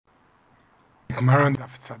Gemara on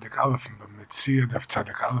Daf Tzadik Aleph and Mציעא Daf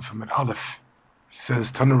Tzadik Aleph and Aleph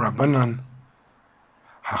says Tanu Rabbanan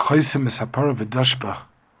HaChosem is Apara v'Dashba.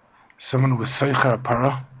 Someone was Soicher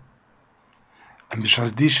Apara, and b'shas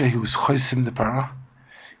דישה he was Chosem the Para.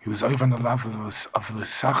 He was over on the level of the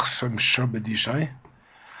Tachsom Shor Bedišo.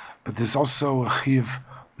 But there's also a Chiyuv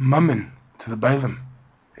Mammon to the Bailim.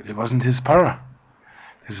 It wasn't his Para.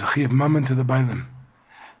 There's a Chiyuv Mammon to the Bailim.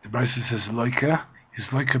 The Brisa says Loika.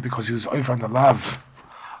 He's Loika because he was over on the lav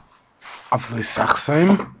of the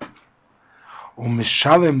Tachsom.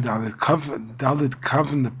 U'mishalem dalit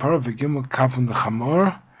kaven the Para v'gimel kaven the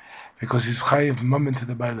Chamor, because he's Chayv Mammon to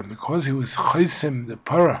the Bailim. Because he was Chosem the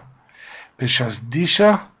Para b'shas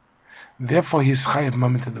דישה, therefore he's Chayv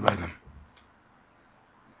Mammon to the Bailim.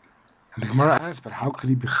 And the Gemara asks, but how could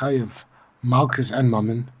he be Chayv Malkus and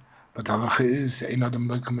Mammon? But the halacha is ein adam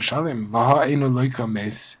loika mishalem, v'ha eino loika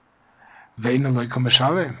mes, ve'eino loika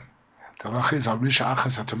mishalem. The halacha is al risha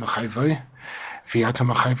achas ato mechayvoi, v'yato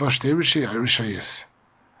mechayvo shtei rishayis.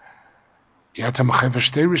 Yato mechayvo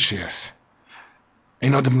shtei rishayis.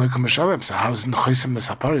 Ein adam loika mishalem. So how's in Chosem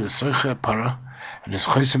mesapara? He was soicher para, and his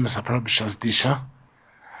Chosem mesapara b'shas דישה.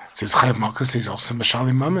 So his Chayv Malkus, he's also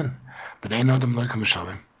mishalem Mammon, but ein adam loika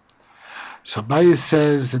mishalem. So Abaye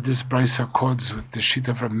says that this brisa accords with the sheet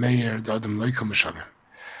of Reb Meir, the Adam Loika Mishalem.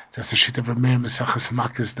 That's the sheet of Reb Meir, Mesachas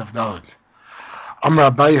Makis Daf Dalet. Amar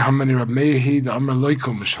Abaye, how many Reb Meir he, the Amar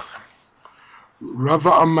Loika Mishalem. Rava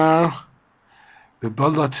Amar,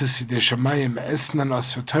 Bebalatis Yidei Shamayim Esnan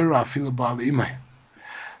Asotera Afilu Baal Imay.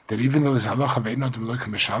 That even though there's halacha of Ein Adam Loika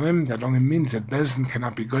Mishalem, that only means that Bezdin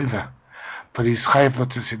cannot be goiva, but he's Chayav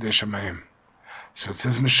Latis Yidei Shamayim. So it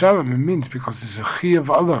says Mishalem, it means because there's a Chiyuv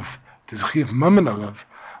Olav, there's a Chiyuv Mammon Olav,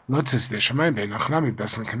 Lotis Yidei Shamayim, Be'enachnami,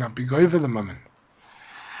 Bezdin cannot be goiva the Mammon.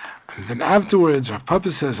 And then afterwards, Rav Papa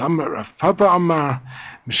says, Rav Papa Amar,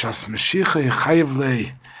 Mishas Mashiach Chayav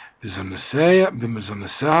Lei,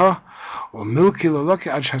 B'Mezoneseha, or Milki Loloki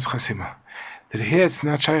Ad Shas Chasima. That here it's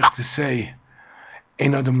not shaykh to say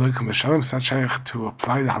Ein Adam Loika Mishalem, it's not shaykh to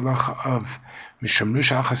apply the halacha of Misham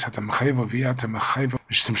Risha Achas Hatam Chayvo V'Yata Mechayvo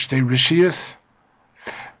Mishtam Shtei Rishiyas,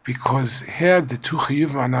 because here the two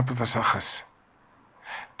Chiyuvim are not b'vasachas.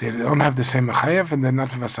 They don't have the same Chayav and they're not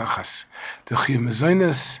b'vasachas. The Chiyuv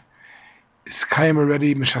Mezonot is Kayim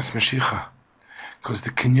already Mishas Mashiach, because the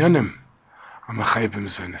Kinyonim are Mechayev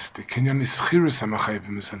b'Mezonot. The Kinyon is Chirus are Mechayev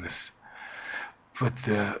b'Mezonot. But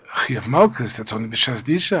the Chiyuv Malkus, that's only B'shas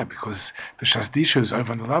דישה, because B'shas דישה is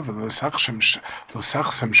over on the level of the Tachsom Shor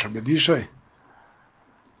Bedišo.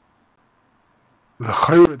 The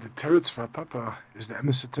teretz for a papa is the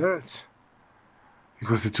emes teretz,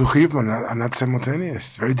 because the two chiyuvim are not simultaneous.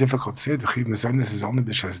 It's very difficult to say the chiyuv mezonot is only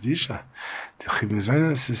b'shas דישה. The chiyuv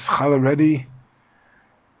mezonot is chal already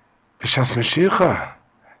b'shas Mashiach.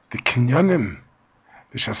 The kinyanim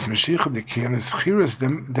b'shas Mashiach, the kinyan is chirus,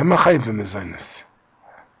 them achayv b'mezonot.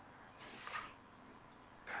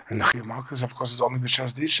 And the chiyuv malkus, of course, is only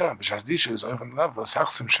b'shas דישה. B'shas דישה is over the level of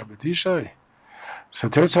tachsom shor bedišo. So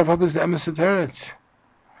teretz of Papa is the emes teretz.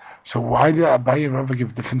 So why did Abaye and Rava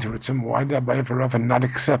give different teretzim? Why did Abaye and Rava not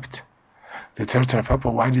accept the teretz of Papa?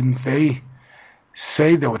 Why didn't they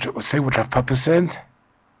say what Rav Papa said?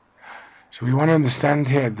 So we want to understand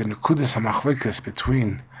here the nekudas hamachlikas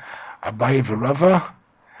between Abaye and Rava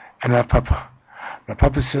and Rav Papa. Rav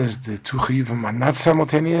Papa says the two chiyuvim are not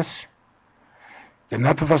simultaneous. They're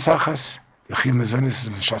not b'vasachas. The Chiyuv Mezonot is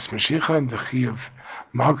B'shas Mashiach, and the Chiyuv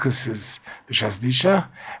Malkus is B'shas דישה.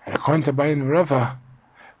 And according to Abaye and Rava,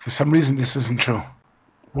 for some reason this isn't true.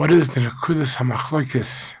 What is the nekudas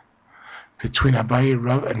hamachloikis between Abaye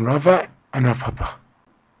and Rava and Rav Papa?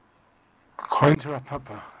 According to Rav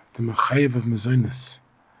Papa, the Mechayev of Mezonot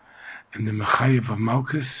and the Mechayev of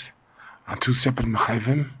Malkus are two separate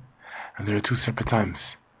Mechayevim, and there are two separate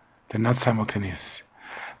times. They're not simultaneous.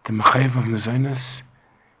 The Mechayev of Mezonot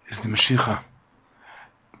is the Mashiach.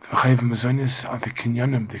 The Chayv Mezonot are the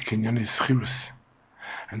Kinyonim. The Kinyon is Chirus,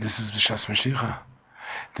 and this is B'shas Mashiach.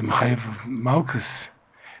 The Chayv of Malkus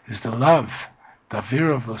is the love, the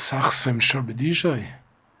Avira of the Tachsom Shor Bedišo,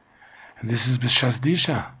 and this is B'shas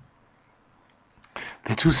דישה.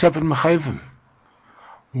 They're two separate Mechayvim.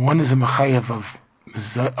 One is a Mechayev of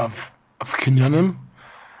Kinyonim,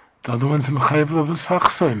 the other one's a Mechayev of the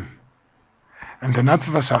Tachsom, and they're not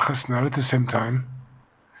V'vasachas, not at the same time.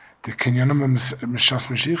 The kinyanim Mishas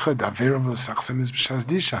Mashiach, the Avera of the Tachsom is B'shas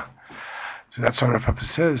דישה. So that's what Rav Papa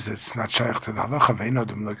says. It's not shaykh to the halacha of Ein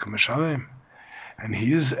Adam Loika Mishalem, and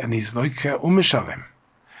he's Loika U'Mishalem.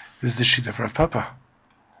 This is the sheet of Rav Papa.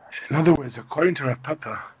 In other words, according to Rav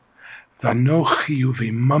Papa, there are no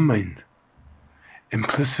chiyuvei mammon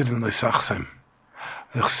implicit in the Tachsom.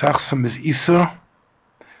 The Tachsom is Isur,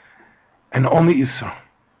 and only Isur.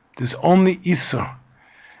 There's only Isur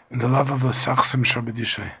in the love of the Tachsom Shor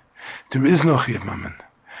B'Dish. There is no Chayav Mammon.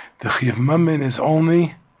 The Chayav Mammon is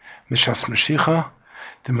only Mishas Mashicha.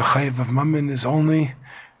 The Mechayev of Mammon is only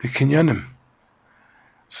the Kinyanim.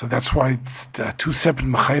 So that's why it's two separate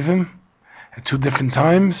Mechayevim at two different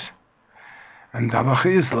times. And the halacha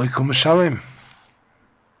is Leikum Mishalim.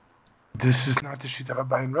 This is not the Shita of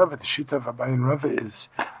Abaye and Rava. The Shita of Abaye and Rava is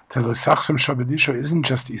the Lo Tachsom Shor B'Dish isn't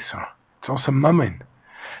just Isur. It's also Mammon.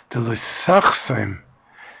 The Lo Tachsom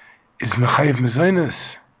is Mechayev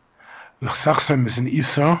Mezainis. The Tachsom is an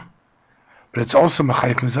Isur, but it's also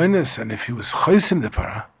Mechayev Mezainis. And if he was Chosim the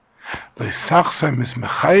para, the Tachsom is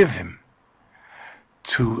Mechayev him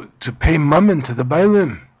to pay Mammon to the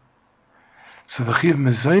Bailim. So the Chayav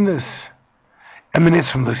Mezainis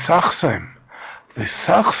emanates from the Tachsom. The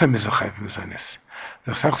Tachsom is a Chayav Mezainis.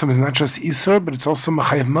 The Tachsom is not just Isur, but it's also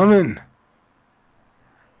Mechayev Mammon.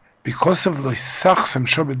 Because of the Tachsom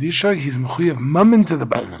Shor B'Dish, he's Mechayev Mammon to the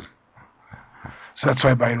Bailim. So that's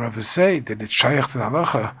why Abaye and Rava say that it's Shaykh to the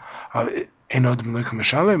halacha of Einod Melikum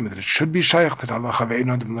Mishalim, that it should be Shaykh to the halacha of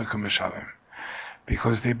Einod Melikum Mishalim,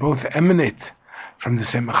 because they both emanate from the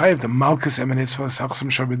same Chayav. The Malkus emanates from the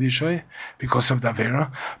Tachsom Shor B'Dish because of the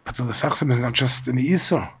Avera, but the Tachsom is not just an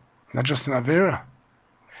Isur, not just an Avera.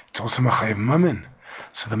 It's also Mechayev Mammon.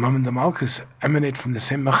 So the Mammon and the Malkus emanate from the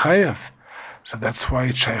same Chayav. So that's why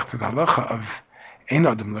it's Shaykh to the halacha of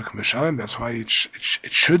Einod Melikum Mishalim. That's why it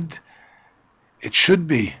should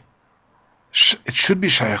be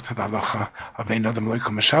shaykh to the halacha of Einod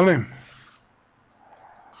Melikum Mishalim.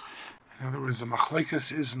 In other words, the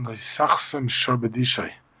machlekes is in the Tachsom Shor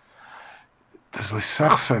B'Dish. There's the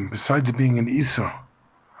Tachsom, besides being an Isur,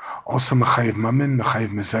 also Mechayev Mammon,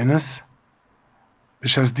 Mechayev Mezainis,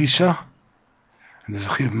 B'shas דישה, and there's a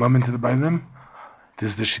Chayav Mammon to the Bailim.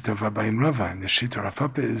 There's the Shita of Abaye and Rava, and the Shita of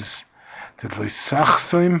Papa is that the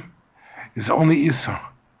Tachsom is only Isur.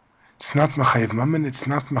 It's not Mechayev Mammon, it's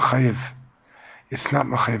not Mechayev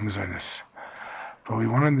Mezainis. But we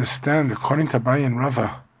want to understand, according to Abaye and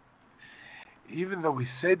Rava, even though we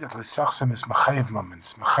say that the Tachsom is Mechayev Mammon,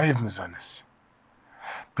 it's Mechayev Mezainis,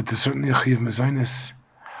 but there's certainly a Chayav Mezainis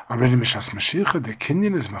already Mishas Mashiach, the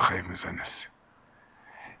Kinyan is Mechayev Mezainis.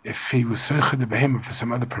 If he was Seicha the Behemah for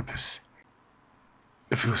some other purpose,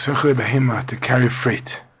 if he was Seicha the Behemah to carry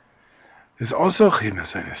freight, there's also a Chayav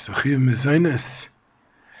Mezainis. The Chayav Mezainis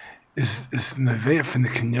is Neveah from the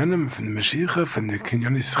Kinyanim, from the Mashiach, from the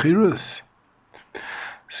Kinyanis Chirus.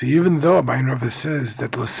 So even though Abaye and Rava says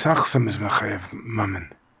that Lo Tachsom is Mechayev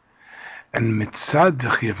Mammon, and Mitzad the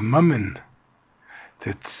Chayav Mammon,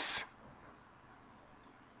 that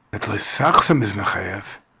Lo Tachsom is Mechayev,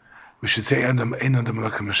 we should say Einod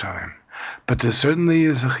Melikum Mishalim. But there certainly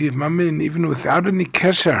is a Chayav Mammon even without any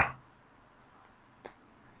kesher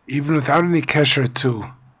to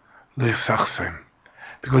Lo Tachsom.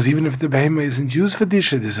 Because even if the Behemah isn't used for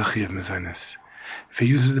דישה, there's a Chayav Mezainis. If he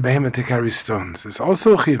uses the Behemah to carry stones, there's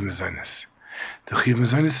also a Chayav Mezainis. The Chayav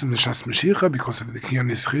Mezainis is Mishas Mashiach because of the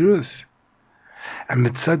Kinyanis Chirus. And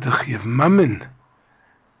Mitzad the Chayav Mammon,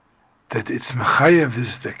 that it's Mechayev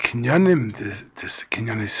is the Kinyanim, the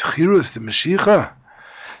Kinyanis Chirus, the Mashiach.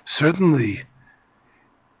 Certainly,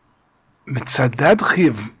 Mitzad that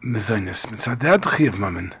Chayav Mezainis, Mitzad that Chayav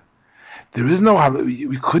Mammon, there is no,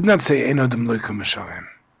 we could not say Einod Melikum Mishalim.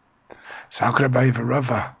 So how could Abaye and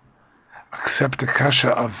Rava accept the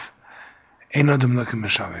kasha of Einod Melikum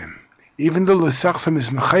Mishalim? Even though the Tachsom is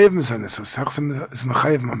Mechayev Mezainis, the Tachsom is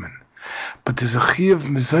Mechayev Mammon, but there's a Chayav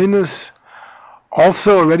Mezainis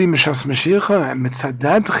also already Mishas Mashiach, and Mitzad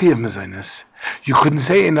that Chayav Mezainis, you couldn't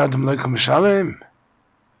say Einod Melikum Mishalim.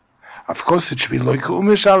 Of course, it should be Leikum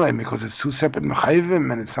Mishalim because it's two separate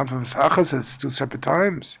Mechayevim, and it's not for V'sachas, it's two separate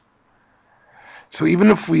times. So even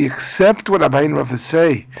if we accept what Abaye and Rava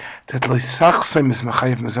say, that Lo Tachsom is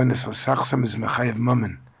Mechayev Mezainis, Lo Tachsom is Mechayev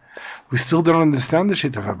Mammon, we still don't understand the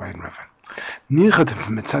shit of Abaye and Rava. Nichat, if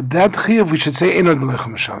Mitzad that Chayav, we should say Einod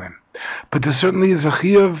Melikum Mishalim. But there certainly is a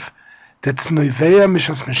Chayav that's Neveah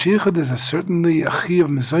Mishas Mashiach, there's certainly a Chayav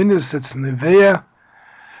Mezainis that's Neveah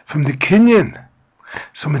from the Kinyan.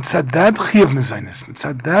 So Mitzad that Chayav Mezainis,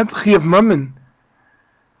 Mitzad that Chayav Mammon,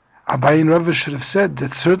 Abaye and Rava should have said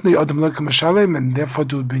that certainly Adam Melikum Mishalim, and therefore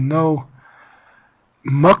there would be no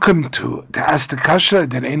makom to ask the kasha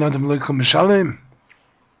that ain't Adam Melikum Mishalim.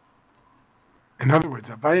 In other words,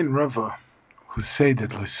 Abaye and Rava, who say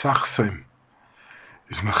that Lo Tachsom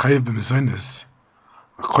is Mechayev b'Mezainis,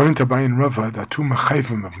 according to Abaye and Rava, there are two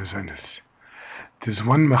Mechayevim of Mezainis. There's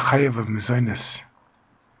one Mechayev of Mezainis,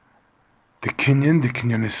 the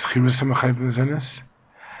Kinyan is Chirus Mechayev b'Mezainis,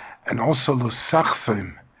 and also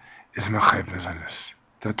l'sachsim is mechayev mezainis.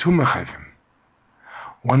 There are two mechayevim.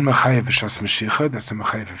 One mechayev b'shas meshicha, that's the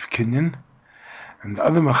mechayev of kinyan, and the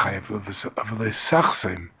other mechayev of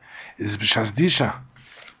l'sachsim is b'shas דישה.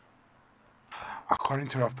 According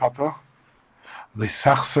to Rav Papa,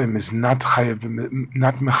 l'sachsim is not mechayev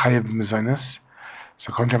mezainis.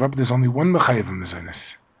 So according to Rav Papa, there's only one mechayev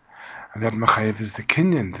mezainis, and that mechayev is the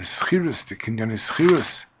kinyan, the schirus. The kinyan is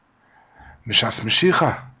schirus. B'shas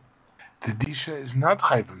meshicha. The דישה is not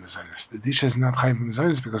chayv b'mezonos. The דישה is not chayv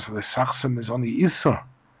b'mezonos because the tachsom is only isur,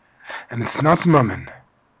 and it's not mammon.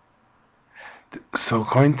 So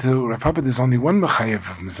according to Rav Papa, there's only one mechayev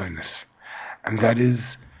of mezonos, and that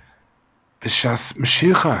is b'shas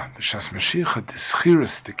meshicha. B'shas meshicha, the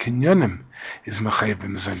schirus, the kinyanim, is mechayev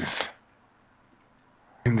b'mezonos.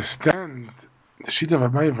 Understand the sheet of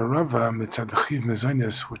Abaye v'Rava mitzad chiv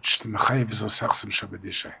mezonos, which the mechayev is osachsim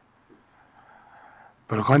shabedisha.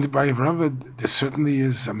 But according to Abaye v'Rava, there certainly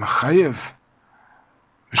is a mechayev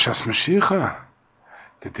b'shas meshicha.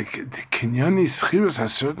 That the kinyani schirus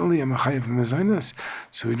has certainly a mechayev mezonos.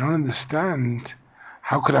 So we don't understand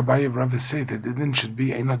how could Abaye v'Rava say that the din should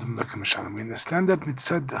be ein adam lo k'mishalim. We understand that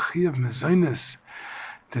mitzad chayev mezonos,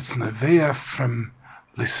 that's neveya from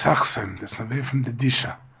l'sachsim, that's neveya from the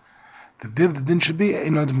דישה. The din should be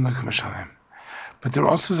ein adam lo k'mishalim. But there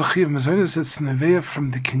also is a chayev mezonos that's neveya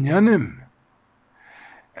from the kinyanim.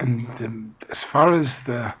 And as far as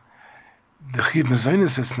the chayev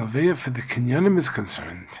mezonos that's neveya for the kinyanim is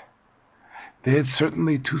concerned, they had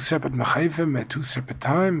certainly two separate mechayvim at two separate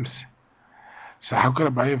times. So how could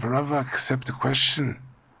Abaye v'Rava accept the question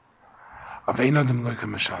of ein adam lo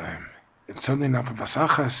k'mishalim? It's certainly not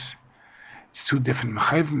b'vasachas. It's two different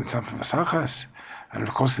mechayvim. It's not b'vasachas. And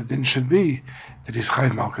of course the din should be that he's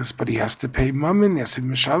chayv malchus, but he has to pay mammon, he has to be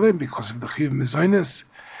mishalim because of the chayev mezonos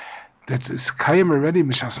that is kayim already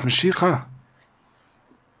mishas meshicha.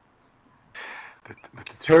 But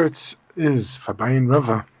the teretz is for Abaye and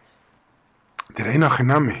Rava that ein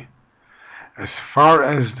achinami, as far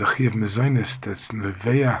as the chayev mezonos that's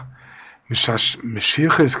neveya mishas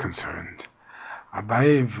meshicha is concerned,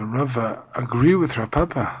 Abaye and Rava agree with Rav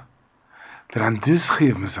Papa that on this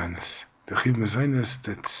chayev mezonos, the chayev mezonos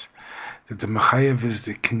that the mechayev is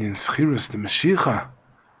the kinyan schirus, the meshicha,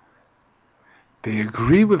 they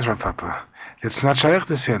agree with Rav Papa. It's not shaykh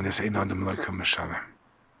to say on this ein adam lo k'mishalim.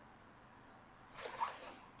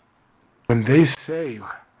 When they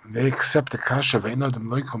accept the kasha of ein adam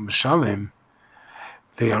lo k'mishalim,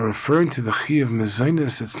 they are referring to the chayev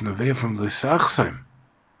mezonos that's neveya from l'sachsim.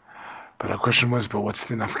 But our question was, but what's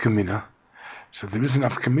the nafkamina? So there is an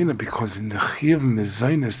nafkamina because in the chayev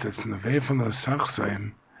mezonos that's neveya from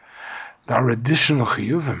l'sachsim, there are additional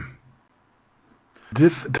chiyuvim. The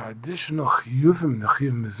additional chiyuvim, the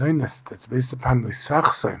chayev mezonos that's based upon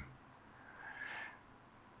l'sachsim,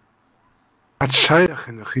 not shaykh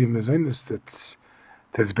in the chayev mezonos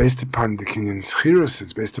that's based upon the kinyan schirus,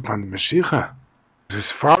 it's based upon the meshicha.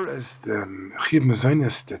 As far as the chayev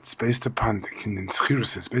mezonos that's based upon the kinyan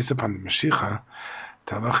schirus, it's based upon the meshicha,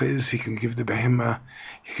 the halacha is he can give the behema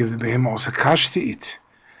also kash to eat,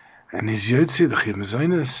 and he's yotzi the chayev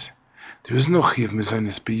mezonos. There is no chayev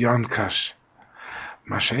mezonos beyond kash.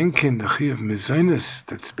 Mashenkin, the chayev mezonos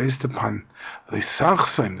that's based upon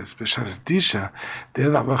l'sachsim, that's b'shas דישה, the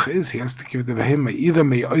halacha is he has to give the behema either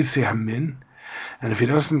me'osei hamin, and if he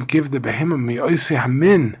doesn't give the behema me'osei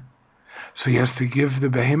hamin, so he has to give the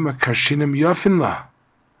behema karshinim yofinla.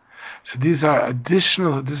 So this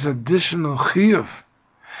is additional chayev.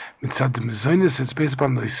 Mitzad the mezonos that's based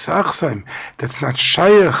upon l'sachsim, that's not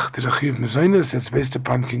shaykh to the chayev mezonos that's based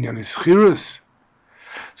upon kinyan schirus.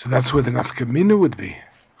 So that's where the nafkamina would be.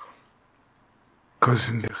 Because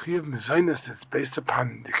in the chayev mezonos that's based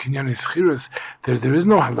upon the kinyan schirus, there is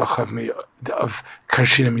no halacha of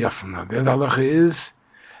karshinim yafna. The halacha is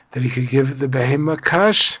that he could give the behema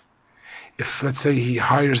kash if, let's say, he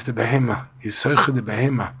hires the behema, he's soicha the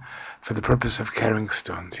behema for the purpose of carrying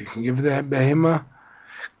stones. He can give the behema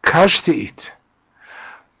kash to eat.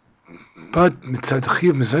 But mitzad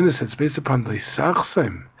chayev mezonos that's based upon the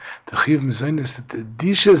l'sachsim, the chayev mezonos that the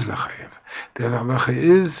דישה is mechayev, the halacha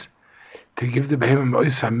is to give the behema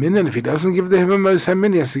me'osei hamin, and if he doesn't give the behema me'osei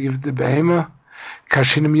hamin, he has to give the behema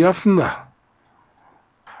karshinim yafna.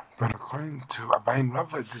 But according to Abaye and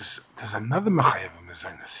Rava, there's another mechayev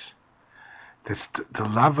mezonos. That's the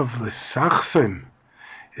love of l'sachsim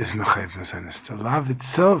is mechayev mezonos. The love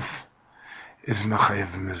itself is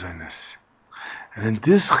mechayev mezonos. And in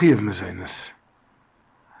this chayev mezonos,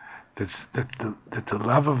 that the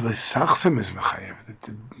love of the tachsom is mechayev, that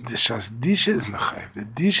the דישה is mechayev, the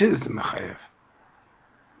דישה is the mechayev.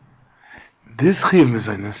 this chiyuv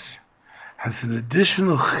mezainis has an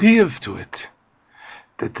additional chiyuv to it,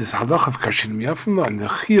 that this halach of kashinim yafim and the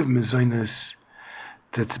chiyuv mezainis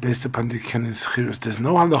that's based upon the kenis chirus. There's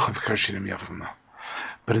no halach of kashinim yafim,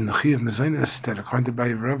 but in the chiyuv mezainis that according to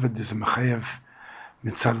Baye Rava, there's a mechayev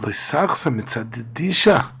mitzad loisachsa mitzad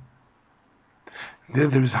דישה.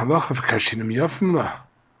 There is halach of kashinim yafim,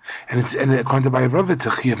 and according to Baye Rava, it's a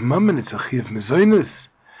chiyuv mammon, it's a chiyuv mezainis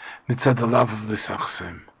mitzad the love of the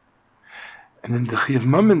tachsom. And in the chiyuv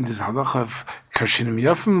mammon, there's halach of kashinim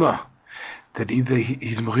yafim, that either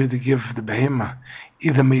he's mechuyev to give the behema,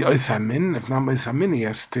 either me'os hamin, if not me'os hamin, he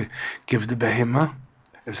has to give the behema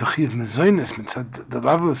as a chiyuv mezainis mitzad the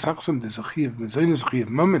love of the tachsom. There's a chiyuv mezainis, chiyuv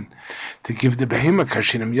mammon, to give the behema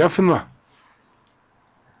kashinim yafim.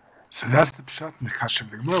 So that's the pshat in the kasha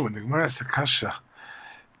of the Gemara. When the Gemara has the kasha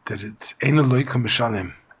that it's eino loika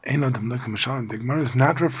mishalim, eino adam loika mishalim, the Gemara is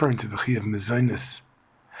not referring to the chiyuv mezainis.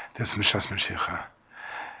 That's mishas mashiach.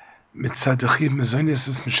 Mitzad the chiyuv mezainis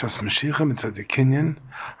is mishas mashiach. Mitzad the kinyan,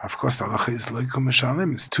 of course, the halacha is loika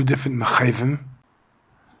mishalim. It's two different mechayvim.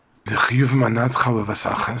 The chiyuv manat chalavas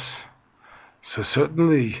achas. So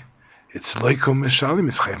certainly, it's loika mishalim.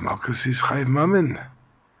 It's chayav malkus. It's chayav mammon.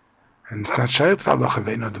 And it's not shayat halacha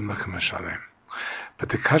ve'eino adam loika mishalim. But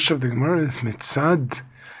the kasha of the Gemara is mitzad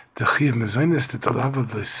the chiyuv mezainis that the love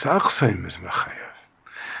of the tachsom is mechayev.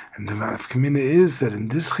 And the nafkamina is that in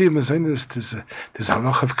this chiyuv mezainis there's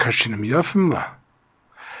halach of kashinim yafim la.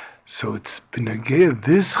 So it's b'nagei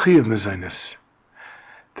this chiyuv mezainis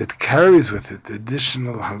that carries with it the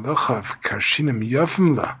additional halacha of kashinim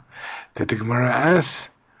yafim la, that the Gemara asks,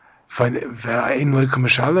 ve'ein loika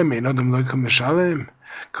mishalim, ein adam loika mishalim,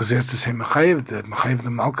 because he has to say mechayev, the mechayev the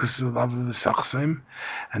malkus is the love of the tachsom,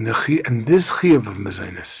 and this chiyuv of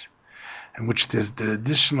mezainis, in which there's the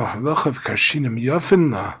additional halacha of kashinim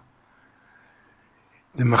yafim la,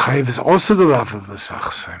 the mechayev is also the love of the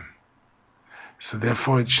tachsom. So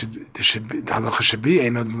therefore the halacha should be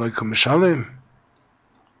ein adam loika mishalim.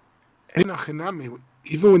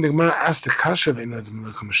 Even when the Gemara asked the kasha of ein adam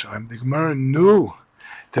loika mishalim, the Gemara knew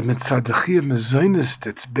that mitzad the chiyuv mezainis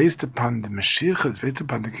that's based upon the mashiach, it's based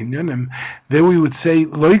upon the kinyanim, then we would say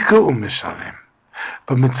loika u'mishalim.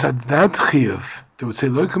 But mitzad that chiyuv, they would say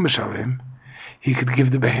loika mishalim, he could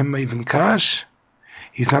give the behema even kash.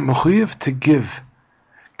 He's not mechuyev to give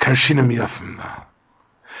kashinim yafim now.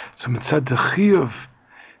 So mitzad the chiyuv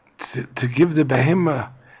to give the behema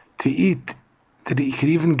to eat, that he could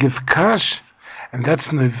even give kash, and that's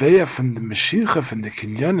neveya from the Mashiach, from the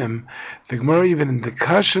Kinyanim. The Gemara even in the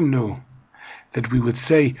Kasha knew that we would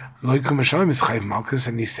say loika mishalim is chayav malkus,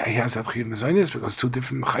 and he has that chiyuv mezainis because two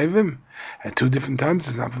different chayvim at two different times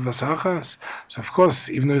is not v'vasachas. So of course,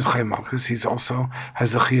 even though he's chayav malkus, he's also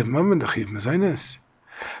has the chiyuv mammon, the chiyuv mezainis.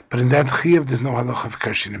 But in that chiyuv, there's no halacha of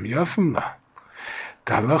kashinim yafim la.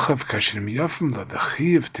 The halacha of kashinim yafim la, the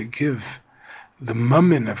chiyuv to give the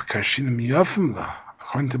mammon of kashinim yafim la.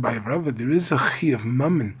 According to Baye Rava, there is a chiyuv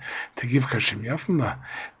mammon to give kashinim yafim la.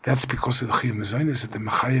 That's because of the chiyuv mezainis that the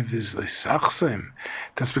mechayev is the tachsom.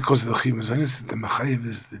 That's because of the chiyuv mezainis that the mechayev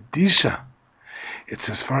is the דישה. It's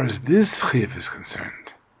as far as this chiyuv is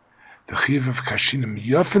concerned, the chiyuv of kashinim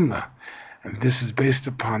yafim la, and this is based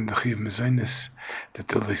upon the chiyuv mezainis that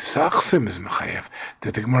the tachsom is mechayev.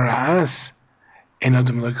 That the Gemara asks, ein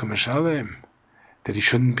adam loika mishalim, that he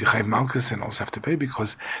shouldn't be chayav malkus and also have to pay,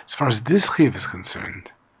 because as far as this chiyuv is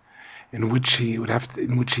concerned, in which he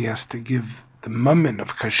has to give the mammon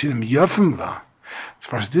of kashinim yafim la, as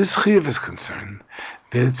far as this chiyuv is concerned,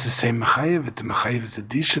 that it's the same mechayev. The mechayev is the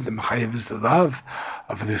דישה, the mechayev is the love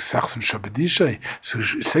of the tachsom shel b'dišo. So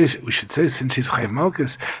we should say since he's chayav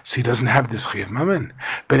malkus, so he doesn't have this chayav mammon.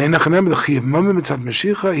 But in the chayav mammon mitzad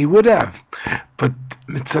mashiach, he would have. But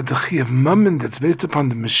mitzad the chayav mammon that's based upon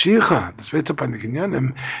the mashiach, that's based upon the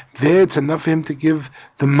kinyanim, there it's enough for him to give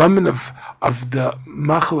the mammon of the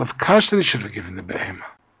machal of kash that he should have given the behema.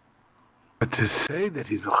 But to say that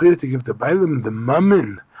he's mechuyev to give the bailim the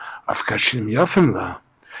mammon of kashinim yafim la,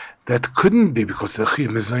 that couldn't be because the chiyuv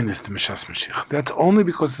mezainis to mishas mashiach. That's only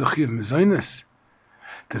because the chiyuv mezainis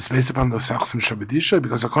that's based upon the tachsom shel b'dišo,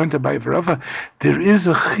 because according to Baye Rava, there is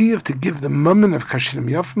a chiyuv to give the mammon of kashinim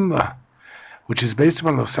yafim la, which is based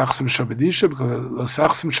upon the tachsom shel b'dišo, because the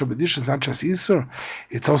tachsom shel b'dišo is not just isur,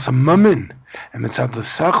 it's also mammon, and mitzad the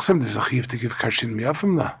tachsom there's a chiyuv to give kashinim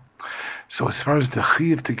yafim la. So as far as the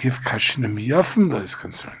chiyuv to give kashinim yafim la is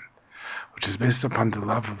concerned, which is based upon the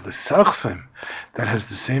love of the tachsom, that has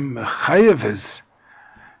the same mechayev as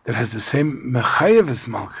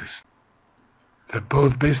malkus. They're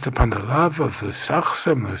both based upon the love of the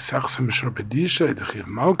tachsom shel b'dišo, the chiyuv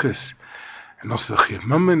malkus, and also the chiyuv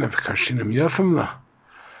mammon of kashinim yafim la.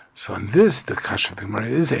 So in this, the kash of the Gemara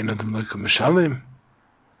is Eino de Mloko Mishalim.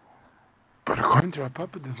 But according to our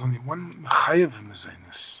Papa, there's only one Chayv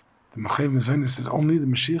Mezainis. The Chayv Mezainis is only the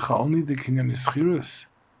Mashiach, only the Kinyan Ischirus.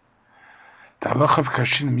 The halacha of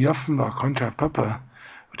Kashinim Yafim, according to our Papa,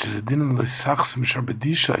 which is a din of Tachsom shel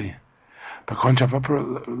Bedišo. But according to our Papa,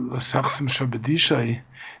 Tachsom shel Bedišo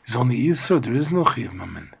is only Isur, there is no Chayv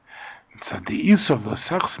Mammon. So the Isur of the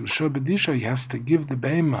Tachsom shel Bedišo, he has to give the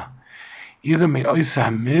Beima either Me'oisa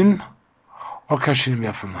Hamin or Kashinim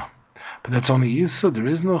Yafim. But that's only Isur, there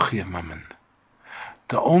is no Chayv Mammon.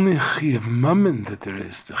 The only Chayv Mammon that there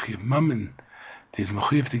is, the Chayv Mammon that is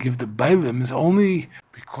mechuyev to give the Bailim, is only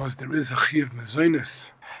because there is a Chayv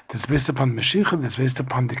Mezainis that's based upon Mashiach, that's based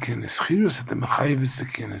upon the Kinyan Ischirus, that the Mechayev is the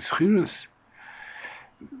Kinyan Ischirus.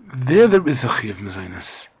 There is a Chayv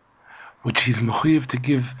Mezainis, which he's mechuyev to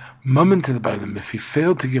give Mammon to the Bailim if he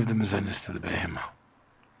failed to give the Mezainis to the Behemah.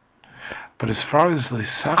 But as far as the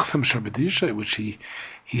Tachsom shel Bedišo, which he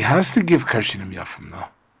has to give Kashinim Yafim now,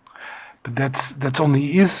 but that's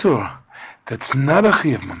only Isur, that's not a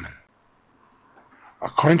Chayv Mammon.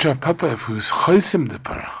 According to our Papa, if he was Chosim the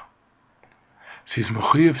Para, so he's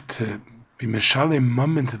mechuyev to be Meshalim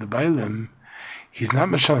Mammon to the Bailim, he's not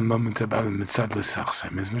Meshalim Mammon to the Bailim mitzad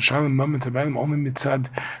l'sachsem. He's Meshalim Mammon to the Bailim only mitzad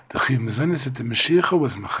the Chayv Mezainis that the Mashiach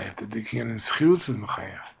was mechayev, that the Kinyan Ischirus is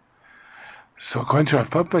mechayev. So according to our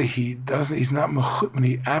Papa, he's not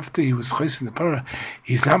mechuyev, after he was Chosim the Para,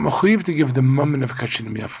 he's not mechuyev to give the Mammon of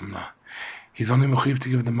Kashinim Yafim. He's only mechuyev to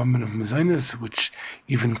give the Mammon of Mezainis, which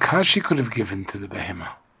even Kashi could have given to the Behemah.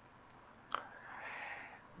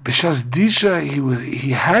 B'shas דישה,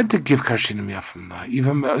 he had to give Kashinim Yafim,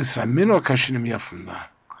 even Samin or Kashinim Yafim.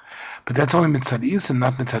 But that's only mitzad Isa,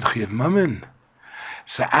 not mitzad Chayv Mammon.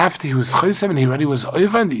 So after he was Chosem and he already was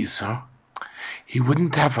over on the Isa, he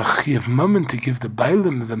wouldn't have a Chayv Mammon to give the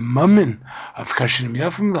Bailim, the Mammon of Kashinim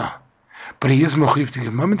Yafim. But he is mechuyev to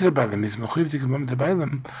give Mammon to the Bailim. He's mechuyev to give Mammon to the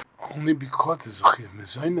Bailim only because there's a Chayv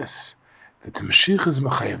Mezainis, that the Mashiach is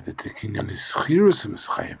mechayev, that the Kinyan Ischirus is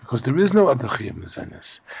mechayev, because there is no other Chayv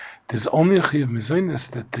Mezainis. There's only a Chayv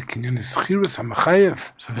Mezainis that the Kinyan Ischirus are mechayev.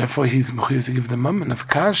 So therefore he's mechayev to give the Mammon of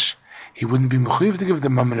Kash. He wouldn't be mechayev to give the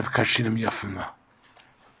Mammon of Kashinim Yafim.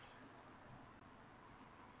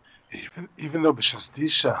 Even though b'shas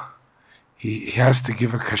דישה, he has to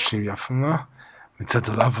give a Kashinim Yafim, mitzad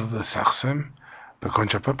the love of the Tachsom, but according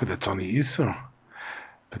to Papa, that's only Isur.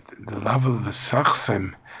 But the level of the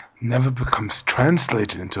Tachsom never becomes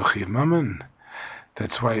translated into a Chayv Mammon.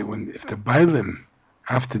 That's why if the Bailim,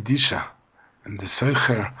 after דישה, and the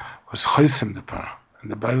Seicher was Chosim the Para, and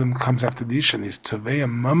the Bailim comes after דישה and he's Toveya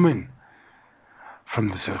Mammon from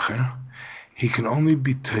the Seicher, he can only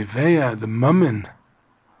be Toveya, the Mammon,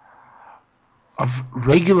 of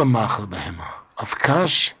regular Machal Behemah, of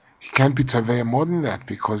Kash. He can't be Toveya more than that,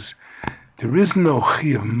 because there is no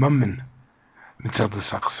Chayv Mammon mitzad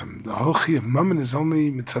l'sachsem. The whole Chayv Mammon is only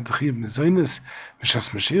mitzad the Chayv Mezainis mishas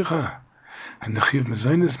Mashiach, and the Chayv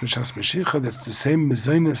Mezainis mishas Mashiach, that's the same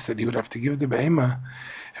Mezainis that he would have to give the Behemah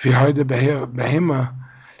if he hired the Behemah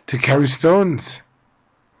to carry stones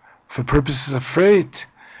for purposes of freight.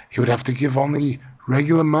 He would have to give only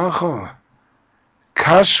regular Machal.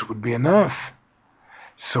 Kash would be enough.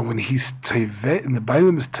 So when he's Teveh, and the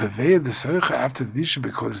Bailim is Teveh the Seicher after the דישה,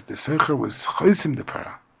 because the Seicher was Chosim the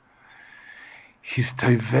Para, he's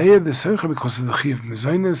Teveh the Seicher because of the Chayv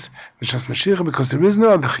Mezainis mishas Mashiach, because there is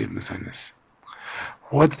no other Chayv Mezainis.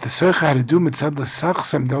 What the Seicher had to do mitzad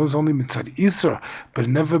l'sachsem, that was only mitzad Isra, but it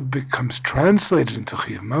never becomes translated into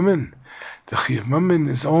Chayv Mammon. The Chayv Mammon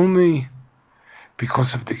is only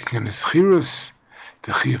because of the Kinyan Ischirus.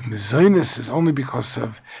 The Chayv Mezainis is only because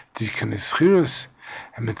of the Kinyan Ischirus.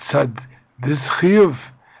 And mitzad this Chayv,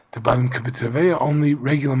 the Bailim can be Toveya only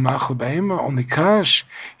regular Machal Behemah, only Kash.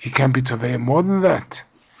 He can't be Toveya more than that.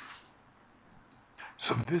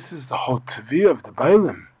 So this is the whole Teviyah of the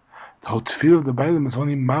Bailim. The whole Teviyah of the Bailim is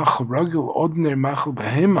only Machal Ragil, ordinary Machal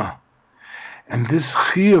Behemah. And this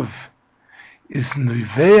Chayv is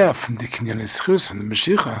Nuveya from the Kinyan Ischirus and the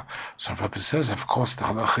Mashiach. So Papa says, of course, the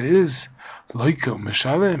halacha is Loika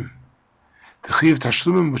Meshalem. The Chayv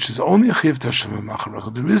Tashlumim, which is only a Chayv Tashlumim Machal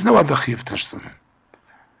Ragil. There is no other Chayv Tashlumim.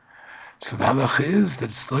 So the halacha is that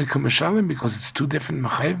it's Loika Meshalem because it's two different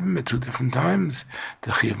Mechayvim at two different times.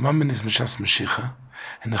 The Chayv Mammon is Mishas Mashiach,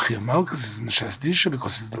 and the Chayv Malkus is Mishas דישה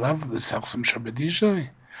because it's the love of the Tachsom shel Bedišo.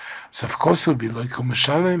 So of course it will be Loika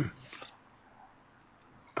Meshalem.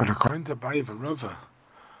 But according to Abaye and Rava,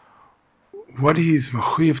 what he is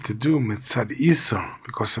mechuyev to do mitzad Isa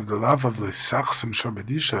because of the love of the Tachsom shel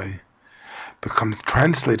Bedišo becomes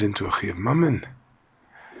translated into a Chayv Mammon.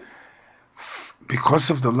 because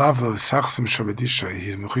of the love of the tachsum shel b'dišo,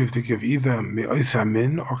 he's mechuyev to give either me'oisa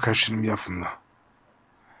min or kashinim yafim la.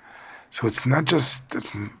 So it's not just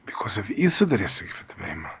because of isu that he has to give it to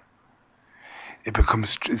behema. It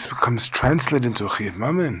becomes translated into a chayiv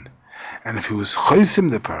mammon. And if he was chosim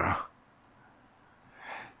the para,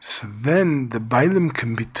 so then the bailim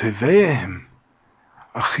can be teveya him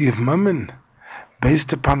a chayiv mammon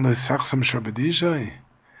based upon the tachsum shel b'dišo.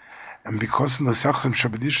 And because in the tachsum shel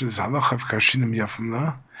b'dišo there's halacha of kashinim yafim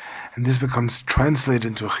la, and this becomes translated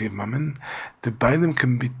into a chayiv mammon, the bailim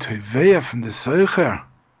can be teveya from the soicher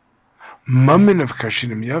mammon of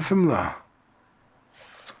kashinim yafim la.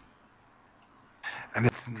 And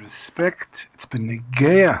it's in respect, it's been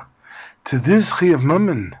negeya to this chayiv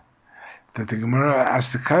mammon that the Gemara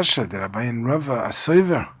asked the kasha, that Abai and Rava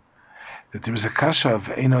asoiver, that there is a kasha of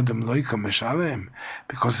ein adam loika meshalem,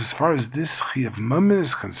 because as far as this chayiv mammon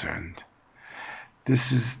is concerned,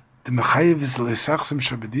 this is the mechayev is the lesachsim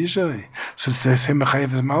shel b'dišo, so it's the same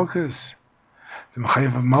mechayev as malchus. The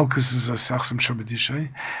mechayev of malchus is the lesachsim shel b'dišo,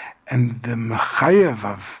 and the mechayev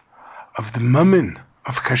of the mammon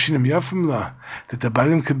of kashinim yafim la, that the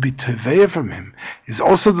balim could be teveya from him, is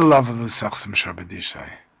also the love of the tachsum shel b'dišo.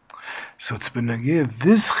 So it's been again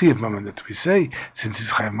this chayiv mammon that we say, since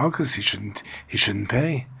he's chayiv malchus, he shouldn't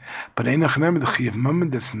pay. But einach nami the chayiv mammon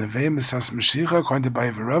that's neveya misas mashiach, according to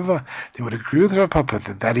Abai Rava, they would agree with Rav Papa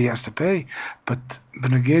that he has to pay. But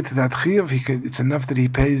again to that chayiv, it's enough that he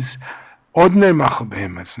pays ordinary machal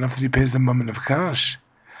behema. It's enough that he pays the mammon of cash.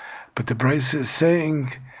 But the Brisa is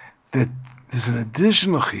saying that there's an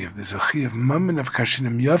additional chayiv. There's a chayiv mammon of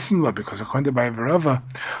kashinim yafim la, because according to Abai Rava,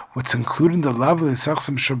 what's included in the lav of the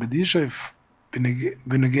tachsum shel b'dišo,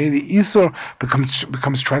 b'negei the isur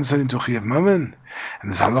becomes translated into chayiv mammon,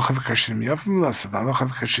 and there's halacha of kashinim yafim la. So the halacha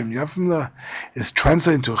of kashinim yafim la is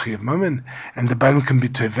translated into chayiv mammon, and the bailim can be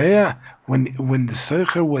teveya when the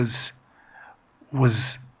seicher was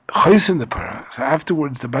chosim the para. So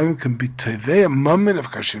afterwards, the bailim can be teveya mammon of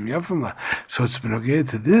kashinim yafim la. So it's been okay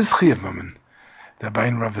to this chayiv mammon. The Abai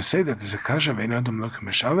and Rava say that there's a kasha of ein adam loika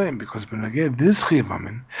meshalem, because ben again this chayiv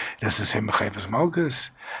mammon, it has the same mechayev as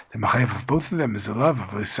malchus. The mechayev of both of them is the love of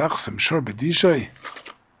lesachsim shor b'dišo.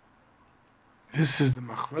 This is the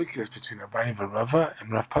machlokes between Abai and Rava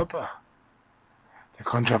and Rav Papa.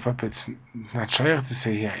 According to Rav Papa, it's not shaykh to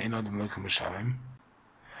say here ein adam loika meshalem,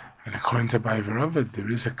 and according to Abai and Rava,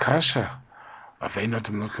 there is a kasha of ein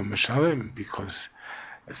adam loika meshalem, because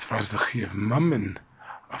as far as the chayiv mammon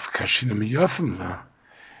of kashinim yafim la,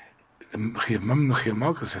 the chayiv mammon and chayiv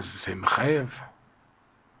malchus has the same chayiv.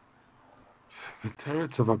 So the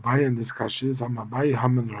teretz of Abai in this kasha is Am Abai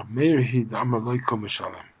Haman Rav Meir Hi the Amar Loiko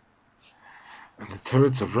Meshalem, and the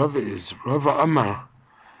teretz of Rava is Rava Amar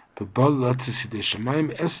B'Bal Latzis Yidei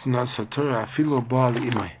Shamayim Esna Satora Afilo Baal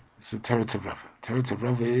Imay. It's the teretz of Rava. The teretz of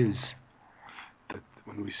Rava is that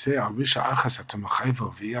when we say Al Risha Achas Ato Mechayvo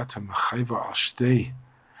V'Yato Mechayvo Al Shtei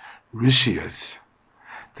Rishiyas,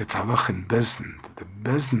 that's halach in Bezdin, that the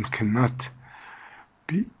Bezdin cannot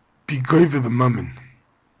be goyve the mammon.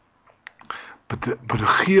 But a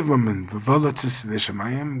chayiv mammon, v'valatzis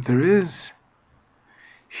l'shamayim, there is.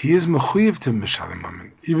 He is mechuyev to mishalim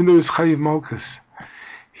mammon, even though he's chayiv malchus.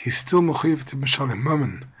 He's still mechuyev to mishalim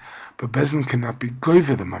mammon. But Bezdin cannot be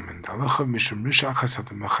goyve the mammon. The halach of mishum risha achas at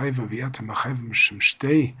mechayv v'yat mechayv mishum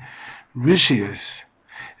shtei rishiyas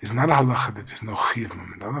is not a halacha that there's no chayiv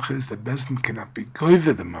mammon. The halacha is that Bezdin cannot be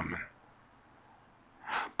goyve the mammon.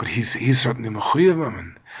 But he's certainly mechuyev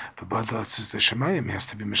mammon. But b'datzis l'shamayim, he has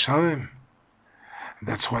to be mishalim. And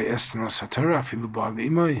that's why Estana Satora Afilu Baal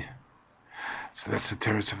Imay. So that's the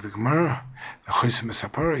teretz of the Gemara. The Chosem is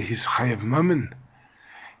Apara, he's chayiv mammon.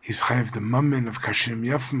 He's chayiv the mammon of kashinim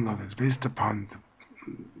yafim la, that's based upon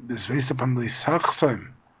the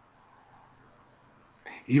Isachsam.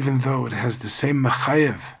 Even though it has the same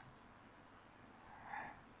mechayev,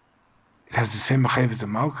 it has the same mechayev as the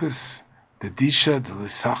malchus, the דישה, the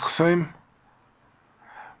Isachsam,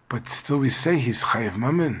 but still we say he's chayiv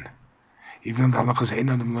mammon. Even though the halacha is ein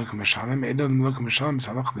adam loika meshalem, ein adam loika meshalem is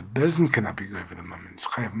halacha that Bezdin cannot be goyve the mammon. It's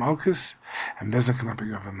chayiv malchus, and Bezdin cannot be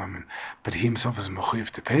goyve the mammon. But he himself is mechuyev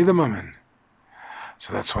to pay the mammon.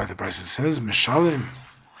 So that's why the Brisa says, meshalem,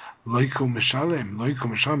 loiko meshalem,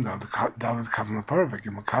 dalet kavim l'para,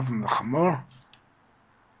 v'gimel kavim l'chamor.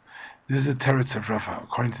 This is the teretz of Rava,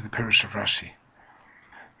 according to the Parish of Rashi.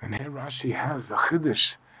 And here Rashi has a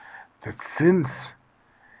chiddush that since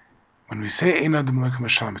when we say ein adam loika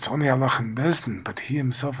meshalem, it's only halach in Bezdin, but he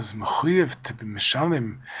himself is mechuyev to be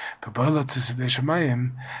meshalem b'ba'ala tzisidei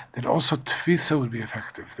shamayim, that also tfisa would be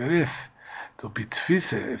effective. That if there'll be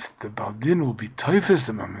tfisa, if the baldin will be toifes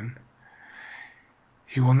the mammon,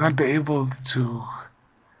 he will not be able to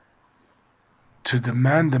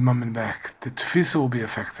demand the mammon back. The tefisa will be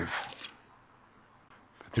effective.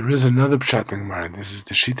 But there is another pshat in Gemara. This is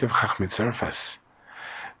the sheet of Chach Mitzarfas,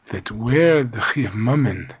 that where the chiyuv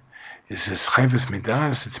mammon is his chayvus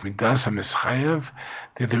midas, it's midas ha-mischayev,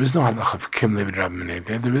 there is no halacha of kim lev rabbanei.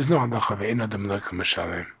 There is no halacha of ein adam loika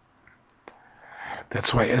mishalem.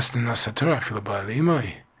 That's why Esna Nasatura fil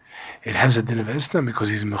ba'alimai. It has a din of Esna because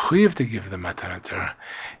he's mechuyev to give the matana Torah,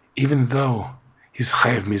 even though he's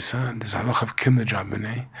chayav misa, and there's halacha of kim lev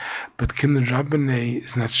rabbanei. But kim lev rabbanei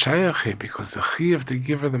is not shayach because the chayav to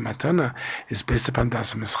give her the matana is based upon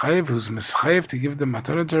das mischayev, who's mischayev to give the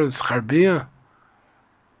matana Torah is charbiyah.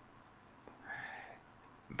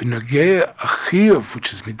 B'nogei a chayav,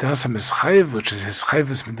 which is midas ha-mischayev, which is his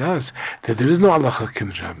chayvus midas, that there is no halacha of kim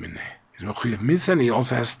lev rabbanei. He's mechuyev misa, and he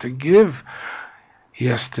also has to give. He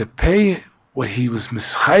has to pay what he was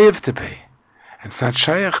mischayev to pay. And it's not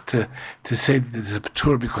shayach to say that there's a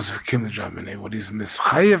patur because of kim lev rabbanei. What he's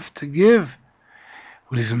mischayev to give,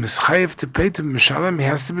 what he's mischayev to pay to mishalem, he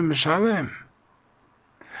has to be mishalem.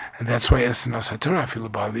 And that's why Esna Satura fil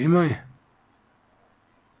ba'alimai.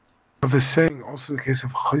 Rav is saying also in the case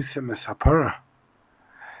of Chosem as Apara,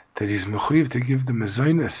 that he's mechuyev to give the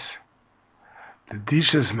mezonot. The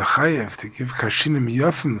דישה is mechayev to give kashinim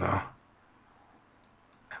yafim though,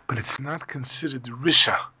 but it's not considered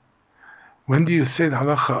risha. When do you say the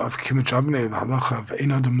halacha of kim rabbanei, the halacha of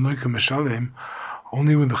ein adam loika mishalem,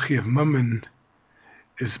 only when the chiyuv mammon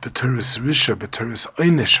is b'teres risha, b'teres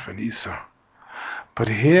einish for Isar. But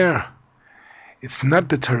here, it's not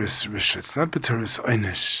b'teres risha, it's not b'teres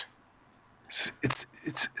einish.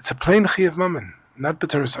 It's a plain chiyuv mammon, not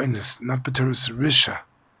b'teres einish, not b'teres risha.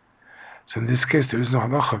 So in this case, there is no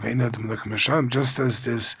halacha of ein adam loika mishalem, just as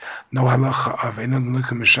there's no halacha of ein adam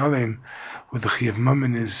loika mishalem, where the chiyuv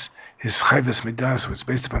mammon is his chayvus midas, which is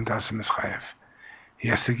based upon das mischayev. He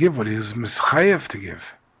has to give what he is mischayev to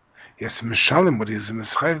give. He has to mishalem what he is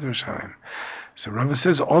mischayev to mishalem. So Rava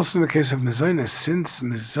says also in the case of mezonot, since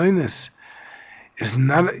mezonot is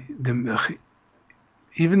not even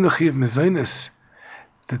the chiyuv mezonot,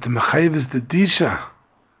 that the mechayev is the דישה.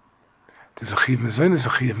 There's a chiyuv mezonot, a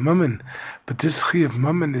chiyuv mammon, but this chiyuv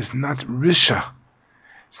mammon is not risha.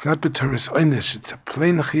 It's not b'teres einish. It's a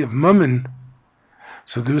plain chiyuv mammon.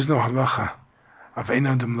 So there is no halacha of ein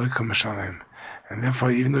adam loika mishalem, and therefore,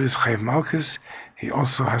 even though he's chayav malchus, he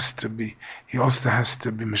also has to be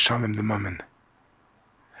mishalem the mammon.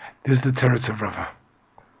 This is the teretz of Rava,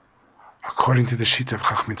 according to the sheet of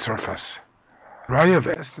Chach Mitzarfas. Raya of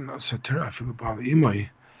Esnan Asatur afilu ba'alimai,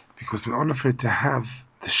 because in order for it to have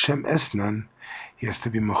the Shem Esnan, he has to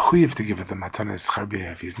be mechuyev to give it the matana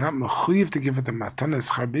escharbiyah. If he's not mechuyev to give it the matana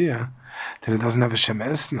escharbiyah, then it doesn't have a Shem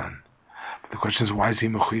Esnan. But the question is, why is he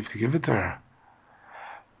mechuyev to give it to her?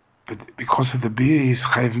 But because of the biyah, he's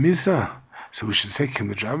chayav misa. So we should say kim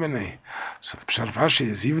lev rabbanei. So the pshat of Rashi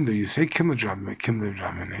is, even though you say kim lev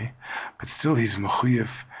rabbanei, but still he's mechuyev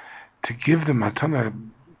to give the matana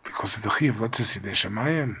because of the chiyuv l'tzasi de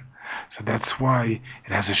shamayim. So that's why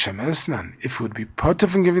it has a Shem Esnan. If it would be potter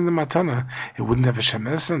from giving the matana, it wouldn't have a Shem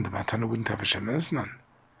Esnan. The matana wouldn't have a Shem Esnan.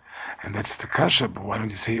 And that's the kasha. But why don't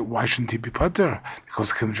you say, why shouldn't he be potter?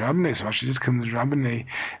 Because kim lev rabbanei. So Rashi says kim lev rabbanei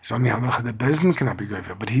is only halacha the bezdin cannot be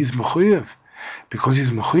goyver, but he's mechuyev. Because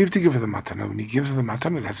he's mechuyev to give her the matana. When he gives her the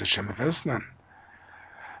matana, it has a Shem of Esnan.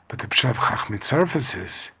 But the pshat of Chach Mitzarfas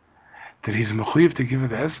is that he's mechuyev to give her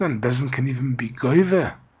the Esnan. Bezdin can even be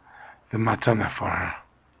goyver the matana for her.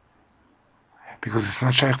 Because it's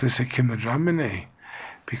not shaykh to say kim lev rabbanei,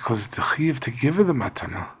 because the chiyuv to give her the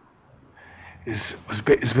matana is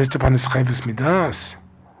based upon his chayvus midas.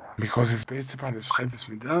 Because it's based upon his chayvus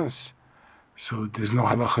midas, so there's no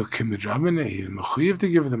halacha kim lev rabbanei. He's mechuyev to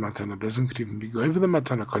give her the matana. Doesn't could even be going for the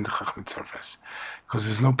matana according to Chach Mitzarfas, because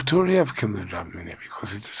there's no p'tur of kim lev rabbanei,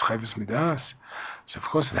 because it's his chayvus midas. So of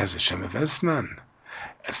course it has a shem of esnan.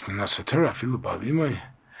 Esnan asatura afilu ba'alimai.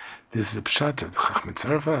 This is the pshat of the Chach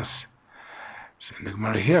Mitzarfas. So in the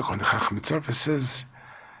Gemara here, according to Chach Mitzarfas, says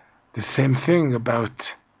the same thing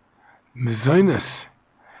about mezonot.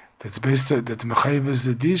 That's based that the mechayev is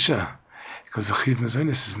the דישה, because the chiyuv mezonot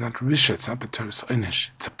is not risha, it's not b'teres einish,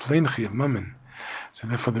 it's a plain chiyuv mammon. So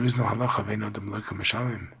therefore there is no halacha of ein adam loika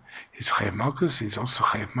mishalem. He's chayav malchus, he's also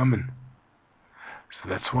chayav mammon. So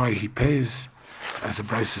that's why he pays, as the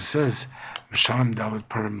Brisa says, mishalem dalet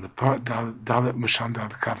parim dalet mishalem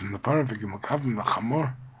dalet kavim leparim v'gimel kavim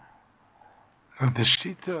l'chamor. Now the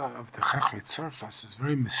shita of the Chach Mitzarfas is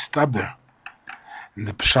very mistaber in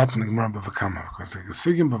the Peshat in the Gemara Bava Kama, because the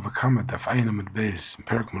Sugya Bava Kama daf ayin amud beis in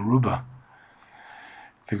Perak Meruba,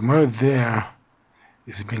 the Gemara there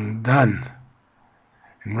is being done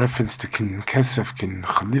in reference to kin kesef, kin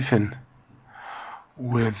chalifin,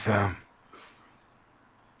 where the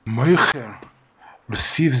moicher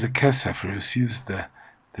receives the kesef, he receives the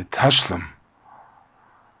tashlum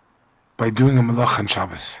by doing a malach on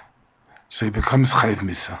Shabbos. So he becomes chayv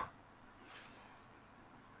misa.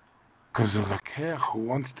 Because the lakeach who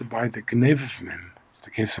wants to buy the gneva from him, it's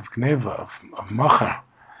the case of gneva, of machar.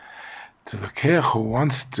 The lakeach who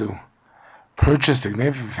wants to purchase the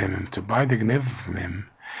gneva from him, to buy the gneva from him,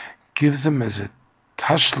 gives him as a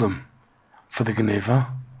tashlum for the gneva,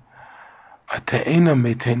 a te'ena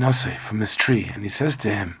meiteinase, from his tree. And he says to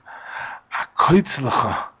him, akoitz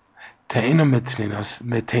lecha te'ena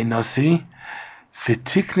meiteinase,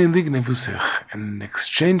 v'tikni li gnevusech. And in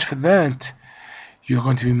exchange for that, you're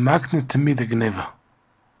going to be magnet to me the gneva.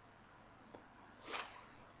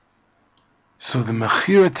 So the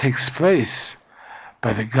mechira takes place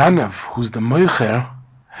by the ganav, who's the moicher,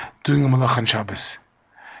 doing a malach on Shabbos.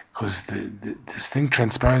 Because this thing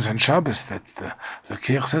transpires on Shabbos, that the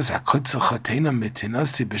lakeach says, "Akotzecha teina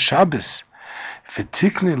mitinasi b'Shabbos,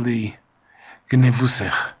 v'tikni li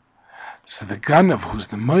gnevusech." So the ganav, who's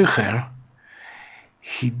the moicher,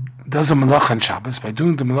 he does a malach on Shabbos. By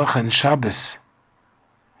doing the malach on Shabbos,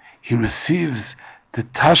 he receives the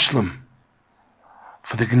tashlum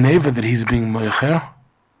for the gneva that he's being moicher,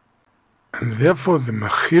 and therefore the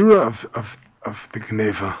mechira of the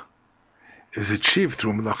gneva is achieved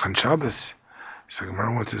through malach on Shabbos. So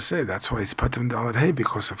Gemara wants to say that's why it's patim dalat hey,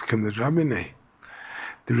 because of kim l'drabinei.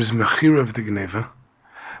 There is mechira of the gneva,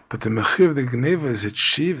 but the mechira of the gneva is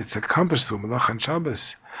achieved, it's accomplished through malach on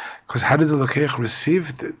Shabbos. Because how did the lakeach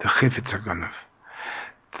receive the chayfetz haganav?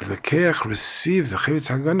 The lakeach receives the chayfetz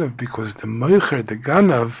haganav because the moicher, the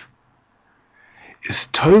ganav, is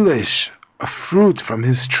tolesh, a fruit from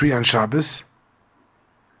his tree on Shabbos,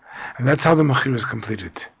 and that's how the mechira is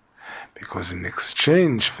completed. Because in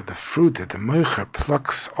exchange for the fruit that the moicher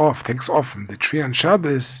takes off from the tree on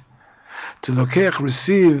Shabbos, the lakeach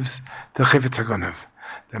receives the chayfetz haganav.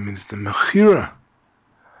 That means the mechira,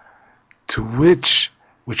 to which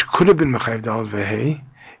could have been mechayev dal v'hei,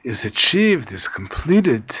 is achieved, is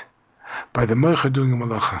completed by the moicher doing a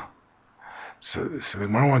malacha. So the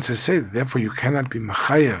Gemara wants to say, therefore you cannot be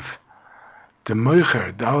mechayev the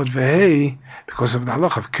moicher dal v'hei because of the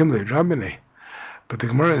halacha of kimli rabbanei. But the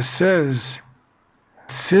Gemara says,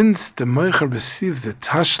 since the moicher receives the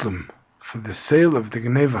tashlum for the sale of the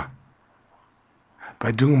gneva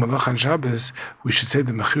by doing malacha on Shabbos, we should say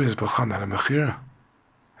the mechira is b'chal, not a mechira.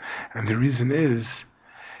 And the reason is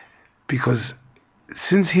because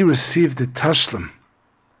since he received the tashlum,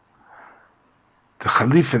 the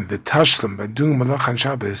chalifin, the tashlum, by doing malach on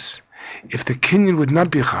Shabbos, if the kinyan would not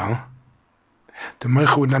be chal, the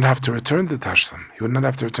moicher would not have to return the tashlum. He would not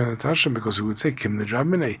have to return the tashlum because he would say, kim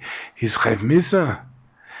l'drabinei, he's chayv misa.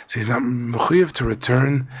 So he's not mechuyev to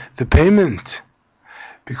return the payment.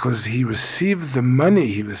 Because he received the money,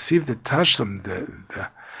 he received the tashlum,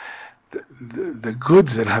 the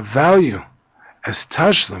goods that have value as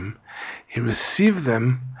tashlum, he received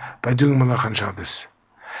them by doing malach on Shabbos.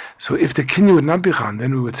 So if the kinyan would not be chan,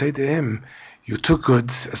 then we would say to him, you took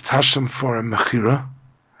goods as tashlum for a mechira,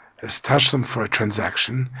 as tashlum for a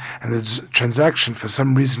transaction, and the transaction for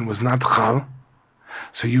some reason was not chal,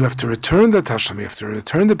 so you have to return the tashlum, you have to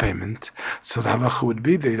return the payment. So the halacha would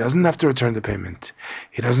be that he doesn't have to return the payment.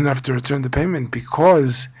 He doesn't have to return the payment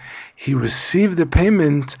because he received the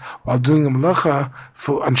payment while doing a malacha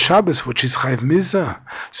on Shabbos, which is chayv misa.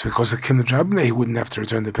 So because of kim l'drabinei, he wouldn't have to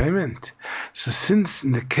return the payment. So since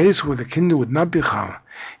in the case where the kinyan would not be chal,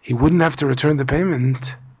 he wouldn't have to return the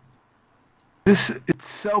payment, this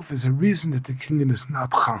itself is a reason that the kinyan is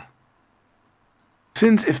not chal.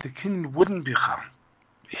 Since if the kinyan wouldn't be chal,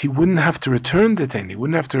 he wouldn't have to return the taina, he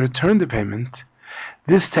wouldn't have to return the payment.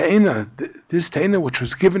 This taina which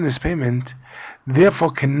was given as payment,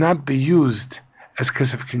 therefore cannot be used as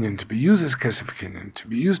kesef kinyan. To be used as kesef kinyan, to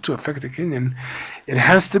be used to affect the kinyan, it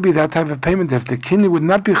has to be that type of payment. If the kinyan would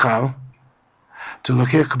not be chal, the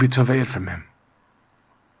lakeach could be toveyed from him.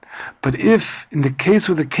 But if, in the case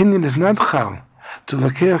where the kinyan is not chal, the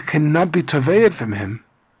lakeach cannot be toveyed from him,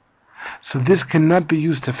 so this cannot be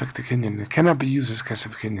used to affect the kinyan. It cannot be used as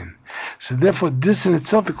kesef kinyan. So therefore, this in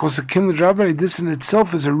itself, because the kim l'drabinei, this in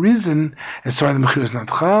itself is a reason as to why the mechira is not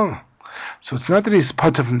chal. So it's not that he's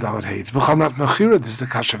patur from dalat hey. It's b'chal not mechira. This is the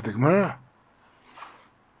kasha of the Gemara.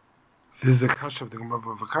 This is the kasha of the Gemara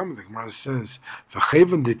b'vakam. The Gemara says,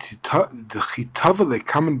 "V'chayven the chitava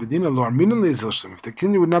le'kamen bedina lo arminan le'zilshim." If the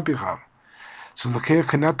kinyan would not be chal, so the lakeach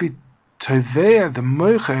cannot be Tovea the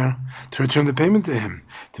moicher to return the payment to him.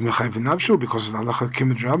 To mechayiv nafshu because of the halacha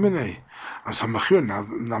kimud rabbanei. As hamachir now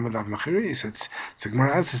namadav machiris. It's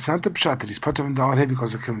Gemara asks, it's not the pshat that he's part of him dalad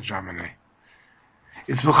because of kimud rabbanei.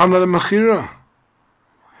 It's b'cham la machira.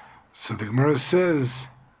 So the Gemara says.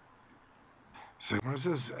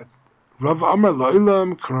 Rav Amar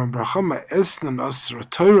La'ilam Karam Brachama Esnan Asra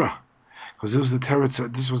Torah, because this was the teretz.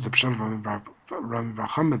 This was the pshat of Rav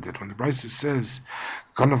Brachama that when the Brisa says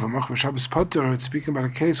Ganav Amach Shabbos Potter, it's speaking about a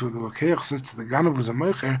case where the Lokeach says to the Ganav was a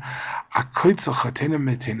Meicher Akoitzel Chatena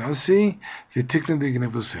Metenasi V'Tikna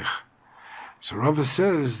Dignevusich. So Rav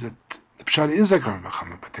says that the pshat is like Rav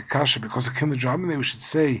Brachama, but the kasha because of Kimud Rabbanei we should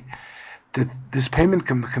say that this payment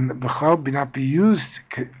cannot be used.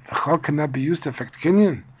 The chalal cannot be used to affect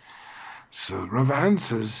kinyan. So Rav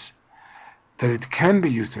answers that it can be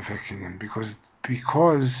used to affect kinyan because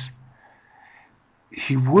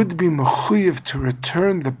he would be mechuyev to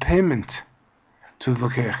return the payment to the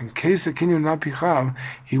lokeach. In case the kinyan not be chal,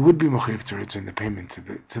 he would be mechuyev to return the payment to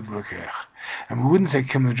the lokeach. And we wouldn't say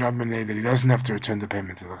kimud rabbanei that he doesn't have to return the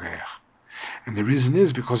payment to the lokeach. And the reason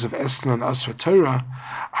is because of Esnan Asra Torah,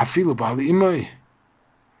 Afilu Bali Imai.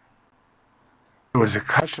 There was a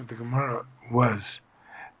kash of the Gemara was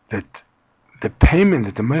that the payment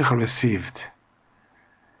that the Meicher received,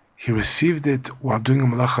 he received it while doing a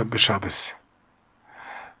malacha b'Shabbos.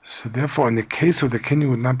 So therefore, in the case of the kinyan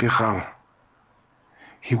would not be chal,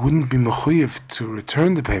 he wouldn't be mechuyev to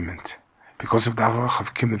return the payment because of the halach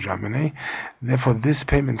of kimud rabbanei. Therefore, this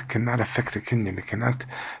payment cannot affect the kinyan. It cannot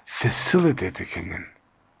facilitate the kinyan.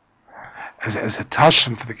 As a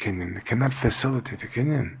tashim for the kinyan, it cannot facilitate the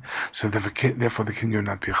kinyan. So therefore, the kinyan will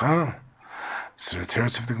not be chal. So the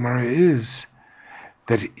teretz of the Gemara is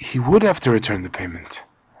that he would have to return the payment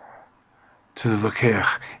to the lokeach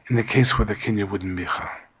in the case where the kinyan wouldn't be chal.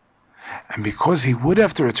 And because he would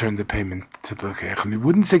have to return the payment to the lokeach, and he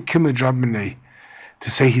wouldn't say kimud rabbanei to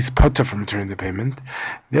say he's potter from returning the payment,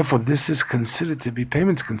 therefore this is considered to be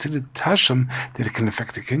payments, considered tashlim, that it can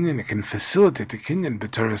affect the kinyan, it can facilitate the kinyan,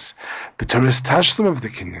 b'toras tashlim of the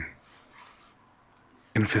kinyan.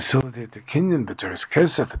 It can facilitate the kinyan, b'toras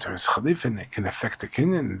kesef, b'toras chalifin, it can affect the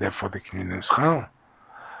kinyan, and therefore the kinyan is chal.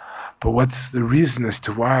 But what's the reason as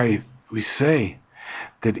to why we say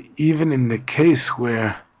that even in the case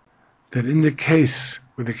where the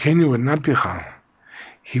kinyan would not be chal,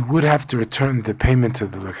 he would have to return the payment to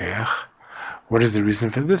the lokeach? What is the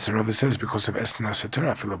reason for this? The Rav says because of Esnan Asra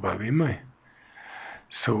Torah Afilu Bali Imai.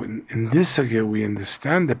 So in this sugya we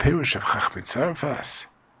understand the perush of Chach Mitzarfas.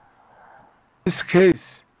 In this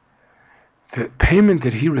case, the payment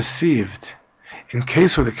that he received, in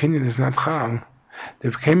case where the kinyan is not chal,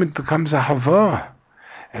 the payment becomes a halva,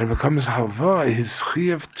 and it becomes a halva. His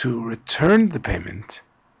chiyuv to return the payment,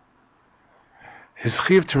 his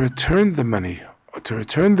chiyuv to return the money, or to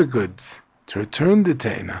return the goods, to return the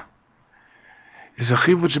teina, is a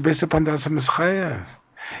chiyuv which is based upon the asam chayav.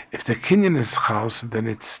 If the kinyan is chal, so then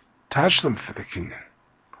it's tashlim for the kinyan.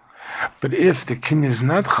 But if the kinyan is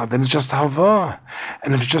not chal, then it's just halva.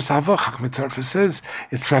 And if it's just halva, Chach Mitzarfas says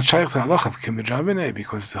it's not shaykh to halach of kimud rabbanei,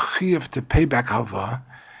 because the chiyuv to pay back halva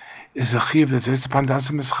is a chiyuv that's based upon the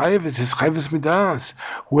asam chayav. It's his chayvus midas.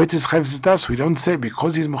 Where is his chayvus midas? We don't say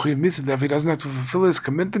because he's mechuyev mitzvah, therefore he doesn't have to fulfill his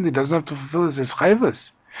commitment. He doesn't have to fulfill his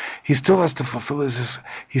chayvus. He still has to fulfill his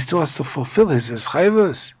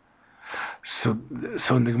chayvus. So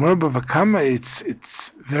in the Gemara Bava Kama,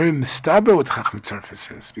 it's very mistaber what Chach Mitzarfas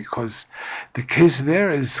says, because the case there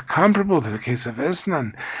is comparable to the case of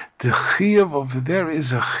Esnan. The chiyuv over there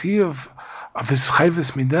is a chiyuv of his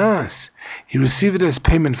chayvus midas. He received it as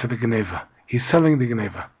payment for the geneva. He's selling the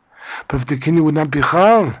geneva. But if the kinyan would not be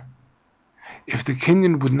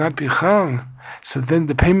chal, so then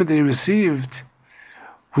the payment that he received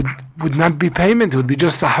would not be payment. It would be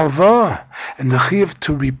just a halva, and the chiyuv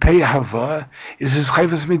to repay halva is his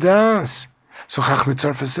chayvus midas. So Chach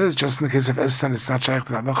Mitzarfas says, just in the case of Estan, it's not shaykh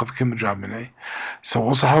to the halach of kimud rabbanei. So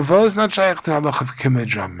also halva is not shaykh to the halach of kimud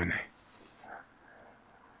rabbanei.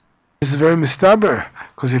 This is very mistaber,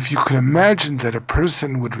 because if you could imagine that a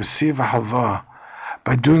person would receive a halva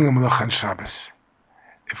by doing a malacha on Shabbos,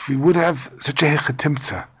 if we would have such a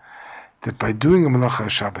hechatimtza, that by doing a malacha on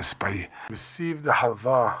Shabbos, by receive the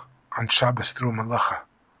halva on Shabbos through malacha,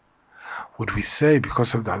 would we say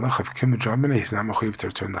because of the halacha of kimud rabbanei he's not mechuyev to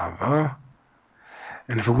return the halva?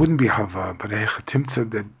 And if it wouldn't be halva, but a hechatimtza,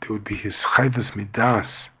 that it would be his chayvus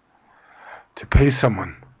midas to pay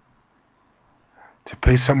someone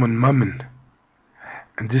mammon,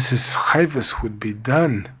 and this is chayvus would be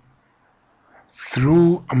done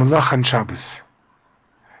through a malacha on Shabbos.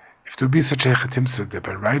 if there would be such a chetimsa that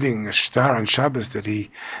by writing a star on Shabbos that he's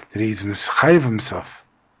mischayev himself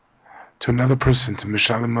to another person, to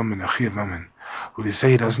mishalim mammon, a chayav mammon, would he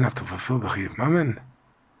say he doesn't have to fulfill the chayav mammon?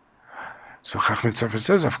 So Chacham Tzorfa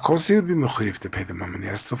says, of course he would be mechayev to pay the mammon. He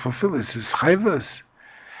has to fulfill his chayvas.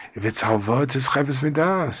 If it's halva, it's his chayvas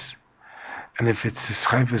midas. And if it's his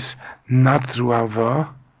chayvas not through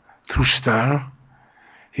halva, through star,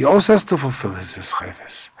 he also has to fulfill his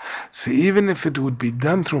chayvas. So even if it would be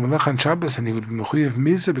done through Melech and Shabbos, and he would be mechayev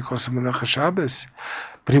misa because of Melech and Shabbos,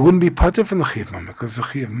 but he wouldn't be pater from the chayav mammon, because the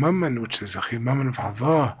chayav mammon, which is a chayav mammon of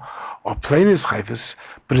halva, or plain his chayvas,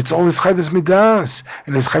 but it's all his chayvas midas,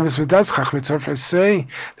 and his chayvas midas, Chacham Tzorfa say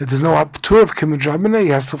that there's no aptur of kimud rabbanah, he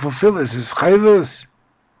has to fulfill his chayvas.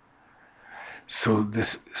 So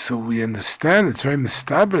we understand it's very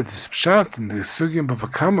mistaber, this בשעת in the Sugya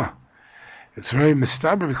b'vakama. It's very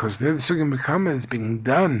mistaber because there the Sugya b'vakama is being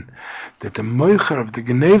done that the moicher of the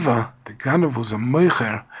geneva, the ganav who's a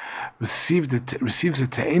moicher, receives a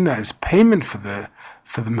ta'ina as payment for the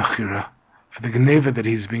mechira, for the geneva that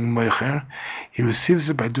he's being moicher. He receives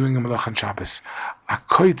it by doing a melech on Shabbos.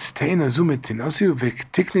 Akoitz ta'ina zumetin asiu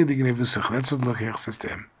v'tikni the geneva such. That's what the Lekech says to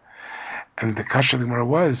him. And the kasha of the Gemara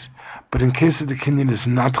was, but in case that the kinyan is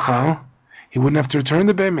not chal, he wouldn't have to return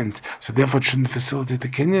the payment, so therefore it shouldn't facilitate the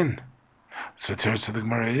kinyan. So the teretz of the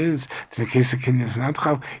Gemara is that in case the kinyan is not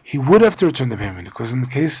chal, he would have to return the payment, because in the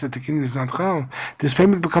case that the kinyan is not chal, this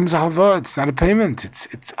payment becomes a halva. It's not a payment, it's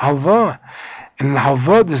halva. And in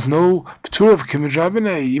halva there's no p'tur of kimud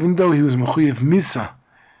rabbanah, even though he was mechuyev misa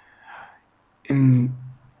in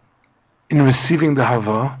receiving the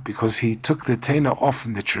halva, because he took the teina off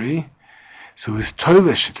from the tree. So he was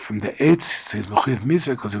toilished from the eitz, so he's mechuyev misa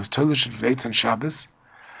because he was toilished from the eitz on Shabbos.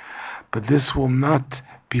 But this will not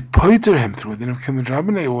be poiter him through a din of kimud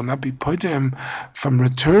rabbanah. It will not be poiter him from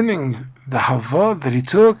returning the halva that he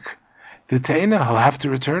took, the teina. He'll have to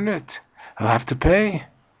return it. He'll have to pay.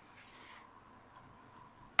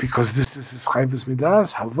 Because this is his chayvas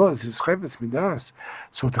midas. Halva is his chayvas midas.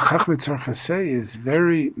 So what the Chacham Tzorfa say is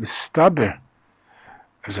very mistaber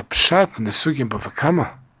as a בשעת in the Sugya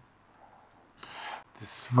b'vakama. The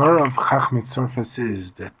svar of Chacham Tzorfa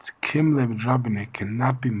is that Kim Lebed Rabbaneh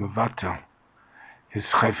cannot be mevatel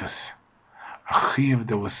his chayvas. A chayav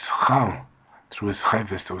that was chal through his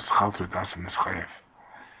chayvas, that was chal through dasam is chayav.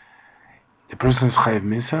 The person is chayav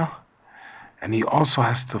misa, and he also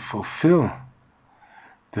has to fulfill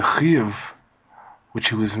the chayav which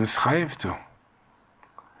he was mischayav to.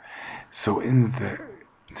 So in the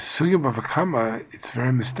Sugya b'vakama, it's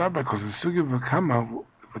very mistaber, because the Sugya b'vakama,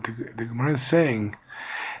 what the Gemara is saying,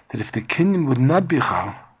 that if the kinyan would not be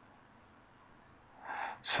chal,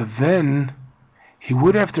 so then he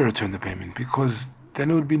would have to return the payment, because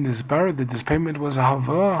then it would be nisbar that this payment was a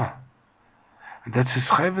halva, and that's his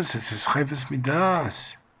chayvas. It's his chayvas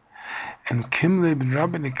midas, and Kim Lebed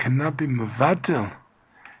Rabbaneh cannot be mevatel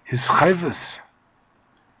his chayvas.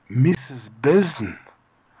 Mrs. Bezdin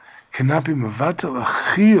cannot be mevatel a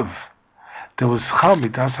chayav that was chal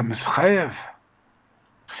midas ha-mischayev.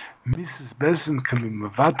 Mrs. Bezdin can be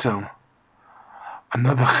mevatel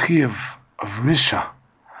another chayav of risha,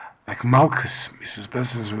 like Malkus. Mrs.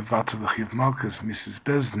 Bezdin is mevatel the chayav Malkus. Mrs.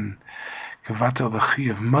 Bezdin can mevatel the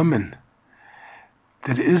chayav mammon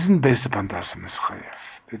that isn't based upon das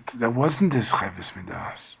ha-mischayev. That wasn't his chayvas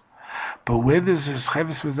midas. But where there's his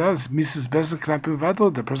chayvas midas, Mrs. Bezdin cannot be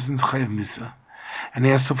mevatel the person's chayav misa, and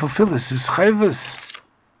he has to fulfill his chayvas.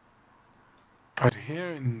 But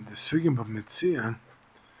here in the Sugya of Mציעא,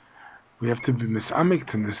 we have to be misamik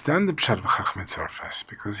to understand the בשעת of Chacham Tzorfa,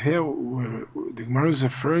 because here the Gemara is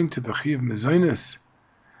referring to the chayav mezonot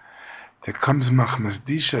that comes machmas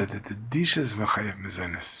דישה, that the דישה is mechayev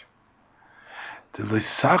mezonot, the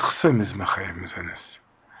tachsom is mechayev mezonot,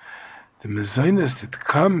 the mezonot that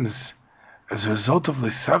comes as a result of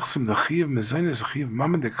tachsom, the chayav mezonot, the chayav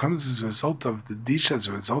mammon that comes as a result of the דישה, as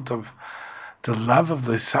a result of the love of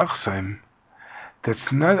tachsom,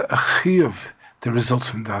 that's not a chayav that results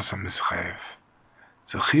from the dasam is chayav.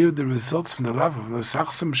 It's a chayav that results from the love of the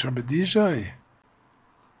tachsom b'dišo.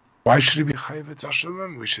 Why should he be chayav at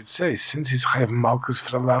Hashem? We should say, since he's chayav malkus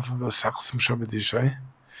for the love of the tachsom b'dišo,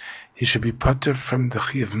 he should be pater from the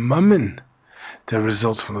chayav mammon that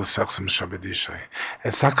results from the tachsom b'dišo.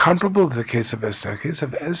 It's not comparable to the case of Esther. In the case of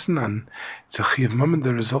Esnan, it's a chayav mammon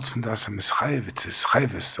that results from the dasam is chayav. It's his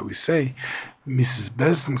chayvus. So we say, Mrs.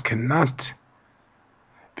 Bezdin cannot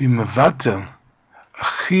be mevatel a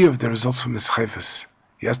chayav that results from his chayvus.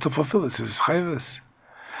 He has to fulfill it, it's his chayvus.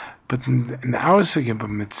 But in our Sugya of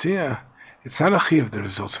Mציעא, It's not a chiyuv that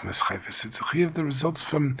results from his chayvus. It's a chiyuv that results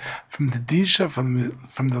from the דישה,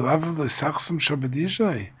 from the love of the tachsום שהוא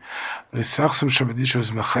bediשו. The tachsום שהוא bediשו is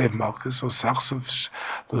mechayev malkus.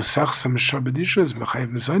 The tachsום שהוא bediשו is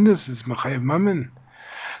mechayev mezonot, is mechayev mammon.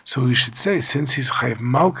 So we should say, since he's chayev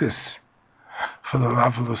malkus for the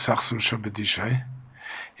love of the tachsום שהוא bediשו,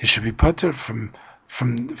 he should be patur from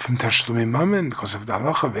tashlumi mammon because of the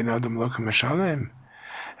halacha ve'ein adam lo k'mashalem.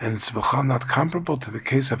 And it's not comparable to the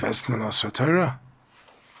case of Esten and Asar Torah.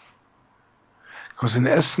 Because in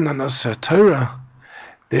Esten and Asar Torah,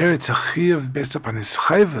 there it's a chiyuv based upon his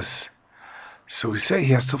chayvus. So we say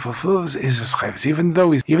he has to fulfill his chayvus, even though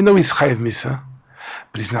he's chayev misa,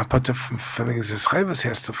 but he's not put to fulfilling his chayvus. He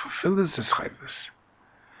has to fulfill his chayvus.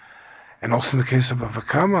 And also in the case of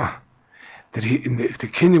Avakama, that if the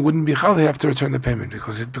king wouldn't be chal, he'd have to return the payment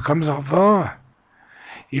because it becomes alva.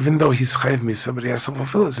 Even though he's chayev misa, but he has to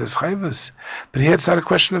fulfill his chayvus. But here it's not a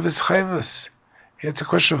question of his chayvus. Here it's a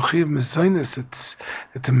question of chayev mezonot,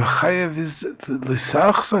 that the mechayev is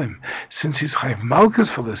l'sachsem. Since he's chayev malkus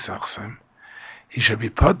for l'sachsem, he should be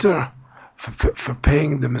patur for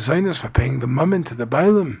paying the mezonot, for paying the mammon to the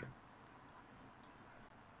bailim.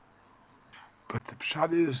 But the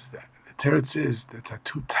pshat is that the teretz is that there are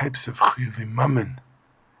two types of chiyuvim mammon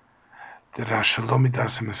that are shalom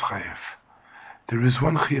midasim is chayev. There is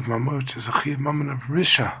one chiyuv mammon, which is a chiyuv mammon of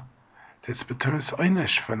risha, that's b'toras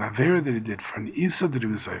oynesh for an avera that he did, for an isa that he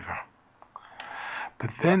was over. But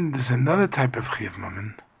then there's another type of chiyuv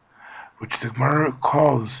mammon, which the Gemara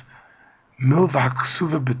calls milva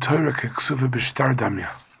haksuva b'torah keksuva b'shtar damya.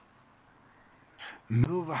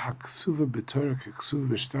 Milva haksuva b'torah keksuva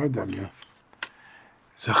b'shtar damya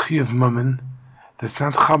is a chiyuv mammon that's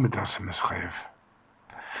not chal midasim es chayev.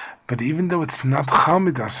 But even though it's not chal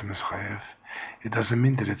midasim es chayev, it doesn't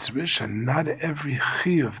mean that it's risha. Not every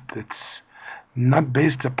chiyuv that's not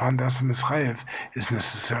based upon dasim es chayev is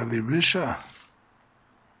necessarily risha.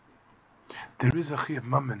 There is a chiyuv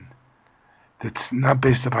mammon that's not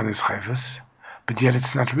based upon his chayvus, but yet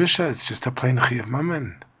it's not risha. It's just a plain chiyuv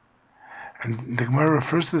mammon. And the Gemara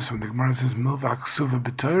refers to this when the Gemara says milva ksuva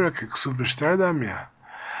b'torah k'ksuv b'shtar damya.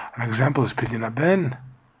 An example is pidyon ben.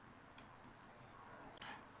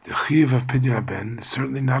 The chiyuv of pidyon ben is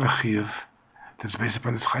certainly not a chiyuv that's based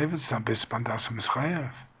upon his chayv. It's not based upon dasim his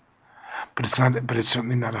chayv. But it's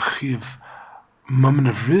certainly not a chiyuv mammon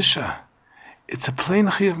of risha. It's a plain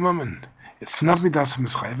chiyuv mammon. It's not midasim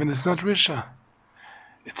his chayv and it's not risha.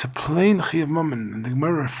 It's a plain chiyuv mammon, and the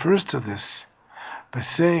Gemara refers to this by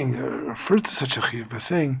saying, refers to such a chiyuv by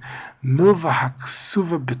saying, milva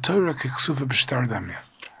haksuva b'torah keksuva b'shtar damya.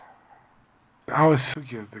 Our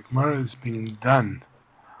sugya, the Gemara is being done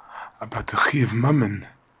about the chiyuv mammon,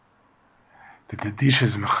 that the דישה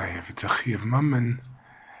is mechayev. It's a chiyuv mammon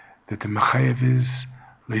that the mechayev is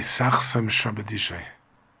tachsóm שהוא bediשו.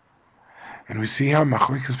 And we see how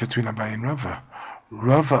machlik is between Abaye and Rava.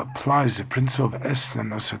 Rava applies the principle of Esten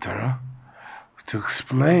and Asar Torah to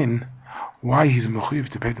explain why he's mechayev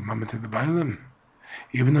to pay the mammon to the bailim.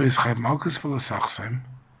 Even though he's chayev malkus for l'sachsem,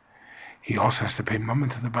 he also has to pay mammon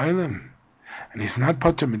to the bailim. And he's not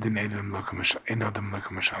patur midin ein adam lo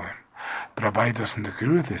k'mashalem. But Abaye doesn't agree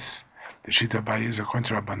with this. The shita Abaye is according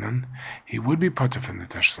to Rabbanan, he would be patur from the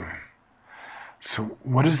tashlumim. So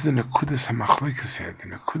what is the nekudas hamachlokas here? The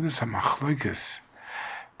nekudas hamachlokas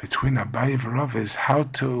between Abaye and Rava is how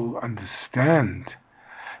to understand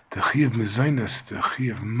the chiyuv mezonot, the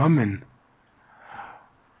chiyuv mammon,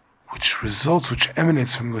 which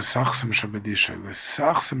emanates from l'tachsóm שהוא bediשו.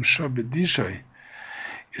 L'tachsóm שהוא bediשו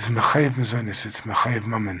is mechayev mezonot, it's mechayev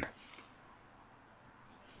mammon.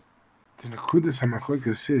 The nekudas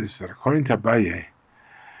hamachlokas is that according to Abaye,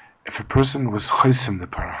 if a person was chosem the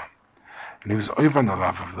para, and he was over on the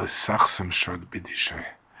love of the tachsóm שהוא bediשו,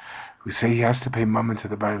 we say he has to pay mammon to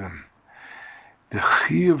the bailim. The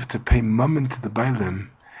chiyuv to pay mammon to the bailim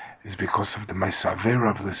is because of the ma'asavera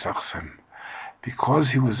of the tachsóm, because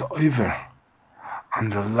he was over on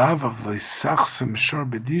the love of the tachsóm שהוא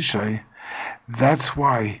bediשו. That's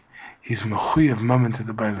why he's mechuyev mammon to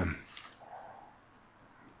the bailim.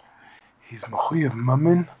 He's mechuyev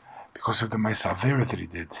mammon because of the ma'asavera that he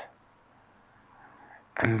did,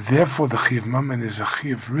 and therefore the chiyuv mammon is a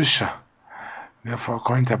chiyuv risha. Therefore,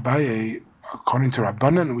 according to Abaye, according to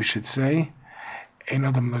Rabbanan, we should say ein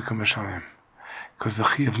adam lo k'mashalem, because the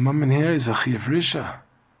chiyuv mammon here is a chiyuv risha.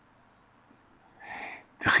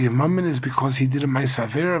 The chiyuv mammon is because he did a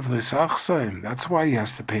ma'asavera of l'sachsem. That's why he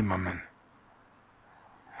has to pay mammon.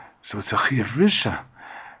 So it's a chiyuv risha.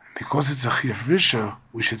 Because it's a chiyuv risha,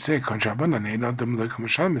 we should say, according to Rabbanan, ein adam lo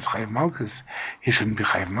k'mashalem is chayev malkus. He shouldn't be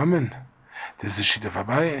chayev mammon. There's the shita of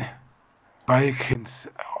Abaye. Abaye can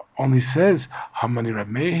only says, Hamani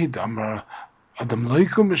Ramehi Damar Adam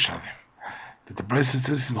Loikum Mishalim. That the Brisa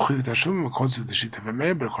says, Mechuyev Tashum, according to the sheet of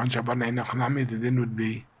Amer, but according to Rabban Einach Nami, the din would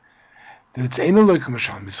be that it's Eino Loikum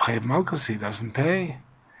Mishalim. It's Chayiv Malkus, he doesn't pay.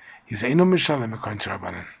 He's Eino Mishalim, according to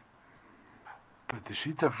Rabbanan. But the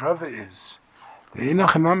sheet of Rava is, the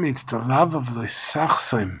Einach Nami, it's the love of the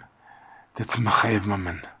Tachsom that's Mechayiv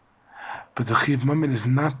Mammon. But the Chayiv Mammon is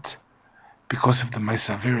not because of the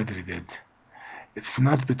Maisavera that he did. It's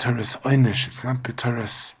not B'toras Oynish, it's not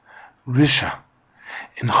B'toras Risha.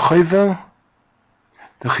 In Chayvel,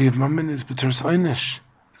 the Chayiv Mammon is B'toras Oynish,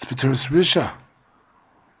 it's B'toras Risha.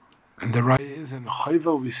 And the Raya is, in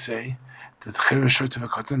Chayvel we say that Cheresh Shoytev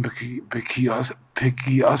HaKatan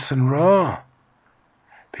Pekiyas and Ra.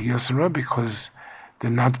 Pekiyas and Ra, because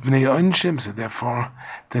they're not B'nei Onshim, so therefore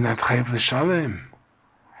they're not Chayiv L'Shalem.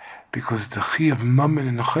 Because the Chayiv Mammon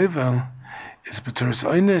in Chayvel is B'toras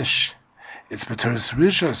Oynish. It's B'toras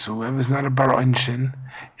Risha, so whoever's not a Bar Onshin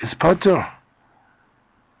is Pater.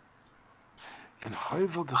 In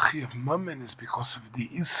Chayvel, the Chayiv Mammon is because of the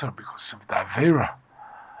Isser, because of the Avera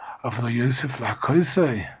of the Yosef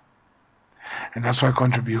L'Hakoisai. And that's why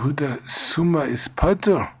contra Yehuda, Suma is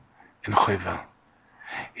Pater in Chayvel.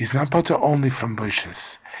 He's not Pater only from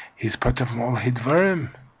Boishes. He's Pater from all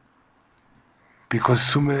Hidvarim. Because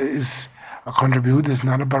Suma is, a contra Yehuda is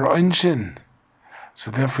not a Bar Onshin. So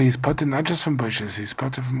therefore he's Pater not just from Boishes, he's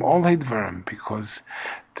Pater from all Hidvarim, because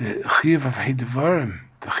the Chayiv of Hidvarim,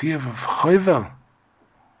 the Chayiv of Chayvel,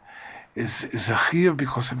 is a Chayiv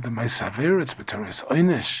because of the Maisaver. It's B'toras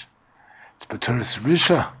Oynish, it's B'toras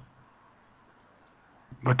Risha.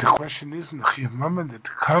 But the question is, in the Chayiv Mammon that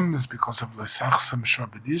comes because of the Tachsom Shor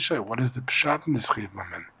B'Diשו, what is the Pshat in this Chayiv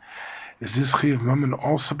Mammon? Is this Chayiv Mammon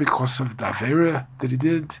also because of the Avera that he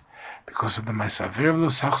did? Because of the Maisaver of the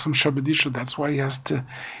Tachsom Shor B'Diשו, that's why he has to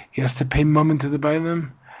pay Mammon to the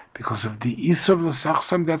Bailim? Because of the Isur of the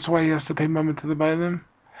Tachsom, that's why he has to pay Mammon to the Bailim?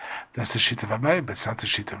 That's the sheet of Abai, but it's not the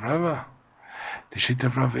sheet of Rava. The sheet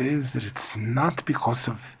of Rava is that it's not because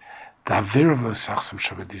of the Avera of the Tachsom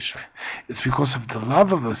Shor B'Diשו. It's because of the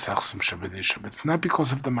love of the Tachsom Shor B'Diשו, but it's not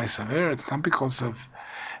because of the Maisaver, it's not because of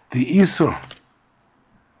the Isur.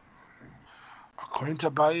 According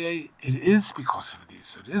to Abaye, it is because of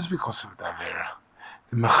this. It is because of the Avera.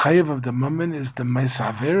 The Mechayev of the Mammon is the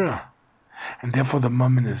Maisavera, and therefore the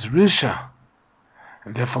Mammon is Risha.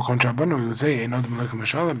 And therefore, according to Rabbanu, we would say,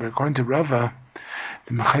 but according to Rava,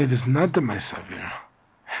 the Mechayev is not the Maisavera,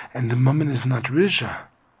 and the Mammon is not Risha.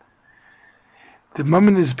 The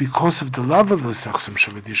Mammon is because of the love of the Tachsom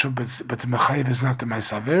Shor B'Diשו, but the Mechayev is not the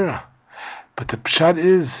Maisavera. But the Pshat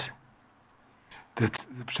is that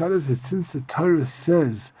since the Torah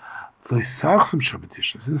says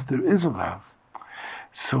since there is a love,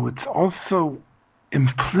 so it's also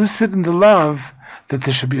implicit in the love that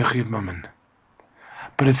there should be a Chayiv Mammon.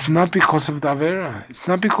 But it's not because of the Avera, it's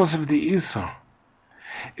not because of the Isur.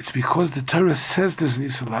 It's because the Torah says there's an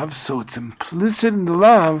Isur love, so it's implicit in the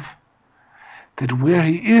love that where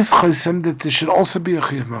he is Chosem, that there should also be a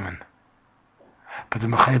Chayiv Mammon. But the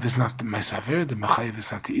Mechayev is not the Maisaver, the Mechayev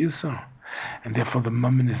is not the Isur. And therefore the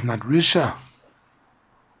Mammon is not Risha.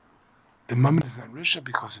 The Mammon is not Risha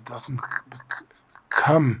because it doesn't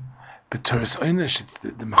come B'toras Oynish.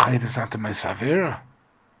 The Mechayev is not the Maisavera.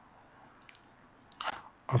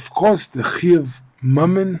 Of course, the Chayiv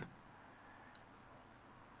Mammon,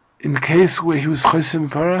 in case where he was Chosem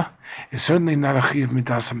Para, is certainly not a Chayiv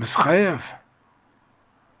Midas HaMeschayev.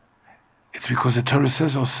 It's because the Torah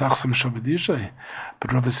says, "Oh, Tachsom Shor B'Dišo,"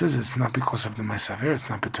 but Rava says it's not because of the Maisaver, it's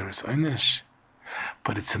not B'toras Oynish,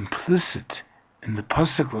 but it's implicit in the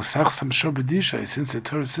pasuk "Lo Tachsom Shor B'Dišo." Since the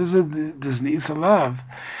Torah says that there's an Isur love,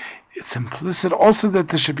 it's implicit also that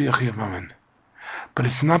there should be a Chayiv Mammon, but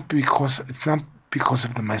it's not because of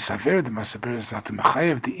the Maisaver. The Maisaver is not the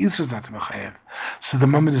Mechayev, the Isur is not the Mechayev, so the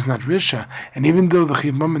Mammon is not Risha. And even though the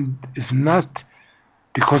Chayiv Mammon is not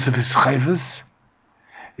because of his Chayvus,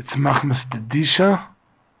 it's machmas the דישה,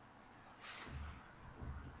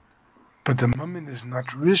 but the Mammon is not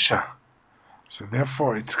Risha. So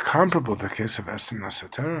therefore it's comparable to the case of Estim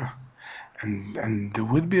Nasatera. And there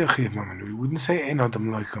would be a Chayiv Mammon. We wouldn't say Ein Adam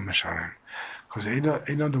Loikum Meshalem, because Ein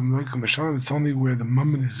Adam Loikum Meshalem, it's only where the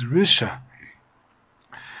Mammon is Risha.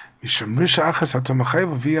 Mishum Risha Achas Atom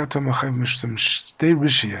Chayiv, Vi Atom Chayiv Mishum Shtei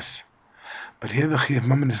Rishiyas. But here the Chayiv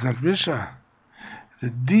Mammon is not Risha. The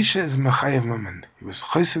דישה is Mechayev Mammon. He was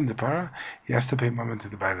Chosem the Para, he has to pay Mammon to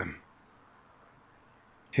the Bailim.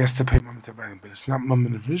 He has to pay Mammon to the Bailim, but it's not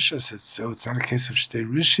Mammon of Rishas, so it's not a case of Shtei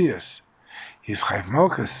Rishiyas. He's Chayiv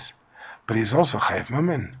Malkus, but he's also Chayiv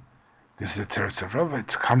Mammon. This is the Teretz of Rava.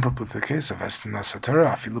 It's comparable to the case of Estim Nasatera,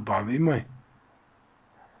 Afilu Ba'alimai.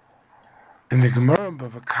 In the Gemara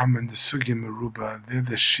of Kam and the Sugya Meruba, there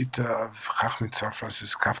the Shita of Chachmei Tzarfas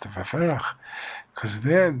is Kafta Vaferach, because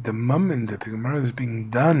there the moment that the Gemara is being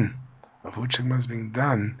done, of which the Gemara is being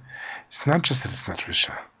done, it's not just that it's not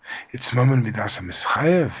Risha, it's moment midas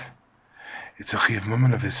ha-mischayev, it's a chayev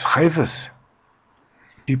moment of his chayvus.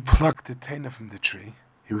 He plucked the taina from the tree,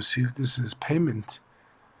 he received this as payment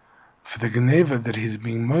for the geneva that he's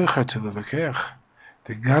being moicher to the lokeach.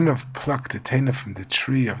 The Ganav plucked the taina from the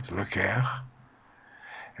tree of the lokeach,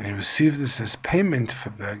 and he received this as payment for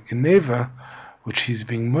the geneva which he's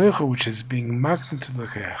being moicher, which is being magnet to the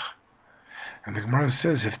lokeach. And the Gemara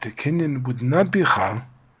says if the Kenyan would not be chal,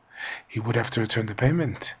 he would have to return the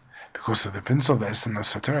payment because of the principle of the estem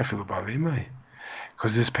nasatar fil leba'alim,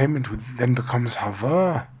 because this payment would then becomes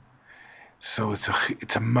hava. So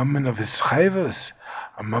it's a moment of his chayvus.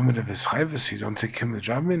 A moment of his chayvus, you don't take him the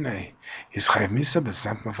job in a. He's chayv misa, but it's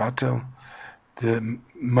not mavatel. The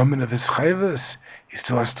moment of his chayvus, he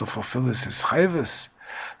still has to fulfill his chayvus.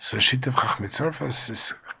 So shit of Chachmei Tzarfas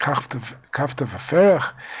is kaftav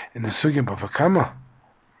aferach in the sugya bavakama.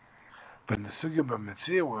 But in the sugya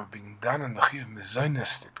b'mציעא, where being done in the chiyuv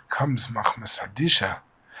mezonot, it comes machmas hadisha.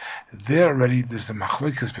 There already there's the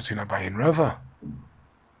machlokas between Abaye and Rava.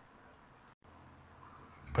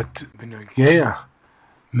 But b'nogea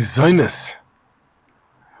mezonot,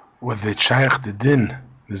 whether it's shaykh the din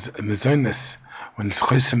mezonot, when it's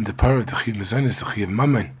chosem the para, the chiyuv mezonot, the chiyuv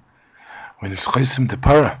mammon, when it's chosem the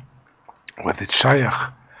para, whether it's shaykh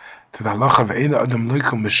to the halacha of eina adam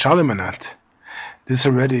loikum mishalim anat, this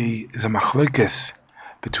already is a machlokes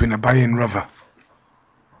between Abaye and Rava.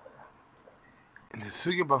 In the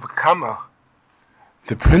sugya bava kama,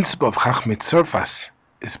 the principle of Chachmei Tzarfas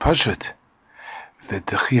is pashut, that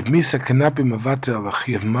the chayev misa cannot be mevatel the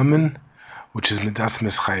chayev mammon, which is midas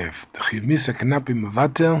mischayev. The chayev misa cannot be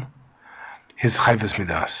mevatel his chayvus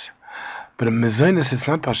midas. But in mezonot it's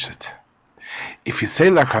not pashut. If you say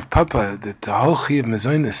like Rav Papa that the whole chayev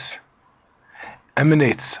mezonot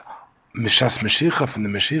emanates mishas meshicha from the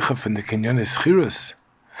meshicha from the kinyanis chirus,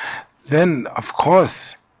 then of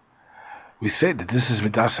course we say that this is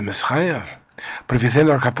midas mischayev. But if you say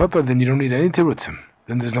like Rav Papa, then you don't need any tirutzim.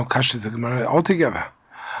 Then there's no kasha to the Gemara altogether.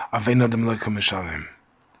 Avein adam loikum mishalim.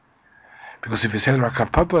 Because if you say like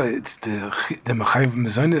Rav Papa, it's the mechayev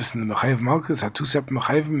mezonot and the mechayev malkus are two separate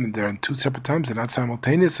mechayevim, and they're in two separate times. They're not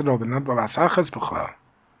simultaneous at all. They're not balasachas b'chlal.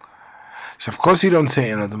 So of course you don't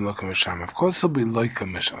say ein adam loikum mishalim. Of course it'll be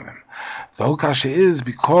loikum mishalim. The whole kasha is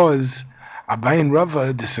because Abaye and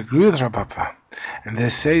Rava disagree with Rav Papa, and they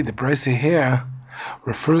say the brisa here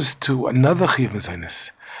refers to another chayev mezonot.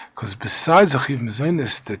 Because besides the chayev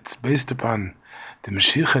mezonot that's based upon the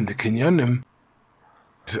meshicha and the kinyanim,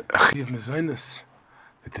 there's a chayev mezonot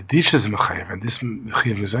that the דישה is mechayev, and this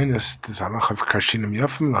chayev mezonot is halacha of karshinim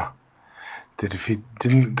yafim la, that if he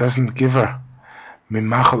doesn't give her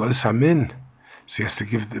mimachal os hamin, so he has to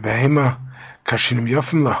give the behema karshinim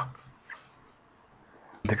yafim la.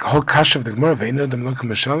 The whole kasha of the Gemara ve'ein adam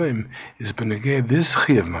loikum mishalim is benegei this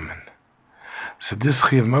chayev mammon. So this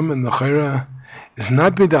chayev mammon l'chayra is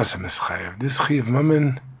not midas mischayev. This chayev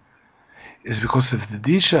mammon is because of the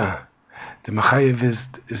דישה. The mechayev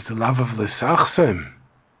is the love of l'sachsem.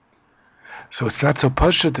 So it's not so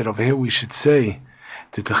pashut that over here we should say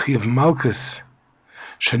that the chayev malkus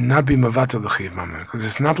should not be mavatel the chayev mammon, because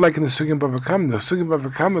it's not like in the sugya bava kama. The sugya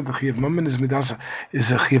bava kama, the chayev mammon is a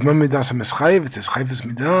chayev mammon midas mischayev. It's chayvus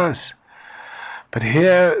midas. But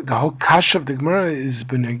here the whole kasha of the Gemara is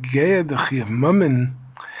benegei the chayev mammon.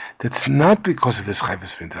 That's not because of his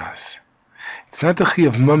chayvus midas. It's not the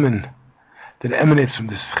chayev mammon that emanates from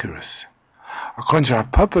this chirus. According to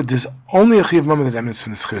Rav Papa, there's only a chayev mammon that emanates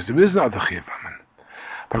from this chirus. There is no other chayev mammon.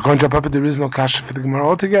 But according to Rav Papa, there is no kasha for the Gemara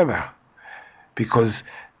altogether, because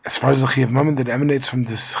as far as the chayev mammon that emanates from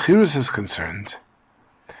this chirus is concerned,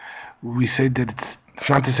 we say that it's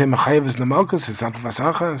not the same chayev as the mlkus. It's not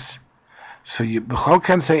vasachas. So you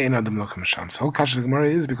can't say ein adam loikum mishalim. So whole kasha of the Gemara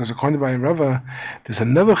is because according to Abaye Rava, there's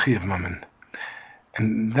another chayev mammon,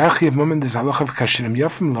 and that chayev mammon is halacha of kashinim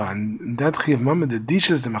yafim la, and that chayev mammon, the דישה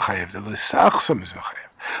is the mechayev, the l'sachsam is mechayev.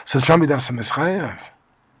 So it's not midas mischayev.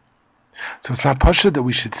 So it's not pashut that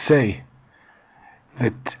we should say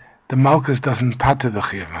that the malkus doesn't pater the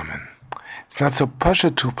chayev mammon. It's not so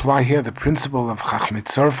pashut to apply here the principle of Chachmei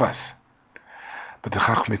Tzarfas. But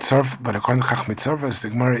according to Chachmei Tzarfas, the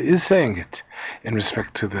Gemara is saying it in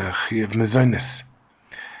respect to the chayev mezonot,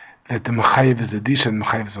 that the mechayev is the דישה and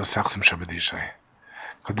mechayev is the tachsum shabadisha.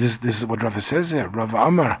 Because this is what Rava says here. Rava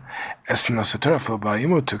Amar estem nasatar fil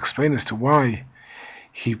leba'alim, to explain as to why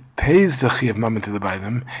he pays the chayev mammon to the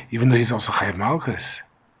leba'alim, even though he's also chayev malkus.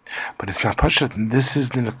 But it's not Pashat, and this is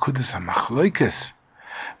the Nekudas HaMachloikes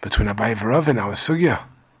between Abaye and Rav in our Sugya.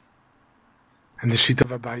 And the sheet of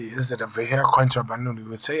Abaye is that over here, according to Rabbanan, we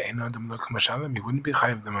would say, Ein Adam Lo K'mashalem, he wouldn't be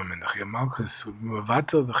Chayiv the Mammon. The Chayiv Malkus would be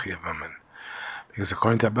Mavatel the Chayiv Mammon. Because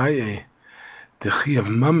according to Abaye, the Chayiv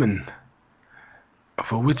Mammon,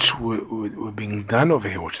 for which we're being done over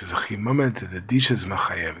here, which is a Chayiv Mammon, the דישה is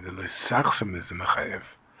Mechayev, the Tachsom is the Mechayev.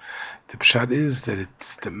 The Pshat is that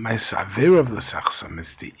it's the Ma'aser of the Tachsom,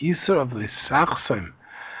 it's the Isser of the Tachsom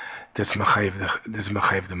that's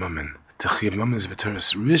Mechayev the Mammon. The Chayiv Mammon is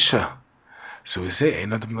B'teres Risha. So we say,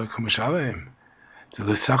 Ein Adam Lo K'mashalem. The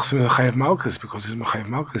Tachsom is Chayiv Malkus, because it's Chayiv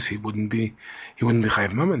Malkus, he wouldn't be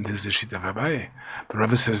Chayiv Mammon. This is the sheet of Abaye. But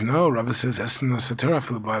Rava says no. Rava says Esna Satara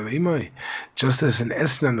for the Ba'alimai. Just as an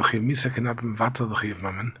Esna, the Chayiv Misa cannot be Mevatel the Chayiv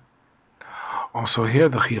Mammon. Also here,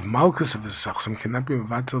 the Chayiv Malkus of the Tachsom cannot be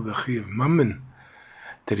Mevatel the Chayiv Mammon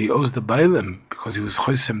that he owes the Bailim because he was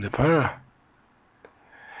Chosem the Para.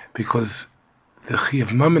 Because the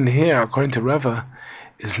Chayiv Mammon here, according to Rava,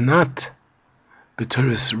 is not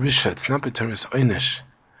B'teres Risha, it's not B'teres Oynish,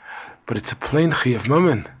 but it's a plain Chayiv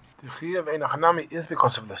Mammon. The Chayiv Ein Achanami is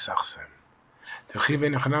because of the Tachsom. The Chayiv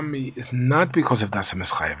Ein Achanami is not because of Dasa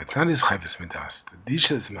Meschayev. It's not his Chayiv Midas. The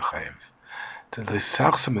דישה is Mechayev. The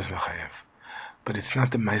Tachsom is Mechayev. But it's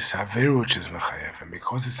not the Ma'aser which is Mechayev. And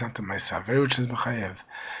because it's not the Ma'aser which is Mechayev,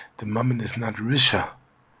 the Mammon is not Risha.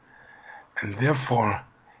 And therefore,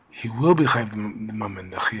 he will be Chayiv the Mammon.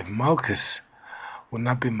 The Chayiv Malkus will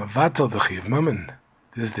not be Mavatel the Chayiv Mammon.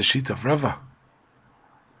 This is the sheet of Rava.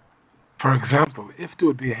 For example, if there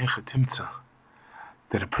would be a Hechatimtza,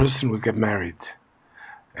 that a person would get married,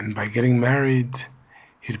 and by getting married,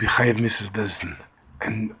 he'd be Chayiv Mrs. Bezdin.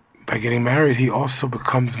 And by getting married, he also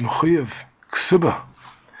becomes Mechuyev Ksuba.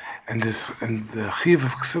 And the Chayiv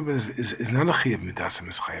of Ksuba is not a Chayiv Midas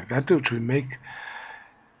Meschayev. That which we make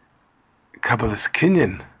Kabbalah's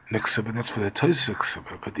Kinyan in the Ksuba, that's for the Tosu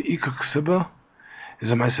Ksuba. But the Ikar Ksuba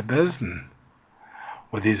is a Ma'aser Bezdin.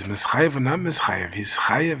 Whether he's Meschayev or not Meschayev, he's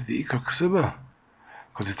Chayev the Ikar Ksuba.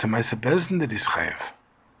 Because it's a Ma'aser Bezdin that he's Chayev.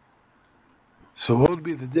 So what would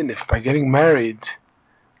be the din if by getting married,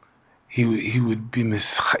 he would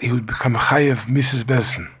become Chayev Mrs.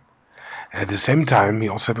 Bezdin? And at the same time, he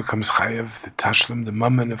also becomes Chayev the Tashlum, the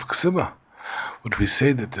Mammon of Ksuba. Would we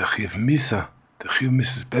say that the Chayev Misa, the Chayev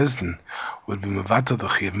Mrs. Bezdin, would be Mavatel the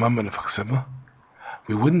Chayev Mammon of Ksuba?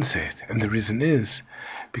 We wouldn't say it. And the reason is,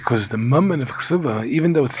 because the Mammon of Ksuba,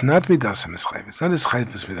 even though it's not Midas HaMeschayev, it's not his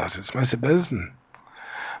Chayev as Midas, it's Ma'aser Bezdin.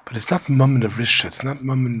 But it's not Mammon of Risha, it's not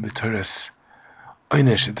Mammon B'teres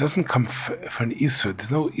Oynish, it doesn't come for an Isur.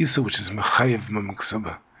 There's no Isur which is Mechayev Mammon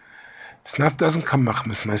Ksuba. Doesn't come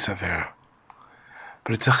Machmas Ma'aser.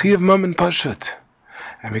 But it's a Chayiv Mammon Pashat.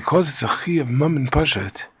 And because it's a Chayiv Mammon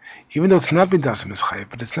Pashat, even though it's not Midas Meschayev,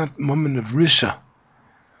 but it's not Mammon of Risha,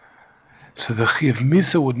 so the Chayiv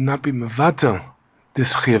Misa would not be Mevatel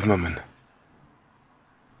this Chayiv Mammon.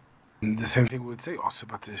 And the same thing we would say also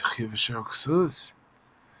about the Chayiv Asher Ksus.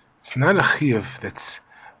 It's not a Chayiv that's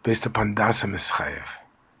based upon Dasa Meschayev,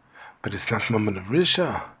 but it's not Mammon of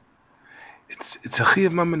Risha. It's a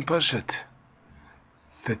Chayiv Mammon Pashat.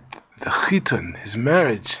 That the Chitun, his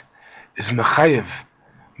marriage, is Mechayev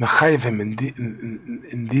him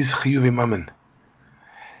in these Chiyuv Mammon.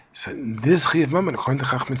 So in this Chayiv Mammon, according to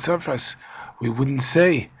Chachmei Tzafras, we wouldn't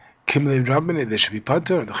say Kimlei Rabbinei, there should be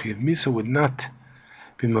Pater. The Chayiv Misa would not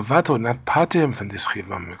be Mavato, would not Pater him from this Chayiv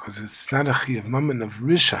Mammon, because it's not a Chayiv Mammon of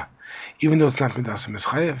Risha, even though it's not Midas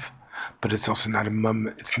Meschayev, but it's also not a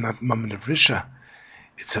Mammon, it's not Mammon of Risha.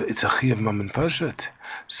 It's a Chayiv Mammon Pashat.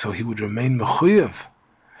 So he would remain Mechuyev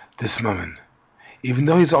this Mammon, even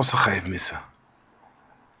though he's also Chayiv Misa.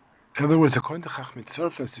 In other words, according to Chachmei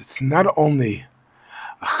Tzafras, it's not only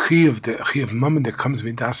a Chayiv Mammon that comes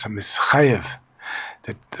Midas HaMeschayev,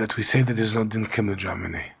 that we say that there's no Din Kimel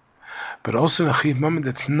Dramini, but also a Chayiv Mammon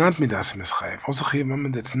that's not Midas HaMeschayev, also a Chayiv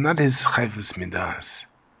Mammon that's not his Chayiv Midas.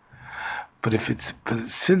 But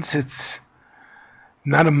since it's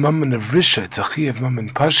not a Mammon of Risha, it's a Chayiv Mammon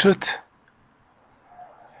Pashat,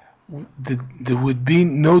 there would be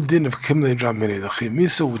no din of Kimlei Dramini. The Chayiv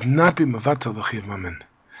Misa would not be Mavatel the Chayiv Mammon.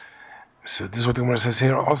 So this is what the Gemara says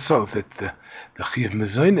here also, that the Chayiv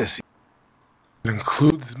Mezonot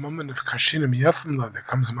includes Mammon of Kashinim Yafimla that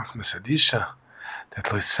comes Machmas דישה, that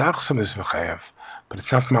Tachsom is Mechayev, but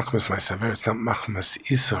it's not Machmas Ma'aser, it's not Machmas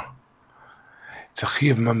Isur. It's a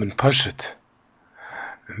Chayiv Mammon Pashat.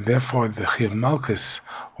 And therefore the Chayiv Malkus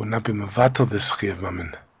will not be Mavatel this Chayiv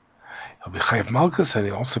Mammon. He'll be Chayiv Malkus and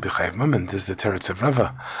he'll also be Chayiv Mammon. This is the teretz of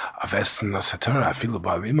Rava of Esna Satara Afilu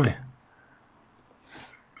Ba'alimai.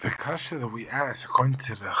 The kasha that we ask, according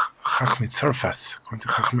to the Chachmei Tzarfas, according to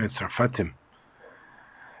Chachmei Tzarfatim,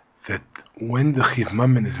 that when the Chiv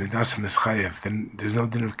Mammon is Midas Chayev, then there's no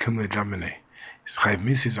din of Kimle Jamene. His Chayev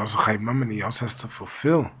Misi is also Chayev Mammon, he also has to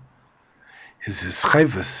fulfill his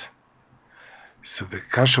Chayvus. So the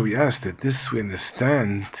kasha we ask, that this we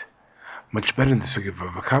understand much better in the Sugya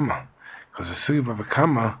Vavakama. Because the Sugya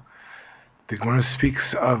Vavakama, the Gemara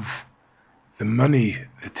speaks of the money,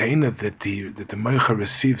 the taina that the Meicha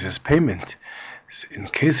receives as payment. In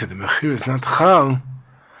case that the Mechir is not Chal,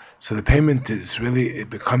 so the payment is really,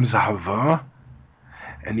 it becomes a Hava,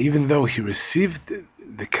 and even though he received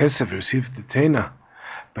the Kesef, he received the taina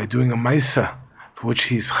by doing a Maisa, for which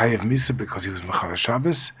he is Chayev Misa because he was Mechal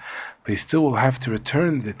Shabbos, but he still will have to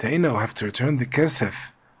return the taina, will have to return the Kesef,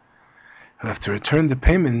 he'll have to return the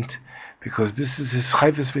payment, because this is his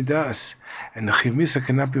Chayvus Midas, and the Chiv Misa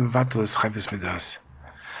cannot be Mevatel as Chayvus Midas.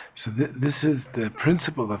 So this is the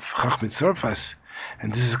principle of Chachmei Tzarfas,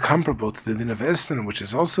 and this is comparable to the din of Esnan, which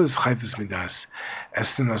is also his Chayvus Midas.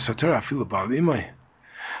 Esnan Asator Afilu Ba'alimai.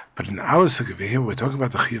 But in our Sugya here, we're talking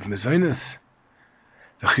about the Chiv Mezonot.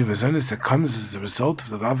 The Chiv Mezonot that comes as a result of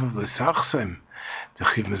the love of the Tachsom. The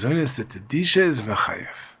Chiv Mezonot that the דישה is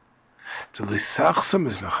Mechayev. The Tachsom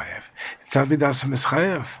is Mechayev. It's not Midas is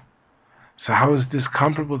Chayev. So how is this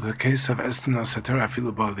comparable to the case of Esnan Asator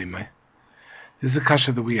Afilu Ba'alimai? This is a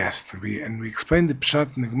kasha that we asked, and we explained the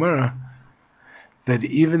Pshat in the Gemara that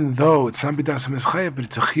even though it's not Bidas HaMeschayev, but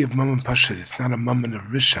it's a Chi of Mammon Pasha, it's not a Mammon of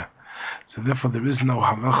Risha. So therefore there is no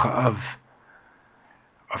halacha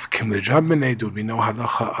of Kimle Jabbenei, there would be no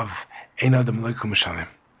halacha of Ein Adam Loiku Mishalim.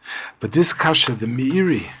 But this kasha, the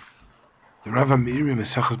Meiri, the Rava Meiri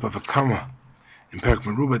Mesachas Bavakama, in Perek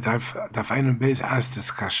Meruba, Daf Einun Beis, asked this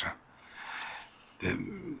kasha. The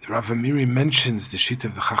Rav Amiri mentions the sheet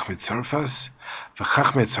of the Chachmei Tzarfas.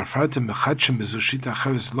 V'Chachmei Tzarfatim mechadshim bezu shita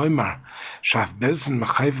acheres loymar shaf bezen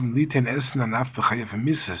mechayvim liten essen anaf b'chayev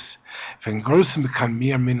emises v'engorsim bekan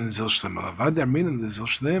mi arminen zil shlem alavad arminen zil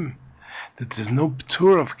shlem, that there's no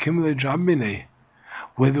ptur of kimle jabine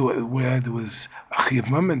where there was a chayev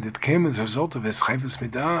mammon that came as a result of his chayvus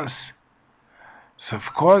midas. So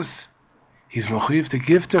of course he's mechuyev to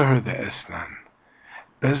give to her the esnan.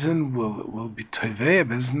 Bezin will be tovei,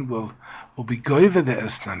 Bezin will be goive the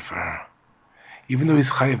esnan for her, even though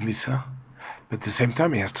he's chayev misa. But at the same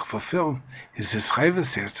time, he has to fulfill his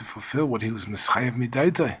chayvus. He has to fulfill what he was mischayev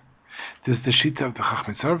midaitoi. This is the shita of the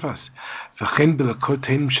Chachmei Tzarfas. V'chein b'lakot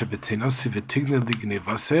teinim shebeteinasi v'tigna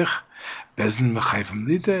lignevasech Bezin mechayvim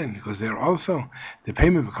liten, because there also the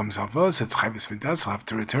payment becomes havos. It's chayvus midas. He'll have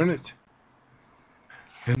to return it.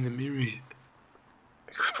 Then the Miri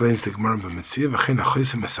explains the Gemara b'Mציעא, v'chein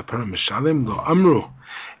החוסם מספר משלם לא אמרו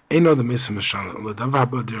אין אדם מספר משלם לדבר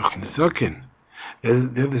הבא דרך נזקין.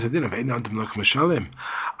 There's a din of אין אדם לא משלם,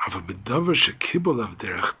 אבל בדבר שקיבל עליו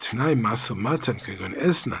דרך תנאי מסו מתן כגון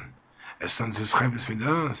אסנן says chayvus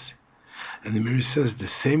midas. And the Miri says the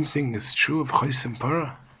same thing is true of חוסם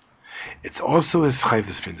פרה. It's also his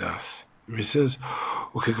chayvus midas. The Miri says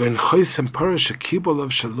וכגון חוסם פרה שקיבל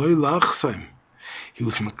עליו שלא לחסם. He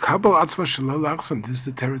was makabel atzma shelo lachsem. This is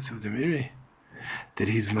the teretz of the Miri, that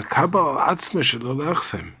he's makabel atzma shelo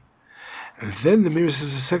lachsem. And then the Miri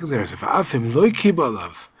says the second teretz, v'afim loy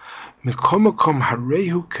kibalav mikom makom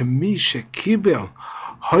harehu kemi shekibel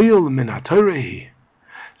hoyel min hatorehi.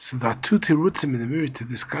 So there are two terutzim in the Miri to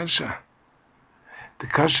this kasha. The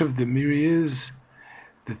kasha of the Miri is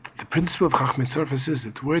that the principle of Chachmei Tzarfas is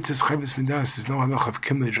that where it says chayvus midas, there's no halach of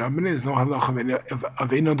kimle jabbenei, there's no halach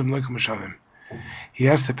of ein adam loiku mishalim. He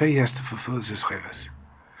has to pay, he has to fulfill his chayvus.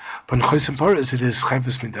 But in Chosem Parah, is it his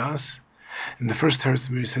chayvus midas? In the first teretz,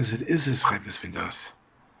 the Miri says it is his chayvus midas.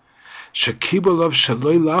 Shekibolav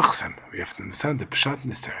shaloi lachsem. We have to understand the בשעת in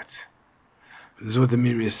this teretz. This is what the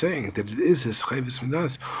Miri is saying, that it is his chayvus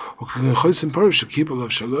midas. Chosem Parah shekibolav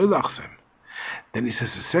shaloi lachsem. Then he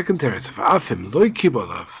says the second teretz, v'afim loi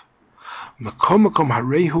kibolav makom makom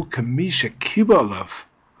harehu kami shekibolav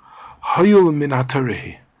hoyul min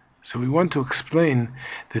hatorehi. So we want to explain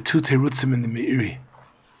the two terutzim in the Meiri.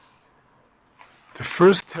 The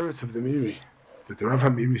first teretz of the Meiri, that the Rav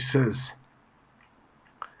HaMeiri says,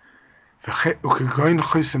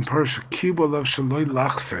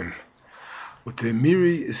 what the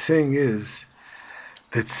Meiri is saying is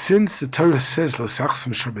that since the Torah says lo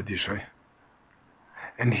sachsim shor b'dišo,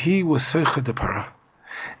 and he was soicha the para,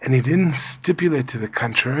 and he didn't stipulate to the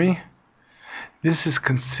contrary, this is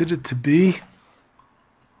considered to be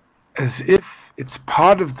as if it's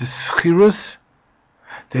part of the schirus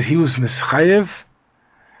that he was mischayev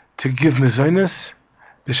to give mezonot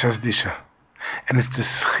b'shas דישה, and it's the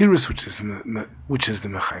schirus which is the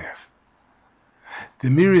mechayev. The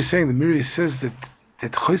Miri says that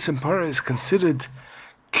Chosem Para is considered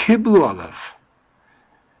Kiblu Olav.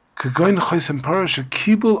 Kagoin Chosem Para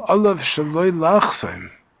Shekiblu Olav Shaloi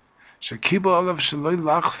Lachsem. Shekiblu Olav Shaloi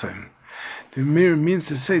Lachsem. The Miri means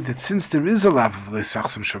to say that since there is a lav of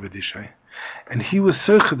Leisachsem Shabadisha, and he was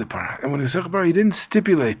Seichel the Para, and when he was Seichel Para, he didn't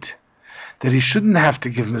stipulate that he shouldn't have to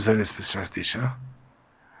give Mezonot b'shas Disha.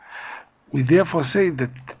 We therefore say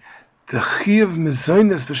that the Chiyuv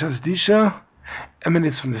Mezonot b'shas Disha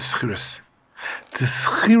emanates from the Schiras. The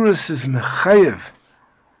Schiras is Mechayev.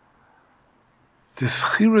 The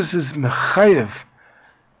Schiras is Mechayev.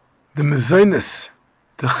 The Mezonot,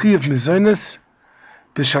 the Chiyuv Mezonot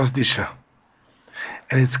b'shas Disha.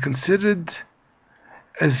 And it's considered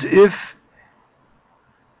as if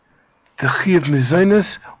the Chiyuv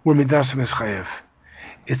Mezonot were Midas Meschayev.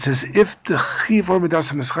 It's as if the Chiyuv were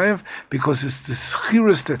Midas Meschayev because it's the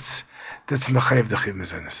Schiras that's Mechayev the Chiyuv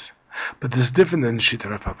Mezonot. But this is different than Shita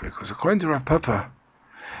Rav Papa, because according to Rav Papa,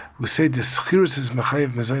 we say the Schiras is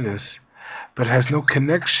Mechayev Mezonot, but it has no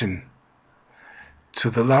connection to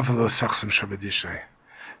the level of Tachsum Shabadishay.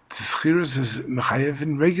 The Schiras is Mechayev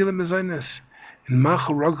in regular Mezonot, in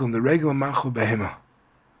Machal Rogel, in the regular Machal Behema.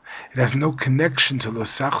 It has no connection to Lo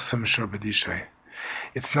Tachsum Shabadishay.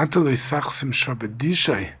 It's not the Lo Tachsum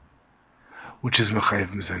Shabadishay which is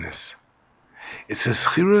Mechayev Mezonot. It's a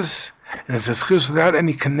Schiras, and it's a Schiras without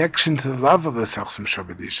any connection to the love of the Tachsum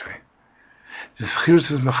Shabadishay. The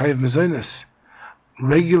Schiras is Mechayev Mezonot.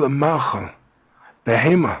 Regular Machal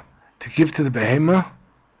Behema, to give to the Behema,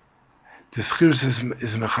 the Schiras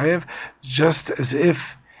is Mechayev, just as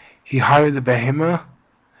if he hired the Behema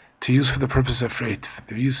to use for the purpose of freight, for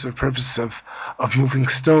the use of purpose of moving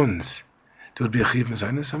stones. There would be a Chiyuv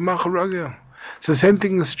Mezonot of Machal Rogel. So the same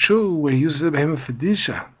thing is true where he uses the Behema for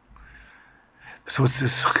דישה. So it's the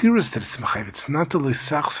Schiras that is Mechayev. It's not the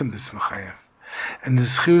Leisachsim that's Mechayev. And the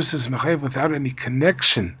Schiras is Mechayev without any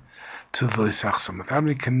connection to the Leisachsim, without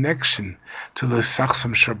any connection to the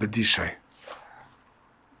Leisachsim Shabadishay.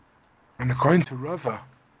 And according to Rava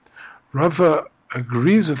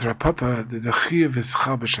agrees with Rav Papa that the Chiyuv is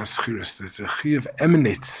Chal b'shas Schiras, that the Chiyuv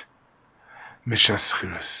emanates b'shas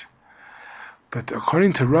Schiras. But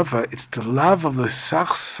according to Rava, it's the love of the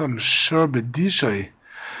Tachsum Shabadishay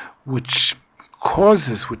which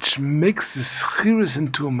makes the Schiras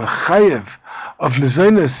into a Mechayev of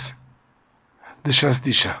Mezonot b'shas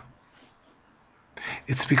דישה.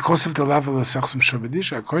 It's because of the love of the Tachsum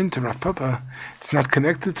Shabadishay. According to Rav Papa, it's not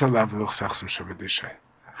connected to the love of the Tachsum Shabadishay.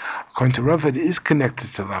 According to Rav, it is connected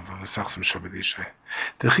to the love of the Tachsum Shabadishay.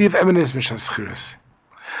 The Chiyuv emanates b'shas Schiras.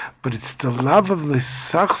 But it's the love of the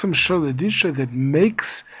Tachsum Shabadishay that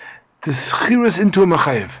makes the Schiras into a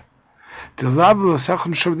Mechayev. The love of the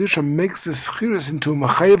Tachsum Shabadishay makes the Schiras into a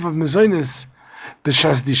Mechayev of Mezonot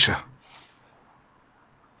b'shas דישה.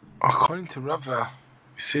 According to Rava,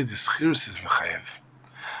 we say the Schiras is Mechayev,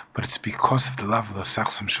 but it's because of the love of the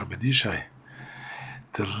Tachsum Shabadishay.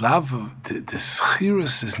 The love of the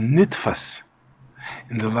Schiras is nitfas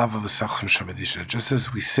in the love of the Tachsum Shabadishay. Just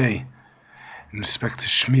as we say in respect to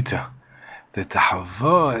Shemitah, that the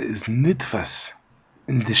halva is nitfas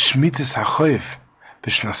in the Shmitas hachoyev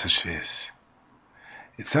b'shnas hashvias.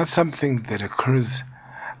 It's not something that occurs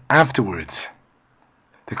afterwards,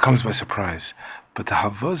 that comes by surprise, but the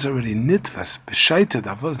halva is already nitfas, b'shaita, the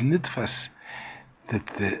halva is nitfas, that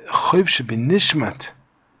the choyev should be nishmat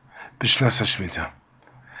b'shnas hashmitah.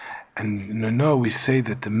 And in no, we say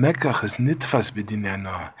that the mekach is nitfas b'dinei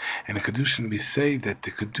anoah, and in kedushin we say that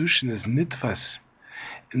the kedushin is nitfas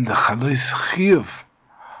in the chalois chiyuv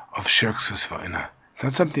of sherksus va'ina. It's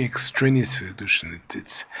not something extraneous to kedushin.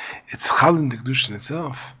 It's chal in the kedushin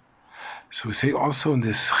itself. So we say also in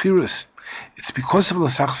the schiras, it's because of the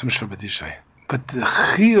Tachsum Shabadishay. But the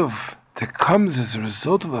chiyuv that comes as a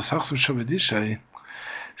result of the Tachsum Shabadishay,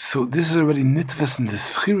 so this is already nitfas in the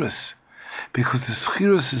schiras, because the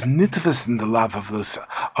Schiras is nitfas in the love of the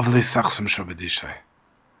Tachsum Shabadishay.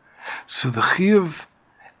 So the Chiyuv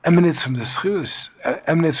emanates from the Schiras.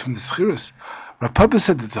 Rav Papa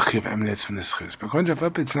said that the Chiyuv emanates from the Schiras, but according to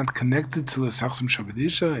Rav Papa, it's not connected to the Tachsum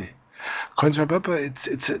Shabadishay. According to Rav Papa,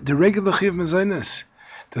 it's the regular Chiyuv Mezonot.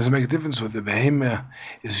 Doesn't make a difference whether the behema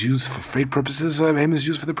is used for freight purposes or the behema is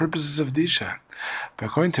used for the purposes of דישה. But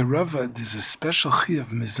according to Rava, there's a special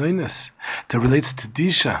Chiyuv Mezonot that relates to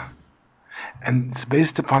דישה. And it's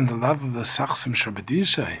based upon the love of the Tachsum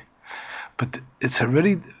Shabadishay. But it's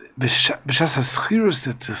already b'shas haSchiras,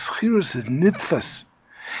 that the Schiras is nitfas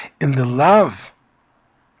in the love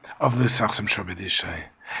of the Tachsum Shabadishay.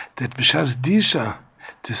 That b'shas דישה,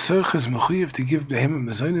 The soich is mechuyev to give behemoth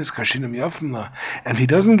mezonot kashinam yafim, and he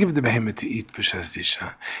doesn't give the behemoth to eat b'shas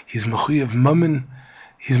דישה. He's mechuyev mammon.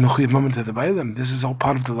 He's mechuyev mammon to the Bailam. This is all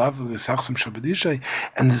part of the love of the tachsum shel b'dišo,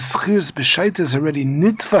 and the schiras b'shait is already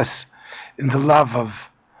nitvas in the love of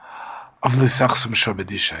the tachsum shel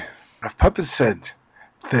b'dišo. Rav Papa said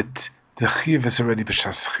that the chiyuv is already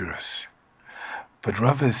b'shas schiras. But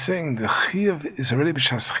Rav is saying the chiyuv is already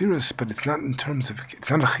b'shas schiras, but it's not a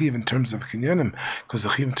chiyuv in terms of kinyanim, because the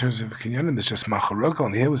chiyuv in terms of kinyanim is just macharokal,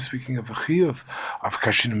 and here we're speaking of a chiyuv of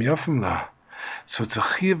kashinim yafim la. So it's a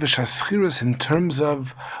chiyuv b'shas schiras in terms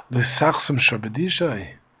of l'sachsum shel b'dišo,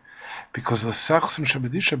 because l'sachsum shel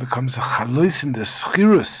b'dišo becomes a chalos in the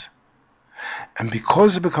schiras, and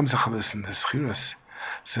because it becomes a chalos in the schiras,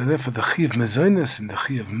 so therefore the chiyuv mezonot and the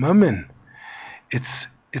chiyuv mammon, it's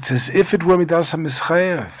as if it were midas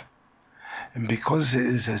ha-mischayev. And because it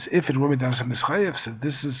is as if it were midas ha-mischayev, so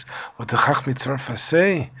this is what the Chachmei Tzarfa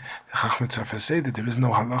say. The Chachmei Tzarfa say that there is no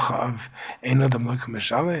halacha of ein adam loika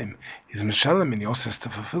mishalem. He's mishalem and he also has to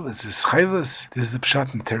fulfill it. It's his chayvus. This is the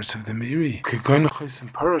pshat in the teretz of the Meiri. Kegoin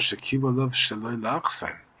chosim para shekiba lov sheloi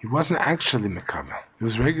la'achsam. He wasn't actually mekabel. It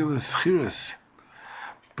was regular schiras.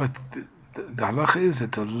 But the halacha is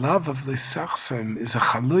that the love of the tachsum is a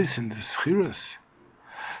chalos in the schiras.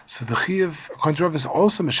 So the chiyuv, according to Rav, is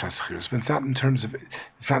also mishas chiyuv, but it's not in terms of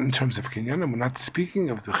kinyanim. We're not speaking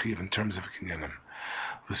of the chiyuv in terms of kinyanim.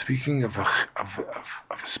 We're speaking of a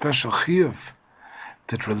special chiyuv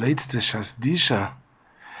that relates to shas דישה.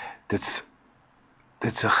 That's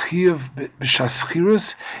a chiyuv b'shas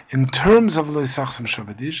chiyuv in terms of lo tachsum shel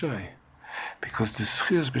b'dišo, because the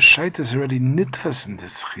chiyuv b'shait is already nitvas in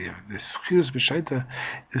this chiyuv. The chiyuv b'shait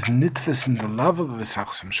is nitvas in the love of lo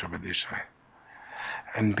tachsum shel b'dišo.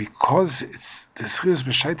 And because it's the schiras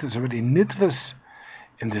b'shait is already nitvas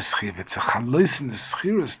in the chiyuv, it's a chalos in the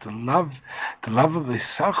schiras. The love of the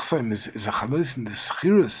tachsum is a chalos in the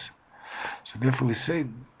schiras. So therefore we say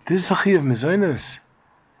this chiyuv mezonot.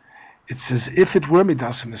 It's as if it were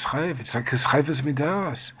midas ha-mischayev. It's like his chayv is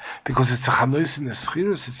midas, because it's a chalos in the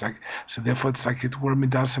schiras. It's like, so therefore it's like it were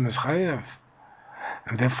midas ha-mischayev,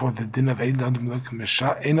 and therefore the din of ein adam loika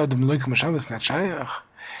mishalem is not shayach.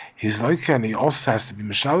 He's like, and he also has to be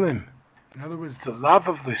mishalem. In other words, the love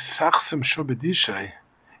of the tachsum shel b'dišo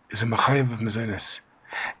is a mechayev of mezonot,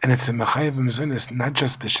 and it's a mechayev of mezonot not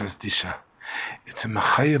just b'shas דישה. It's a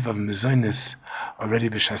mechayev of mezonot already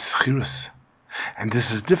b'shas schiras, and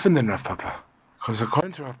this is different than Rav Papa, because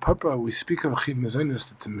according to Rav Papa we speak of a chiyuv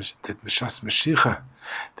mezonot that b'shas mashicha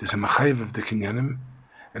there's a mechayev of the kinyanim,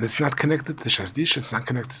 and it's not connected to shas דישה. It's not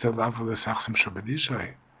connected to the love of the tachsum shel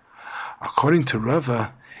b'dišo. According to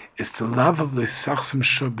Rava, it's the love of the tachsum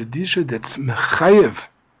shel b'dišo that's mechayev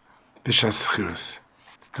b'shas schiras.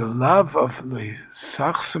 It's the love of the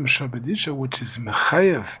tachsum shel b'dišo which is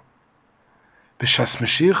mechayev b'shas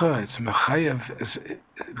mashicha. It's mechayev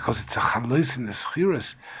because it's a chalos in the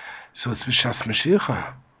schiras, so it's b'shas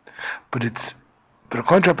mashicha. But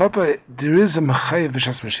according to Papa, there is a mechayev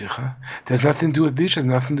b'shas mashicha. There's nothing to do with דישה. There's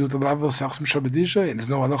nothing to do with the love of tachsum shel b'dišo, and there's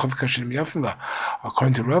no halacha of kashinim yafim.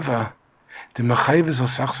 According to Rava, the mechayev is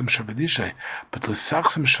tachsum shel b'dišo, but the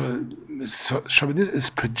tachsum shel b'dišo is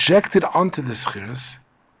projected onto the schiras,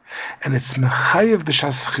 and it's mechayev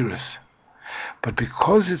b'shas schiras. But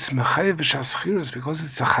because it's mechayev b'shas schiras, because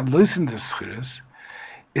it's a chalos in the schiras,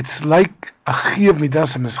 it's like a chiyuv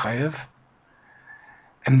midas ha-mischayev.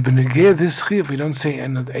 And b'negei this chiyuv, we don't say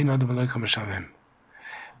ein adam loika mishalem.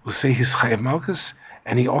 We'll say he's chayav malkus,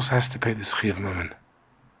 and he also has to pay this chiyuv mammon.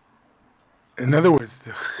 In other words,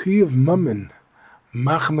 the chiyuv mammon,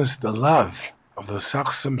 machmas the love of the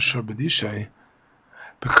tachsum shel b'dišo,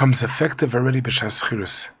 becomes effective already b'shas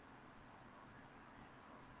schiras.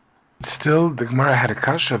 Still, the Gemara had a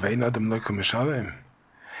kasha of ein adam loika mishalem.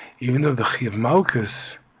 Even though the chiyuv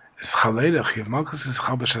malkus is chalei, chiyuv malkus is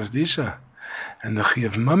chal b'shas דישה, and the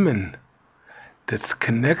chiyuv mammon that's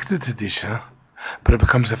connected to דישה, but it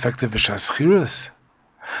becomes effective b'shas schiras.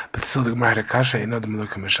 But still, the Gemara had a kasha ein adam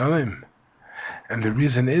loika mishalem. And the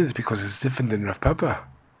reason is because it's different than Rav Papa.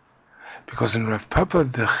 Because in Rav Papa,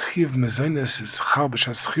 the chiyuv mezonot is chal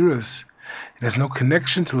b'shas schiras. It has no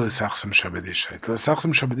connection to the tachsum shel b'dišo. The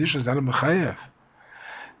tachsum shel b'dišo is not a mechayev.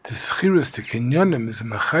 The schiras, the kinyanim, is a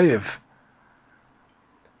mechayev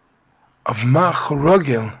of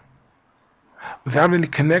ma'achorogel without any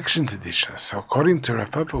connection to דישה. So according to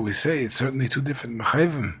Rav Papa, we say it's certainly two different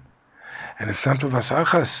mechayevim, and it's not b'vas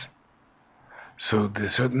achas. So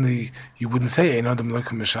there's certainly, you wouldn't say ein adam loika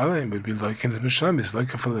mishalem, it would be loika in his mishalem. He's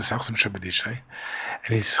loika for the tachsum shel b'dišo,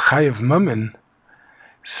 and he's chayev mammon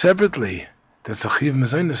separately. That's the chiyuv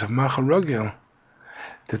mezonot of ma'achorogel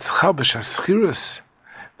that's chal b'shas schiras,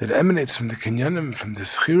 that emanates from the kinyanim, from the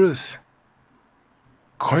schirus.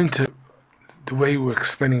 According to the way we're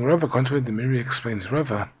explaining Rava, according to the way the Miri explains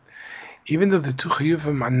Rava, even though the two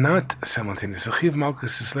chiyuvim are not simultaneous, the chiyuv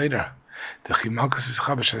Malkus is later. The chiyuv Malkus is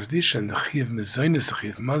b'shas דישה, and the chiyuv Mezonot, the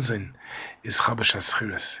chiyuv Mazon, is b'shas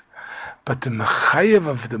schirus. But the mechayev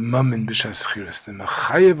of the mammon b'shas schirus, the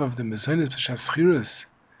mechayev of the Mezonot b'shas schirus,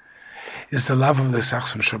 is the love of the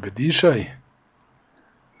tachsum shel b'dišo.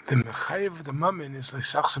 The mechayev of the mammon is the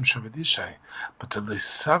tachsum shel b'dišo, but the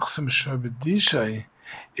tachsum shel b'dišo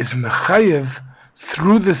is mechayev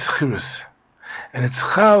through the schirus, and it's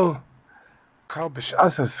chal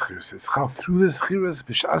b'shas schirus. It's chal through the schirus,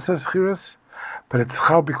 b'shas schirus, but it's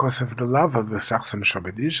chal because of the love of the tachsum shel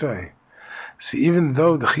b'dišo. See, even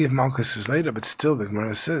though the chiyuv Malkus is later, but still the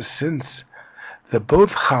Gemara says, since they're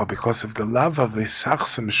both chal because of the love of the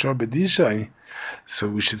tachsum shel b'dišo, so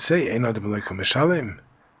we should say ein adam melekum mishalem.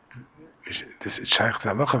 This is shaykh the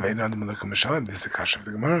halacha of ein adam melekum mishalem. This is the kasha of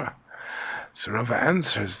the Gemara. So Rava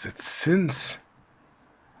answers that since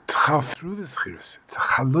it's chal through the schirus, it's a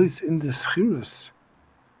chalois in the schirus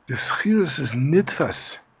is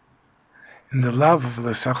nitvas in the love of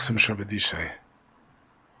the tachsum shel b'dišo.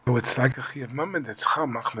 So it's like a chiyuv mammon that's chal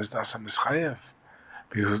machmas dasa mischayev,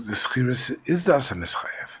 because the schirus is dasa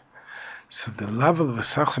mischayev. So the love of the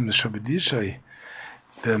tachsum shel b'dišo,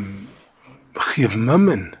 the chiyuv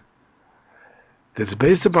mammon that's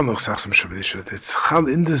based upon the tachsum shel b'dišo, that's chal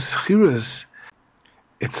in the schirus,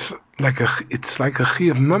 it's like a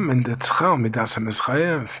chiyuv mammon that's chal midasa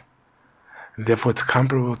mischayev, and therefore it's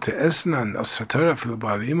comparable to esnan asar Torah for the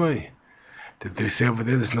leba'lim. That they say over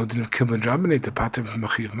there's no din of kibbutz rabbanate, the pattern from the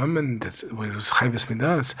chiyuv mammon that's was chayvus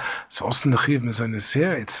midas. So also in the chiyuv mezon is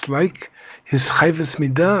here. It's like his chayvus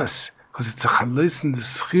midas because it's a chalois in the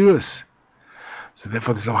schirus. So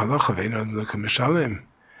therefore there's no halacha of ein adam melekum mishalem.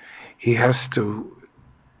 He has to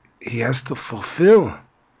fulfill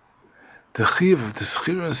the chiyuv of the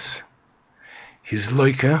schirus. He's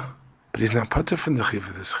loika, but he's not pattern from the chiyuv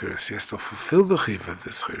of the schirus. He has to fulfill the chiyuv of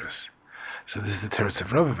the schirus. So this is the teretz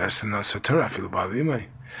of Rava. This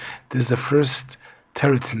is the first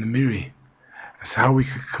teretz in the Miri as to how we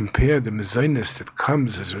could compare the mezonot that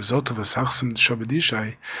comes as a result of the tachsum shel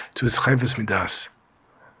b'dišo to his chayvus midas.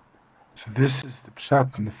 So this is the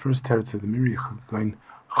בשעת in the first teretz of the Miri going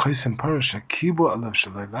chosem parasha kibo alav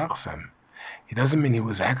shaloi lachsam. He doesn't mean he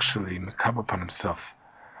was actually mekabel upon himself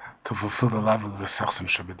to fulfill the level of the tachsum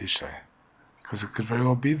shel b'dišo, because it could very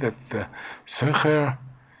well be that the socher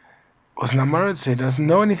was namarid, so he doesn't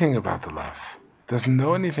know anything about the love, doesn't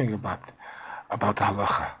know anything about the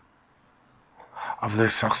halacha of the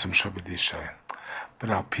tachsum shel b'dišo. But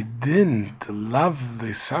al pidin, the love of the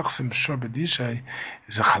tachsum shel b'dišo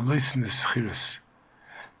is a chalois in the schirus.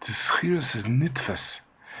 The schirus is nitvas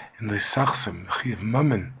in the tachsum, the chiyuv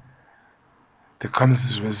mammon, that comes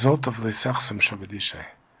as a result of the tachsum shel b'dišo.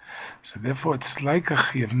 So therefore, it's like a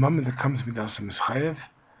chiyuv mammon that comes midasa mischayev.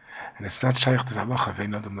 And it's not shaykh to the halacha of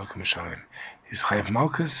ein adam melekum mishalem. He's chayav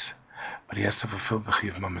malkus, but he has to fulfill the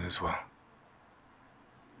chiyuv mammon as well.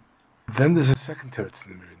 Then there's a second teretz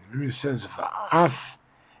in the Miri. The Miri says, "Va'af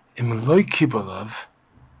im loy kibolav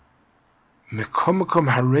mekom mekom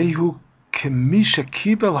harehu kemisha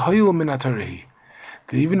kibel hoyel min atarehi."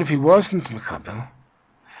 That even if he wasn't mekabel,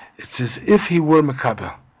 it's as if he were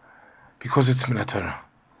mekabel, because it's min haTorah.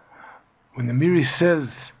 When the Miri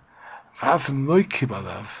says, "Va'af im loy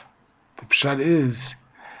kibolav," the בשעת is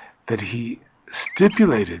that he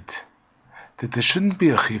stipulated that there shouldn't be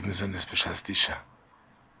a chiyuv mezonot b'shas דישה.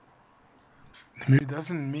 The Miri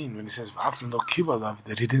doesn't mean when he says v'af lo kibolav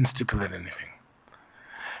that he didn't stipulate anything,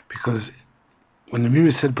 because when the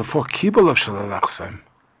Miri said before kibolav shaloi lachsam,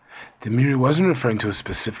 the Miri wasn't referring to a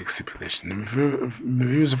specific stipulation. The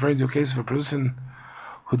Miri was referring to a case of a person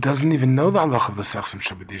who doesn't even know the halacha of the tachsum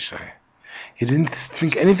shel b'dišo. He didn't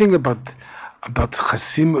think anything about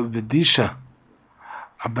chasim b'diša,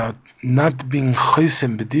 about not being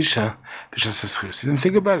chosem b'diša b'shas schirus. He didn't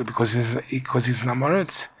think about it because he's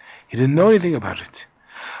namaretz. He didn't know anything about it.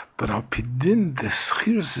 But al pidin, the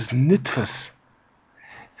schirus is nitvas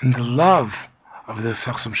in the love of the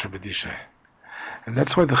tachsum shel b'dišo, and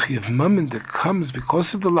that's why the chiyuv mammon that comes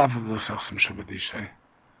because of the love of the tachsum shel b'dišo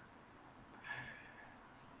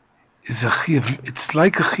is a chiyuv. It's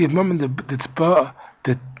like a chiyuv mammon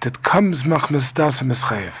that comes machmas dasa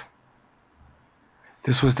mischayev.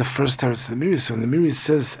 This was the first teretz of the Miri. So when the Miri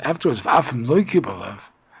says afterwards, "V'afim lo kibolav,"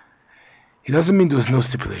 he doesn't mean there was no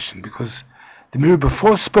stipulation, because the Miri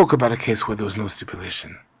before spoke about a case where there was no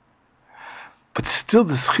stipulation. But still,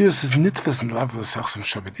 the schirus is nitfas in the love of the tachsum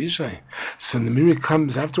shabedisha. So the mirror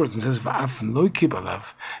comes afterwards and says, "Va'afim lo kibalav."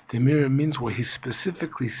 The mirror means where he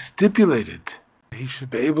specifically stipulated he should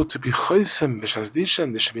be able to be choisem b'shas דישה,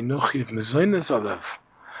 and there should be no chiyuv mezonot alav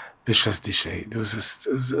b'shas דישה. There was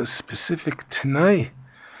a specific tenai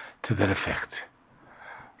to that effect.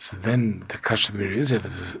 So then the kash of the mirror is if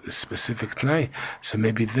it's a specific tenai. So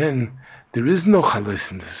maybe then there is no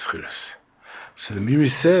chalos in the schirus. So the Miri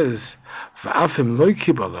says, "Va'afim lo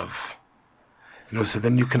kibalav." So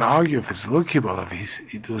then you can argue if it's lo kibalav.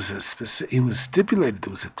 He was stipulated. There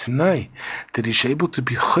was a tenai that he should be able to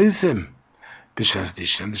be choisem b'shas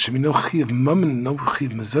דישה, and there should be no chiyuv mammon, no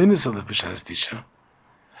chiyuv mezonot alav b'shas דישה.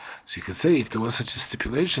 So you could say if there was such a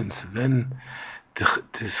stipulation, so then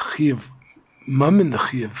this chiyuv mammon, the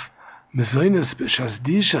chiyuv mezonot b'shas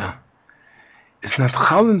דישה, it's not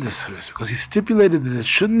chal in the schirus, because he stipulated that it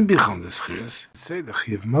shouldn't be chal in the schirus. Say the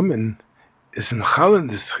chiyuv mammon is in chal in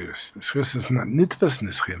the schirus. The schirus is not nitvas in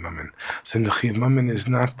the chiyuv mammon. So the chiyuv mammon is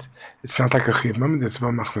not, it's not like a chiyuv mammon that's ba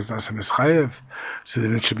machmas dasam is chayev. So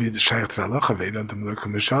then it should be the shaykh to halacha ve'enon to mloko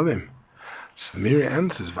mishalim. So the Miri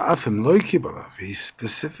answers, "Va'afim lo kibalav." He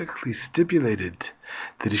specifically stipulated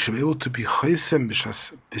that he should be able to be choisem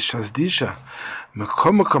b'shas דישה.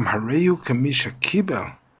 Makom hareyu kamisha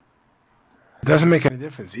kibel. It doesn't make any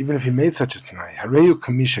difference, even if he made such a tenai. Hareyu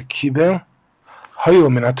kamisha kibel,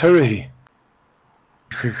 hayul min atarahi.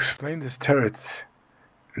 You could explain this teretz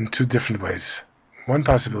in two different ways. One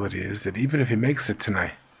possibility is that even if he makes a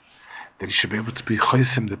tenai, that he should be able to be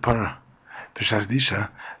choisem the para b'shas דישה,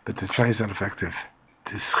 but the tenai is not effective.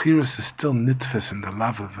 The schirus is still nitfas in the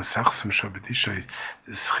love of the tachsum shel b'dišo.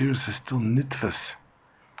 The schirus is still nitfas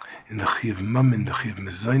in the chiyuv mammon, the chiyuv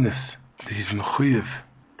mezonot, that he's mechuyev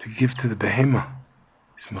to give to the behema.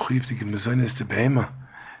 He's mechuyev to give mezonot to behema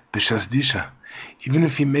b'shas דישה. Even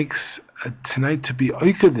if he makes a tenai to be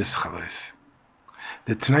oika this chalos,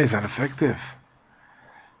 the tenai is not effective.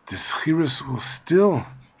 The schirus will still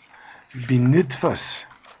be nitfas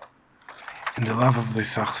in the love of the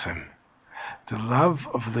tachsum. The love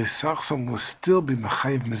of the tachsum will still be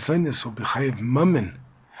mechayev mezonot or mechayev mammon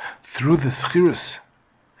through the schirus.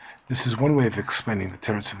 This is one way of explaining the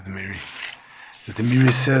teretz of the Miri. That the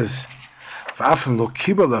Miri says, "Va'afim lo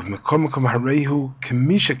kibalav mekom harehu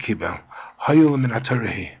kamisha kibel hayul min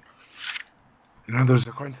atarahi." In other words,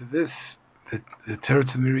 according to this, the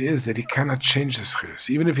teretz of the Miri is that he cannot change the schirus.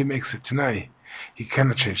 Even if he makes a tenai, he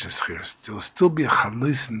cannot change the schirus. There will still be a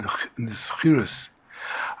chalos in the schirus,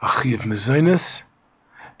 a chiyuv mezonot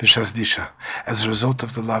b'shas דישה, as a result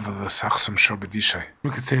of the love of the tachsum shel b'dišo. We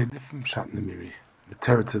could say a different shot in the Miri. The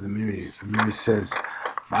teretz of the Miri says,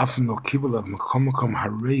 "Va'afim lo kibalav makom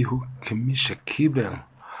harehu kamisha kibel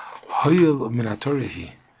hayul min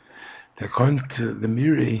atarahi." That according to the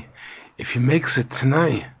Miri, if he makes a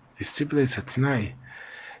tenai, if he stipulates a tenai,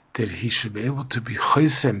 that he should be able to be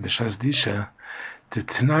choisem b'shas דישה, the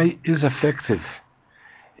tenai is effective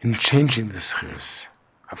in changing the schirus.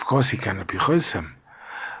 Of course, he cannot be choisem,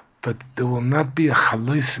 but there will not be a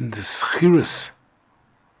chalos in the schirus,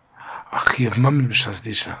 a chiyuv mammon b'shas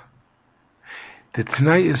דישה. The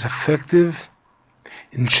tenai is effective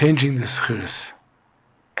in changing the schirus,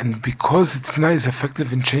 and because the tenai is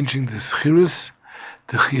effective in changing the schirus,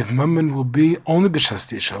 the chiyuv mammon will be only b'shas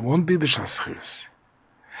דישה. It won't be b'shas schirus,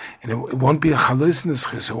 and it won't be a chalos in the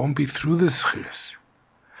schirus. It won't be through the schirus.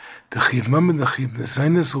 The chiyuv mammon, the chiyuv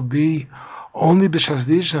mezonot will be only b'shas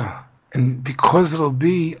דישה, and because it'll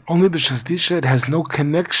be only b'shas דישה, it has no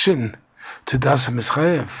connection to dasam is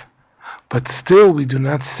chayev. But still, we do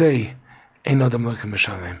not say ein adam lo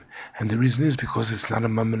mishalim, and the reason is because it's not a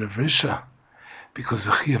mammon of risha, because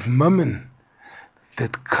the chiyuv mammon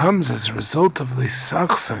that comes as a result of the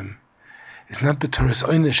tachsum is not b'toras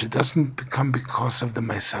oynish. It doesn't become because of the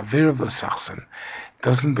meisaver of the tachsum. It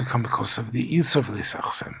doesn't become because of the isur of the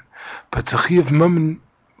tachsum. But it's a chiyuv mammon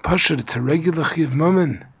pashut. It's a regular chiyuv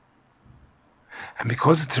mammon, and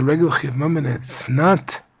because it's a regular chiyuv mammon, it's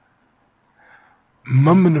not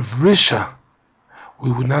mammon of risha.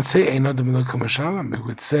 We would not say ein adam lo mishalim. We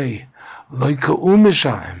would say lo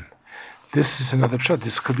mishalim. This is another pshat.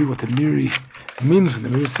 This could be what the Miri means when the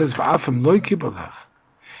Miri says va'afim lo kibalav.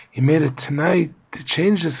 He made a tenai to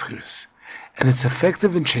change the schirus, and it's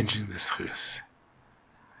effective in changing the schirus.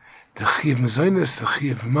 The chiyuv mezonot, the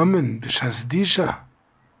chiyuv mammon b'shas דישה,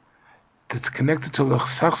 that's connected to the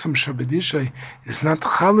tachsum shel b'dišo, is not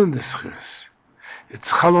chal in the schirus. It's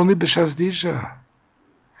chal only b'shas דישה.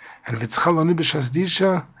 And if it's chal only b'shas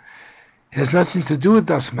דישה, It has nothing to do with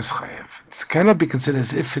das mischayev. It cannot be considered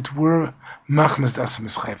as if it were machmas das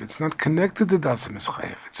mischayev. It's not connected to das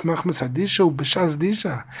mischayev. It's machmas hadisha b'shas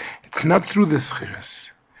דישה. It's not through the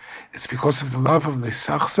schiras. It's because of the love of the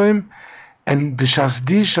tachsom and b'shas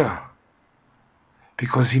דישה.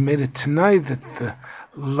 Because he made it tonight that the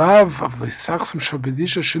love of the tachsom shel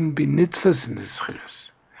b'dišo shouldn't be nitfas in the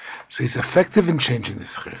schiras. So he's effective in changing the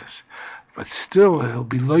schiras. But still, he'll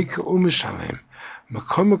be like umishalem.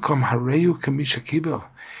 Makom hareyu kamisha kibel,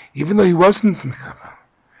 even though he wasn't mekabel,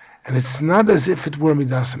 and it's not as if it were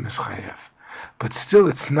midas mischayev, but still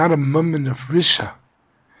it's not a moment of risha.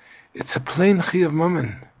 It's a plain chayav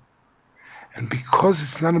moment, and because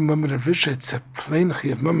it's not a moment of risha, it's a plain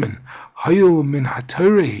chayav moment. Hayul min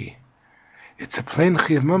hatorehi. It's a plain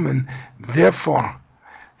chayav moment. Therefore,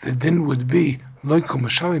 the din would be loiku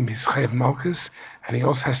mashalim. He's chayav malchus, and he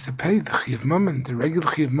also has to pay the chayav moment, the regular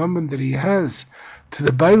chayav moment that he has to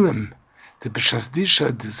the bailim, the b'shas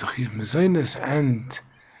דישה, the chayav mezainas,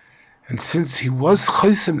 and since he was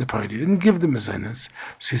chosem the party, he didn't give the mezainas,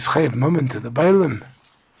 so he's chayav moment to the bailim.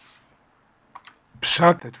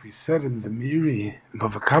 בשעת that we said in the Miri in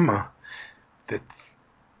Bava Kama, that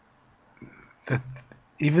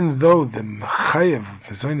even though the chayav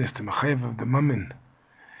mezainas, the chayav of the mammon,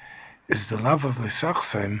 is the love of the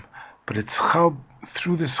tachsom, but it's chal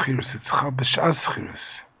through the schiras, it's chal b'shas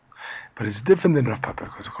schiras. But it's different than Rav Papa,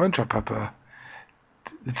 because according to Rav Papa,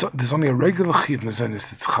 there's only a regular chayav mezainas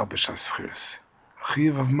that's chal b'shas schiras, a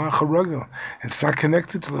chayav of macha regel, and it's not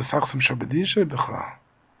connected to the tachsom shel b'dišo b'chlal.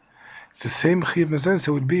 It's the same chayav mezainas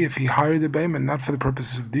it would be if he hired a bayman, not for the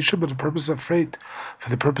purposes of דישה, but the purpose of freight, for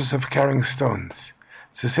the purpose of carrying stones.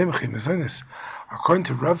 It's the same chayav mezainas. According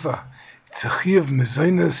to Rava, it's a chayav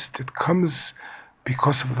mezainas that comes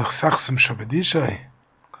because of the tachsom shel b'dišo,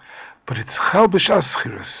 but it's chal b'shas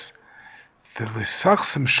schiras. The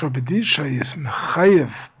tachsom shel b'dišo is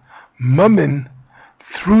mechayev mammon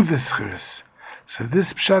through the schiras. So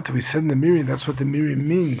this pshat we said in the Miri, that's what the Miri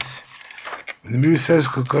means. When the Miri says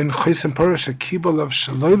 "Kogoin chosim parasha kibol of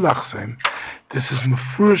shaloi lachsem," this is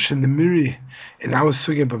mefurish in the Miri in our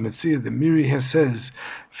sugya b'Mציעא. The Miri here says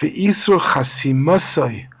ve'isur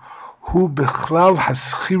chasimasai hu bechlal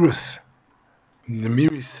haschirus. The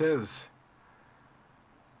Miri says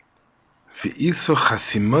ve'isur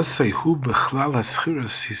chasimasai hu bechlal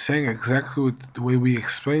haschirus. He's saying exactly the way we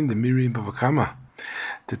explained the Miri in Bava Kama,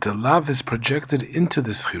 that the love is projected into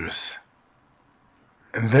the schirus,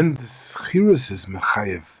 and then the schirus is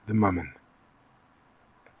mechayev the mammon.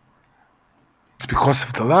 It's because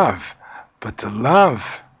of the love, but the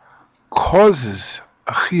love causes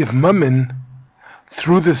a chayav mammon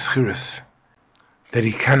through the schirus, that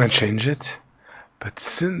he cannot change it. But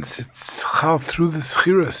since it's chal through the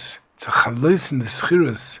schirus, it's a chalois in the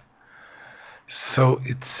schirus, so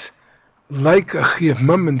it's like a chayav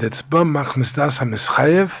mammon that's ba machmas das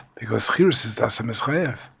ha-mischayev, because schirus is das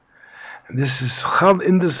ha-mischayev. And this is chal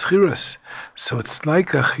in the schirus, so it's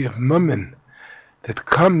like a chayav mammon that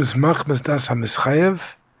comes machmas das ha-mischayev,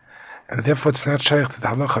 and therefore it's not shaykh to the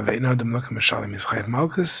halacha ve'ina adam lokim mishalim is chayav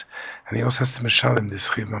malchus, and he also has to mishalim this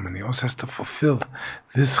chayav mammon. He also has to fulfill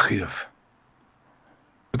this chayav.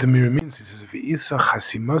 What the Miri means, he says ve'isa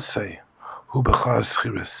chasimasai hu b'chal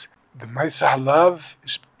schirus. The ma'isa halav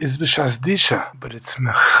is b'shas דישה, but it's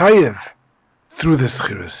mechayev through the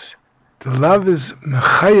schirus. The love is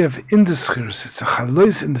mechayev in the schirus. It's a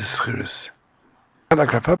chalois in the schirus.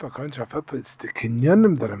 Like Rav Papa, according to Rav Papa, it's the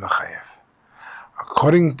kinyanim that are mechayev.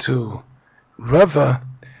 According to Rava,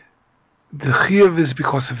 the chayav is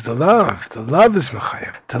because of the love. The love is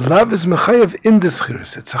mechayev. The love is mechayev in the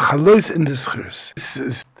schirus. It's a chalois in the schirus. This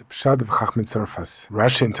is the pshat of Chachmei Tzarfas.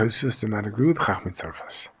 Rashi and Tosfos do not agree with Chachmei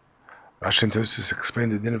Tzarfas. Rashi and Tosfos explain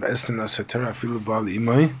the din of Esnan Asatera Afilu Bal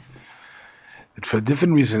Imai, that for a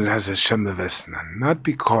different reason it has a Shem of Esnan, not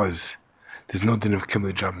because there's no din of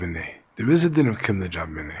Kimli Jab Minei. There is a din of Kimli Jab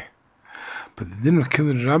Minei, but the din of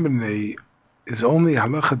Kimli Jab Minei is only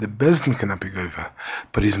halacha the bezdin cannot be gover,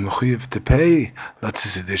 but he's mechuyev to pay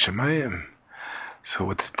latzis edeshamayim. So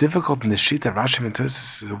what's difficult in the sheet of Rashi and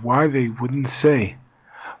Tosfos is why they wouldn't say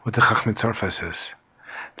what the Chachmei Tzarfas says,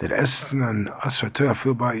 that esnan asrato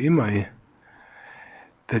afil ba imai,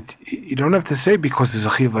 that you don't have to say because there's a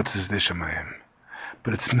chiyav latzis edeshamayim,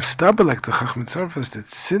 but it's mistaba like the Chachmei Tzarfas, that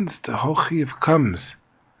since the whole chiyav comes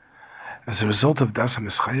as a result of das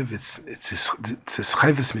ha-mischayev, it's a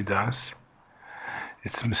chayvus midas.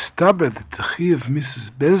 It's mistaber that the chayav Mrs.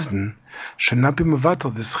 Bezdin should not be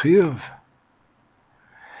mevatel this chayav.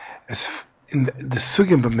 As in the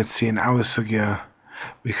sugya b'Mציעא, in our sugya,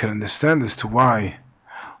 we can understand as to why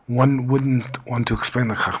one wouldn't want to explain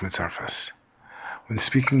the Chachmei Tzarfas. when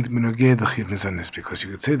speaking Minogeh the Chiyuv Mezonus, because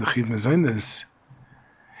you could say the Chiyuv Mezonus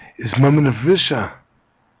is moment of Risha,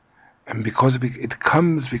 and because it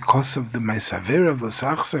comes because of the Ma'asaver of the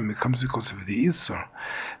Tachsum, it comes because of the Isur.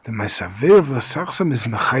 The Ma'asaver of the Tachsum is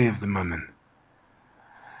Mechayev the moment.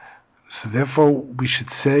 So therefore we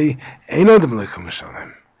should say Ein Adam Leikum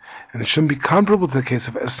Mishalem, and it shouldn't be comparable to the case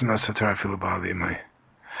of Eston Asatar Afilu Ba'al Imai.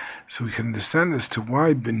 So we can understand as to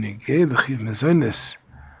why Benegei the Chiyuv Mezonus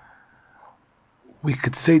we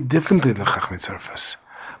could say differently than Chachmei Tzarfas.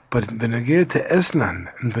 But Benegei to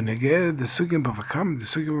Esnan and Benegei the Sugya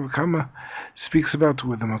Bavakama speaks about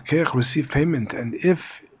where the Makech received payment, and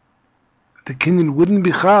if the Kinyan wouldn't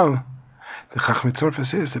be Chal, the Chachmei Tzarfas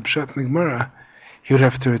says the Pshat Nigmara, he would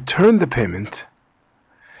have to return the payment.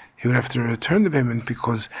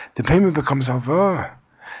 Because the payment becomes halva.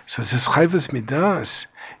 So it says Chayvus Midas.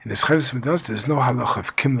 In this Chayvus Midas, there's no halach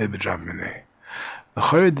of Kimle B'Drab Minei.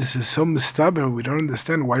 This is so mistaber, we don't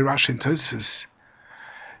understand why Rashi and Tosfos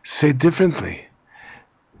say differently.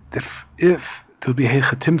 If there would be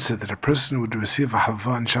Heichatimsa, that a person would receive a halva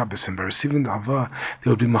on Shabbos, and by receiving the halva, there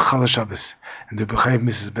would be Machala Shabbos, and there would be Chayiv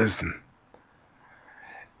Mrs. Bezdin.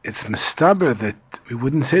 It's mistaber that we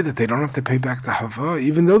wouldn't say that they don't have to pay back the halva,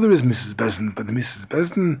 even though there is Mrs. Bezdin, but the Mrs.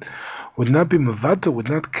 Bezdin would not be mavata, would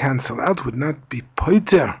not cancel out, would not be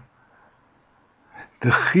poiter the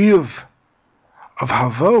chiyuv of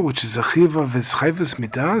halva, which is a chiyuv of his chayvus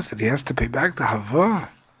midas, that he has to pay back the halva.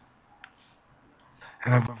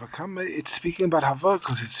 And Avavakama, it's speaking about halva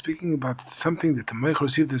because it's speaking about something that the Meich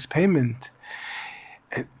received this payment,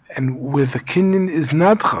 and where the kinyan is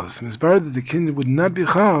not chal, it's misbar that the kinyan would not be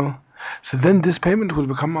chal, so then this payment would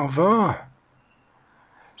become halva.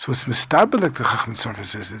 So it's mistaber like the Chachmei Tzarfas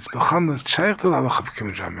says, it's b'chal nas shaykh to l'halach of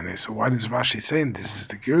Kim Jamene. So why does Rashi say, and this is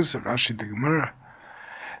the gears of Rashi the Gemara,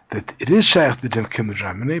 that it is shaykh to Kim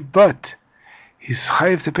Jamene, but he's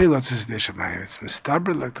chayiv to pay lots of דישה. It's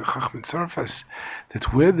mistaber like the Chachmei Tzarfas,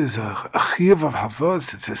 that where there's a chiyuv of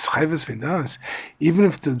havos, it says chayvus midas, even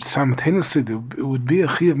if simultaneously it would be a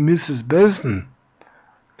chiyuv Mrs. Bezdin,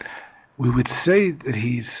 we would say that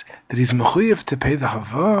he's mechuyev to pay the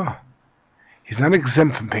hava. He's not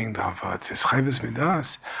exempt from paying the hava. It says chayvus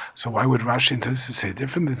midas. So why would Rashi and Tosfos say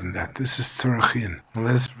differently than that? This is tzorachin. Now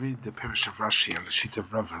let us read the parish of Rashi on the sheet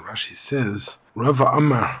of Rava. Rashi says, Rava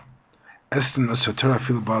Amar Esnan asatar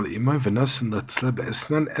afilu ba'al imay v'nasan latzle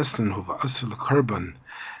be'esnan esnan hu v'asu l'korban.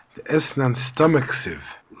 The esnan stomach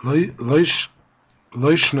sieve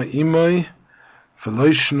loishna imay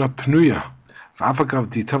v'loishna pnuya v'afagav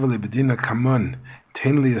ditava lebedina kaman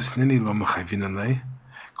tein li esnini lo mechayvin alei,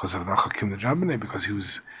 because of the Chakim Rabbanei, because he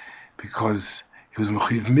was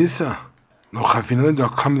mechayiv misa lo chayvin alei do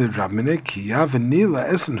kam le Rabbanei ki yavanila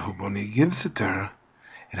esnan hu, when he gives it to her,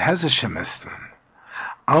 it has a shem esnan.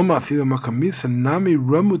 Alma afilu makamisa nami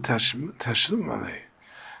ramu tashlum alei.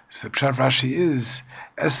 So the Pshat Rashi is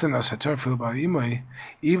Estan asatar afilu ba'al imay,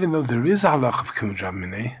 even though there is a halach of Kim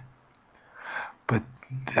Rabbanei, but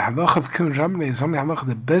the halach of Kim Rabbanei is only halach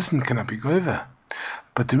that Bezdin cannot be goyva.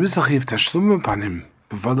 But there is a chiyuv tashlum upon him,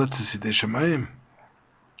 b'vodat tzidei shamayim.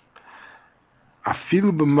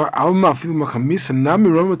 Alma afilu makamisa nami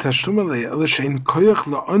ramu tashlum alei, ela she'en koyach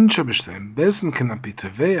la'onsha b'shleim. Bezdin cannot be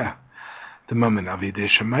teveya the moment of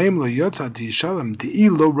Shamayim lo yotza Dishalem di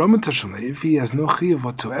lo ramatashale, if he has no chiyuv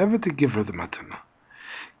whatsoever to give her the matana.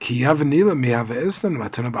 Ki yavanila mi have esnan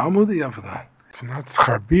matana ba'almudi yavada. It's not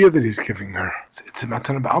scharbiyah that he's giving her. It's a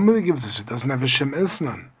matana ba'almudi he gives us. It doesn't have a shem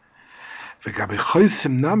esnan. V'gabi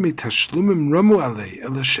chosim nami tashlumim ramu alei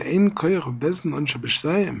ela she'en koyach bezdin onsha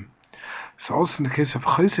b'shleim. So also in the case of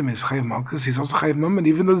chosim is chayiv malkus, he's also chayiv mammon,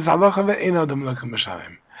 even though there's halacha ve'en adam lekum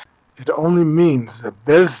b'shleim. It only means that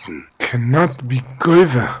Bezdin cannot be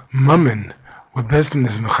goyva mammon where Bezdin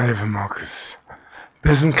is mechayev malchus.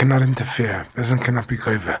 Bezdin cannot interfere. Bezdin cannot be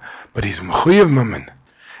goyva, but he's mechayev mammon.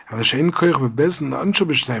 Ela she'en koyach beBezdin ansho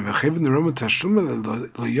b'shleim v'chayvin neromu tashlum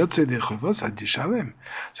lo yotzei dechavos ad yishalem.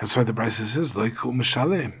 That's why the Brisa says lo yiku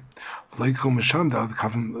mishalem, lo yiku misham daled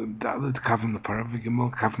kavim lepara v'gimel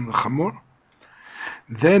kavim lechamor.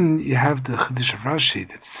 Then you have the Chiddush of Rashi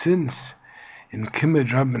that since in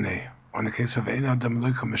Kimed Rabbanei, on the case of Ein Adam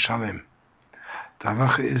Loika Mishalem, the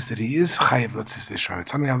halacha is that he is chayiv lotzis deishma.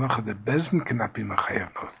 It's only halacha that Bezdin cannot be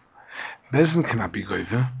mechayiv both. Bezdin cannot be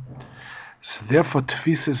goyva. So therefore,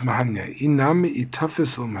 Tfisa is mahanya. Inami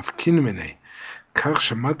itafis lo mafkin minei. Kach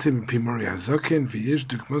shamati mipi mori hazoken v'yesh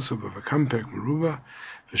dukmoso b'vakam perk meruba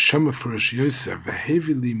v'shama furish yosef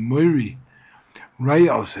v'hevi li moiri. Ray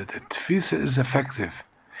also that Tfisa is effective,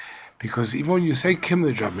 Because even when you say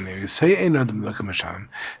Kimli Drabane, you say Ein Adam Lekum Mishalem,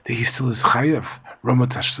 that he still is Chayav, Roma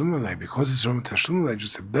Tashlum Alei, because it's Roma Tashlum Alei,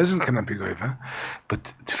 just a Bezin cannot be Goiva,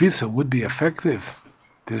 but Tfisa would be effective.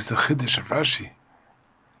 There's the Chiddush of Rashi.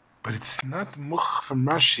 But it's not Much from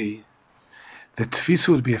Rashi that Tfisa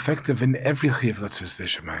would be effective in every Chayav Letzis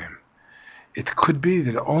Deshamayim. It could be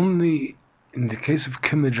that only in the case of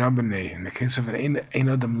Kimli Drabane, in the case of Ein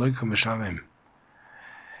Adam Lekum Mishalem,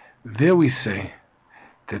 there we say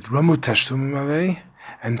that Ramu Tashlum Alei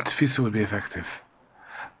and Tfisa would be effective.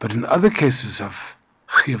 But in other cases of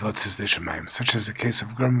Chayav Letzis Deshamayim, such as the case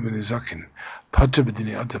of Gram ben Nizakin, Pater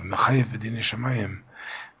b'dini Adam, Mechayev b'dini Shamayim,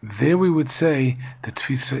 there we would say that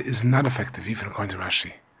Tfisa is not effective, even according to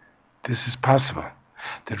Rashi. This is possible.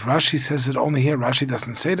 That Rashi says it only here, Rashi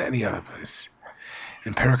doesn't say it any other place.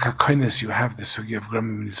 In Parak HaKoines you have the Sugya of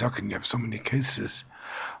Gram ben Nizakin, you have so many cases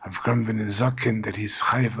of Gram ben Nizakin that he's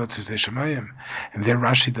Chayav Letzis Deshamayim, and there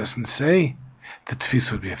Rashi doesn't say that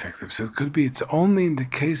Tfisa would be effective. So it could be it's only in the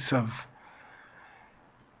case of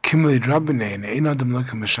Kimli Drabane and Ein Adam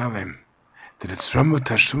Lekum Mishalem that it's Ramu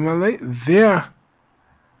Tashlum Alei, there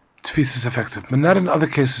Tfisa is effective, but not in other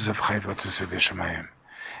cases of Chayav Letzis Deshamayim.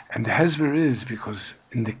 And the hesber is because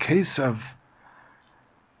in the case of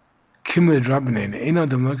Kimli Drabane and Ein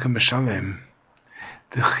Adam Lekum Mishalem,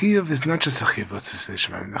 the Chayav is not just a Chayav Letzis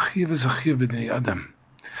Deshamayim. The Chayav is a Chayav b'dini Adam,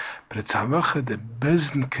 but it's halacha that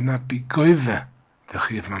Bezin cannot be goive the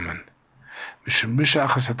Chayav Mammon. Mishum misha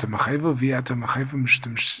achas ato machayvo v'yato machayvo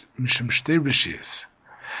mishum shtei rishiyas.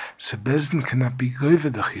 So Bezin cannot be goive the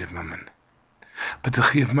Chayav Mammon, but the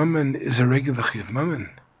Chayav Mammon is a regular Chayav Mammon.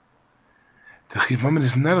 The Chayav Mammon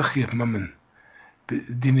is not a Chayav Mammon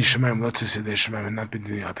b'dini Shamayim Letzis Deshamayim and not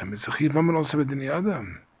b'dini Adam. It's a Chayav Mammon also b'dini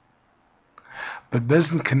Adam. But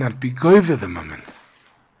Bezin cannot be goive the Mammon.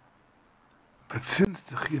 But since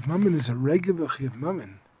the Chayav Mammon is a regular Chayav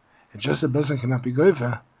Mammon, and just the Bezin cannot be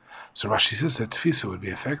goive, so Rashi says that Tfisa would be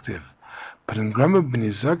effective. But in Gram ben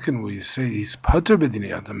Nizakin, where you say he's Pater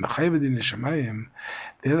b'dini Adam, Mechayev b'dini Shamayim,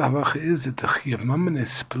 the halacha is that the Chayav Mammon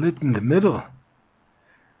is split in the middle.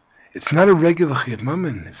 It's not a regular Chayav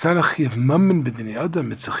Mammon. It's not a Chayav Mammon b'dini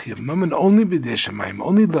Adam. It's a Chayav Mammon only b'dei Shamayim,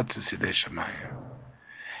 only Letzis Yidei Shamayim.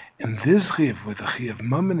 In this Chayav, where the Chayav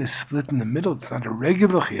Mammon is split in the middle, it's not a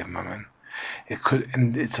regular Chayav Mammon.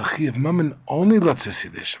 And it's a Chayav Mammon only Letzis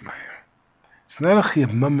Yidei Shamayim. It's not a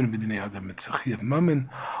Chayav Mammon b'dini Adam. It's a Chayav Mammon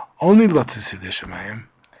only Letzis Yidei Shamayim.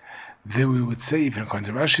 There we would say, even according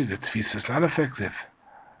to Rashi, that Tfisa is not effective,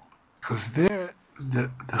 because there the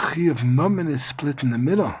Chayav Mammon is split in the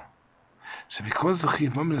middle. So because the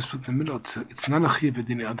Chayav Mammon is split in the middle, it's not a Chayav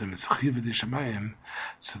b'dini Adam, it's a Chayav b'dei Shamayim.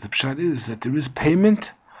 So the Pshat is that there is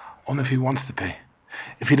payment only if he wants to pay.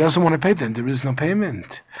 If he doesn't want to pay, then there is no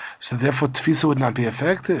payment. So therefore Tfisa would not be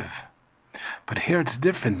effective. But here it's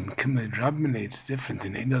different. In Kimli Drabane it's different.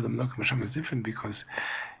 In Ein Adam Lekum Mishalem it's different, because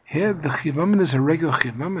here the Chayav Mammon is a regular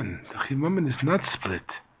Chayav Mammon. The Chayav Mammon is not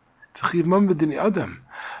split. It's a Chayav Mammon b'dini Adam.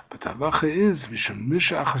 But the halacha is mishum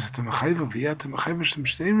misha achas ato machayvo v'yato machayvo mishum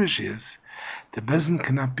shtei rishiyas. The Bezin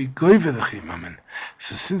cannot be goive the Chayav Mammon.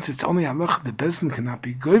 So since it's only halacha the Bezin cannot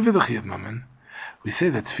be goive the Chayav Mammon, we say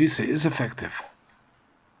that Tfisa is effective.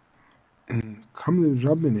 In Kimli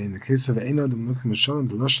Drabane, in the case of Ein Adam Lekum Mishalem,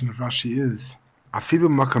 the lashon of Rashi is afilu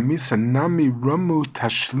makamisa nami ramu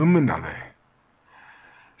tashlumin alei.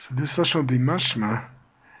 So this lashon will be mashma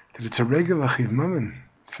that it's a regular Chayav Mammon.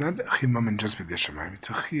 It's not a Chayav Mammon just b'dei Shamayim. It's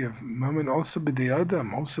a Chayav Mammon also b'dei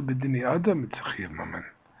Adam, also b'dini Adam. It's a Chayav Mammon.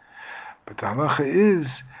 But the halacha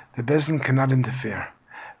is the Bezin cannot interfere.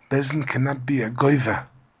 Bezin cannot be a goiva.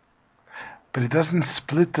 But it doesn't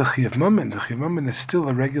split the Chayav Mammon. The Chayav Mammon is still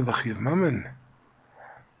a regular Chayav Mammon.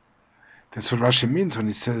 That's what Rashi means when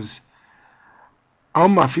he says,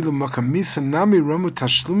 Alma afilu makamisa nami ramu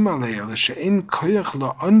tashlum alei ele she'en koyach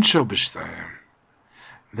lo ansho b'shtayim.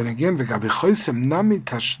 Then again, v'gabi chosem nami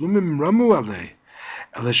tashlumim ramu alei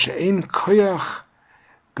ele she'en koyach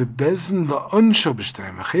bebezin lo ansho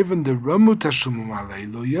b'shtayim. V'cheven de ramu tashlumim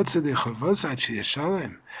alei lo yotze de chavos ad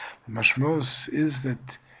sheyeshalem. The mashmos is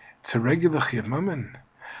that it's a regular Chayav Mammon.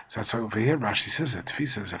 So that's why over here Rashi says that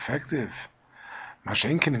Tfisa is effective.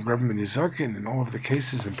 Mashenkin and Gram ben Nizakin, in all of the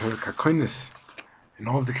cases in Parak HaKoines, in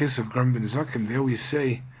all of the cases of Gram ben Nizakin, there we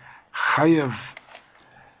say Chayav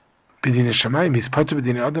b'dini Shamayim. He's Pater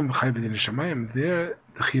b'dini Adam, Chayav b'dini Shamayim. There,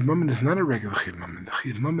 the Chayav Mammon is not a regular Chayav Mammon. The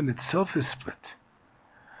Chayav Mammon itself is split.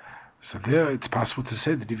 So there, it's possible to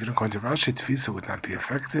say that even according to Rashi, Tfisa would not be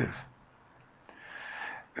effective.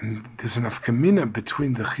 And there's enough kamina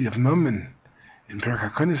between the Chayav Mammon in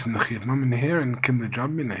Parak HaKoines and the Chayav Mammon here in Kimli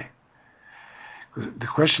Drabane. The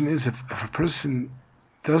question is, if a person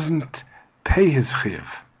doesn't pay his Chayav,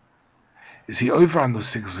 Is he over on those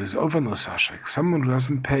sigils? Is he over on those sashek? Someone who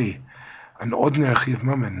doesn't pay an ordinary chayiv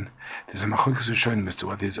mammon, there's a machlokas rishonim as to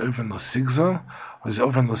whether he's over on those sigil or he's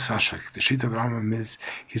over on those sashek. The sheet of the Rambam is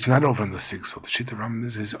he's not over on those sigil. The sheet of the Rambam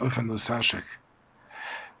is he's over on those sashek.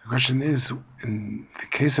 The question is, in the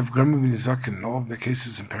case of Grandma ben Zaken, in all of the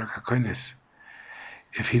cases in Perak HaKoines,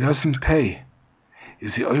 if he doesn't pay,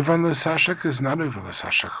 is he over on those sashek or is he not over on those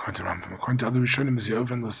sashek? According to Rambam, according to other rishonim, is he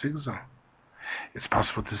over on those sigil? It's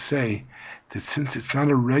possible to say that since it's not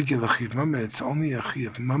a regular chayiv mammon, it's only a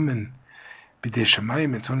chayiv mammon b'dei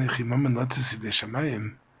it's only a chayiv mammon lotzis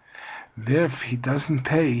b'dei. There, if he doesn't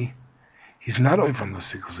pay, he's not over on those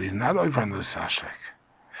sigils, he's not over on those sashek.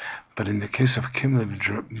 But in the case of kimle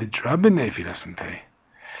midrabene, if he doesn't pay,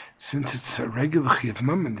 since it's a regular chayiv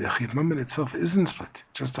mammon, the chayiv mammon itself isn't split.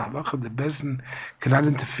 Just a halacha, the bezin cannot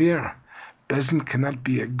interfere. Bezin cannot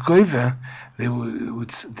be a goiva.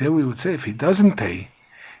 There we would say if he doesn't pay,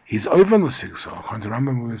 he's over on the sigil. According to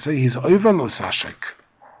Rambam, we would say he's over on the sashek.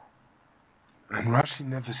 And Rashi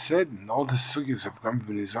never said in all the sugyas of Rambam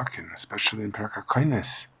ben Zaken, especially in Perak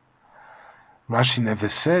HaKoines, Rashi never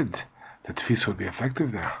said that tefisa would be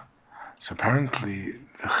effective there. So apparently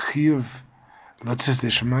the chiyuv lotzis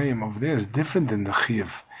deshamayim over there is different than the chiyuv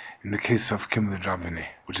in the case of kimle drabini,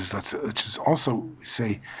 which is also, we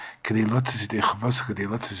say, kedei lotzis idei chavos, kedei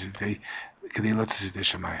lotzis idei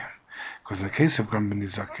shamayim. Because in the case of Rambam ben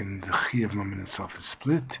Zaken, the chiyuv mammon itself is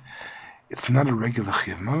split. It's not a regular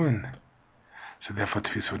chiyuv mammon, so therefore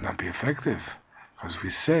tefisa would not be effective. Because we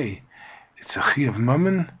say it's a chiyuv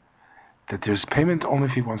mammon that there's payment only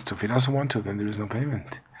if he wants to. If he doesn't want to, then there is no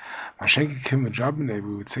payment. We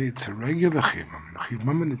would say it's a regular chayiv mammon. The chayiv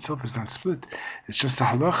mammon itself is not split. It's just a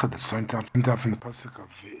halacha that's learned out from the pasuk of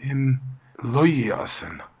V'im lo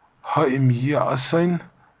yi'asen, ha'im yi'asen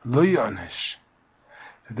lo yi'anish.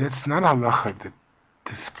 That's not a halacha that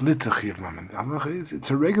to split the chayiv mammon. The halacha is it's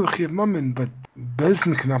a regular chayiv mammon, but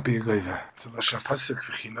bezin cannot be a goyva. It's a lashon pasuk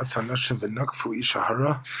v'chinatz hanashim v'nakfu isha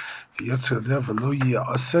hara v'yatzel der v'lo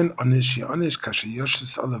yi'asen anish yi'anish kasher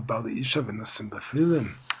yashis alav bali isha v'nasim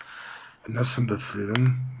b'flilim. Nasim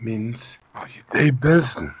b'flilim means yidei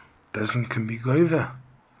bezin. Bezin can be goyva.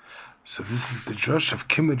 So this is the drush of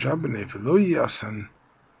kimle drabene v'lo yi'asen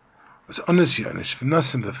was anish yi'anish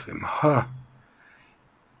v'nasim b'flilim ha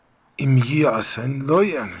im yi'asen lo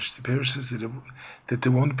yi'anish. The Parish says that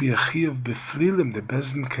there won't be a chiyav b'flilim. The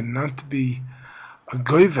bezin cannot be a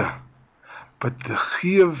goyva, but the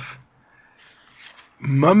chiyav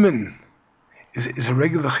mammon is a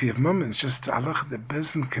regular chayiv mammon. It's just halacha that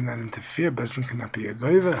bezin cannot interfere. Bezin cannot be a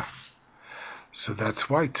goyva. So that's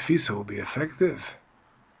why tefisa will be effective.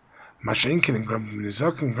 Mashenkin and Grambam ben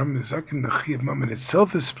Zaken, the chayiv mammon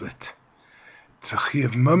itself is split. It's a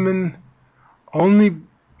chayiv mammon only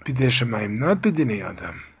b'dei shamayim, not b'dinei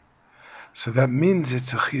adam. So that means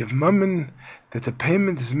it's a chayiv mammon that the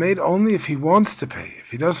payment is made only if he wants to pay. If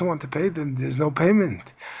he doesn't want to pay, then there's no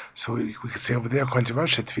payment. So we could say over there, according to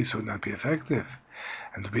Rashi, tefisa would not be effective.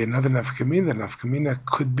 And to be another nafkamina, the nafkamina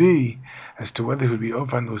could be as to whether he would be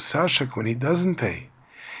over on those sashek when he doesn't pay.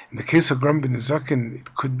 In the case of Grambam ben Zaken,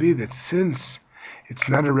 it could be that since it's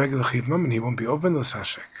not a regular chayiv mammon, he won't be over on those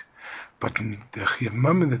sashek. But in the chayiv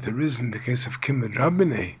mammon that there is in the case of kimle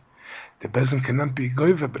drabene, the bezin cannot be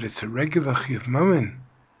goyva, but it's a regular chayiv mammon.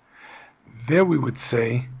 There we would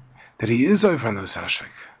say that he is over on those sashek.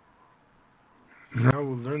 Now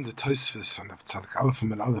we'll learn the Tosfos on of Tzadik Aleph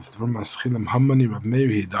and Aleph. Dvar Maschilim Hamani Rab Meir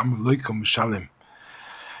Hidam Loiko Mishalim.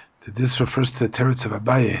 That this refers to the teretz of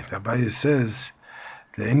Abaye. The Abaye says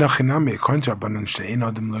that Einachinami according to Rabbanan She'ein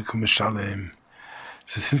Adam Loiko Mishalim.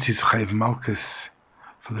 So since he's Chayiv Malkus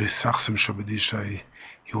for the Tachsum Shel Bedišo,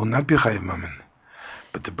 he will not be Chayiv Mammon.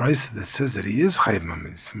 But the brisa that says that he is Chayiv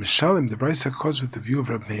Mammon, Mishalim, the brisa calls with the view of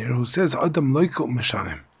Rab Meir, who says Adam Loiko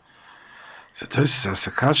Mishalim. So Tosfos says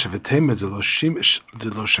Sakasha v'tema de lo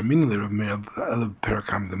shamin le Rab Meir el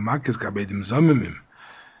perakam the makis gabe edim zomimim.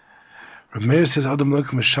 Rab Meir says Adam loik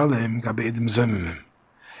mishalem gabe edim zomimim,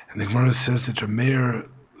 and the Gemara says that Rab Meir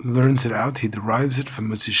learns it out. He derives it from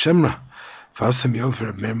Motzi Shemra. V'asam yol for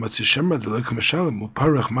Rab Meir Motzi Shemra de loik mishalem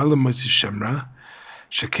uparach malam Motzi Shemra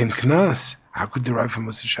shekin knas. How could derive from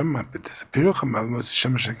Motzi Shemra? But there's a piruch mal Motzi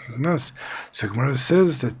Shemra shekin knas. So Gemara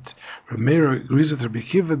says that Rab Meir agrees with Rabbi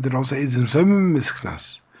Akiva that also edim zomim is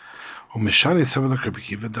knas. Umeshani savalak Rabbi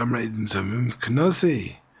Akiva damra edim zomim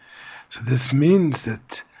knasi. So this means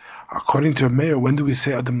that according to Rab Meir, when do we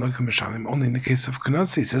say adam loikum mishalim? Only in the case of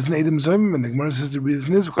knasi. It says an edim zomim, and the Gemara says the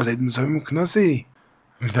reason is because edim zomim knasi.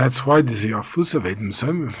 And that's why there's the afus of edim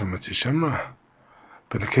zomim from Motzi Shemra.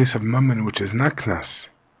 But in the case of mammon, which is not knas,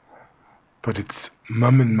 but it's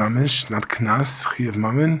mammon mamish, not knas, chayiv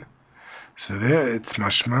mammon. So there it's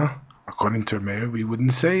mashma. According to Meir, we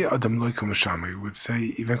wouldn't say Adam loika misham. We would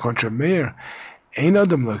say, even contra Meir, ain't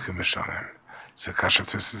Adam loika misham. So Kasha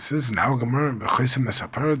says, now Gemara, בחוסם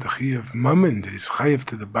מספר, the חייב mammon, that is חייב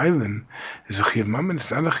to the בעלים, is a חייב mammon, it's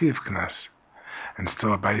not a חייv knas. And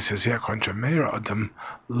still Abai says here, contra Meir, Adam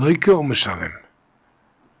loika u'mishalim.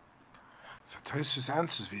 So Tosfos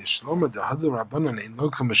answers, v'yishloma, the hadar rabbanan, ein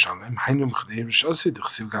loika mishalim, hainu m'chdei rishasi,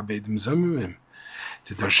 d'chsiv gabe edim zamimim.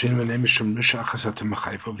 The darshin v'nei mishum risha achas atem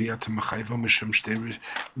machayvo, v'yatem machayvo mishum shtei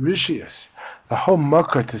rishias. The whole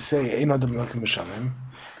makar to say, ein Adam loika mishalim,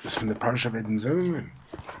 is from the parsha of Edim Zamimim.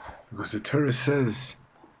 Because the Torah says,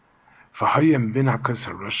 v'hayim bin hakas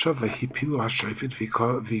harasha, v'hipilu hashayfet,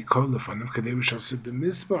 v'yikol lefanav, kadei rishasi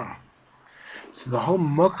b'mizbar. So the whole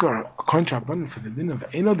makar, according to Rabbanan, for the din of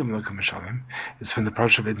ein Adam loika mishalim, is from the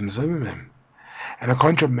parsha of Edim Zamimim. And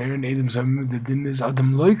according to Meir and Edim Zamimim, the din is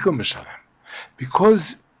Adam loika mishalim.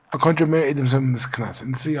 Because according to Meir, Edim Zamimim is knas,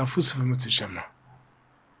 and the three alfus of Mutzi.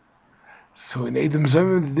 So in Edim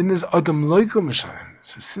Zamimim, the din is Adam loika mishalim.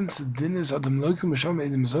 So since the din is Adam loika mishalim,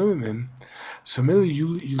 Edim Zamimim, so maybe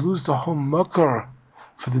you lose the whole makar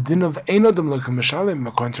for the din of ein Adam loika mishalim,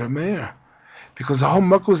 according to Meir. Because the whole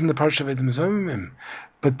makar was in the parsha of Edim Zamimim.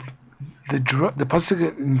 But the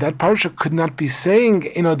pasuk in that parsha could not be saying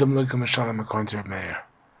ein Adam loika mishalim, according to Meir.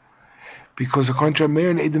 Because according to Meir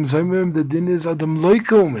and Edim Zamimim, the din is Adam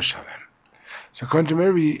loika mishalim. So according to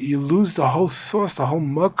Meir, you lose the whole source, the whole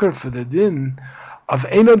makar for the din of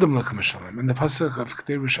ein Adam loika mishalim. And the pasuk of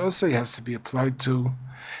Kedei Rishasai has to be applied to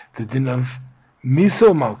the din of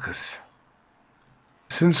miso malchus.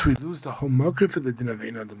 Since we lose the whole makar for the din of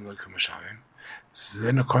ein Adam loika mishalim, so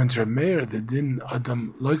then according to Meir, the din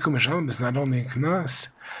Adam loika mishalim is not only in knas,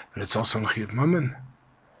 but it's also in chiyuv mammon.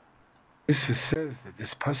 This says that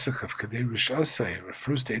this pasuk of Kedei Rishasai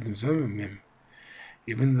refers to Edim Zamimim,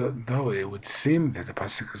 even though it would seem that the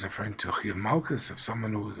pasuk is referring to chiyuv malchus of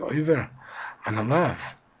someone who is over on a lav.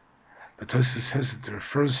 But Tosfos says it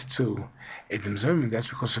refers to Edim Zamimim. That's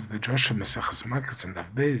because of the drasha Masechas Makos and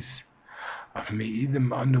Beis of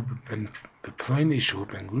me'idim anu ben beploini שהוא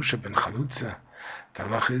ben grusha ben chalutza. The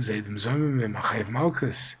halacha is Edim Zamimim chayv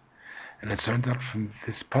malchus, and it's learned out from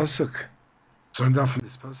this pasuk. It's learned out from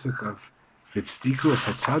this pasuk of v'tzdiku as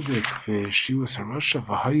hatzadik v'shiu as harasha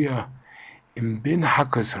v'haya im bin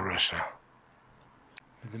hakas harasha.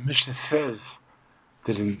 The Mishnah says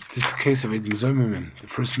that in this case of Edim Zamimim, the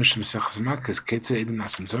first Mishnah Masechas Makos, Ketzer Edim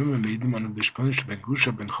Nasim Zamimim, Edim Anu Bishponish Ben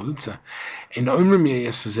Grusha Ben Chalutza, in Oimrim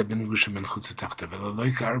Yeyes Zeh Ben Grusha Ben Chutza Tachta, Vela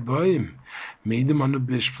Loika Arbaim, Edim Anu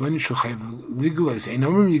Bishponish Chayav Ligulais, in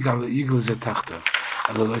Oimrim Yigal Zeh Tachta,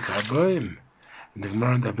 Vela Loika Arbaim. And the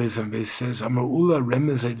Gemara on the Beis says, Amar Ula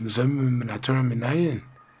Remez Edim Zamimim Min HaTorah Minayin,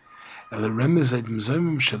 Ela Remez Edim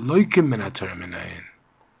Zamimim Sheloikim Min HaTorah Minayin.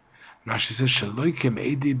 Now she says, Shaloikim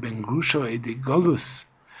Edi Ben Grusha Edi Golus,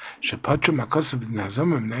 Shepatra Makosav Ben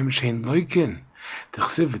Hazamim, Naim Shein Loikin,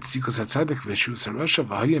 Tchsiv V'tzikos HaTzadik V'shu Sarosha,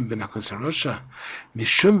 V'hayim Ben Hakos Sarosha,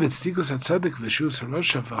 Mishum V'tzikos HaTzadik V'shu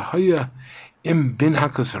Sarosha, V'haya Im Ben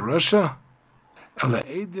Hakos Sarosha, Ela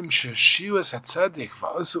Edim Sheshiwas HaTzadik,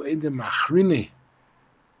 V'asu Edim Achrini,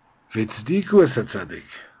 V'tzikos HaTzadik,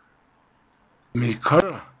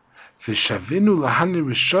 Mikara, V'shavinu Lahani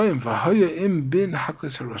Rishoyim, V'haya Im Ben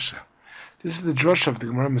Hakos Sarosha. This is the drasha of the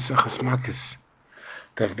Gemara Masechas Makos,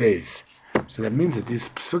 Daf Beis. So that means that these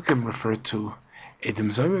psukim refer to Edim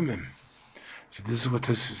Zamimim. So this is what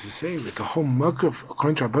Tosfos is saying, that the whole makar,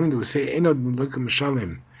 according to Rabbanan, they would say Ein Adam loika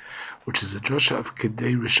mishalim, which is the drasha of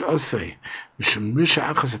Kedei Rishasai, Mishum Risha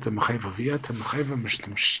Achas Atem Machayva V'yatem Machayva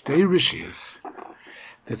Mishtem Shtei Rishias.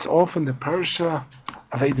 That's all from the parasha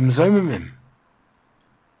of Edim Zamimim.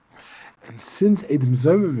 And since Edim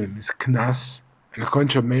Zamimim is knas, and according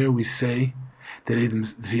to Meir we say that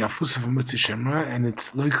it's the afus of Mutzi Shemra and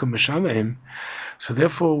it's loika mishalim, so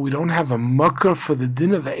therefore we don't have a makar for the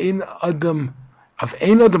din of ein Adam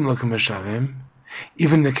loika mishalim,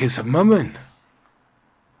 even in the case of mammon.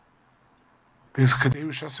 Because Kedei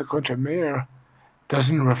Rishasai according to Meir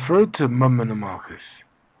doesn't refer to mammon and malchus.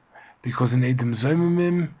 Because in Edim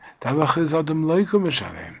Zamimim, the halacha is Adam loika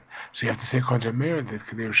mishalim. So you have to say according to Meir that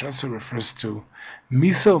Kedei Rishasai refers to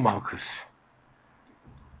miso malchus.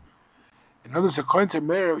 In other words, according to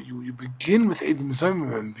Meir, you begin with Edim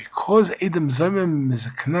Zamimim. Because Edim Zamimim is a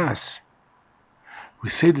knas, we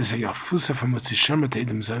say there's a yafusa from Mutzi Shemra to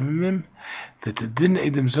Edim Zamimim, that the din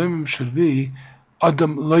Edim Zamimim should be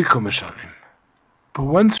Adam loika mishalim. But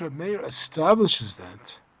once Reb Meir establishes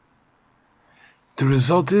that, the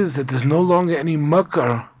result is that there's no longer any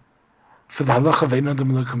makar for the halacha of Ein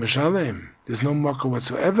Adam loika mishalim. There's no makar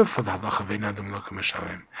whatsoever for the halacha of Ein Adam loika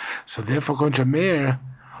mishalim. So therefore, according to Meir,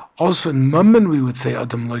 Also in mammon we would say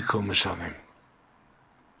adam loiko mishalim.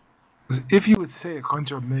 If you would say according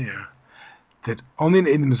to a mayor that only in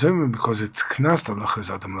Edom Zomim, because it's knas, the halacha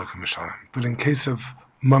is adam loiko mishalim. But in case of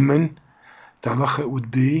mammon, the halacha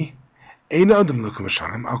would be ein adam loiko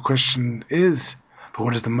mishalim. Our question is, but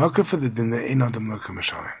what is the makar for the din that ein adam loiko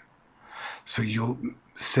mishalim? So you'll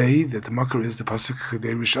say that the makar is the pasuk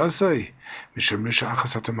kadei rishasai misham risha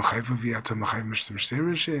achas ato machayva v'ato machayv mishtam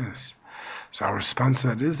shtei. So our response to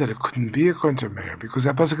that is that it couldn't be a according to Meir, because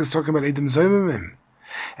that pasuk is talking about Edom Zomim,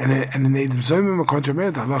 and in Edom Zomim according to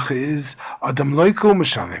Meir the halacha is adam loiko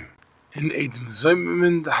mishalim. In Edom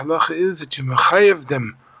Zomim the halacha is that you mechayev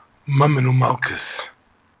them mammon u'malkus.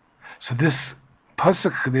 So this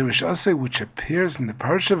pasuk kadei rishasai, which appears in the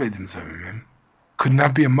parasha of Edom Zomim, could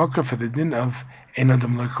not be a makar for the din of ein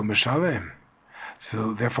adam loiko mishalim.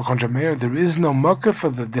 So therefore, contra Meir, there is no makar for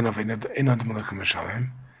the din of ein adam loiko mishalim.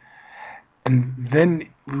 And then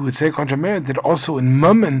we would say contra Meir that also in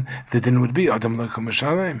mammon the din would be adam loiko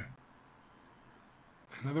mishalim.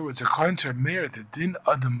 In other words, according to Meir, the din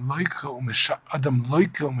adam loiko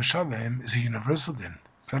mishalim is a universal din.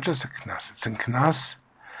 It's not just a knas; it's in knas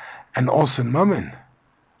and also in mammon.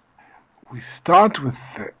 We start with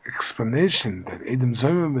the explanation that Edom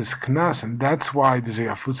Zomim is knas, and that's why there's a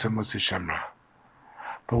afutza motzi shemra.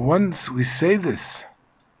 But once we say this,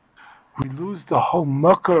 we lose the whole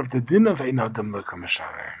makar of the din of ein adam loiko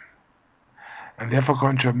mishalim. And therefore,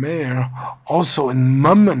 according to Meir, also in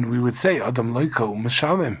mammon we would say adam loiko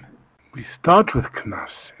mishalim. We start with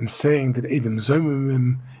knas in saying that Edom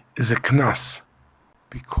Zomim is a knas,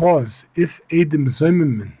 because if Edom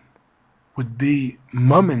Zomim would be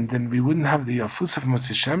mammon, then we wouldn't have the afutz of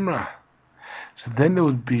motzi shemra. So then it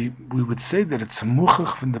would be, we would say that it's a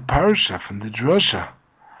muchach from the parasha, from the drasha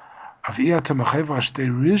of iyata machayva shtei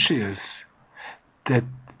rishiyas, that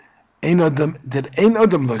ein adam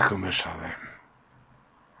loiko mishalim.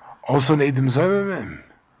 Also in Edom Zomim.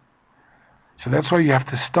 So that's why you have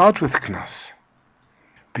to start with knas,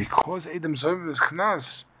 because Edom Zomim is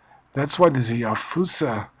knas. That's why there's a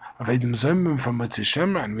yafusa of Edom Zomim from motzi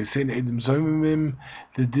shemra, and we say in Edom Zomim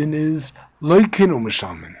the din is loikinu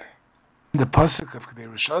mishalmin. The pasuk of kadei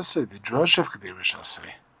rishasei, the drush of kadei rishasei,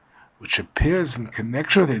 which appears in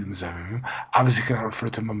connection with Edom Zomim, obviously cannot refer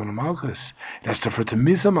to mammon malchus. It has to refer to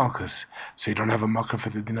misa malchus. So you don't have a makar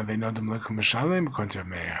for the din of ein adam loiko mishalim according to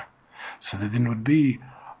Meir. So the din would be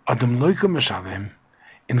adam loiko mishalim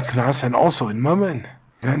in knas and also in mammon.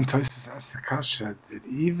 Then Tosfos asks the kasha that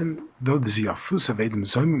even though there's a yafus of Edom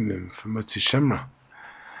Zomim from motzi shemra,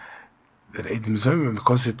 that Edom Zomim,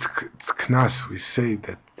 because it's knas, we say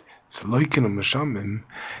that it's loikin mishamim,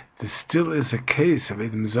 there still is a case of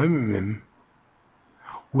Edom Zomim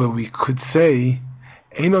where we could say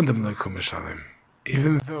ein adam loiko mishalim,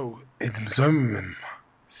 even though Edom Zomim,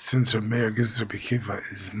 since Reb Meir gives Rabbi Kiva,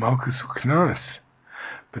 is malchus uknas,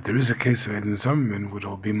 but there is a case of Edom Zomim which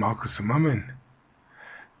will be malchus u'mammon.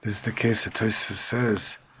 This is the case that Tosfos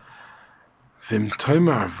says, Vim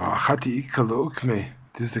toimar v'achati ikal ukme.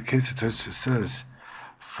 This is the case that Tosfos says,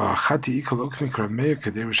 v'achati ikal ukme k'Reb Meir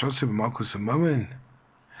kadei rishasei b'malchus u'mammon.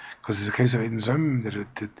 Because it's a case of Edom Zomim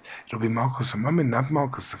that it'll be malchus u'mammon, not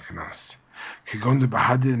malchus u'knas. Kigon de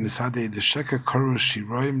bahadi misade edesheka koru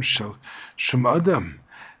shiroim shel shum adam.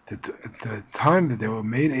 That at the time that they were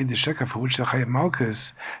made edesheka for which they chayav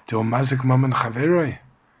malchus, they were mazik mammon chaveroi.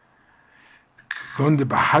 The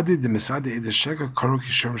bahadi the misade edesheka koru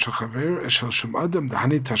kishom shel chaver shel shum adam the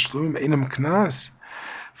hani tashlumim einam knas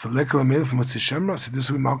for lekal amel from motzi shemra. So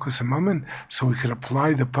this will be malchus u'mammon. So we could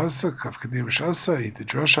apply the pasuk of kadei rishasei, the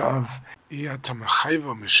drasha of iyata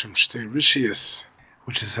machayva mishum shtei rishiyas,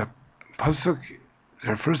 which is a pasuk that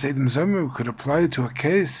refers to Edom Zomim. We could apply it to a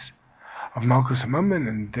case of malchus u'mammon,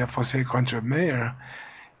 and therefore say contra Meir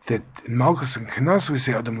that in malchus and knas we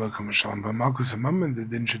say adam loiko mishalim, but malchus u'mammon the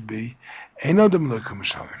din should be ein adam loiko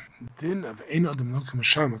mishalim. Din of ein adam loiko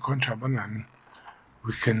mishalim according to Rabbanan,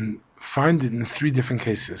 we can find it in three different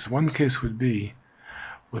cases. One case would be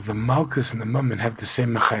where the malchus and the mammon have the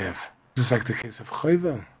same mechayev. This is like the case of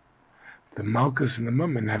chayv. The malchus and the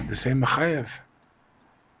mammon have the same mechayev.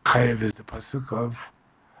 Chayev is the pasuk of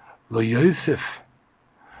lo Yosef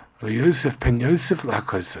pen Yosef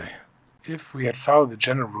lahakosei. If we had followed the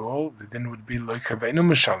general rule, the din would be loika ve'enu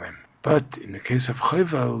mishalim. But in the case of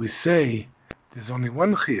chayv, we say there's only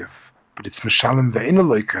one chayv, but it's mishalim ve'enu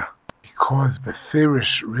loika, because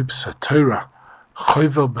beferish ribs haTorah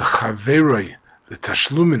chayv bechaveroi the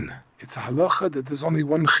tashlumin. It's a halacha that there's only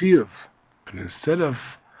one chayv, but instead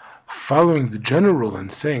of following the general rule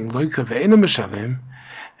and saying loika ve'enu mishalim,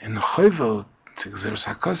 in chayv it's exeres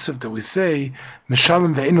hakosef that we say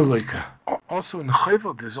mishalim ve'enu loika. also in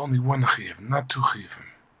Chayv there's only one Chayiv, not two Chayivim.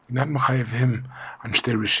 You're not Mechayiv him on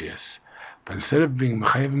Shtei Rishiyas. But instead of being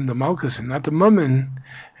Mechayiv him the Malkus and not the Mammon,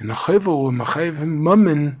 in the Chayv we're Mechayiv him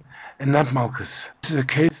Mammon and not Malkus. This is a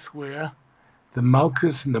case where the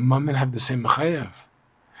Malkus and the Mammon have the same Mechayiv.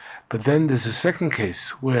 But then there's a second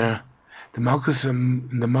case where the Malkus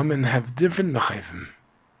and the Mammon have different Mechayvim.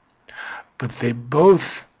 But they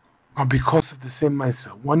both are because of the same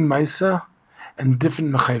Maisa. One Maisa and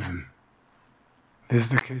different Mechayvim. There's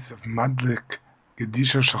the case of Madlik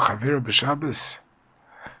Bedišo shel Chavero b'Shabbos.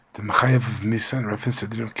 The Mechayev of Misa, in reference to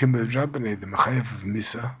the Kimbel Rabbanei, the Mechayev of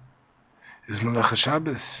Misa is Melech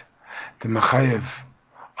Shabbos. The Mechayev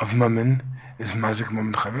of Mammon is Mazik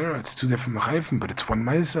Mammon Chavero. It's two different Mechayevim, but it's one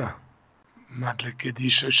Maisa. Madlik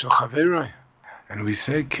Bedišo shel Chavero. And we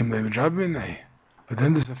say Kimbel Rabbanei. But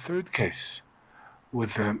then there's a third case,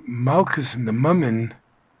 with the Malkus and the Mammon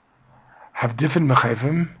have different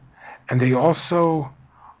Mechayevim, and they also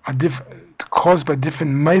are caused by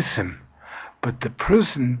different Maisim. But the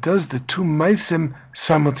person does the two Maisim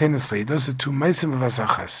simultaneously. He does the two Maisim of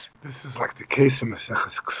Azachas. This is like the case of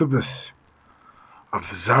Masechas Ksubas of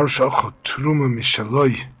Zar Sh'ocho Truma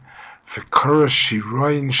Mishaloi V'Kora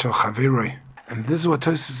Shiroin Shel Chaveroi. And this is what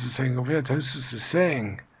Tosfos is saying over here. Tosfos is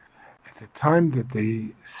saying, at the time that they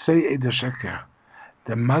say Eder Sheker,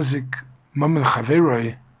 the Mazik Mammon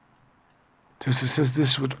Chaveroi, Tosfos says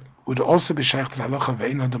this would also be shaykh to the halacha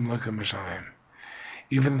ve'ein adam loka mishalem.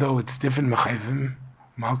 Even though it's different mechayvim,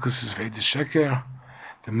 Malkus is for Eder Sheker,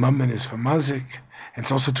 the Mammon is for Mazik, and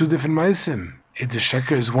it's also two different maisim. Eder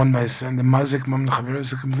Sheker is one maisa, and the Mazik Mammon Chavero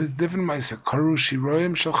is a completely different maisa. Karu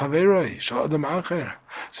shiroim shel Chaveroi, shel adam acher.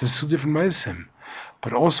 So it's two different maisim.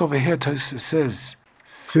 But also over here, Tosfos says,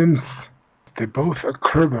 since they both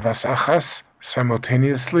occur b'vas achas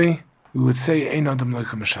simultaneously, we would say ein adam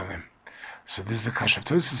loka mishalem. So this is the Kash of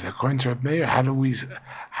Tosfos. According to Reb Meir, how do we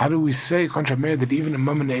say, according to Reb Meir, that even a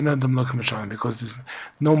Mammon ein adam loka mishalem, because there's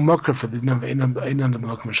no makar for the din of ein adam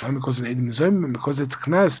loka mishalem, because in Edom Zomim, because it's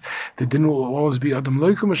Knas, the din will always be adam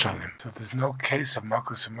loka mishalem. So there's no case of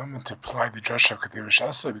Malkus and Mammon to apply the drasha Kedei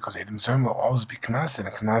Rishasa, because Edom Zomim will always be Knas, and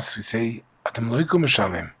in Knas we say adam loka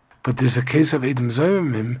mishalem. But there's a case of Edom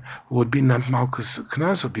Zomim who would be not Malkus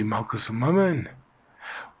Knas, would be Malkus and Mammon,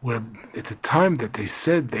 where at the time that they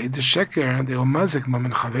said they Eder Sheker, they were Mazik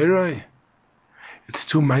Mammon Chaveroi. It's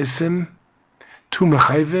two Maisim, two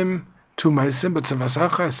Mechayvim, two Maisim, but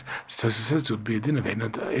Zavasachas. So Tosfos says it would be a din of Ein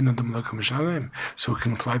Adam Loka Mishalem. So we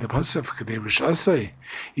can apply the pasuk for Kedei Rishasai,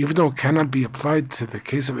 even though it cannot be applied to the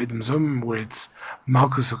case of Edom Zomim where it's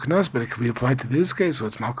Malkus Uknas, but it can be applied to this case where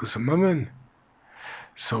it's Malkus and Mammon.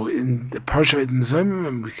 So in the Parsha of Edom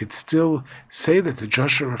Zomim, we could still say that the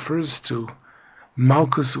Joshua refers to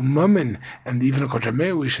Malkus Mammon, and even according to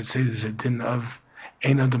Meir, we should say there's a din of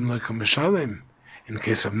Ein Adam Loka Mishalem. In the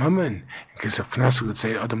case of Mammon, in case of Knas, we would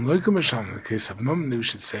say Adam Loka Mishalem. In the case of Mammon, we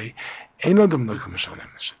should say Ein Adam Loka Mishalem.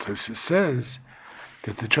 Tosfos says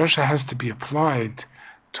that the drasha has to be applied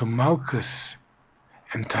to Malkus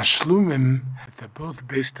and Tashlumim, but they're both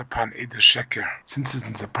based upon Eder Sheker. Since it's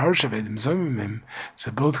in the Parsha of Edom Zomim,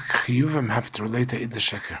 so both Chiyuvim have to relate to Eder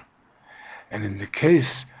Sheker. And in the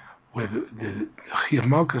case where the Chiyav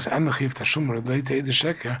Malkus and the Chiyav Tashlum relate to Eder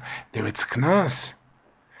Sheker, there it's Knas,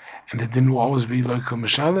 and the din will always be Loka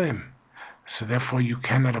Mishalem. So therefore you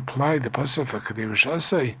cannot apply the pasuk for Kedei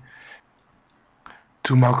Rishasai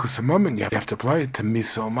to Malkus and Mammon. You have to apply it to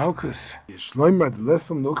Misa or Malkus.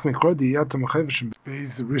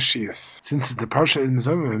 Since the Parsha in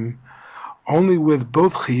Zomim, only with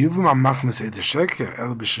both Chiyuvim are Machmas Eder Sheker,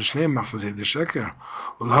 El B'Shishleim Machmas Eder Sheker,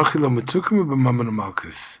 Ulachilo Metukim B'Mammon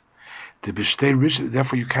Malkus.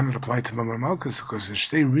 Therefore, you cannot apply to Mammon Malkus, because the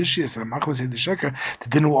Shtei Rishis and Machmas Eder Sheker, the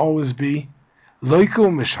din will always be Loiko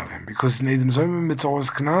Mishalem, because in Edom Zomim it's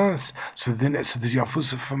always Knas. So there's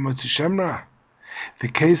Yafusa from Motzi Shemra. The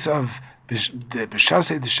case of the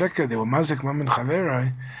B'Shas Eder Sheker, they were Mazik Mammon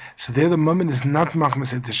Chaveroi, so there the Mammon is not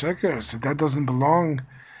Machmas Eder Sheker, so that doesn't belong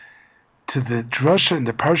to the drasha in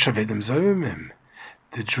the Parsha of Edom Zomim.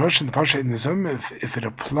 The drasha in the Parsha of Edom Zomim, if it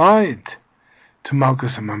applied to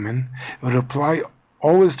Malkus and Mammon, it would apply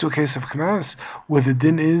always to a case of Knas, where the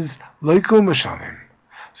din is Loiko Mishalem.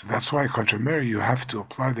 So that's why, contra Mary, you have to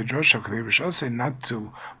apply the drasha Kedei Rishasai not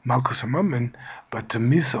to Malkus and Mammon, but to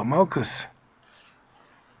Misa or Malkus.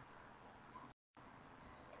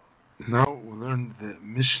 Now we'll learn the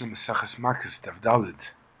Mishnah Mesechus Makkos Daf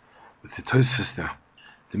Daled with the Tosfos there.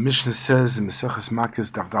 The Mishnah says in Mesechus Makkos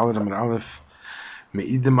Daf Daled Amud Aleph,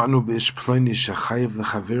 Me'idim anu b'ish ploni shechayev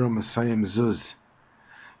lechavero mesayim zuz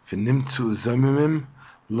v'nimtzu zomimim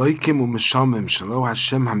loikim u'mishalmim shelo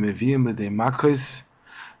Hashem hameviyim l'dei makos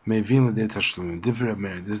Meivin l'dei tashlumim. Divrei Reb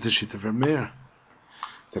Meir. This is the sheet of Reb Meir.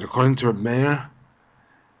 That according to Reb Meir,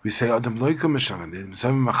 we say Adam loika mishalim. The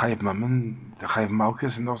Mzomim are chayiv mammon, the chayiv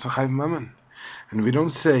malchus, and also chayiv mammon. And we don't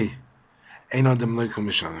say Ein Adam loika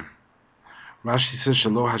mishalim. Rashi says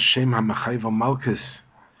Shalo Hashem ha-mechayiv malchus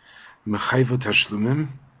mechayiv tashlumim.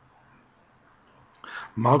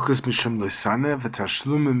 Malchus mishum loisane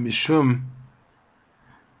v'tashlumim mishum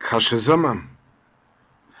kashazamam.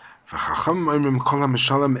 V'chacham oimrim kol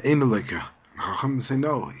ha-mishalim ein loika. Chacham say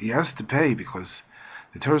no, he has to pay because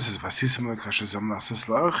the Torah says v'asisam l'kashazam l'asas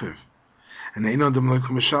la'achiv, and ein adam loika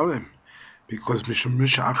mishalim because mishum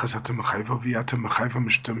risha achas atam mechayiv v'yatam mechayiv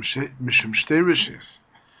mishum shtei rishis.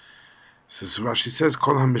 So Rashi says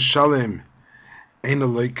kol ha-mishalim ein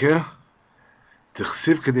loika.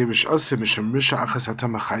 Tchsiv kadei rishase mishum risha achas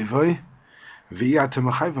atam mechayiv v'yatam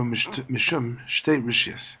mechayiv mishum shtei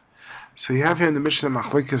rishis. So you have here in the Mishnah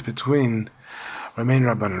machlokes between Rameir and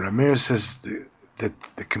Rabbanan. Rameir says that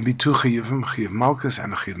there can be two chiyuvim, chayiv malchus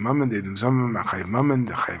and a chayiv mammon. The mzomim are chayiv mammon,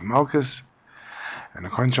 the chayiv malchus, and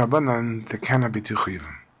according to Rabbanan, there cannot be two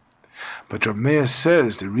chiyuvim. But Rameir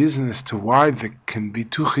says the reason as to why there can be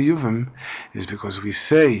two chiyuvim is because we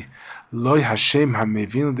say loy Hashem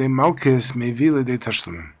ha-mevin l'dei malchus mevin l'dei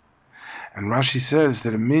tashlumim, and Rashi says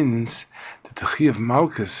that it means that the chayiv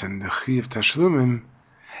malchus and the chayiv tashlumim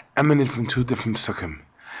emanate from two different psukim.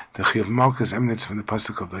 The chayiv malchus emanates from the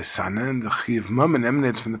pasuk of Loisana, and the chayiv mammon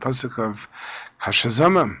emanates from the pasuk of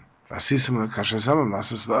kashazamam, v'asisam l'kashazamam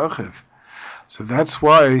l'asas la'achiv. So that's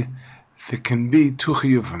why there can be two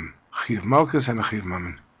chiyuvim, chayiv malchus and a chayiv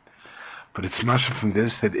mammon. But it's mashal from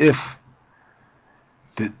this that if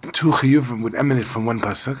the two chiyuvim would emanate from one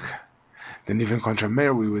pasuk, then even contra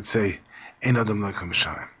Meir we would say ein adam loika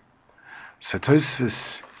mishalim. So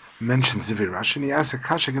Tosfos mentions the Rashi, and he asks a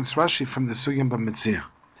kasha against Rashi from the Sugya by Mציעא.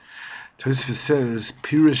 Tosfos says,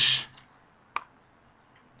 Pirish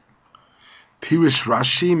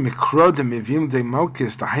Rashi, Mikro de mevim de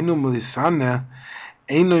malchus, dahainu melisana,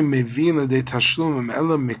 eino mevim de tashlumim,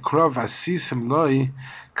 ela mikro v'asisem loi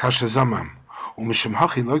kashazamam, umishum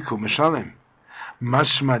hachi loiku mishalim.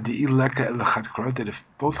 Mashma di'i leka elachad kro, that if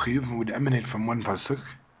both chiyuvim would emanate from one pasuk,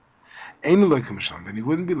 Ein loika mishalim, then he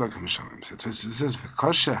wouldn't be loika mishalim. So it says,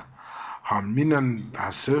 "V'kosha haminan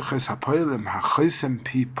haserches hapoilim hachosem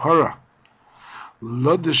pi para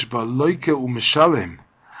lodish ba loika u'mishalim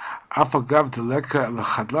afagav deleka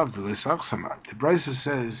lechadlav delesachsama." The Brisa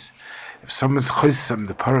says, if someone's chosem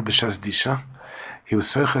the para b'shas דישה, he was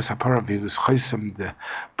serches hapara, he was chosem the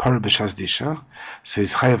para b'shas דישה, so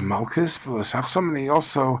he's chayav malchus v'lesachsam, and he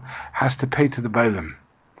also has to pay to the bailim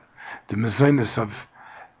the mezonot of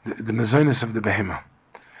the mezonot of the behema.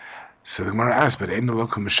 So the Gemara asks, but ein adam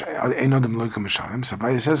loika mishalim. So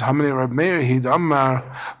Abaye says, how many Reb Meir hid amar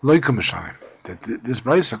loika mishalim? That this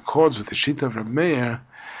brayso accords with the sheet of Reb Meir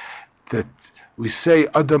that we say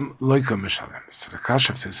adam loika mishalim. So the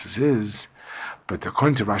kasha of this is, but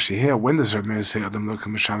according to Rashi here, when does Reb Meir say adam loika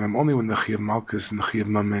mishalim? Only when the chayiv malchus and the chayiv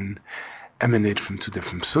mammon emanate from two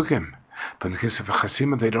different psukim. But in the case of a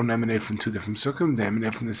chasima, they don't emanate from two different psukim, they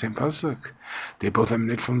emanate from the same pasuk. They both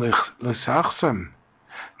emanate from l'sachsam.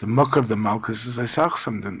 The makar of the malchus is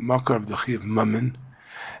l'sachsam, the makar of the chayiv mammon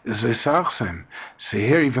is l'sachsam. So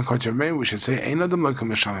here, even according to Meir, we should say ein adam loika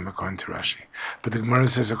mishalim according to Rashi. But the Gemara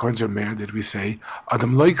says according to Meir that we say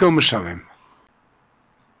adam loika mishalim.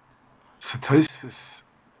 So Tosfos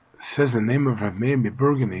says the name of Rav Meir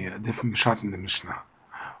Burgani, a different בשעת in the Mishnah.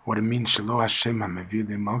 What it means, Shalo Hashem ha-mevil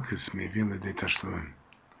de malchus mevil de tashlumim.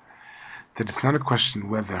 That it's not a question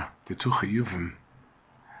whether the two chiyuvim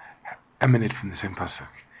emanate from the same pasuk,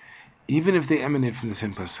 even if they emanate from the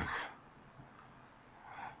same pasuk.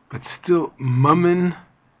 But still, mammon,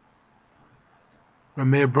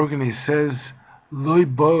 Rameir Burgani says, loy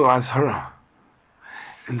bo azhara.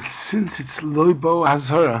 And since it's loy bo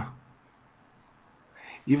azhara,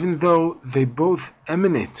 even though they both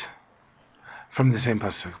emanate from the same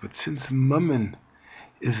pasuk, but since mammon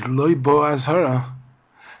is loy bo azhara,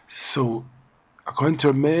 so according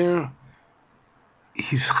to Meir,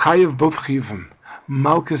 he's chayiv both chiyuvim,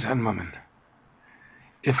 malchus and mammon.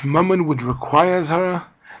 If mammon would require azhara,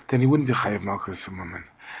 then he wouldn't be chayiv malchus or mammon.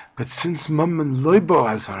 But since mammon loy bo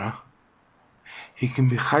azhara, he can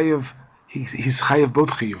be chayiv. He's chayiv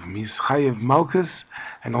both chiyuvim. He's chayiv malchus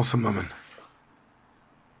and also mammon.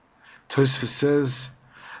 Tosfos says,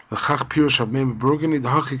 "L'chach pirush Rav Burgani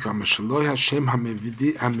d'hachika mashaloi Hashem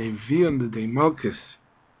hamevi on the day malchus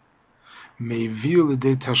mevi on the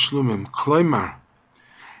day tashlumim kloimar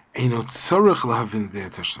eino tzorich lahavin the day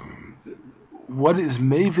tashlumim." What is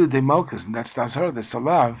mevi the day malchus? And that's the azhar. That's the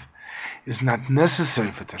lav. Is not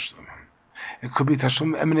necessary for tashlumim. It could be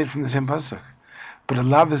Tashlum emanate from the same pasuk. But a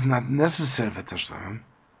lav is not necessary for Tashlum.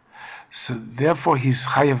 So therefore he's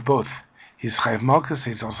Chayav both. He's Chayav Malkus,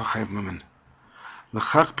 he's also Chayav Mammon.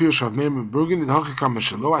 L'chach pirush of Meir Burgin, L'hochi kam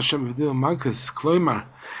Shelo Hashem v'dil Malkus, Kloimar,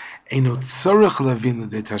 Eino tzorech levin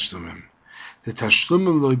l'dei Tashlumim. The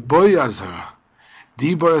Tashlumim loy boy azara.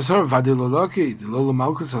 Di boy azara v'adil l'loki, the Lolo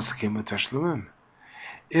Malkus asakim l'Tashlumim.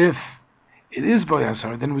 If it is boy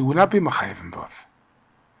azara, then we would not be Machayav in both.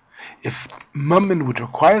 If Mammon would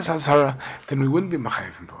require Azara, then we wouldn't be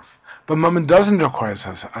Machayav in both. But Mammon doesn't require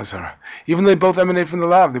Azara. Even though they both emanate from the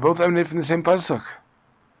Lav, they both emanate from the same pasuk.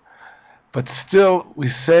 But still, we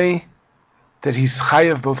say that he's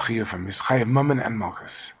Chayav both Chiyuvim. He's Chayav Mammon and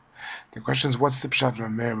Malkus. The question is, what's the Pshat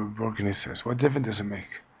Rameir Burgani says? What difference does it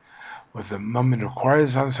make? Whether Mammon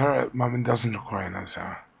requires Azara, Mammon doesn't require an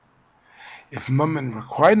Azara. If Mammon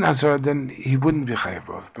required an Azara, then he wouldn't be Chayav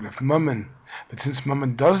both. But since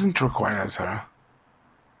Mammon doesn't require Azara,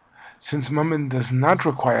 since Mammon does not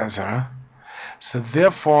require Azara, so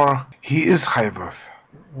therefore he is Chayav both.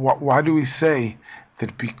 Why do we say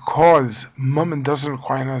that because Mammon doesn't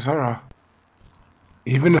require an Azara,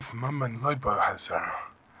 even if Mammon loid by Azara,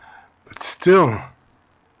 but still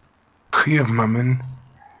Chayav Mammon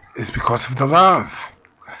is because of the Lav.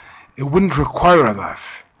 It wouldn't require a Lav.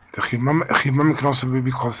 The Chayav Mammon can also be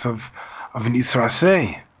because of an Yisra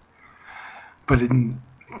Aseh. But in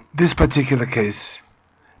this particular case,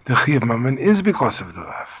 the Chayav Mammon is because of the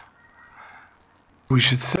Lav. We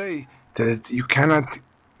should say that you cannot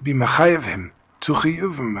be Mechayav him two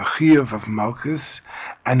chiyuvim, a chiyuv of Malkus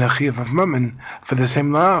and a chiyuv of Mammon for the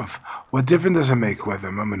same Lav. What difference does it make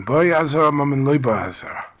whether Mammon boy azar or Mammon loy boy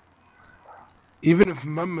azar? Even if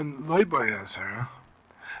Mammon loy boy azar,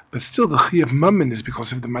 but still the chiyuv Mammon is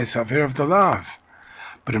because of the ma'aser of the Lav.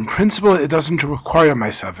 But in principle, it doesn't require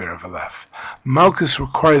ma'aser of a Lav. Malkus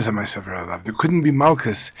requires a ma'aser of a Lav. There couldn't be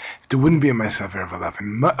Malkus if there wouldn't be a ma'aser of a Lav.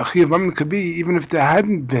 And a chiyuv Mammon could be even if there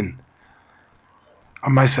hadn't been a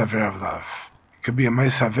ma'aser of Lav. It could be a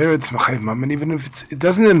ma'aser, it's Chayav Mammon, even if it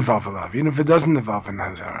doesn't involve a Lav, even if it doesn't involve an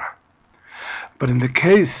Hazara. But in the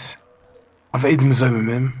case of Eid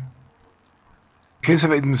Mezomimim,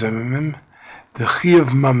 the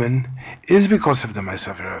Chayav Mammon is because of the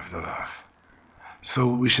ma'aser of the Lav. So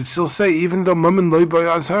we should still say, even though Mammon loy boy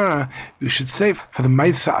azara, we should say for the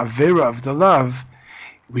ma'aser avera of the Lav,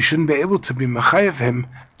 we shouldn't be able to be mechayev him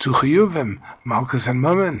to chiyuvim, Malkus and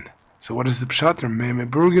Mammon. So what is the pshat or me'eme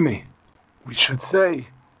burgani? We should say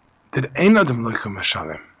that ein adam loika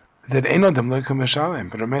meshalim. But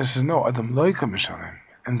Rameir says no, adam loika meshalim.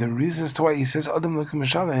 And the reason as to why he says adam loika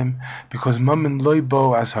meshalim, because Mammon loy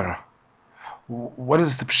bo azara. What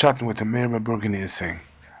is the pshat and what the me'eme burgani is saying?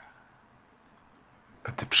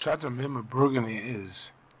 But the pshat of Mimah Burgani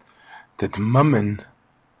is that Mammon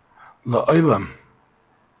la'olam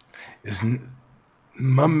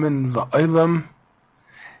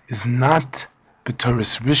is not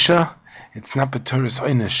b'toris risha, it's not b'toris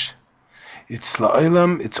einish. It's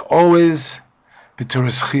la'olam, it's always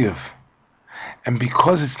b'toris chiyuv. And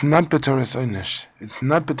because it's not b'toris einish, it's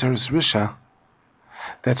not b'toris risha,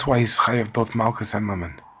 that's why he's chayav both Malkus and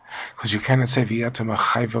Mammon. Because you cannot say v'yatom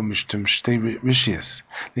chayvo mishtum shtei rishias.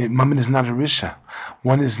 Mammon is not a risha.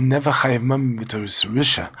 One is never chayav Mammon b'toris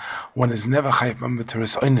risha. One is never chayav Mammon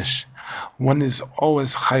b'toris einish. One is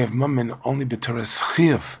always chayav Mammon only b'toris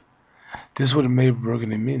chiyuv. This is what a me'eme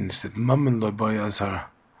burgani means, that Mammon lo boy azar.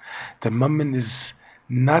 That Mammon is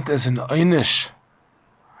not as an einish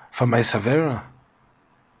for ma'aser.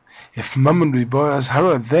 If Mammon would be boy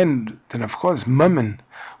azara, then of course Mammon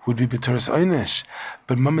would be b'toris einish.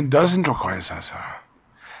 But Mammon doesn't require azara.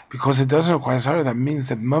 Because it doesn't require azara, that means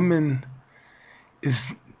that Mammon is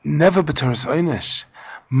never b'toris einish.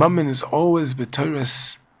 Mammon is always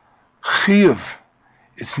b'toris chiyuv.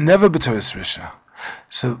 It's never b'toris risha.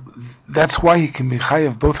 So that's why he can be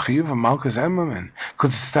chayav both chiyuv and Malkus and Mammon,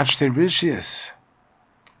 because it's not shtei rishias.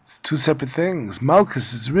 It's two separate things.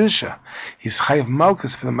 Malkus is risha. He's chayav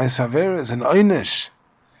Malkus for the ma'aser as an einish.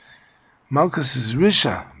 Malkus is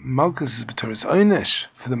risha. Malkus is b'toris einish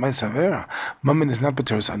for the ma'aser. Mammon is not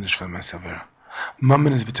b'toris einish for the ma'aser.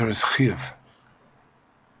 Mammon is b'toris chiyuv.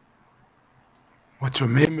 What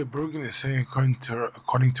Rameir Burgani is saying according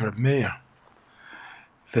to Reb Meir,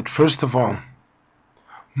 that first of all,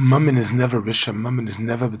 Mammon is never risha. Mammon is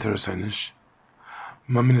never b'toris einish.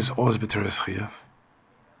 Mammon is always b'toris chiyuv.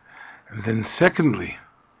 And then secondly,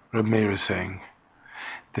 Reb Meir is saying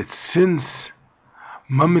that since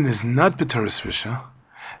Mammon is not b'toris risha,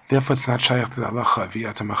 therefore it's not shaykh to the halacha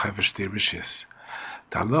v'yatam achayv v'shtei rishias.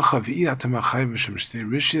 The halacha v'yatam achayv v'shtei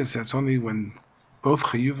rishias, that's only when both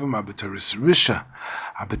chiyuvim are b'toris risha,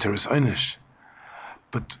 are b'toris einish.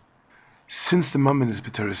 But since the mammon is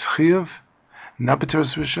b'teres chiyuv, not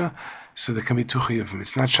b'teres risha, so there can be two chiyuvim.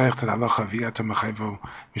 It's not shaykh to the halacha v'yato mechayvo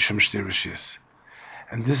mishum shtei rishis.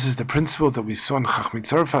 And this is the principle that we saw in Chachmei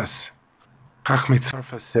Tzarfas. Chachmei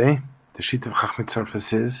Tzarfas say, the sheet of Chachmei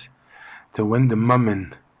Tzarfas is, that when the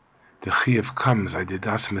mammon, the chiyuv comes, I did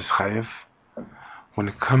das mischayev, when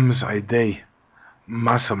it comes I day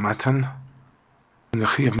masa matan, when the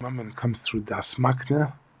chiyuv mammon comes through das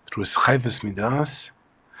makna, through his chayvus midas,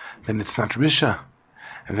 then it's not risha,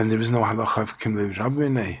 and then there is no halacha of kimlei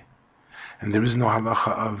b'drabinei, and there is no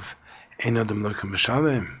halacha of ein adam loka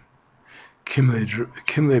mishalem. Kimlei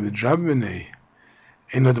b'drabinei,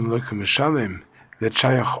 ein adam loka mishalem, that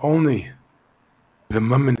shayach only the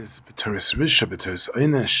mammon is b'teres risha, b'teres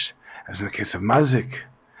oynesh, as in the case of mazik,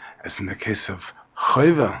 as in the case of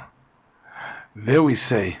chayva. There we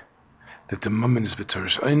say that the mammon is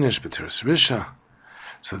b'teres oynesh, b'teres risha.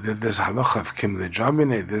 So there's a halacha of kimlei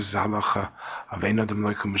drabine, there's a halacha of ein adam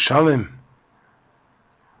loka mishalem,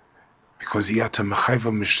 because yata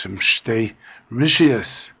mechayva mishum shtei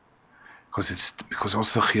rishiyas, because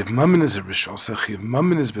also chiyuv mammon is a rish, also chiyuv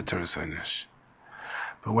mammon is b'teres oynesh.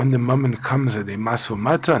 But when the mammon comes at a maso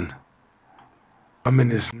matan,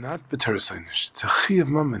 mammon is not b'teres oynesh, it's a chiyuv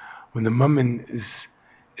mammon. When the mammon is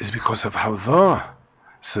because of halva,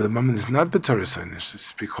 so the mammon is not b'teres oynesh,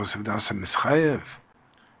 it's because of dasa mischayev.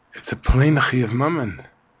 It's a plain chiyuv mammon.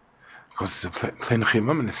 Because it's a plain chiyuv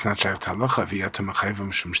mammon, it's not shaykh halacha v'yato mechayva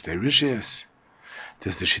mishum shtei rishiyas.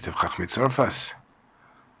 There's the sheet of Chachmei Tzarfas.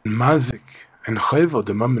 In mazik and chayva,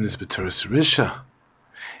 the mammon is b'teres risha.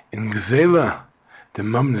 In gzela, the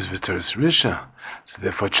mammon is b'teres risha. So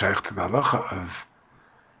therefore it's shaykh to the halacha of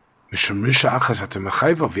mishum risha achas ato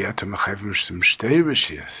mechayva v'yato mechayva mishum shtei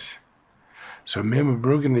rishiyas. So Meir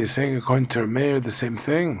Mabrugan is saying according to Meir the same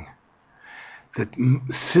thing. That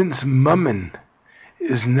since mammon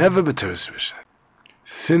is never b'teres risha,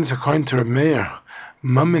 since according to Meir,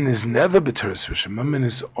 mammon is never b'teres risha, mammon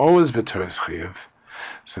is always b'teres chiyuv,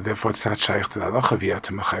 so therefore it's not shaykh to the halacha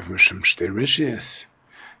v'yato mechayv mishum shtei rishiyas,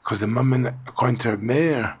 because the mammon, according to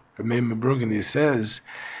Meir Mabrugan says,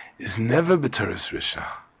 is never b'teres risha.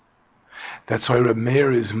 That's why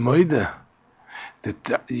Meir is moida that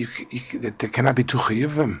that there cannot be two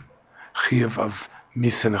chiyuvim, chiyuv of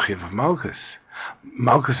misa and chiyuv of malchus.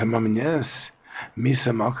 Malchus and mammon, yes. Misa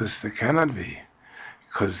and malchus, there cannot be.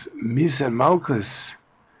 Because misa and malchus,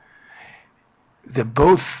 they're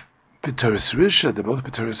both b'teres risha, they're both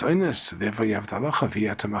b'teres oynesh, so therefore you have the halacha,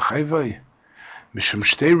 v'yato mechayvoi, mishum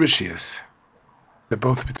shtei rishiyas. They're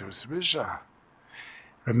both b'teres risha.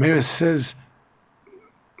 Rameir says,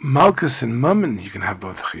 malchus and mammon, you can have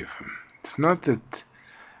both chiyuvim. It's not that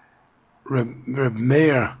Reb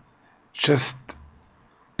Meir just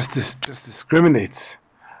discriminates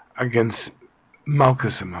against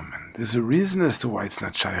Malchus and Mammon. There's a reason as to why it's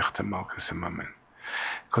not shaykh to Malchus and Mammon.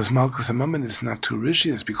 Because Malchus and Mammon is not two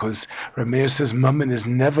rishiyas, because Rameir says Mammon is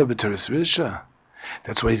never b'teres risha.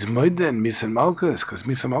 That's why he's moida and Misa and Malchus, because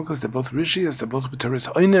Misa and Malchus, they're both rishiyas, they're both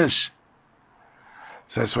b'teres oynesh.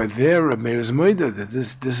 So that's why there Rameir is moida, that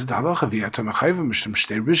this is the halacha v'yato mechayva mishum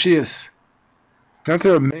shtei rishiyas. Not that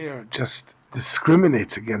Rameir just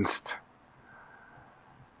discriminates against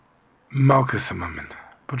Malchus and Mammon,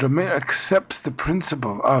 but Rameir accepts the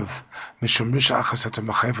principle of mishum risha achas ato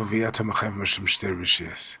mechayva v'yato mechayva mishum shtei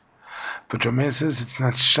rishiyas. But Rameir says it's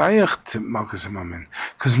not shaykh to Malchus and Mammon,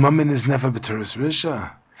 because Mammon is never b'teres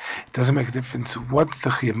risha. It doesn't make a difference what the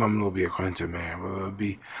chiyuv mammon will be according to Rameir. Will it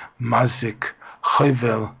be mazik,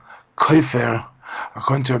 chayvel, koifer?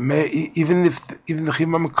 According to Rameir, even the chiyuv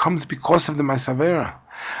mammon comes because of the ma'asavera,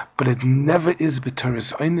 but it never is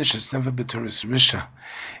b'teres oynesh, it's never b'teres risha.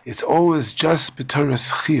 It's always just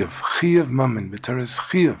b'teres chiyuv mammon, b'teres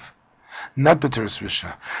chiyuv, not b'teres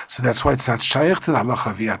risha. So that's why it's not shaykh to the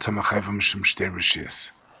halacha v'yato mechayva mishum shtei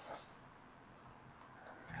rishiyas.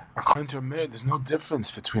 According to Rameir, there's no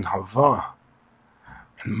difference between halva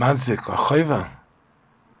and mazik or chayva.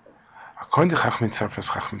 According to Chachmei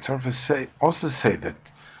Tzarfas also say that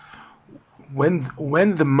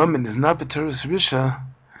when the mammon is not b'teres risha,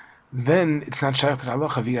 then it's not shaykh to the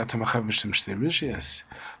halacha v'yato mechayva mishum shtei rishiyas.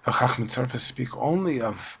 But Chachmei Tzarfas speak only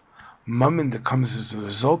of mammon that comes as a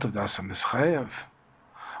result of dasa mischayev.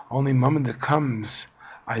 Only mammon that comes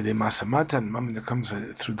aydei masamata, and mammon that comes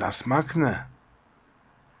through das makna.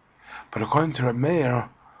 But according to Rameir,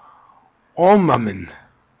 all mammon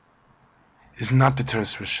is not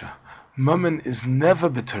b'teres risha. Mammon is never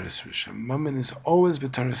b'teres risha. Mammon is always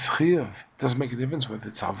b'teres chiyuv. It doesn't make a difference whether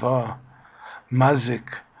it's hava, mazik,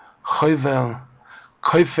 chayvel,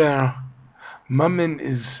 koifer. Mammon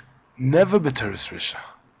is never b'teres risha.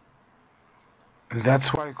 And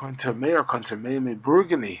that's why, according to Meir, according to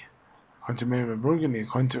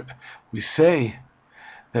we say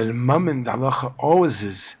that in Mammon the halacha always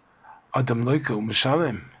is Adam Loika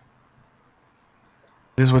U'Mishalem.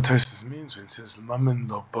 This is what Tosfos means when it says Mammon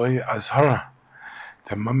lo boy azhara.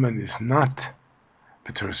 That Mammon is not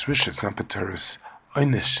b'toras risha, it's not b'toras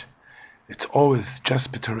einish. It's always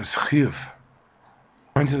just b'toras chiyuv.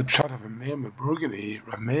 According to the Pshat of Meir Meburgani,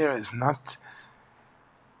 Meir is not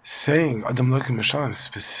saying Adam Loika U'Mishalem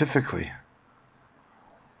specifically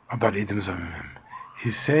about Edom Zomimim.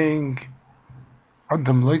 He's saying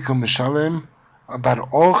Adam Loika U'Mishalem about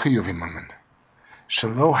all chiyuvim Mammon.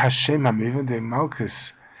 Shelo Hashem HaMevin de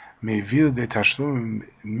Malkus Mevil de Tashlum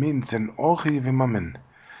means in all chiyuvim Mammon,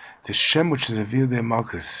 the Shem which is Mevil de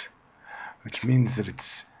Malkus, which means that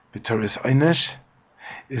it's b'toras einish,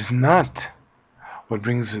 is not what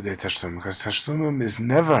brings the Tashlum, because Tashlum is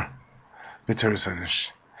never b'toras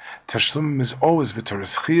einish. Tashlum is always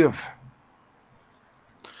b'toras chiyuv.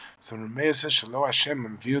 So when Meir says Shelo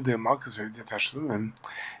Hashem Mevil de Malkus de Tashlum,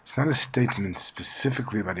 it's not a statement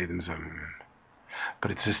specifically about Edom Zomimim,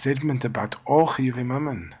 but it's a statement about all chiyuvim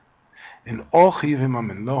Mammon. In all chiyuvim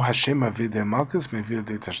Mammon, lo Hashem Mevil de Malkus Mevil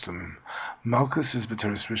de Tashlumim. Malkus is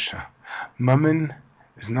b'toras risha. Mammon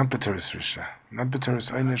is not b'toras risha, not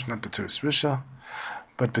b'toras einish, not b'toras risha,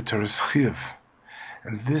 but b'toras chiyuv.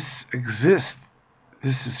 And this exists.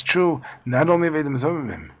 This is true not only of Edom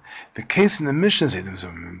Zomimim. The case in the Mishnah is Edom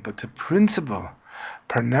Zomimim, but the principle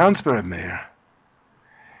pronounced by Meir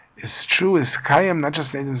is true, is Kayam, not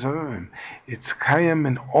just in Edom Zomimim. It's Kayam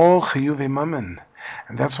in all chiyuvei Mammon.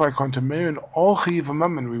 And that's why, according to Meir, in all chiyuvei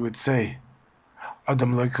Mammon, we would say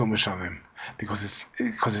Adam Loika U'Mishalem, because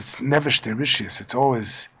it's never shtei rishis. It's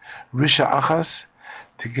always risha achas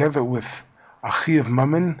together with a chiyuv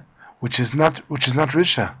Mammon, which is not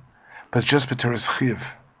risha, but just b'toras chiyuv.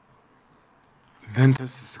 Then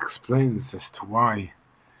Tosfos explains as to why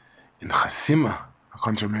in Chasima,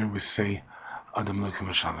 according to Meir, we say Adam Loika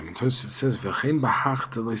U'Mishalem. And Tosfos says, "V'chein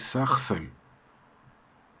b'hach de lo tachsom,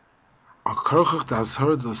 al korchach de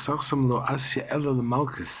azhar de lo tachsom lo asya ela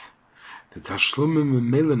lemalkus, the tashlumim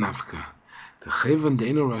memele nafka, the chayvan de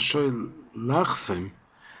eno rashoy lachsem,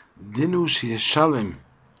 dinu sheyeshalem,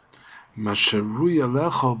 masheru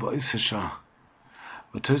yalecho ba'isesha."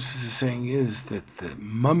 What Tosfos is saying is that the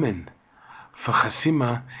Mammon for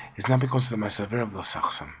Chasima is not because of the Masaver of the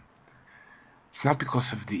Tachsom. It's not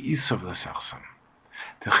because of the Isa of the Tachsom.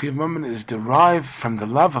 The Chiyuv Mammon is derived from the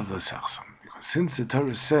love of the Tachsom. Because since the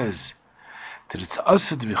Torah says that it's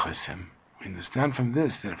also to be Chosem, we understand from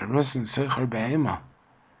this that if a person is Seicher Be'ema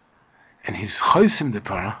and he's Chosem the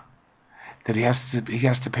Para, that he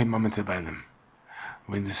has to pay Mammon to Bailim.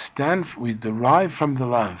 We derive from the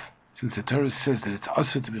love. Since the Torah says that it's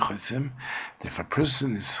also to be Chosem, that if a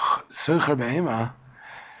person is Seicher Be'ema,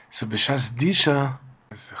 so B'shas דישה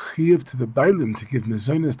is Chiyuv to the Bailim to give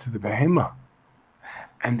Mezonot to the Behema.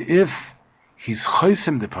 And if he's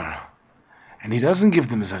Chosem the Para, and he doesn't give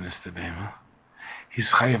the Mezonot to the Behema,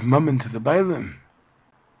 he's Chayav Mammon to the Bailim.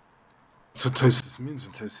 That's what Tosfos means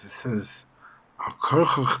when Tosfos says, Al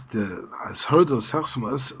korchach de azhar de lo tachsom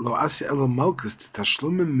lo asya ela malkus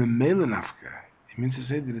tashlumim memele nafka. It means to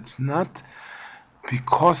say that it's not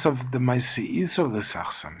because of the Ma'aseh of the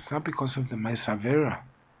Tachsum. It's not because of the Ma'aseh Avera.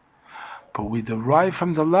 But we derive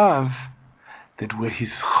from the love that where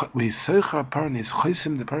he's Seicher Apar and he's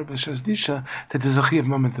Chosim the Parah B'Shas דישה, that there's a Chiyuv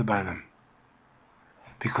Mammon to Bailim.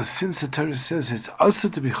 Because since the Torah says it's also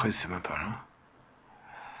to be Chosim Apar,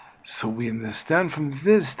 so we understand from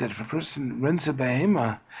this that if a person rents a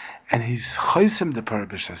behema and he's chosim the parah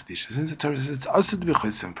b'shas דישה, since the Torah says it's also to be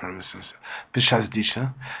chosim parah b'shas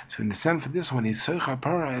דישה, so we understand for this when he's soicha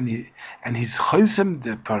parah and he's chosim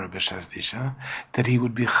the parah b'shas דישה, that he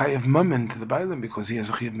would be chayav mammon to the bailim because he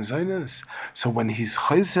has a chayav mezonot. So when he's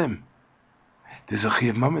chosim, there's a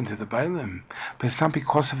chayav mammon to the bailim, but it's not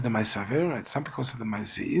because of the ma'aseh avera, it's not because of the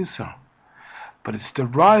ma'aseh isur, but it's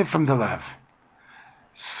derived from the lav.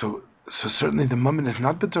 So certainly the mammon is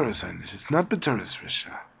not b'toras einish, it's not b'toras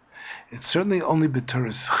risha. It's certainly only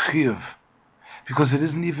b'toras chiyuv, because it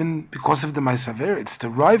isn't even because of the ma'asaver. It's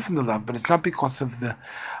derived from the love, but it's not because of the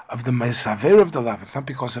ma'asaver of the love. It's not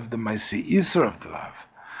because of the ma'aseh isur of the love.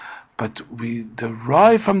 But we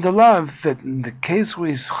derive from the love that in the case where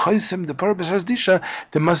he's chosim the parah b'shas דישה,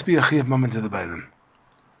 there must be a chiyuv mammon to the bailim.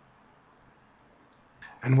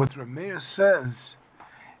 And what Meir says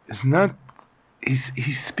is not.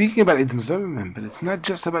 He's speaking about Edom Zomimim, but it's not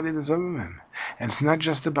just about Edom Zomimim, and it's not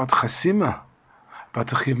just about Chasima, about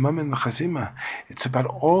the Chiyuv Mammon and the Chasima. It's about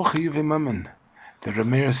all Chiyuvei Mammon. The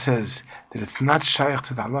Meir says that it's not shaykh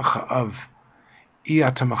to the halacha of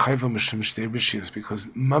because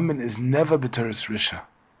mammon is never b'teres risha.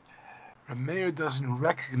 Reb Meir doesn't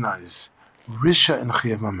recognize risha in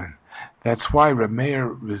chayav mammon. That's why Reb Meir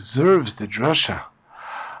reserves the drasha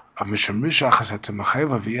of mishum risha achas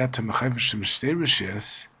hatamachayva v'yatamachayva mishum shtei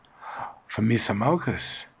rishiyas for misa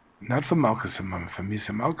malchus, not for malchus and mammon, for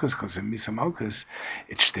misa malchus, because in misa malchus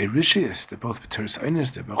it's shtei rishiyas. They're both b'teres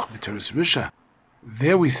einis, they're both b'teres risha.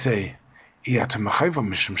 There we say yatamachayva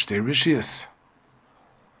mishum shtei rishiyas.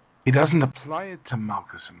 He doesn't apply it to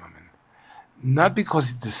malchus and mammon. Not because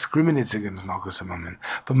he discriminates against Malkus and Mammon,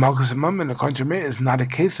 but Malkus and Mammon, according to Meir, is not a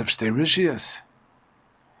case of Shtei Rishiyas.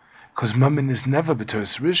 Because Mammon is never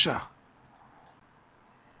b'teres Risha.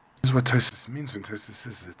 This is what Tosfos means when Tosfos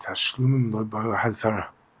says that Tashlumim lo b'oil hazara.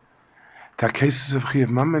 There are cases of Chayav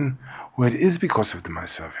Mammon where it is because of the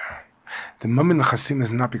Ma'asaver. The Mammon Chasim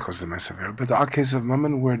is not because of the Ma'asaver, but there are cases of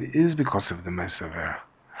Mammon where it is because of the Ma'asaver.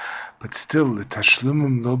 But still, the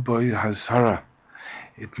Tashlumim lo b'oil hazara,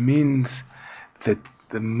 it means that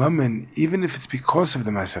the mammon, even if it's because of the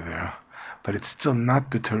ma'asaver, but it's still not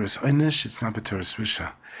b'teres einish, it's not b'teres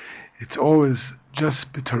risha. It's always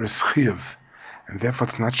just b'teres chiyuv, and therefore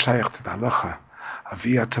it's not shaykh to the halacha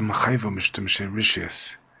aviyata machayva mishtum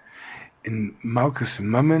she'rishiyas. In malchus and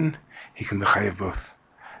mammon, he can be chayav both,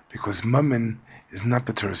 because mammon is not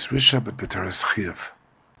b'teres risha but b'teres chiyuv.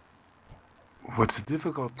 What's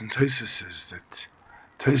difficult in Tosfos is that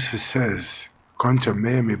Tosfos says, according to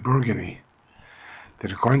Meir Meburgani,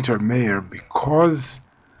 that according to Meir, because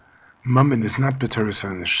mammon is not b'teres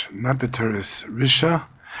anish, not b'teres risha,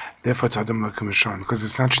 therefore it's adam lakum mishon, because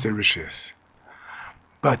it's not shtei rishiyas.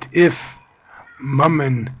 But if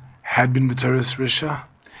mammon had been b'teres risha,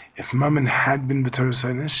 if mammon had been b'teres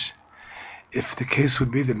anish, if the case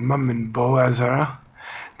would be that mammon bo azara,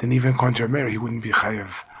 then even according to Meir, he wouldn't be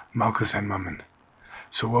chayav malchus and mammon.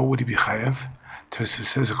 So what would he be chayav? Tosfos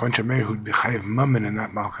says according to Meir, he would be chayav mammon and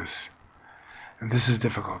not malchus. And this is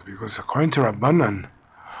difficult because according to Rabbanan,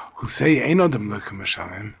 who say ein adam lakum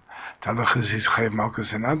mishalem, talach is his chayav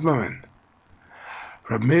malchus and not mammon.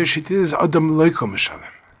 Rab Meir shit is adam lakum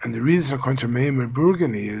mishalem, and the reason according to Meir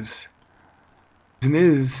Meburgani is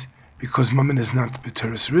because mammon is not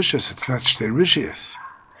b'teres rishiyas, it's not shtei rishiyas,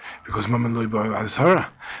 because mammon lo bo azhara.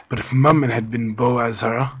 But if mammon had been bo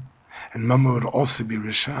azhara, and mammon would also be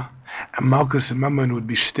risha, and malchus and mammon would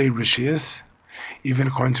be shtei rishiyas, even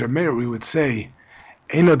according to Meir, we would say,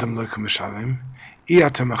 Ein adam lakum mishalem,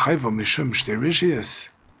 iyata machayvo mishum shtei rishiyas.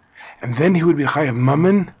 And then he would be chayav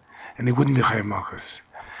mammon, and he wouldn't be chayav malchus.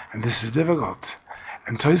 And this is difficult.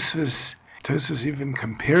 And Tosfos even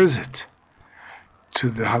compares it to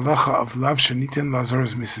the halacha of lav shenitin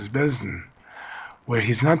lazoros Mrs. Bezdin, where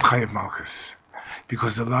he's not chayav malchus,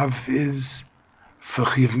 because the lav is for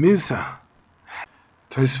chiv misa.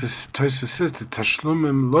 Tosfos says that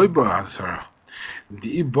tashlumim loy bo azara.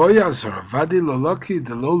 The boy azara vadi loloki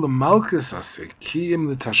the lola malchus ase kiim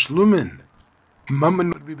the tashlumin.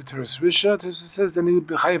 Mammon would be b'teres risha. Tosfos says then he would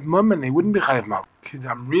be chayav mammon. He wouldn't be chayav malchus.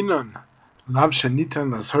 Kidam rinon lav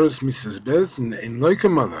shenitan lazoros Mrs. Bezdin in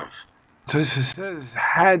loikem alav. Tosfos says,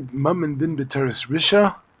 had mammon been b'teres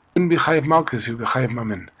risha, he wouldn't be chayav malchus, he would be chayav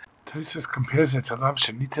mammon. Tosfos compares it to lav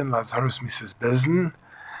shenitan lazoros Mrs. Bezdin,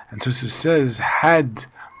 and Tosfos says, had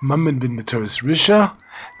mammon been b'teres risha,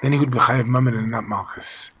 then he would be chayav mammon and not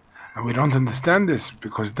malchus. And we don't understand this,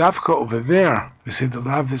 because dafka over there, we say the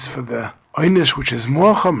lav is for the einish, which is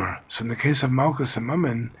more chomer. So in the case of malchus and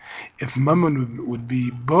mammon, if mammon would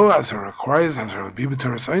be boaz or requires as or would be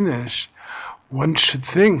b'teres einish, one should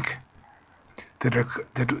think that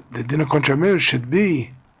the din according to Meir should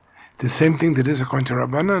be the same thing that is according to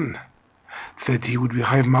Rabbanan, that he would be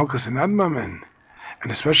chayav malchus and not mammon.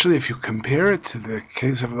 And especially if you compare it to the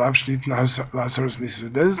case of lav shnitin lazoros Mrs.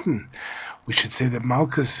 Bezdin, we should say that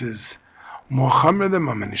malchus is more chamer than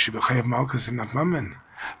mammon. He should be chayav malchus and not mammon.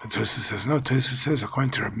 But Tosfos says no. Tosfos says according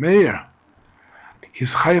to Reb Meir,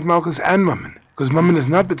 he's chayav malchus and mammon, because mammon is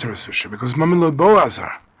not b'teres risha, because mammon lo bo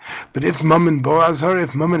azar. But if mammon bo azar,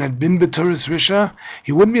 if mammon had been b'teres risha,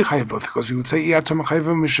 he wouldn't be chayav both, because he would say iyatom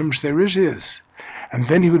chayva mishum shtei rishiyas, and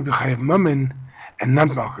then he would be chayav mammon and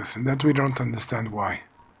not malchus, and that we don't understand why.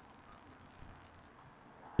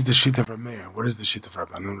 What is the sheet of Reb Meir? What is the sheet of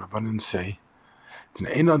Rabbanan? Rabbanan say,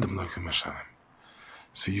 "Ein adam lakum mishalem."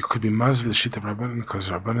 So you could be mazv the sheet of Rabbanan, because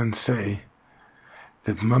Rabbanan say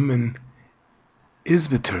that mammon is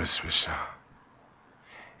b'teres risha.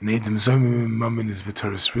 In Edom Zomim, mammon is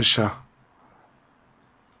b'teres risha.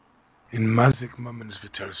 In Mazik, mammon is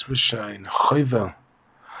b'teres risha. In Choyvel,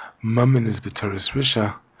 mammon is b'teres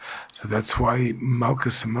risha. So that's why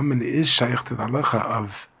malchus and mammon is shaykh to the halacha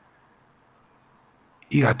of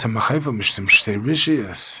not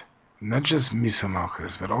just Misa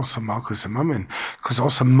Malchus, but also Malchus and Mammon, because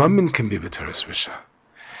also Mammon can be B'teres Risha.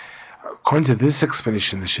 According to this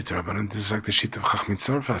explanation, the Shita Rabbanan, this is like the Shita of Chachmit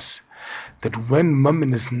Tzorfas, that when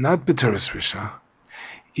Mammon is not B'teres Risha,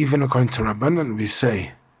 even according to Rabbanan, we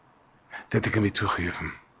say that there can be two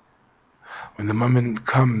chiyuvim. When the Mammon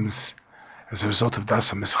comes as a result of das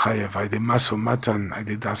ha-mischayev, aydei maso matan,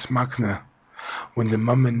 aydei das makna, when the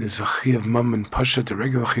Mammon is a chiyav Mammon, pashat, a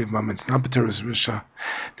regular chiyav Mammon, it's not b'teres risha,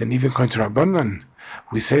 then even according to Rabbanan,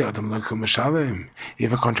 we say adam loiku mashalem.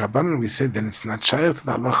 Even according to Rabbanan, we say then it's not shayach to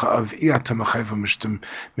the halacha of iyata machayva mishum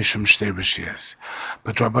shtei rishiyas.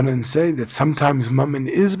 But Rabbanan say that sometimes Mammon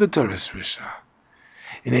is b'teres risha.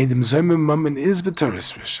 In Edom Zoyim Mammon is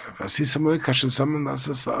b'teres risha. V'asisamoy kasher Mammon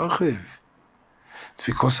asas achiv. It's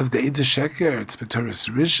because of the Eidah Sheker, it's b'teres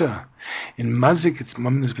risha. In Mazik, it's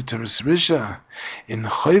Mammon is b'teres risha. In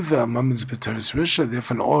Chayva, Mammon is b'teres risha.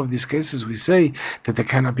 Therefore, in all of these cases, we say that there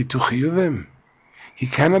cannot be two chiyuvim. He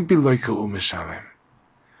cannot be loika u'mishalem.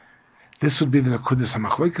 This would be the Nakudas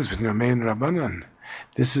HaMachloikas between Rameh and Rabbanan.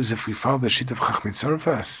 This is if we follow the sheet of Chachmit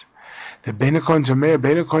Tzorfas. The Bein according to Meir,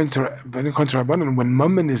 Bein according to Rabbanan, when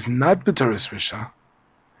Mammon is not b'teres risha,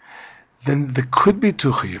 then there could be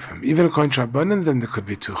two chiyuvim. Even according to Rabbanan, then there could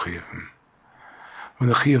be two chiyuvim. When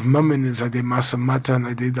the chiyuv Mammon is adei masa matan,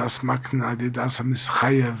 adei das makna, adei das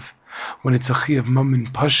ha-mischayev, when it's a chiyuv Mammon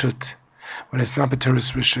pashut, when it's not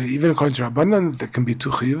b'teres risha, even according to Rabbanan, there can be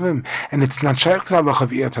two chiyuvim, and it's not shaykh to halacha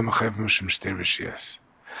v'iyat ha-machayev mishum shtei rishiyas.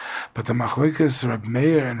 But the machlokas Rab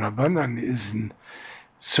Meir and Rabbanan is in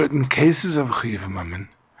certain cases of chiyuv Mammon,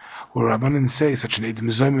 where Rabbanan say, such an Edom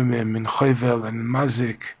Zoymim in Choyvel and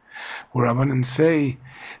Mazik, where Rabbanan say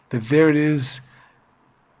that there it is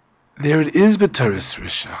b'teres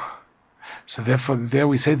risha. So therefore, there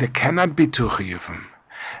we say there cannot be two chiyuvim.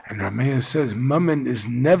 And Rameya says Mammon is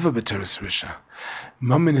never b'teres risha.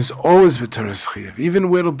 Mammon is always b'teres chiyuv, even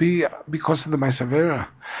where it'll be because of the Maisavera.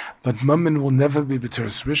 But Mammon will never be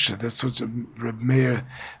b'teres risha. That's what Rameya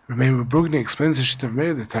Brugni explains the shit of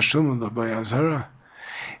Meir, the Tashum of the Azara.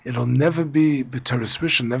 It'll never be b'teres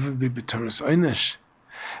risha, never be b'teres einish.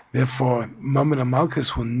 Therefore, Mammon and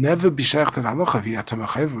Malchus will never be shaykh to the halacha v'yata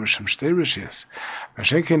machayv mishum shtei rishiyas.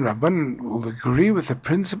 Mashenkin Rabbanan will agree with the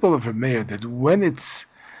principle of Rameir that when it's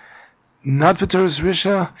not b'teres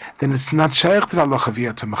risha, then it's not shaykh to the halacha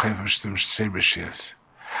v'yata machayv mishum shtei rishiyas.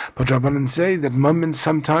 But Rabbanan say that Mammon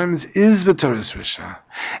sometimes is b'teres risha,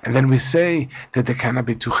 and then we say that there cannot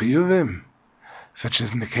be two chiyuvim, such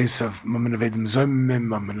as in the case of Mammon of Edom Zoymim,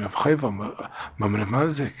 Mammon of Chayva, Mammon of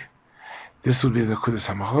Mazik. This would be the Kudas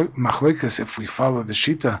HaMachloikas if we follow the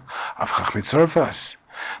Shita of Chachmit Tzorfas.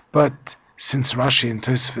 But since Rashi and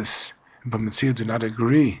Tosfos and Mציעא do not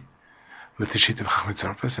agree with the Shita of Chachmit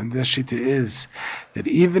Tzorfas, and their Shita is that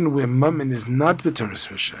even where Mammon is not b'teres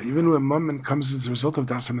risha, even where Mammon comes as a result of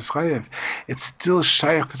das ha-mischayev, it's still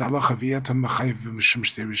shaykh to the halacha v'yata machayev v'mishum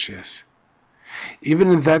shtei rishiyas. Even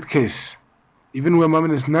in that case, even where Mammon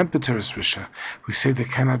is not b'teres risha, we say there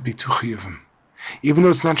cannot be two chiyuvim. Even though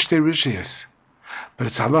it's not shtei rishiyas, but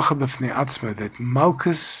it's halacha mefnei atzma that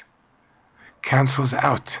Malchus cancels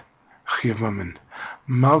out chiyuv Mammon.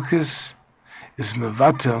 Malchus is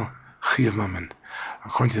mevatel chiyuv Mammon.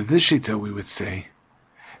 According to this shita, we would say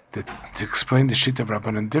that to explain the shita of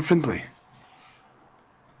Rabbanan differently,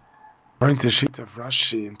 according to the shita of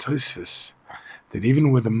Rashi and Tosfos, that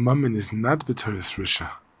even where the Mammon is not b'teres risha,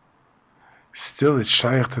 still it's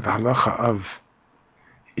shaykh to the halacha of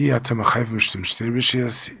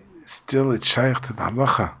still it's shaykh to the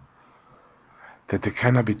halacha that there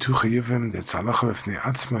cannot be two chiyuvim, that's halacha mefnei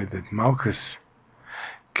atzma, that Malchus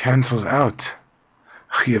cancels out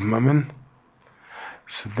chiyuv Mammon.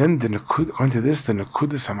 So then, according to this, the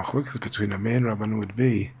Nakudas HaMachlokas between Rameir and Rabbanan would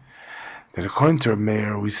be that according to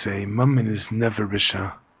Rameir, we say Mammon is never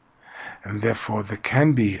risha, and therefore there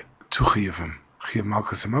can be two chiyuvim, chiyuv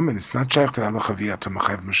Malchus and Mammon. It's not shaykh to the halacha v'yata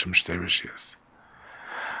machayev mishum shtei rishiyas.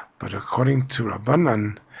 But according to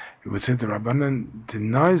Rabbanan, we would say the Rabbanan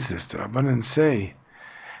denies this. The Rabbanan say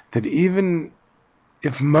that even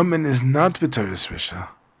if Mammon is not b'teres risha,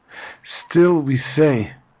 still we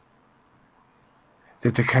say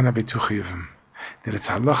that there cannot be two chiyuvim. That it's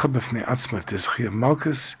halacha b'fnei atzma. If there's chiyuv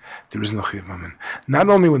Malchus, there is no chiyuv Mammon. Not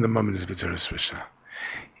only when the Mammon is b'teres risha,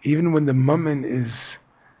 even when the Mammon is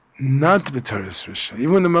not b'teres risha,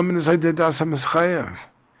 even when the Mammon is adei das ha-mischayev,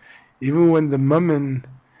 even when the Mammon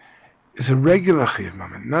is a regular chiyuv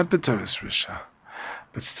Mammon, not b'teres risha,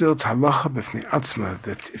 but still it's halacha b'fnei atzma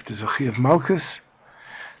that if there's a chiyuv Malchus,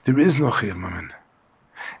 there is no chiyuv Mammon.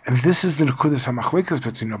 And this is the Nakudas HaMachlokas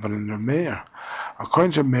between Rabbanan and Rameir.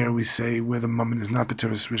 According to Meir, we say where the mammon is not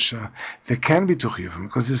b'teres risha, there can be two chiyuvim,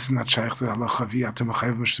 because this is not shaykh to the halacha v'yatam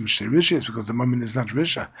chayv mishum shtei rishis, because the mammon is not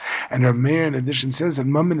risha. And our Meir, in addition, says that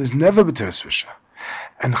mammon is never b'teres risha.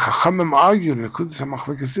 And Chachamim argue, and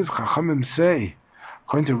Chachamim say,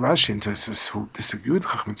 according to Rashi and Tosfos, who disagree with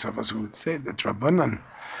Chachamim Tzavas, who would say that Rabbanan,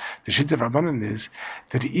 the shita of Rabbanan is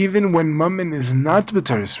that even when mammon is not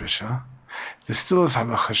b'teres risha, there still is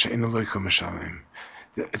halacha she'ein loiko mishalim.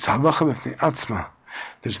 It's halacha b'fnei atzma.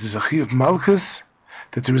 There's a chiyuv malchus,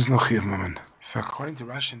 that there is no chiyuv mammon. So according to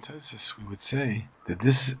Rashi and Tosfos, we would say that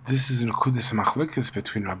this is an nekudas machlokes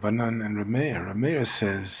between Rabbanan and Rameir. Rameir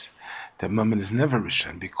says that mammon is never risha,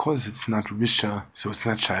 and because it's not risha, so it's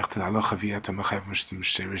not shaykh to the halacha v'yatam chayv mishum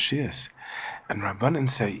shtei rishis. And Rabbanan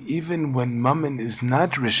say even when mammon is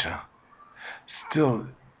not risha, still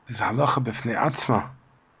there's halacha b'fnei atzma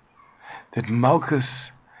that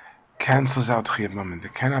malchus cancels out chiyuv mammon. There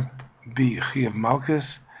cannot be chiyuv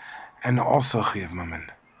malchus and also chiyuv mammon.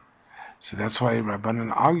 So that's why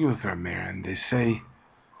Rabbanan argue with Rameir, and they say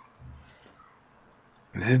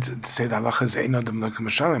the halacha is ein adam lokum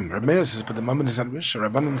mishalim. Rameir says, but the mammon is not risha.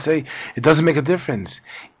 Rabbanan say it doesn't make a difference.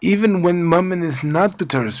 Even when mammon is not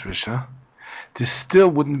b'teres risha, there still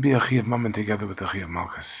wouldn't be a chiyuv mammon together with the chiyuv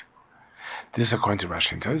malchus. This is according to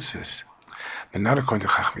Rashi and Tosfos, but not according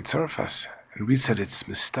to Chachmei Tzarfas. And we said it's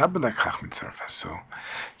mistabel like Chachmei Tzarfas. So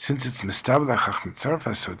since it's mistabel like Chachmei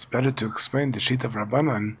Tzarfas, so it's better to explain the sheet of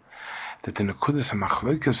Rabbanan that the nekudas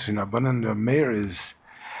hamachlokas between Rabbanan and Rameir is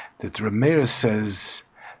that Rameir says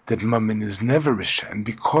that mammon is never risha, and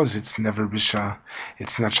because it's never risha,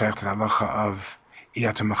 it's not shaykh to the halacha of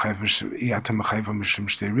iyatam chayv mishum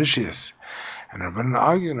shtei rishis. And Rabbanan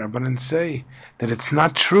argue, and Rabbanan say that it's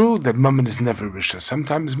not true that mammon is never risha.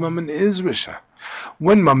 Sometimes mammon is risha.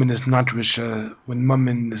 When mammon is not risha, when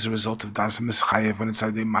mammon is a result of das chayv, when it's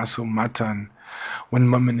adei masu matan, when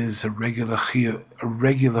mammon is a regular chiyuv,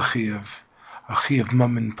 a chiyuv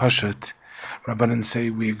mammon pashat, Rabbanan say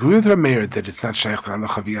we agree with Rameir that it's not shaykh to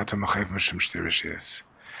halacha v'yatam chayv mishum shtei rishis,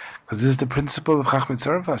 because this is the principle of Chachmei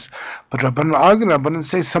Tzarfas. But Rabbanan argue, Rabbanan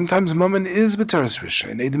say sometimes mammon is b'teres risha.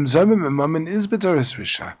 In Edom Zomim, mammon is b'teres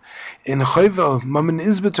risha. In Chovel, mammon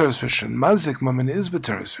is b'teres risha. In Mazik, mammon is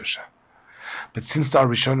b'teres risha. But since there are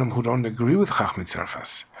Rishonim who don't agree with Chachmei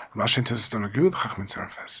Tzarfas, Rashi and Tosfos don't agree with Chachmei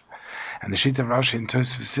Tzarfas, and the sheet of Rashi and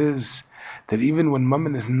Tosfos is that even when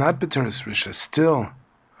mammon is not b'teres risha, still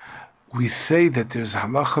we say that there's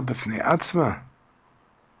halacha b'fnei atzma,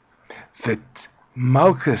 that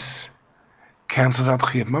malchus cancels out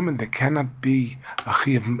chiyuv mammon. There cannot be a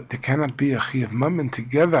chiyuv mammon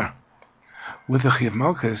together with a chiyuv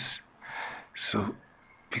malchus. So,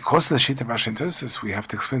 because of the sheet of Rashi and Tosfos, we have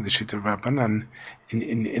to explain the sheet of Rabbanan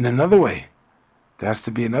in another way. There has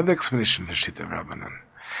to be another explanation for the sheet of Rabbanan.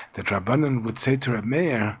 That Rabbanan would say to Reb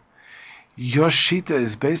Meir, your shita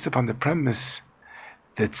is based upon the premise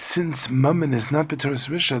that since mammon is not b'teres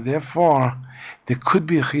risha, therefore there could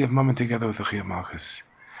be a chiyuv mammon together with a chiyuv malchus.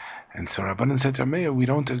 And so Rabbanan said to Meir, we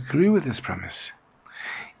don't agree with this premise.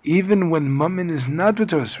 Even when mammon is not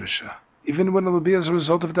b'teres risha, even when it will be as a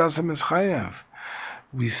result of das chayv,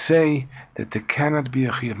 we say that there cannot be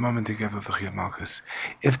a chiyuv mammon together with a chiyuv malchus.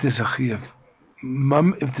 If there's a chiyuv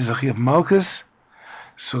malchus,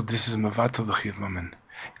 so this is mevatel the chiyuv mammon.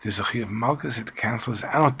 If there's a chiyuv malchus, it cancels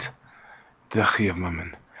out the chiyuv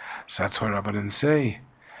mammon. So that's why Rabbanan say,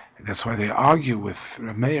 that's why they argue with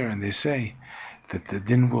Rameir, and they say that the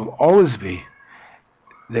din will always be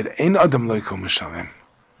that ein adam loiko mishalim.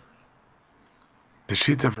 The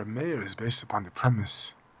sheet of Rameir is based upon the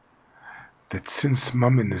premise that since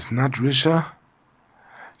mammon is not risha,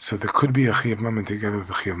 so there could be a chiyuv mammon together with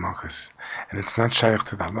the chiyuv malchus, and it's not shaykh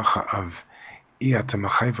to the halacha of iyatam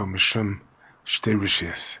chayv mishum shtei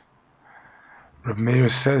rishis. Reb Meir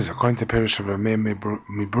says, according to the parish of Reb Meir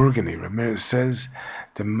Miburgani, Reb Meir says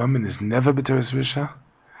the mammon is never b'teres risha,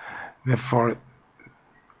 therefore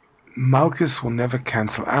malchus will never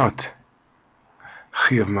cancel out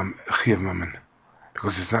chiyuv mammon,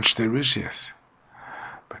 because it's not shtei rishis.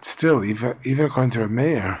 But still, even according to Reb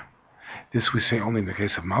Meir, this we say only in the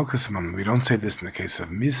case of malchus mammon. We don't say this in the case of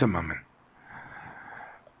misa mammon.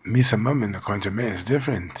 Misa mammon, according to Reb Meir, is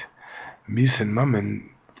different. Misa and mammon,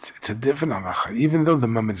 it's a different halacha, even though the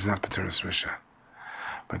mammon is not b'teres risha.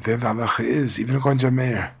 But there the halacha is, even according to Reb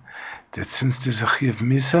Meir, that since there's a chiyuv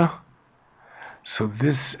misa, so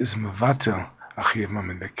this is mevatel a chiyuv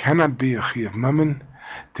mammon. There cannot be a chiyuv mammon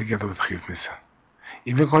together with chiyuv misa.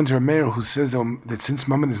 Even according to Reb Meir, who says that since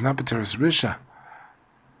mammon is not b'teres risha,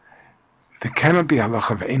 there cannot be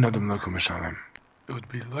halacha of ein adam loiko mishalim. It would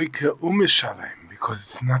be loika umishalim, because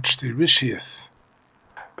it's not shtei rishis.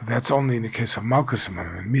 But that's only in the case of Malkus and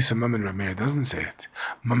Mammon. And Misa Mammon Rameir doesn't say it.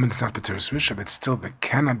 Mammon's not B'teres Risha, but still there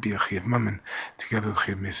cannot be a Chayav Mammon together with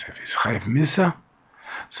Chayav Misa. If he's Chayav Misa,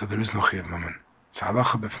 so there is no Chayav Mammon. It's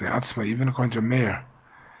halacha b'fnei atzma, even according to Meir.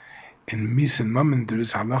 In Misa and Mammon, there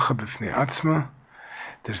is halacha b'fnei atzma.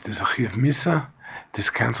 There's a Chayav Misa. This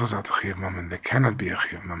cancels out the Chayav Mammon. There cannot be a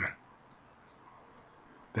Chayav Mammon.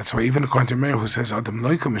 That's why even according to Meir, who says Adam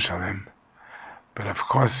loika mishalem, but of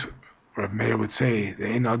course, Reb Meir would say there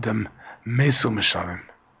ain't Adam mesu mishalem.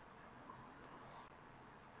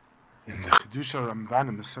 In the Chidusha Ramban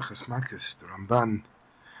in Masechus Makis, the Ramban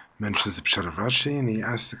mentions the Pshat of Rashi, and he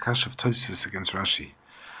asks the Kash of Tosfos against Rashi.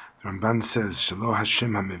 The Ramban says, Shelo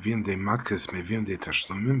Hashem ha-mevin de Makis mevin de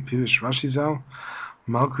Tashlomim, Pirish Rashi Zal,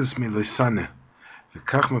 Malkus me loisane.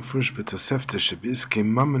 וכך מפרוש בתוספתא שבעסקי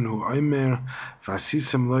ממון הוא אומר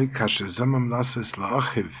ועשיתם לוי כאשר זמם לעשות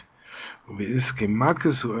לאחיו ובעסקי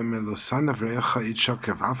מקס הוא אומר לא סנה ורעך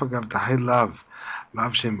יתשוקף אף אגב דהי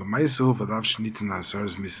לאו שהם במייסו ולאו שניתן לעזור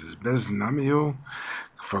אז מסזבז נמי הוא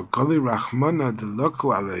כבר גולי רחמנה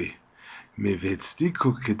דלוקו עלי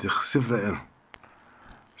והצדיקו כדכסיב לאל.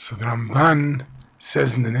 So the Ramban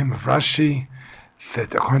says in the name of Rashi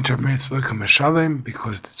that according to Rabbi it's Loika Meshalem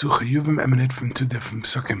because the two Chayuvim emanate from two different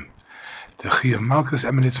Psukim. The Chayav Malkus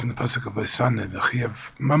emanates from the Pasuk of Vaisana. The Chayav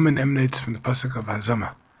Mammon emanates from the Pasuk of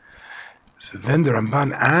Hazama. So then the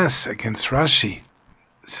Ramban asks against Rashi,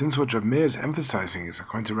 since what Rabbi Meir is emphasizing is,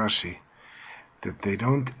 according to Rashi, that they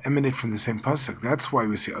don't emanate from the same Pasuk. That's why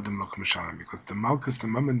we say Adam Loika Meshalem, because the Malkus, the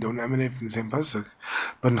Mammon don't emanate from the same Pasuk,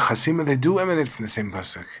 but in Chasima they do emanate from the same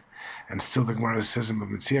Pasuk. And still the Gemara says in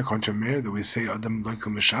Mציעא, according to Meir, that we say Adam loika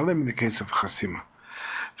mishalem in the case of Chasima.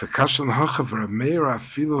 V'kashal hacha v'Reb Meir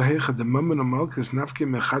afilu heicha the Mammon u'Malkus nafke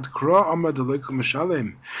mechad kra amar de loika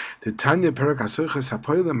mishalem. The Tanya perak hasoiches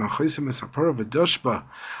hapoilem ha'chosim es hapara v'doshba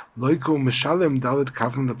loika mishalem dalet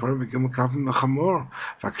kavim l'para v'gimel kavim l'chamor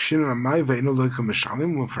v'akshin amai v'eino loika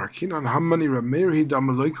mishalem u'farkin on hamani Reb Meir hi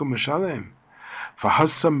dama loika mishalem.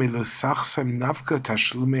 V'hasam melosachsem nafka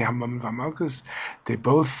tashlumei ha'Mammon v'Malkus. They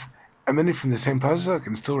both emanate from the same pasuk,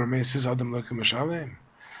 and still Reb Meir says Adam loika mishalem.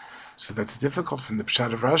 So that's difficult from the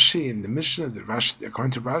Pshat of Rashi in the Mishnah. That Rashi,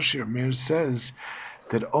 according to Rashi, Reb Meir says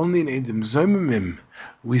that only in Edom Zomimim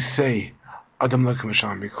we say Adam loika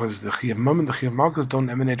mishalem because the Chayav Mammon and the Chayav Malkus don't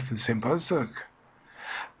emanate from the same pasuk.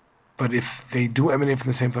 But if they do emanate from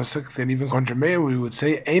the same pasuk, then even according to Meir we would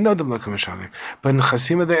say Ein Adam loika mishalem. But in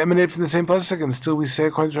Chasima they emanate from the same pasuk, and still we say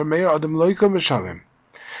according to Meir Adam loika mishalem.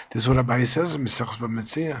 This is what Abai says in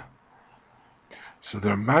Mציעא. So the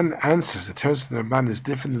Ramban answers, the teretz of the Ramban is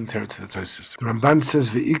different than the teretz of the Tosfos. The Ramban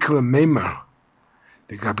says, V'ikla meimar,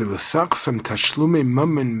 the Gabi l'sachsam tashlumei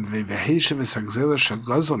Mammon v'heisha v'sagzela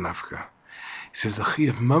shagazal nafka. He says the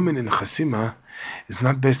Chayav Mammon in Chasima is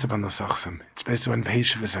not based upon the Sachsam. It's based upon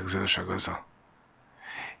v'heisha v'sagzela shagazal.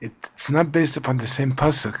 It's not based upon the same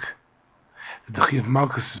pasuk that the Chayav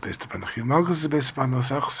Malkus is based upon. The Chayav Malkus is based upon the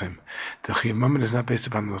Sachsam. The Chayav Mammon is not based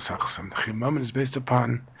upon the Sachsam. The Chayav Mammon is based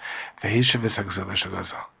upon v'heisha v'sagzela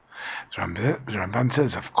shagazal. The Ramban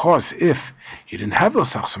says, of course, if you didn't have the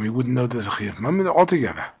Sachsam, you wouldn't know there's a Chayav Mammon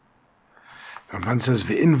altogether. The Ramban says,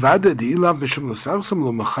 "Ve'in vada di'ilav b'shum l'sachsam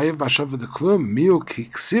lo mechayev b'ashav v'deklum miu ki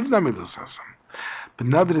ksiv nami l'sachsam." But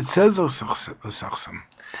now that it says l'sachsam,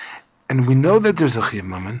 and we know that there's a Chayav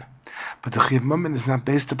Mammon, but the Chayav Mammon is not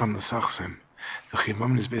based upon the Sachsam. The Chayav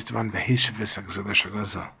Mammon is based upon v'heisha v'sagzela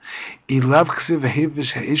shagazah. Ilav ksiv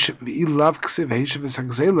v'heisha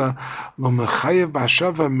v'sagzela lo mechayev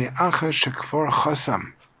b'ashav me'acha shekfor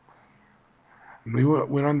chasam. We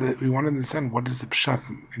want to understand what is the pshat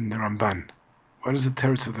in the Ramban. What is the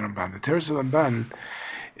teretz of the Ramban? The teretz of the Ramban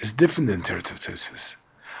is different than the teretz of Tosfos.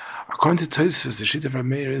 According to Tosfos, the sheet of Reb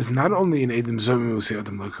Meir is not only in Edom Zomim we say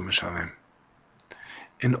Adam loika mishalem.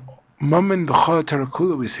 In Mammon b'chol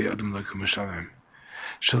terakula we say Adam loika mishalem.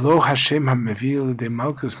 Shelo Hashem ha-mevil de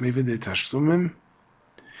Malkus mevil de Tashlumim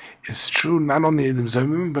is true not only in Edom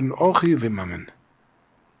Zomim but in all Chiyuvim Mammon.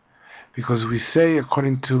 Because we say,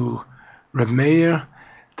 according to Reb Meir,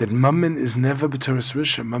 that Mammon is never b'toras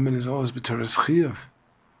risha. Mammon is always b'toras chiyav.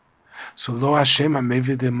 So lo Hashem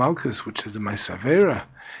ha-mevil de Malkus, which is the Maisavera,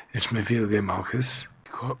 it's mevil de Malkus,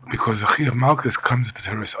 because the chiyav Malkus comes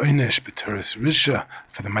b'toras oynesh, b'toras risha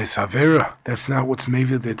for the Maisavera. That's not what's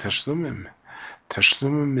mevil de Tashlumim.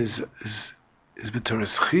 Tashlumim is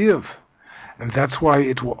b'toras chiyav, and that's why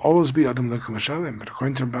it will always be Adam loika mishalem. But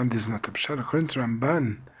according to Ramban, this is not the pshat. According to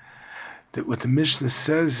Ramban, that what the Mishnah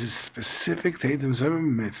says is specific to Edom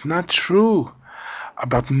Zomim. It's not true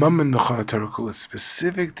about Mammon b'chol terakula. It's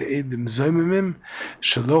specific to Edom Zomim.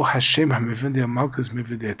 Shelo Hashem ha-mevin de Malkus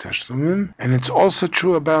mevin de Tashlumim. And it's also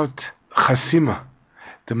true about Chasima,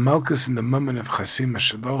 the malchus and the mammon of chasim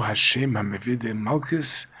shelo Hashem hamevide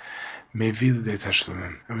malchus mevide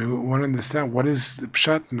tashlumim. And we want to understand what is the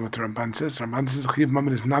pshat and what the Ramban says. The Ramban says the chiyuv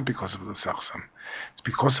mammon is not because of the tachsum. It's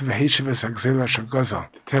because of a heishivas agzela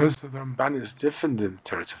shagazal. The teretz of the Ramban is different than the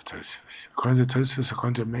teretz of Tosfos. According to Tosfos,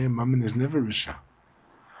 according to Meir, mammon is never risha.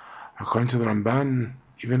 According to the Ramban,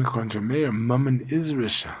 even according to Meir, mammon is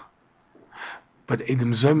risha. But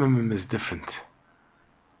Edom Zomimim is different.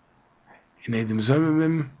 In Edom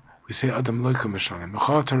Zomimim, we say Adam Loiko Meshalim.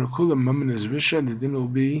 Mechal Tarakula, mammon is risha, and the din will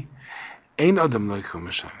be Ein Adam Loiko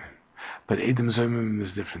Meshalim. But Edom Zomimim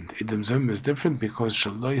is different. Edom Zomimim is different because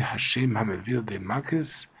Shaloi Hashem HaMevil De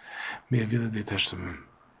Makis Mevil De Tashlumim.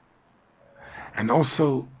 And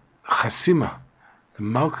also Chasima, the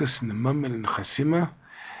Malchus and the mammon in Chasima,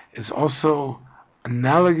 is also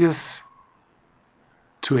analogous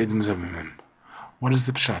to Edom Zomimim. What is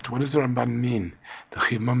the pshat? What does the Ramban mean? The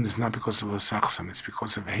chiyuv mammon is not because of the tachsum, it's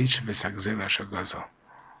because of heishivas agzela shagazal.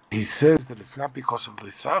 He says that it's not because of the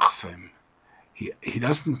tachsum. He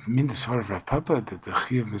doesn't mean the sort of Rav Papa that the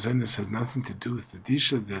chiyuv mezonot has nothing to do with the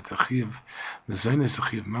דישה, that the chiyuv mezonot, the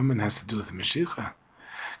chiyuv mammon, has to do with the Mashiach.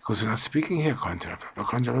 Because we're not speaking here according to Rav Papa.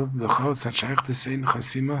 According to Rav Papa, it's not shaykh to say in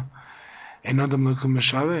Chasima, Ein Adam Lokum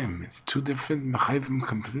Meshalem. It's two different mechayvim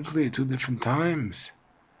completely, two different times.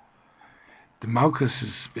 The Malkus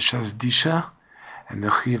is B'shas דישה, and the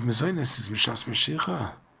Chiyuv Mezonot is B'shas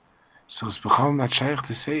Mashiach. So it's B'chal not shaykh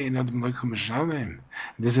to say Ein Adam Lokum Meshalem.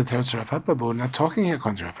 This is a teretz Rav Papa, but we're not talking here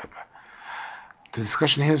according to Rav Papa. The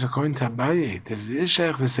discussion here is according to Abaye, that it is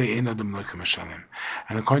shaykh to say Ein Adam Lokum Meshalem.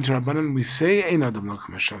 And according to Rabbanan, we say Ein Adam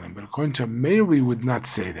Lokum Meshalem, but according to Meir, we would not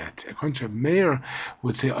say that. According to Meir, we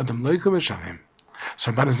would say Adam Lokum Meshalem.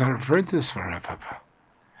 So Rabbanan is not referring to this for Rav Papa.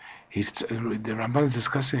 The Ramban is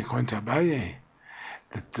discussing according to Abaye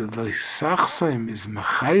that the tachsum is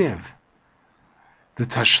mechayev, the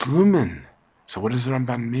tashlumin. So what does the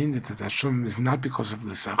Ramban mean that the tashlum is not because of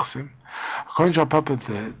the tachsum? According to Papa,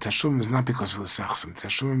 the tashlum is not because of the tachsum. The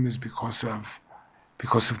tashlum is because of the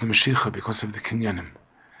Mashiach, because of the kinyanim.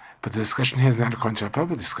 But the discussion here is not according to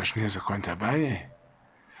Papa. The discussion here is according to Abaye.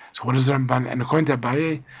 So what is the Ramban? And according to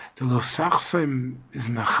Abaye, the Losachsim is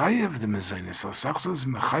mechayev the mezainis. So Losachsim is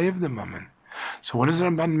mechayev the mammon. So what does the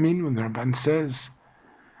Ramban mean when the Ramban says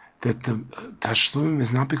that the Tashlum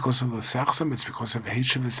is not because of Losachsim, it's because of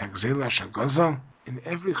Heishivas Agzela Shagazal? In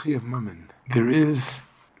every chiyuv mammon, there is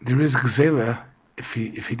Gzela if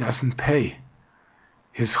he doesn't pay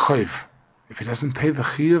his chayv. If he doesn't pay the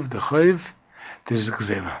chayv, there's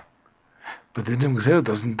Gzela. But the Gzela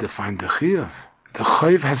doesn't define the chiyuv. The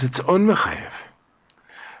chayv has its own mechayev.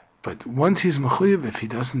 But once he's mechayev, if he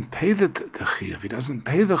doesn't pay the chiyuv, he doesn't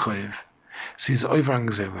pay the chayv, so he's over on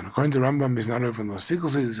gzela. And according to Rambam, he's not over on those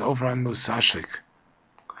sickles, he's over on those sashik.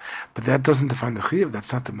 But that doesn't define the chiyuv,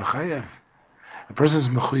 that's not the mechayev. A person's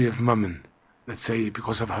mechayev mammon, let's say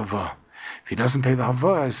because of hava. If he doesn't pay the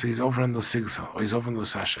hava, so he's over on those sigzal, or he's over on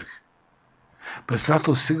those sashik. But it's not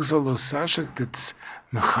those sigzal, those sashik, that's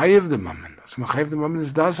mechayev the mammon. So mechayev the mammon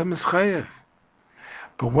is dasa mischayev.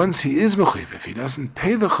 But once he is mechayev, if he doesn't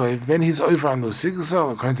pay the chayev, then he's over on those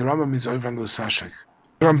sigzal. According to Rambam, he's over on those sashik.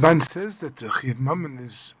 The Ramban says that the chiyuv mammon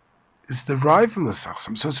is derived from the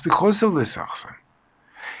tachsum, so it's because of the tachsum.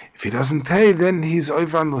 If he doesn't pay, then he's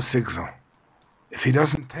over on those sigzal. If he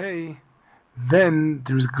doesn't pay, then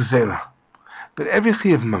there's gzela. But every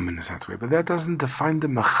chiyuv mammon is that way. But that doesn't define the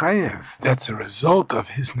mechayev. That's a result of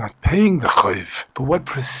his not paying the chayev. But what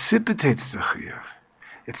precipitates the chayev?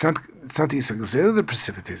 It's not the Isa Gzela that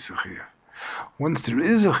precipitates the chiyuv. Once there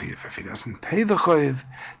is a chiyuv, if he doesn't pay the chayev,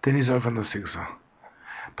 then he's over on the sigzal.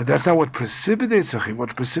 But that's not what precipitates the chiyuv.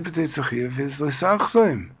 What precipitates the chiyuv is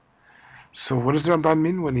l'sachsam. So what does the Ramban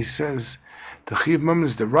mean when he says the chiyuv mammon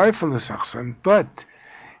is derived from the sachsam, but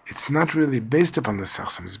it's not really based upon the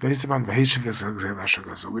sachsam. It's based upon the heishivas agzela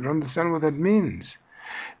shagazal. We don't understand what that means.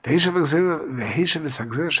 The heishivas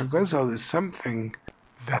agzela shagazal is something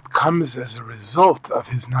that comes as a result of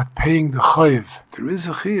his not paying the chayev. There is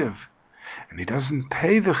a chayev, and he doesn't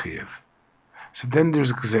pay the chayev. So then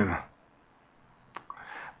there's a gzela.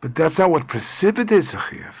 But that's not what precipitates the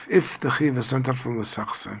chayev. If the chayev is turned out from the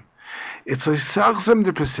sachsam, it's a sachsam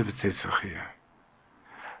that precipitates the chayev.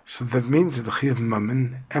 So that means that the chiyuv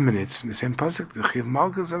mammon emanates from the same pasuk. The chiyuv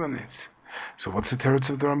malchus emanates. So what's the teretz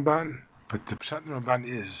of the Ramban? But the pshat in Ramban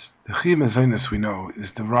is the chiyuv mezonot we know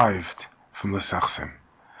is derived from the sachsam.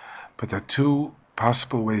 But there are two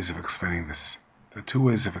possible ways of explaining this. There are two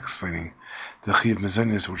ways of explaining the chiyuv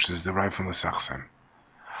mezonot which is derived from the sachsam.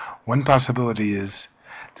 One possibility is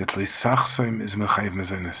that the sachsam is mechayev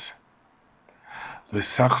mezonot. The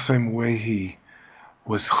sachsam where he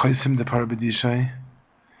was chosem the para b'diשו,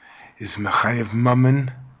 is mechayev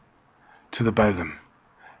mammon to the bailim.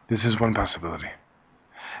 This is one possibility.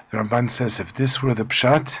 The Ramban says if this were the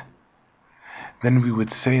pshat, then we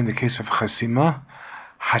would say in the case of chasima,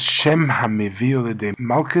 Hashem ha-mevi'u l'dei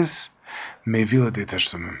malkus mevi'u l'dei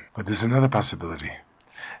tashlumim. But there's another possibility.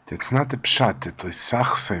 That's not the pshat, that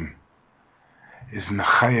l'sachsim is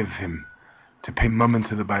mechayev him to pay mammon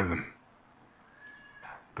to the bailim.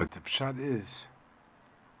 But the pshat is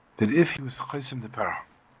that if he was chosem the para,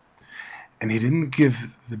 and he didn't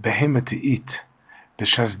give the behemoth to eat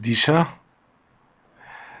b'shas דישה,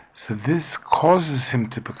 so this causes him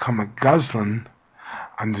to become a gazlan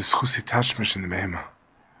on the schusi tashmish in the behemoth.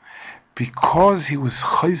 Because he was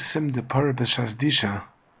chosem the para b'shas דישה,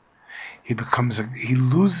 he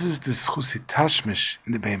loses the schusi tashmish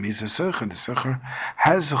in the behemoth. He's a socher, the socher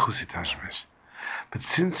has a schusi tashmish. But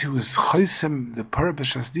since he was chosem the para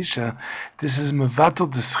b'shas דישה, this is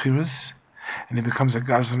mevatel the schirus, and he becomes a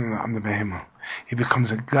gazlan on the behemoth. He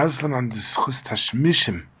becomes a gazlan on the schus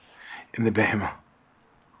tashmishim in the behemoth.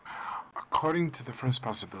 According to the first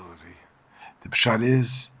possibility, the pshat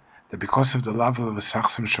is that because of the level of a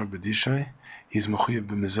tachsum shor b'dišo, he's mechuyev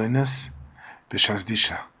b'mezonot b'shas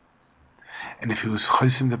דישה. And if he was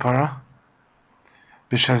chosem the para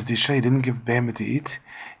b'shas דישה, he didn't give behemoth to eat,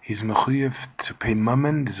 he's mechuyev to pay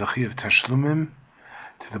mammon, the zachiyev tashlumim,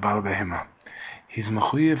 to the baal behemoth. He's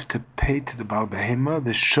mechuyev to pay to the baal behemoth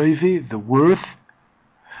the shoivi, the worth,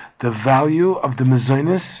 the value of the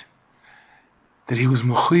mezonot that he was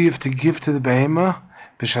mechuyev to give to the behemoth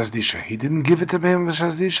b'shas דישה. He didn't give it to behemoth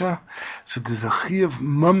b'shas דישה, so there's a chiyuv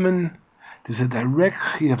mammon, there's a direct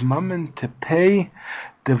chiyuv mammon to pay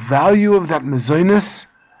the value of that mezonot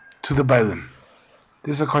to the bailim.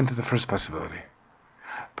 This is according to the first possibility.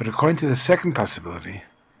 But according to the second possibility,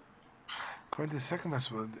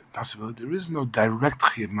 there is no direct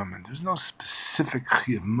chiyuv mammon. There is no specific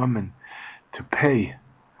chiyuv mammon to pay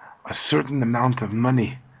a certain amount of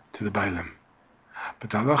money to the bailim.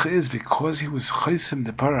 But the halacha is because he was chosem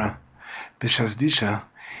the para b'shas דישה,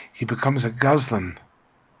 he becomes a gazlan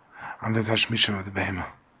on the tashmishim of the behemoth.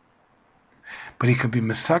 But he can be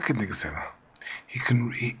mesaked the gezerah.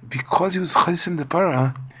 Because he was chosem the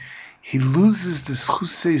para, he loses the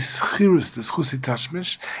schusei schirus, the schusei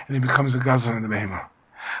tashmish, and he becomes a gazlan on the behemoth.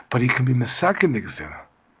 But he can be mesaked the gezerah.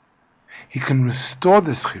 He can restore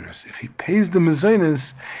the schirus. If he pays the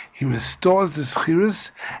mezonot, he restores the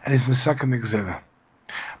schirus and he's mesaked the gezerah.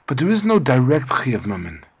 But there is no direct chiyuv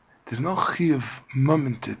mammon. There's no chiyuv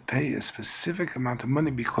mammon to pay a specific amount of money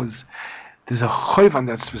because there's a chayv on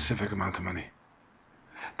that specific amount of money.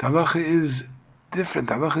 The halacha is different.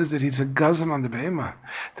 The halacha is that he's a gazlan on the behemoth,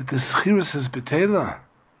 that the schirus is betela,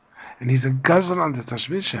 and he's a gazlan on the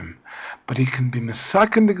tashmishim. But he can be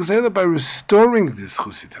mesaked the gezerah by restoring this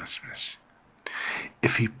chusi tashmish.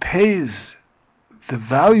 If he pays the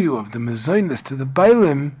value of the mezonot to the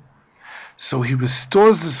bailim, so he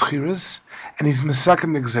restores the schirus, and he's mesaked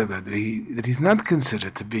the gezerah, that he's not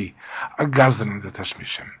considered to be a gazlan on the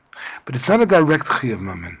tashmishim. But it's not a direct chiyuv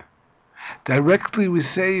mammon. Directly we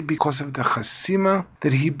say because of the chasima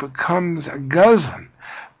that he becomes a gazlan,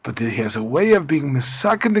 but that he has a way of being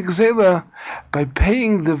mesaked the gezerah by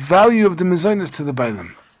paying the value of the mezonot to the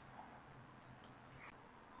bailim.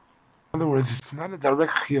 In other words, it's not a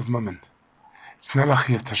direct chiyuv mammon. It's not a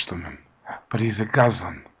chiyuv tashlumim, but he's a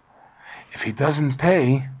gazlan. If he doesn't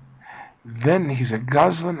pay, then he's a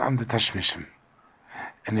gazlan on the tashmishim.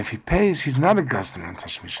 And if he pays, he's not a gazlan on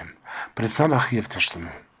tashmishim, but it's not a chiyuv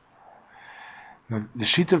tashlumim. Now, the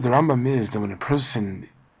sheet of the Rambam is that when a person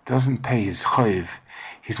doesn't pay his chayiv,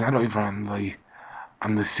 he's not over on the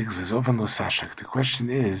sigzah, he's over on the sashak. The question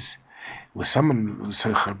is, was someone who was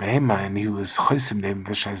socher behema and he was chosem them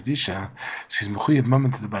b'shas דישה, so he's mechuyev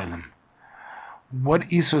mammon to the bailim. What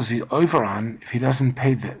iso is he over on if he doesn't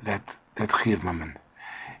pay that chiyuv mammon?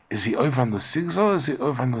 Is he over on the sigzah or is he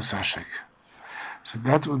over on the sashak? So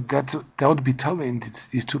that would be telling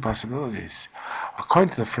these two possibilities. According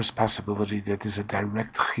to the first possibility, that is a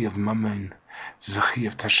direct chiyuv mammon, there's a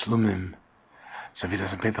chiyuv tashlumim. So if he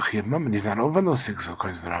doesn't pay the chiyuv mammon, he's not over no sigzah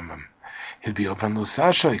according to the Rambam. He'll be over no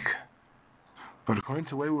sashak. But according to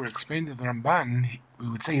the way we're explaining to the Ramban, we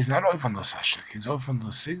would say he's not over no sashak, he's over no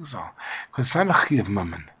sigzah, because it's not a chiyuv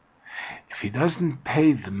mammon. If he doesn't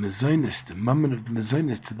pay the mezonot, the mammon of the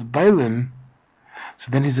mezonot to the bailim,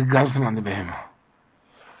 so then he's a gazlan on the behemoth.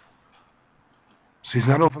 So he's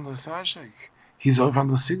not over on the sashak. He's over on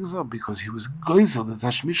the sigzah because he was goizel the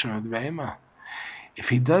tashmisha of the behemoth. If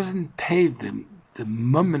he doesn't pay the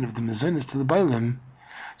mammon of the mezonot to the bailim,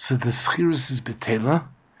 so the schirus is betela,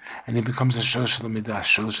 and he becomes a sholosh l'midas.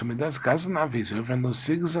 Sholosh l'midas gazlan avi. He's over on the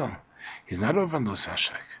sigzah. He's not over on the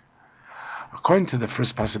sashak. According to the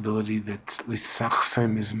first possibility that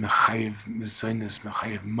l'sachsom is mechayev mezonot,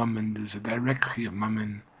 mechayev mammon, there's a direct chayev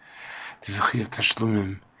mammon, there's a chayev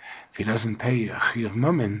tashlumim. If he doesn't pay a chayev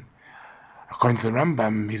mammon, according to the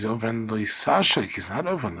Rambam, he's over on lo yisashik, he's not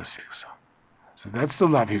over on lo sigza. So that's the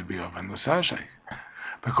lav he would be over on lo sashik.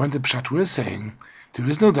 But according to Bishat, we're saying there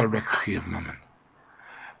is no direct chayev mammon.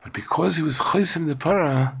 But because he was chosem the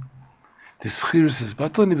para, the schirus is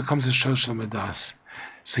batal and he becomes a shoshel medas.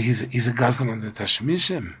 So he's a gazlan on the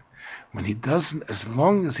tashmishim. When he doesn't, as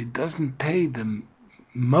long as he doesn't pay the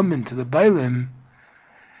mammon to the bailim,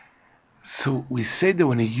 so we say that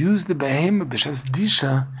when he used the behema b'shas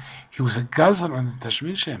דישה, he was a gazlan on the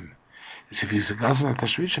tashmishim. If he was a gazlan on the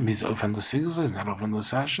tashmishim, he's over on the sigza, he's not over on the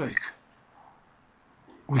sashik.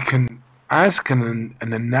 We can ask an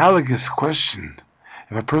analogous question.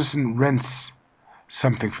 If a person rents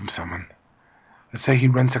something from someone, let's say he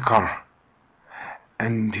rents a car,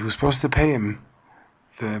 and he was supposed to pay him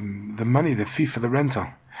the money, the fee for the rental,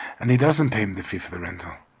 and he doesn't pay him the fee for the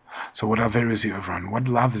rental. So what aver is he over on? What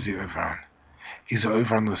lav is he over on? Is he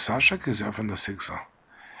over on the sashak? Is he over on the sigza?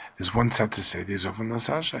 There's one side to say he's over on the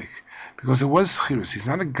sashak, because it was chirus. He's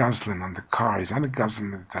not a gazlan on the car. He's not a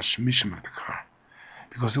gazlan on the tashmishim of the car,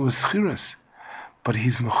 because it was chirus. But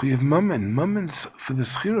he's mechuyev mammon. Mammon's for the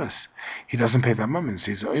chirus. He doesn't pay that mammon,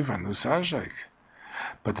 so he's over on the sashak.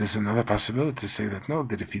 But there's another possibility to say that no,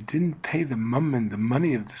 that if he didn't pay the mammon, the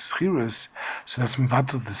money of the schirus, so that's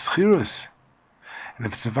mevatel the schirus. And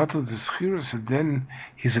if it's mevatel the schirus, then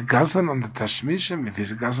he's a gazlan on the tashmishim. If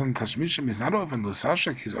he's a gazlan on the tashmishim, he's not over on the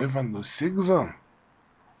sashak, he's over on the sigzal.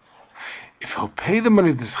 If he'll pay the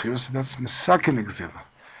money of the schirus, that's mesaken exila.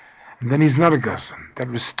 And then he's not a gazlan. That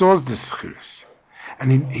restores the schirus.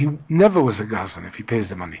 And he never was a gazlan if he pays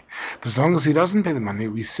the money. But as long as he doesn't pay the money,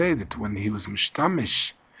 we say that when he was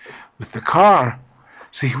mishtamish with the car,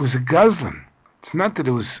 so he was a gazlan. It's not that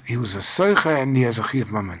he was a soicha and he has a chayev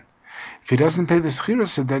mammon. If he doesn't pay the schira,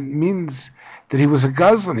 so that means that he was a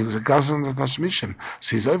gazlan. He was a gazlan of tashmishim.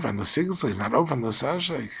 So he's over on the sigzal. He's not over on the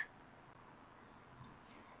sashik.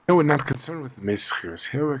 Here we're not concerned with the meschiras.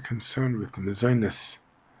 Here we're concerned with the mezonot,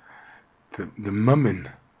 the mammon,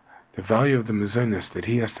 the value of the mezonot that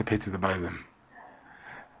he has to pay to the bailim.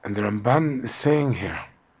 And the Ramban is saying here,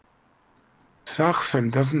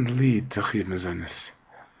 tachsom doesn't lead to chayev mezonot.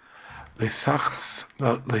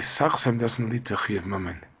 Tachsom doesn't lead to chayev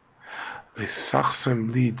mammon.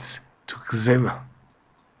 Tachsom leads to gzela.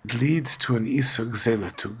 It leads to an isur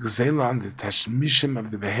gzela, to gzela on the tashmishim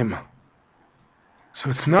of the behema. So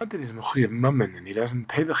it's not that he's mechuyev mammon and he doesn't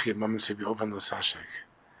pay the chayev mammon, so he'll be over on the sashik.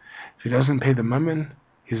 If he doesn't pay the mammon,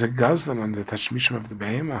 he's a gazlan on the tashmishim of the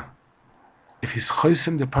behema. If he's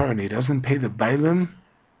chosim the parah and he doesn't pay the bailim,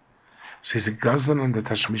 so he's a gazlan on the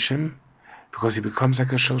tashmishim, because he becomes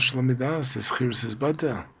like a shel shlamidas, this chirus is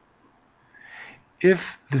bada.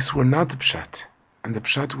 If this were not the pshat, and the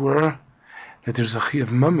pshat were that there's a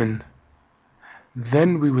chayev mammon,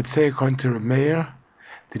 then we would say, according to Reb Meir,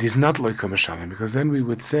 that he's not loika mashalim, because then we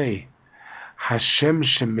would say, Hashem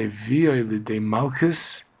shemeviyoi lidei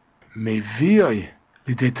malchus, meviyoi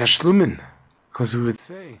lidei tashlumin, because we would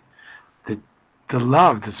say that the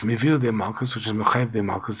love that's meviyoi lidei malchus, which is mechayev lidei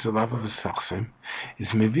malchus, the love of his tachsom,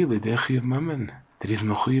 is meviyoi lidei chayev mammon, that he's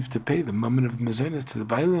mechayev to pay the mammon of the mezonot to the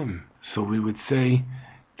bailim. So we would say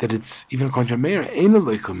that it's, even according to Meir, ain't a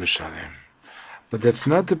loika mashalim. But that's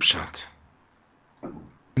not the pshat.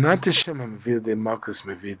 Not the Shem HaMevil de Malchus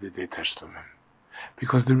Mevil de Tashlumim.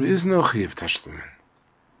 Because there is no chayev tashlumim.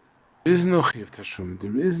 There is no chayev tashlumim.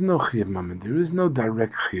 There is no chayev mammon. There is no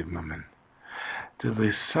direct chayev mammon. The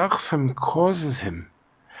Leisachsam causes him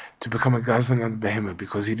to become a gazlan on the behemah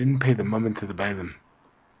because he didn't pay the mammon to the bailim.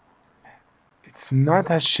 It's not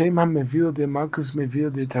Hashem HaMevil de Malchus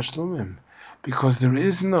Mevil de Tashlumim. Because there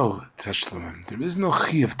is no tashlumim. There is no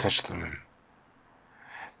chayev tashlumim.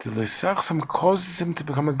 The Leisachsam causes him to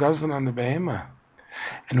become a gazlan on the behemah.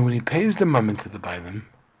 And when he pays the mammon to the bailim,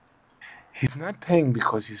 he's not paying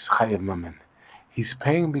because he's chayev mammon. He's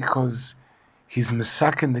paying because he's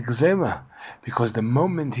mesaken the gzela. Because the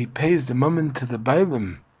moment he pays the mammon to the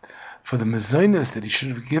bailim for the mezonot that he should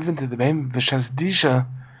have given to the behemah b'shas דישה,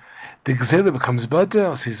 the gzela becomes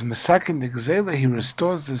badal. So he's mesaken the gzela. He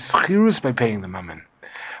restores the schirus by paying the mammon.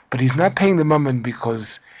 But he's not paying the mammon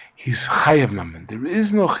because he's chayev mammon. There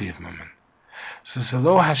is no chayev mammon. So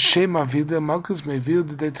Zalo Hashem Avida Malchus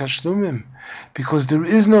Mevil de Tashlumim, because there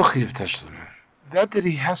is no chayev tashlumim. That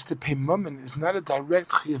he has to pay mammon is not a direct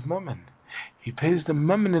chayev mammon. He pays the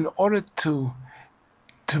mammon in order to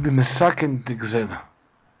be mesaken the gzela.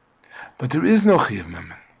 But there is no chayev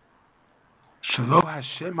mammon. Shelo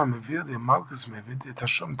Hashem HaMevir the Malkus Mevir the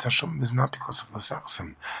Tashum. Tashum is not because of the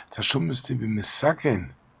Sachsim. Tashum is to be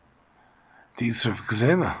misaken the Yisur of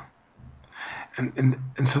Gzela. And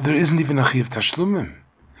so there isn't even a Chiyuv Tashlumim.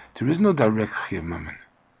 There is no direct Chiyuv Mammon.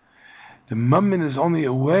 The Mammon is only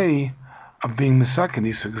a way of being misaken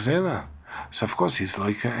the Yisur of Gzela. So of course he's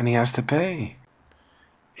loika and he has to pay.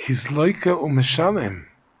 He's loika u'mishalem.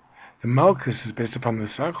 The Malkus is based upon the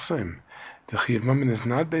Sachsim. The Chiyuv Mammon is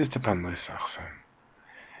not based upon the Sachsim.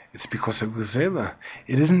 It's because of Gzela.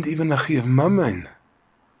 It isn't even a Chiyuv Mammon.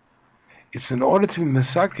 It's in order to be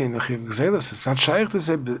Mesake in the Chiyuv Gzela. So it's not shaykh to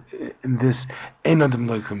say in this Ein Adam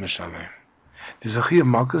Loika Mishalem. There's a Chiyuv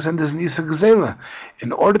Malkus and there's an Isa Gzela.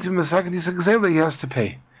 In order to be Mesake in Isa Gzela, he has to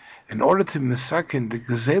pay. In order to be Mesake in the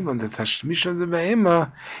Gzela and the Tashmish of the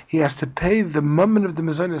Behema, he has to pay the Mammon of the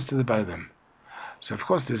Mezonot to the Bailam. So of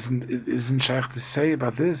course, it isn't shaykh to say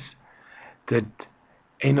about this that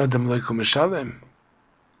Ein Adam Loika Mishalem.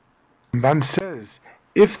 Ramban says,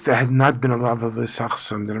 if there had not been a lava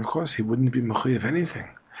l'sachsam, then of course he wouldn't be mechuyev of anything.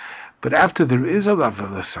 But after there is a lava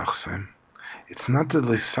l'sachsam, it's not that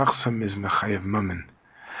l'sachsam is mechayev mammon,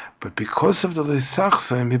 but because of the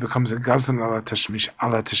l'sachsam, he becomes a gazlan ala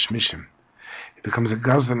tashmishim. He becomes a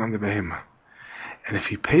gazlan on the behema. And if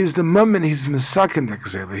he pays the mammon, he's mesaken the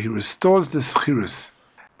gzela. He restores the schirus.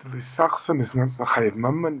 The l'sachsam is not mechayev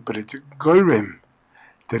mammon, but it's a goyrem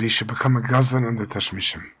that he should become a gazlan on the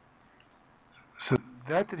tashmishim. So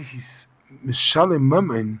that he's mishalem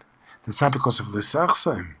mammon, that's not because of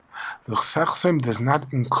l'sachsam. L'sachsam does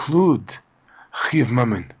not include chiyuv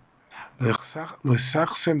mammon.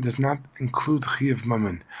 L'sachsam does not include chiyuv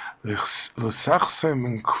mammon. L'sachsam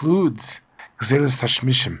includes gzelas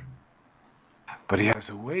tashmishim. But he has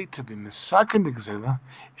a way to be misaken the gzela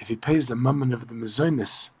if he pays the mammon of the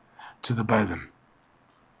mezonot to the bailam.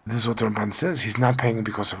 This is what the Ramban says. He's not paying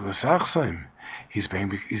because of the sachsim. He's paying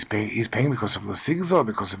because of the sigzal,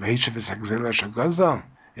 because of Heishav Gzela Shagazal.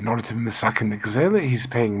 In order to be misaken the Gzela, he's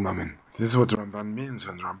paying mammon. This is what the Ramban means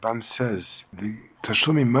when the Ramban says the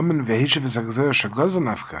Tashlumi mammon veHeishav Gzela Shagazal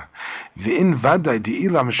nafka ve'in vaday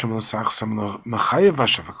di'ilam shem lo sachsam lo mechayev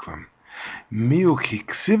b'shavaklam miu ki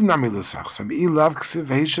ksiv nami lo sachsam ilav ksiv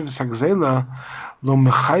veHeishav Gzela lo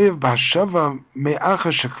mechayev b'shava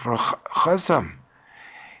me'acha shekvar chasam.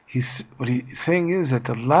 What he's saying is that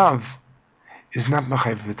the lav is not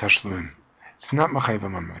machayev v'tashlumim. It's not machayev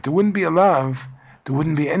mammon. If there wouldn't be a lav, there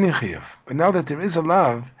wouldn't be any chayev. But now that there is a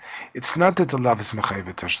lav, it's not that the lav is machayev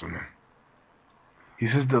v'tashlumim. He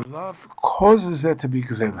says the lav causes there to be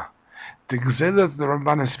gzela. The gzela that the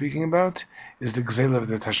Ramban is speaking about is the gzela of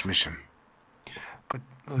the tashmishim. But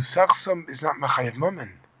the sachsam is not machayev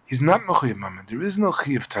mammon. He's not machayev mammon. There is no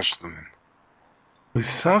chayev tashlumim. The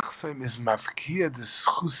sachsam is mafkia the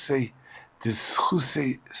schusei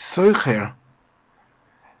soicher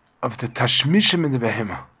of the tashmishim in the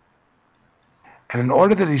behema. And in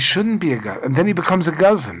order that he shouldn't be a gazan, and then he becomes a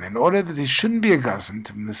gazan, in order that he shouldn't be a gazan,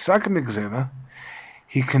 to misaken the gzela,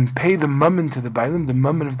 he can pay the mammon to the bailam, the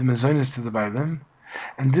mammon of the mezonot to the bailam,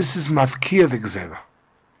 and this is mafkia the gzela.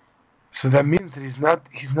 So that means that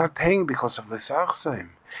he's not paying because of the sachsam.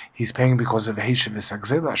 He's paying because of Heishav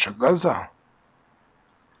Gzela Shagazal.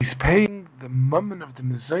 He's paying the mammon of the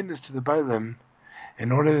mezonot to the bailam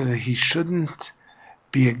in order that he shouldn't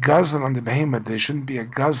be a gazlan on the behema. There shouldn't be a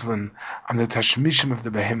gazlan on the tashmishim of the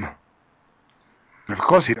behema. And of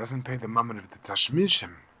course, he doesn't pay the mammon of the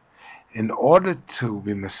tashmishim. In order to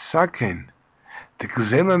be mesaken the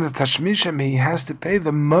gzela on the tashmishim, he has to pay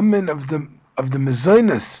the mammon of the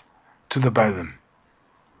mezonot to the bailam.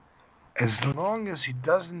 As long as he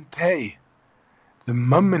doesn't pay the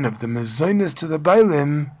mammon of the mezonot to the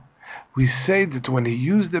bailam, we say that when he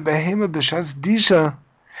used the behema b'shas דישה,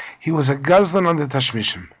 he was a gazlan on the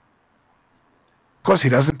tashmishim. Of course, he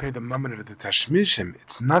doesn't pay the mammon of the tashmishim.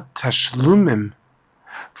 It's not tashlumim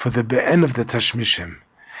for the be'en of the tashmishim.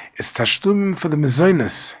 It's tashlumim for the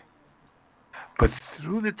mezonot. But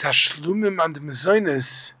through the tashlumim on the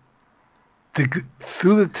mezonot,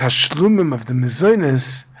 through the tashlumim of the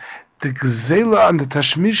mezonot, the gzela on the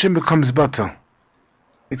tashmishim becomes batal.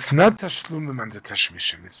 It's not tashlumim on the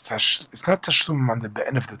tashmishim. It's not tashlumim on the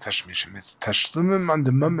be'en of the tashmishim. It's tashlumim on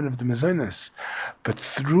the mammon of the mezonot. But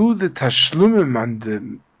through the tashlumim on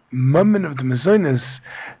the mammon of the mezonot,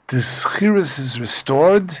 the schirus is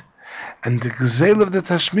restored, and the gzela of the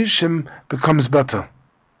tashmishim becomes batal.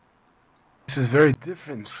 This is very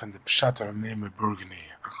different from the pshat of Meir Burgani.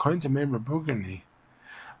 According to Meir Burgani,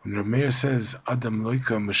 when Rav Meir says Adam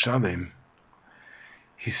loika mishalem,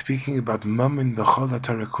 he's speaking about mammon b'chol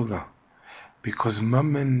ha'torah kula, because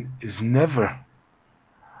mammon is never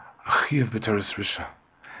a chiyuv b'toras risha,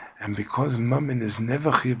 And because mammon is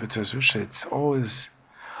never chiyuv b'teres risha, it's always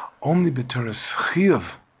only b'teres chiyuv.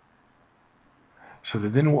 So the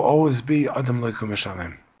din will always be adam loikum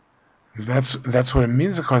mishalem. That's what it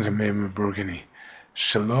means according to Meir Burgani.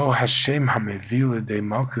 Shelo Hashem hamevi l'dei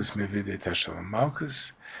malchus mevi l'dei tashalom.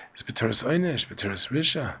 Malchus is b'teres oynesh, b'teres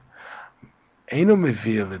risha. Eino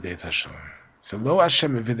mevi l'dei tashalom. So lo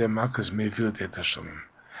Hashem mevi l'dei malchus mevi l'dei tashalom.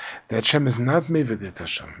 The Hashem is not mevi l'dei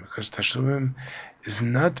tashalom, because tashalom is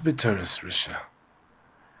not b'teres risha.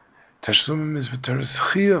 Tashalom is b'teres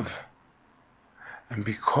chiyuv. And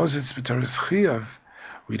because it's b'teres chiyuv,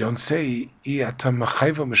 we don't say, I atam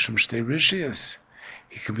machayva mishum shtei rishiyas.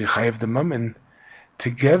 He can be chayiv the mammon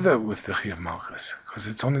together with the chiyuv malchus, because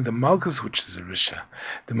it's only the malchus which is a risha.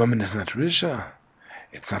 The mammon is not risha.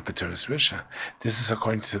 It's not b'teres risha. This is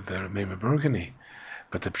according to the Meir Burgani.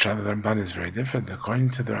 But the pshat of the Ramban is very different. According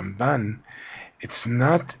to the Ramban, it's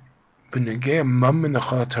not b'negei mammon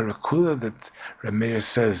echol tarakula that Rameir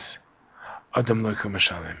says, Adam loikum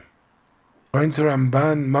mishalem. According to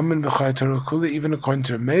Ramban, mammon v'chai tarakula, even according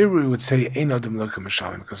to Meir, we would say ein adam loikum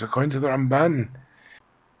mishalem, because according to the Ramban,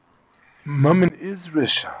 mammon is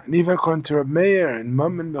risha. And even according to Meir, in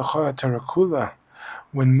mammon v'chai tarakula,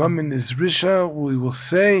 when mammon is risha, we will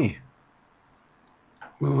say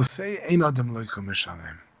ein adam loikum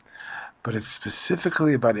mishalem. But it's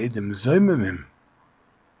specifically about edim zoymimim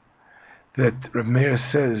that Rav Meir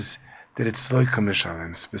says that it's loikum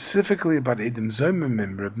mishalem. Specifically about edim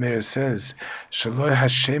zoymimim, Rav Meir says shaloi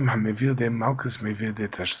Hashem hamevil de malchus mevil de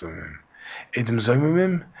tashlumim. Edim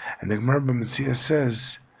zoymimim, and the Gemara Mציעא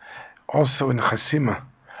says also in Chasima,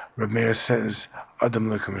 Rav Meir says Adam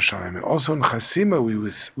loikum mishalem. Also in Chasima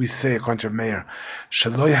we say according to Rav Meir,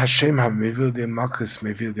 Shaloi Hashem hamevil de malchus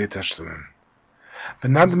mevil de tashlumim.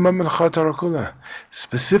 But not the mammon chatarakula.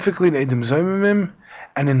 Specifically in Edim Zoymimim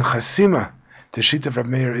and in Chasima, the sheet of Rav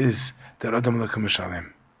Meir is that Adam loikum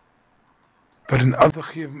mishalem. But in other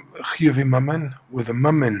chiyuvim mammon, where the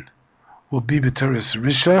mammon will be b'teres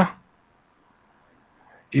risha,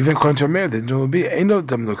 even according to Rav Meir, there will be ein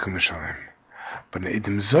Adam loikum mishalem. But in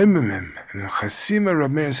Edim Zoymimim and in Chasima,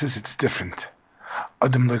 Rav Meir says it's different.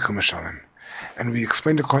 Adam loikum mishalem. And we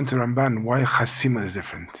explained according to Ramban why Chasima is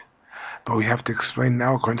different. But we have to explain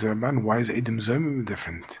now according to Ramban why is Edim Zoymimim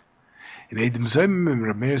different. In Edim Zoymimim,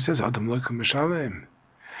 Rav Meir says Adam loikum mishalem,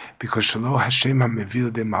 because Shalo Hashem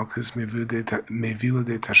hamevil de malchus mevil de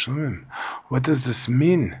tashlumim. What does this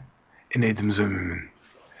mean in Edim Zoymimim?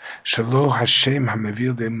 Shalo Hashem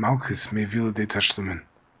hamevil de malchus mevil de tashlumim.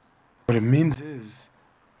 What it means is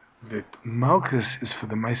that Malchus is for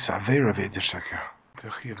the Maisa Aveira of Eid Sheker. The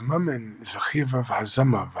Chiyuv Mammon is a Chiyuv of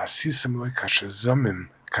Hazama, Vasisam Loi Kashazamim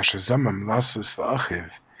Lasus La'achiv.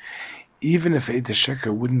 Even if Eid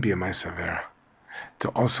Sheker wouldn't be a Maisa Aveira,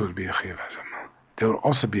 there also would be a Chiyuv Hazama. There would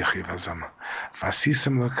also be a Chiyuv Hazama.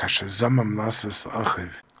 Vasisam Loi Kashazamim Lasus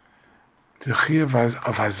La'achiv. The Chiyuv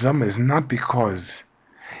of Hazama is not because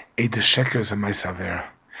Eid Sheker is a Maisa Aveira.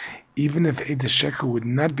 Even if Eid Sheker would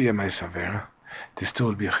not be a Maisa Aveira, there still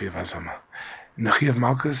would be a Chiyuv Hazama. In the Chiyuv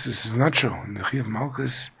Malchus, this is not true. In the Chiyuv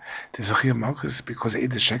Malchus, there's a Chiyuv Malchus because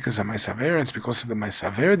Eid Sheker is a Maisa Aveira, it's because of the Maisa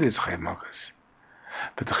Aveira there's Chiyuv Malchus.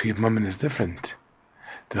 But the Chiyuv Mammon is different.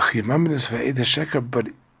 The Chiyuv Mammon is for Eid Sheker, but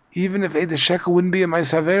even if Eid Sheker wouldn't be a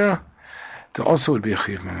Maisa Aveira, there also would be a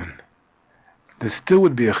Chiyuv Mammon. There still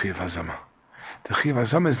would be a Chiyuv Hazama. The Chiyuv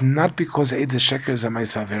Hazama is not because Eid Sheker is a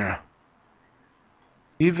Maisa Aveira.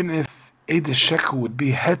 Even if Eid Sheker would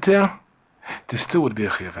be heter, there still would be a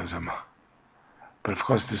Chiyuv Hazama. But of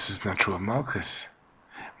course, this is not true of Malchus.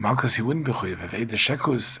 Malchus, he wouldn't be Chiyuv. If Eid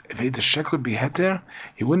Sheker would be heter,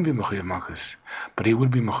 he wouldn't be Mechuyev Malchus. But he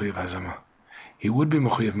would be Mechuyev Hazama. He would be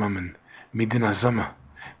Mechuyev Mammon. Midin Hazama.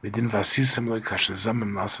 Midin Vasisam Loi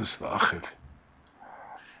Kashazamim Lasus La'achiv.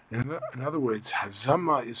 In other words,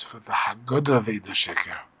 Hazama is for the Haggadah of Eid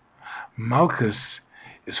Sheker. Malchus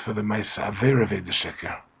is for the Maisa Aveira of Eid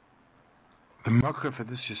Sheker. The makar for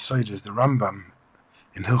this Yesod is the Rambam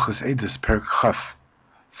in Hilchos Eidos Perek Chaf,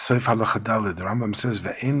 Soif Halacha Daled. The Rambam says,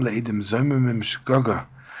 "Ve'ein le'edim zoymimim shgaga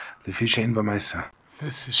lefi she'ein b'maisa."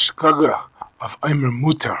 This is shgaga of Eimer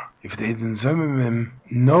Mutar. If the edim zoymimim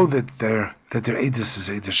know that their Eidos is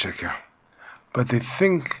Eidos Sheker, but they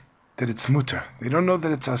think that it's mutar, they don't know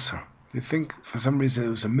that it's asur. They think for some reason it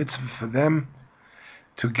was a mitzvah for them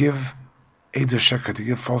to give Eidos Sheker, to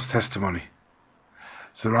give false testimony.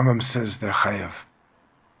 So the Rambam says they're Chayv.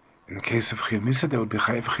 In the case of Chiyuv Misa, they would be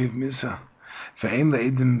Chayv Chiyuv Misa. Ve'ein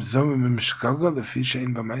le'edim zomimim shgaga lefi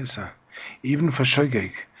she'ein b'maisa. Even for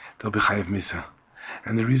Shogeg, they'll be Chayv Misa.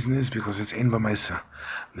 And the reason is because it's ein b'maisa.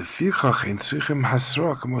 Lefichach ein tzrichim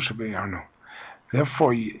hasra kamo shebe'yarnu.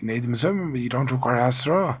 Therefore, in Edim Zomim, you don't require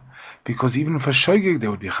Hasra, because even for Shogeg, they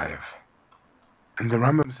would be Chayiv. And the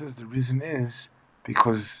Rambam says the reason is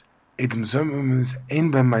because Edim Zomim is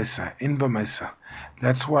Ein B'Maisa.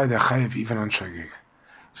 That's why they're Chayiv even on Shogeg.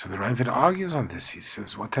 So the Ravid argues on this. He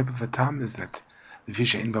says, what type of a tam is that? The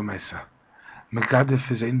fish Ein B'Maisa. Megadif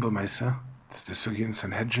is Ein B'Maisa. It's the Sugya in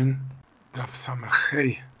Sanhedrin. Daf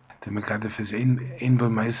Samachei. The Megadif is Ein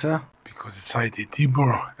B'Maisa because it's Haydi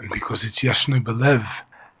Dibur and because it's Yashnoi Belev.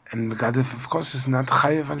 And Megadif, of course, is not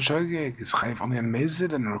Chayiv on Shogeg. It's Chayiv only on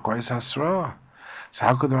Mezid and it requires Hasra. So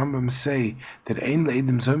how could the Rambam say that Ein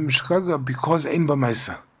L'Edim Zomim Shkaga because Ein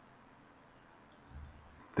B'Maisa?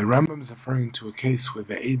 The Rambam is referring to a case where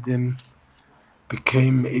the Edim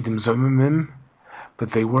became Edim Zomimim,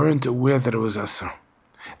 but they weren't aware that it was Asr.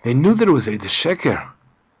 They knew that it was Eid Sheker.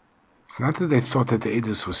 It's not that they thought that the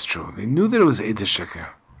Eidus was true. They knew that it was Eid Sheker.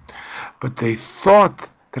 But they thought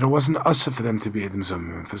that it wasn't Asr for them to be Edim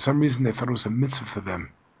Zomimim. For some reason they thought it was a mitzvah for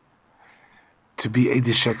them to be Eid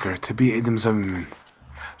Sheker, to be Edim Zomimim.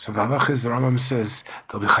 So the halach is, the Rambam says,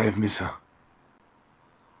 they'll be Chayiv Misa.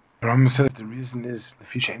 The Rambam says the reason is the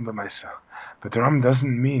fish Ein B'Maisa. But the Rambam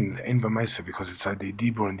doesn't mean Ein B'Maisa because it's Adi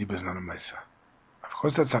Dibur and Dibur is not a Maisa. Of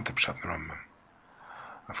course that's not the Pshat in the Rambam.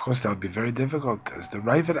 Of course that would be very difficult. As the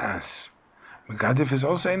Ravid asks, Megadif is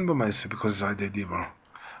also Ein B'Maisa because it's Adi Dibur.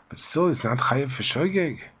 But still it's not Chayiv for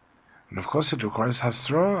Shogeg. And of course it requires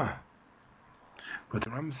Hasra. But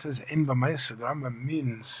the Rambam says Ein B'Maisa. The Rambam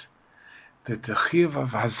means that the Chiyuv of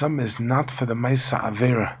Hazam is not for the Maisa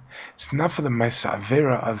Avera. It's not for the Maisa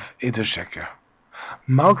Avera of Eder Sheker.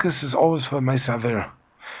 Malkus is always for the Maisa Avera.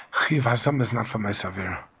 Chiyuv Hazam is not for Maisa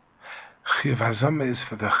Avera. Chiyuv Hazam is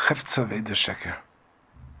for the Cheftza of Eder Sheker.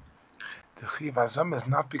 The Chiyuv Hazam is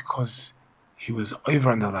not because he was over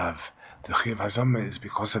on the Lav. The Chiyuv Hazam is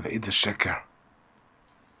because of Eder Sheker.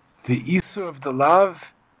 The Isur of the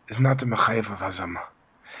Lav is not the Mechayev of Hazam.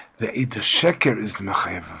 The Eder Sheker is the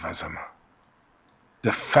Mechayev of Hazam.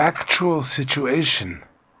 The factual situation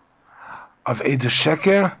of Eder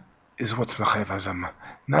Sheker is what's Mechayev Hazama.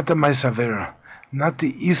 Not the Maisa Avera, not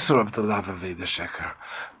the Isur of the love of Eder Sheker.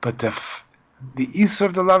 But the Isur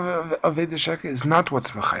of the love of Eder Sheker is not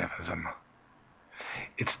what's Mechayev Hazama.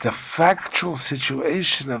 It's the factual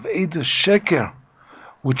situation of Eder Sheker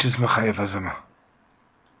which is Mechayev Hazama.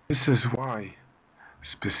 This is why,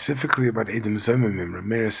 specifically about Edim Zomimim,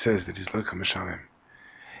 Rameir says that he's like a Mishalim.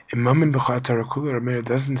 In Mammon B'char Torah Kula, Rameir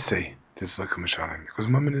doesn't say that it's like a Mishalim, because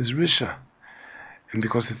Mammon is Risha. And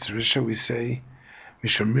because it's Risha, we say,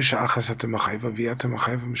 Mishum Risha Achas Hato Machayva, V'yato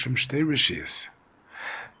Machayva Mishum Shtei Rishiyas.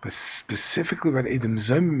 But specifically about Edim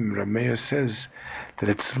Zomimim, Rameir says that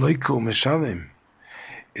it's Loiku Mishalim.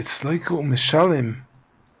 It's Loiku Mishalim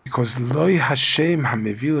because Loi Hashem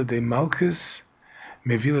HaMevila De Malkus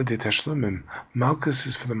Mevila De Tashlumim. Malkus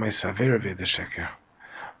is for the Maisa Avera of Eder Sheker.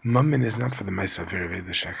 Mammon is not for the Maisa Avera of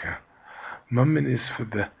Eder Sheker. Mammon is for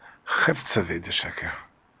the Cheftza of Eder Sheker.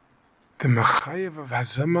 The Mechayev of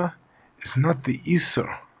Hazama is not the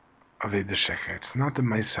Isur of Eder Sheker. It's not the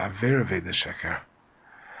Maisa Avera of Eder Sheker.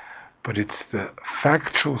 But it's the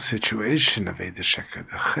factual situation of Eder Sheker,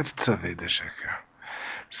 the Cheftza of Eder Sheker.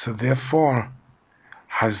 So therefore,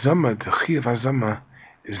 Hazama, the Chiyuv Hazama,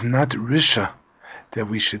 is not Risha, that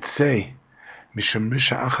we should say, Mishum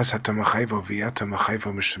Risha Achas Hato Machayvo V'yato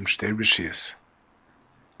Machayvo Mishum Shtei Rishiyas.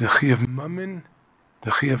 The Chiyuv Mammon,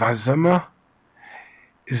 the Chiyuv Hazama,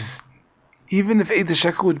 is, even if Eder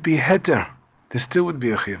Sheker would be Heter, there still would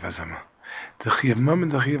be a Chiyuv Hazama. The Chiyuv Mammon,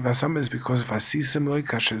 the Chiyuv Hazama is because of Asisim Loi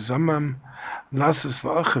Kasher Zamam Lasas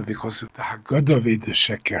La'achiv, because of the Haggadah of Eder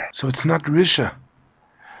Sheker. So it's not Risha.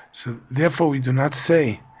 So therefore we do not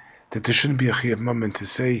say that there shouldn't be a Chiyuv Mammon to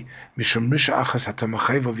say Mishum Risha Achas Hato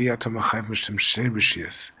Machayvo V'yato Machayvo Mishum Shtei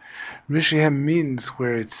Rishiyas. Risha means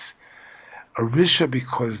where it's a Risha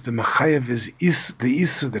because the Mechayev is the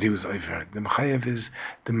Isu that he was over. The Mechayev is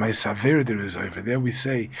the Maisa Avera that he was over. There we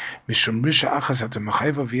say Mishum Risha Achas Hato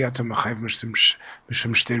Machayvo V'yato Machayvo Mishum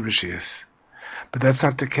Shtei Rishiyas. But that's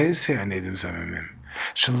not the case here in Edim Zomimim.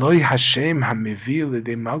 Shaloi Hashem HaMevil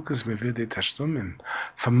L'dei Malkus Mevil L'dei Tashlumim.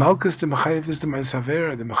 For Malkus, the Mechayev is the Maisa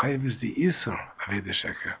Avera, the Mechayev is the Isur of Eder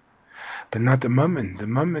Sheker. But not the Mammon. The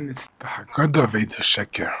Mammon, it's the Haggadah of Eder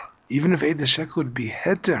Sheker. Even if Eder Sheker would be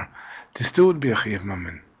Heter, there still would be a Chiyuv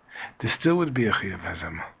Mammon. There still would be a Chiyuv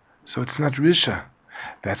Hazama. So it's not Risha.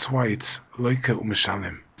 That's why it's Loika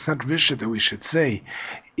U'Mishalim. It's not Risha that we should say,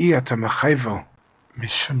 Iyata Machayvo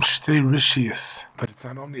Mishum Shtei Rishiyas. But it's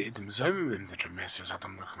not only Edim Zomimim that Rameir says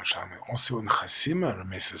Adam Loika Mishalim. Also in Chasima,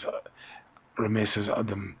 Rameir says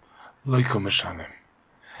Adam Loika Mishalim.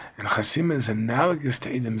 And chasima is analogous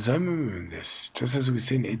to Edom Zomim in this. Just as we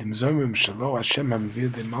say in Edom Zomim, Shalo Hashem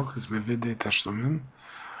HaMevir de Malkus Mevir de Tashlumim.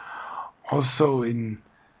 Also in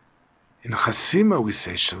chasima we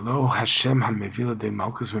say, Shalo Hashem HaMevir de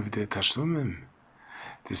Malkus Mevir de Tashlumim.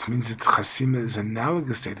 This means that chasima is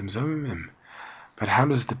analogous to Edom Zomim. But how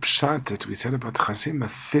does the pshat that we said about chasima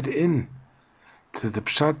fit in to the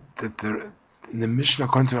pshat that in the Mishnah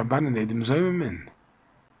according to Rabbanan Edom Zomim?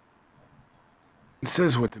 It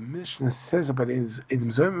says what the Mishnah says about Edom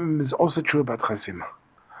Zomim is also true about chasima.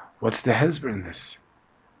 What's the hezber in this?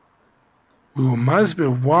 We will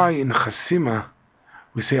masber why in chasima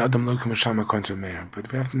we say Adam lo k'mashama kontra meir,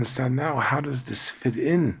 but we have to understand now how does this fit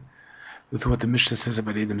in with what the Mishnah says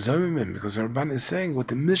about Edom Zomim, because the Rabban is saying what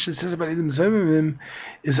the Mishnah says about Edom Zomim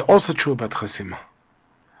is also true about chasima.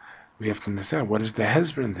 We have to understand what is the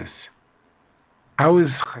hezber in this. How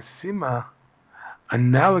is chasima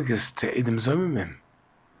analogous to Edom Zomim?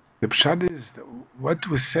 The pshat is that what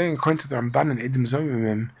we're saying according to the Ramban and Edom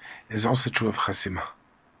Zomim is also true of chasima.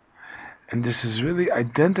 And this is really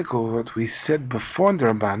identical to what we said before in the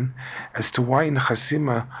Ramban as to why in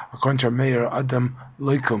chasima, according to Meir, Adam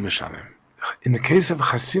loiko mishalim. In the case of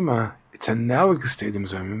chasima, it's analogous to Edom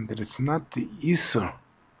Zomim that it's not the isur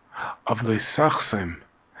of the tachsom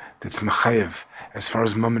that's mechayev as far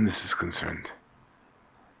as mamanis is concerned.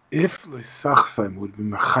 If the tachsom would be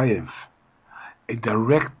mechayev a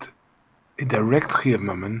direct chiyuv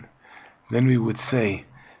mammon, then we would say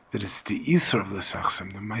that it's the isur of the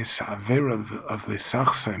tachsom, the ma'isa avera of the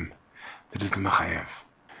tachsom, that is the mechayev,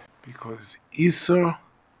 because isur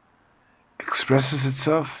expresses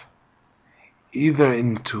itself either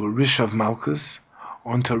into a rish of malchus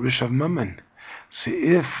or into a rish of mammon. So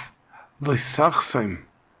if the tachsom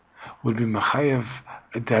would be mechayev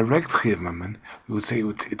a direct chiyuv mammon, we would say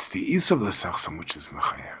it's the isur of the tachsom which is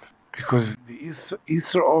mechayev, because the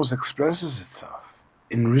isur always expresses itself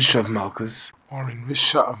in risha of malchus or in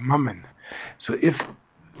risha of mammon. So if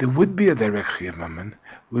there would be a direct chiyuv mammon,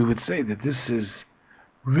 we would say that this is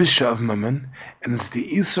risha of mammon, and it's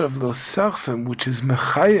the isur of lo tachsom which is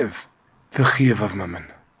mechayev the chiyuv of mammon.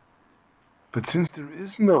 But since there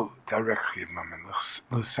is no direct chiyuv mammon,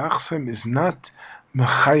 lo tachsom is not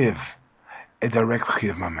mechayev a direct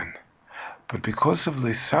chiyuv mammon. But because of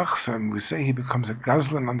lo tachsom, we say he becomes a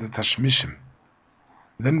gazlan on the tashmishim.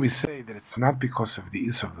 Then we say that it's not because of the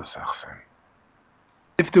isur of the tachsom.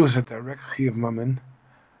 If there was a direct chiyuv mammon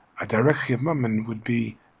would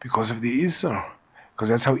be because of the isur, because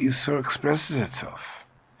that's how isur expresses itself.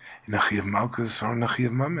 In a chiyuv malchus or in a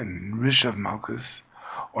chiyuv mammon, in rish of malchus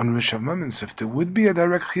or in rish of mammon. So if there would be a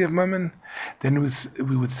direct chiyuv mammon, then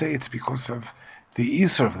we would say it's because of the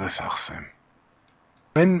isur of the tachsom.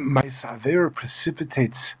 When ma'isa avera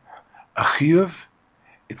precipitates a chiyuv,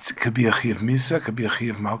 it could be a chiyuv misa, could be a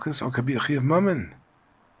chiyuv malchus, or could be a chiyuv mammon.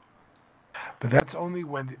 But that's only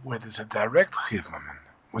where there's a direct chiyuv mammon,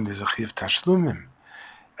 when there's a chiyuv tashlumim,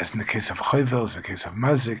 as in the case of chayvel, as in the case of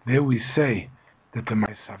mazik. There we say that the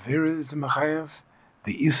ma'isa avera is the mechayev,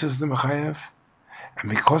 the isur is the mechayev, and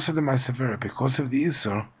because of the ma'isa avera, because of the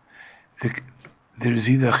isur, there is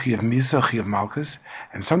either a chiyuv misa, a chiyuv malchus,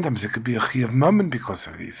 and sometimes it could be a chiyuv mammon because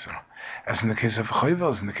of the isur, as in the case of chayvel,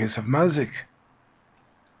 as in the case of mazik.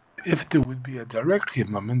 If there would be a direct chiyuv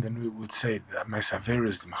mammon, then we would say that ma'isa avera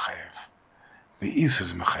is the mechayev, the isur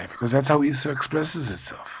is mechayev, because that's how isur expresses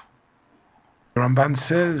itself. The Ramban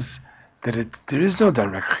says that there is no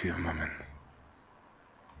direct chiyuv mammon.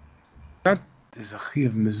 That is a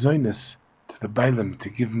chiyuv mezonot to the bailam, to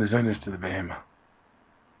give mezonot to the behema.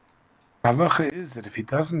 Halacha is that if he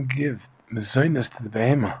doesn't give mezonot to the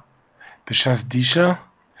behema, b'shas דישה,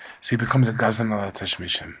 so he becomes a gazlan ala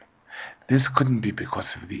tashmishim. This couldn't be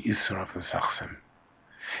because of the isur of the tachsom.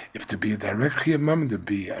 If to be a direct chiyuv mammon, to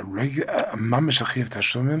be a mamish chiyuv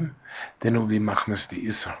tashlumim, then it will be machnas the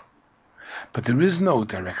isur. But there is no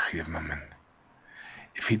direct chiyuv mammon.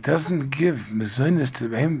 If he doesn't give mezonot to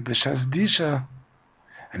the behema b'shas דישה,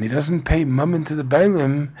 and he doesn't pay mammon to the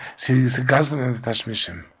bailim, so he's a gazlan ala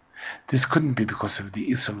tashmishim. This couldn't be because of the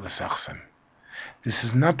isur of the tachsom. This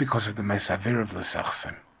is not because of the ma'isa avera of the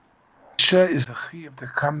tachsom. דישה is a chiyuv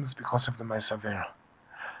that comes because of the ma'isa avera.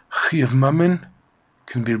 Chiyuv mammon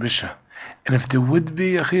can be risha, and if there would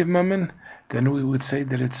be a chiyuv mammon, then we would say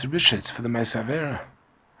that it's risha, it's for the ma'isa avera.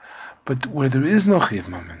 But where there is no chiyuv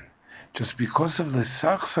mammon, just because of the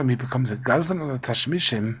tachsom he becomes a gazlan ala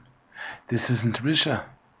tashmishim, this isn't risha.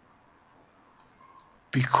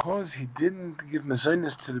 Because he didn't give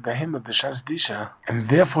mezonot to the behema b'shas דישה, and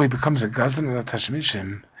therefore he becomes a gazlan ala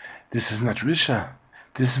tashmishim, this is not risha.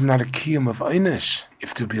 This is not a kiyum of einish.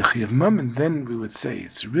 If there be a chiyuv mammon, then we would say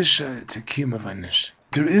it's risha, it's a kiyum of einish.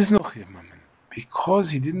 There is no chiyuv mammon because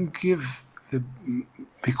he didn't give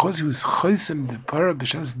because he was chosem the para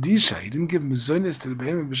b'shas דישה. He didn't give mezonot to the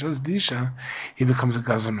behemah b'shas דישה. He becomes a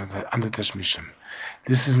gazlan under tashmishim.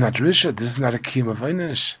 This is not risha. This is not a kiyum of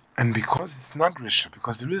einish. And because it's not risha,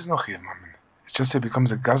 because there is no chiyuv mammon, it's just that it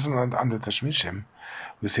becomes a gazlan under tashmishim.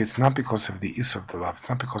 We say it's not because of the issur of the love. It's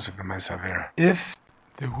not because of the ma'aseh. If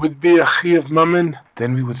there would be a chiyuv mammon,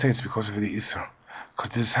 then we would say it's because of the issur, because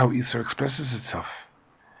this is how issur expresses itself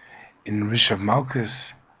in risha of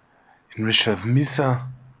malkus, in risha of misa,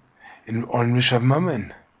 or in risha of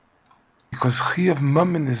mammon. Because chiyuv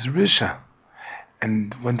mammon is risha,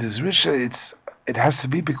 and when there's risha, it has to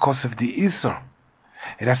be because of the issur.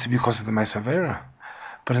 It has to be because of the ma'aseh.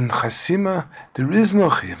 But in chasima, there is no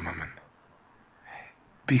chiyuv mammon.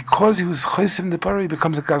 Because he was chosem the para, he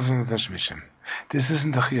becomes a gazlan tashmishim. This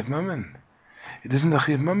isn't a chiyuv mammon. It isn't a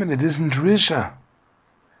chiyuv mammon. It isn't risha.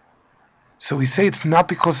 So we say it's not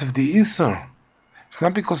because of the issur. It's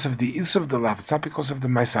not because of the issur of the love. It's not because of the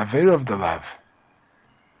ma'aseh of the love.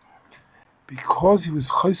 Because he was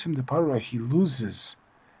chosem the para, he loses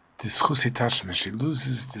this chusei tashmish. He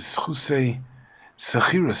loses this chusei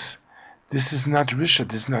sechirus. This is not risha.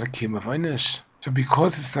 This is not a kiyum of einish. So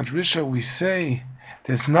because it's not risha, we say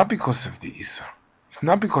that it's not because of the issur. It's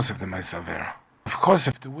not because of the ma'aseh. Of course,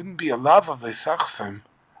 if there wouldn't be a love of the tachsom,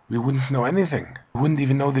 we wouldn't know anything. We wouldn't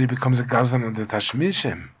even know that he becomes a gazlan of the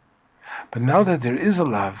tashmishim. But now that there is a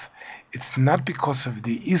love, it's not because of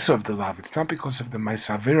the issur of the love. It's not because of the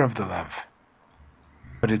ma'aseh of the love.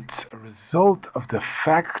 But it's a result of the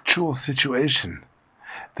factual situation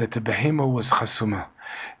that the behemah was chasuma.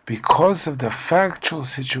 Because of the factual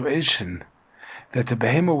situation that the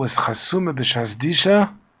behemah was chasuma b'shas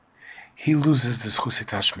דישה, he loses the chusei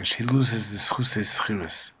tashmish. He loses the chusei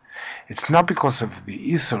schirus. It's not because of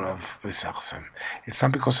the issur of l'sachsem. It's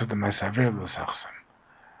not because of the ma'aseh of l'sachsem.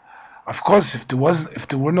 Of course, if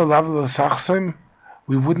there were no love of l'sachsem,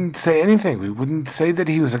 we wouldn't say anything. We wouldn't say that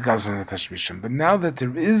he was a gazlan tashmishim. But now that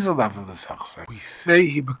there is a love of l'sachsem, we say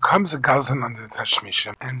he becomes a gazlan under the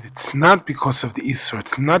tashmishim. And it's not because of the issur.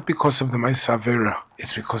 It's not because of the ma'aseh.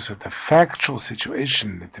 It's because of the factual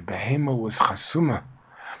situation that the behemah was chasuma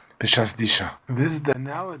b'shas דישה. This is the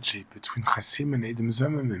analogy between chasima and edim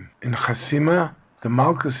zomimim. In chasima, the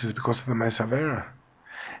malkus is because of the ma'aseh.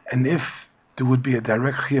 And if there would be a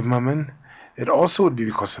direct chiyuv mammon, it also would be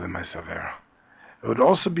because of the ma'aseh. It would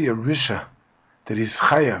also be a risha that is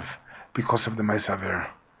chayav because of the ma'aseh.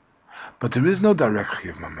 But there is no direct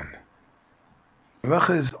chiyuv mammon. The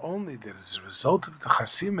halacha is only that as a result of the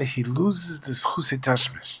chasima, he loses this chusei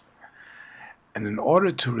tashmish. And in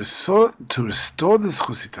order to restore this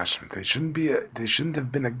chusei tashmish, they shouldn't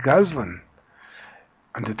have been a gazlan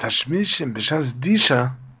and the tashmishim b'shas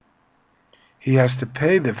דישה. He has to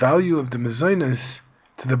pay the value of the mezonot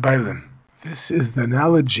to the leba'lim. This is the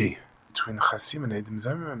analogy between chasima and edim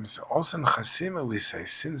zomimim. So also in chasima we say,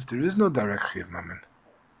 since there is no direct chiyuv mammon,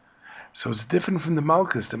 so it's different from the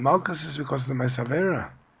malkus. The malkus is because of the ma'aseh.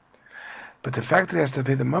 But the fact that he has to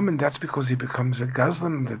pay the mammon, that's because he becomes a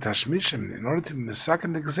gazlan the tashmishim. In order to be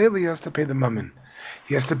mesaken the gzela, he has to pay the mammon.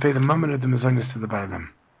 He has to pay the mammon of the mezonot to the leba'lim.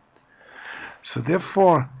 So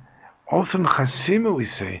therefore, also in chasima we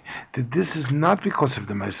say that this is not because of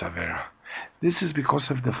the ma'aseh. This is because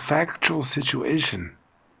of the factual situation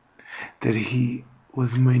that he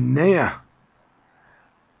was monea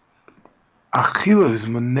achila, he was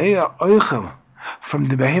monea oichel from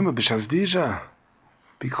the behemah b'shas דישה.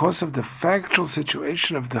 Because of the factual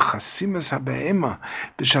situation of the chasimas ha-behemah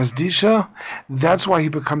b'shas דישה, that's why he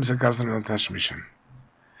becomes a gazlan al tashmishim.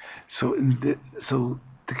 So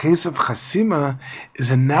the case of chasima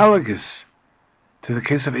is analogous to the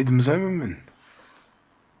case of edim zomimim.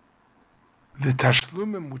 The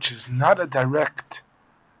tashlumim, which is not a direct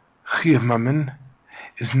chiyuv mammon,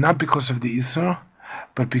 is not because of the issur,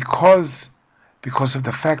 but because of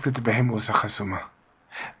the fact that the behemah was a chasuma.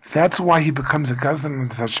 That's why he becomes a gazlan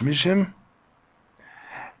tashmishim,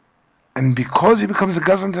 and because he becomes a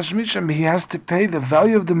gazlan tashmishim, he has to pay the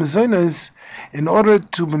value of the mezonot in order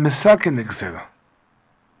to be mesaken the gzela.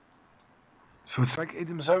 So it's like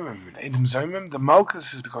edim zomimim. Edim zomimim, the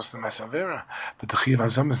malkus is because of the ma'aseh, but the chiyuv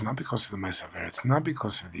hazam is not because of the ma'aseh. It's not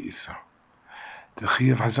because of the issur. The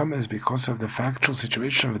chiyuv hazam is because of the factual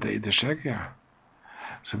situation of the edesheker.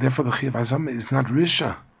 So therefore, the chiyuv hazam is not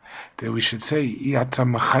risha. That we should say, the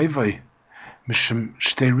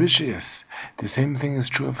same thing is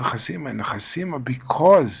true of a chasima. In a chasima,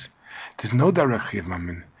 because there's no direct chiyuv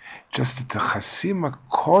mammon, just that the chasima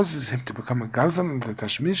causes him to become a gazlan and the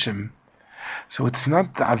tashmishim. So it's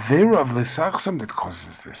not the avera of l'sachsam that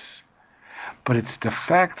causes this, But it's the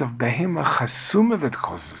fact of behema chasuma that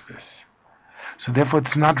causes this. So therefore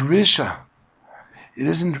it's not risha. It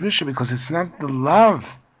isn't risha because it's not the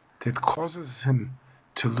love that causes him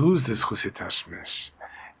to lose this chusit hashmish.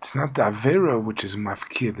 It's not the avera which is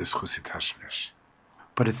mafkir this chusit hashmish.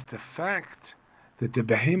 But it's the fact that the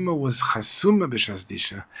behema was chasuma b'shas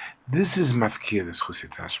disha. This is mafkir this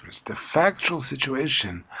chusit hashmish. The factual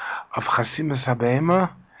situation of chasimas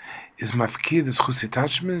habehema is mafkir this chusit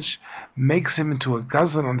hashmish, makes him into a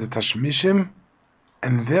gazlan on the tashmishim,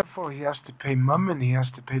 and therefore he has to pay mammon, he has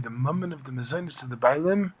to pay the mammon of the mezonot to the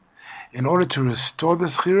bailim in order to restore the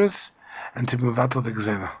schiras and to mevatel the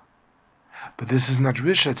gzela. But this is not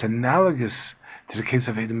risha, it's analogous to the case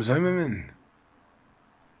of Edom Zomimim.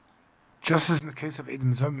 Just as in the case of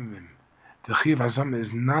Edom Zomimim, the Chiyuv Hazama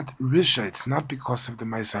is not risha, it's not because of the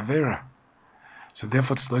Ma'is Avera. So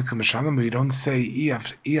therefore it's like Mishalim, we don't say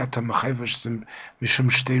Iyata Machayvash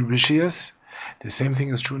Mishum Shtei Rishiyas. The same thing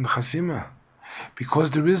is true in Chasima.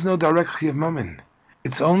 Because there is no direct Chiyuv Mammon.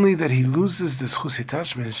 It's only that he loses this chusit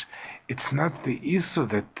hashmish. It's not the Isu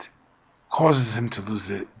that causes him to lose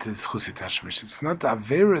this chusit hashmish. It's not the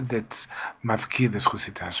Avera that's mafkir this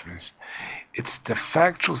chusit hashmish. It's the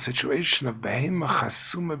factual situation of behema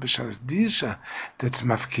chasuma b'shas דישה that's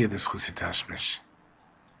mafkir this chusit hashmish.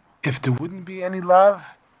 If there wouldn't be any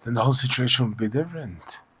love, then the whole situation would be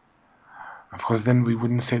different. Of course, then we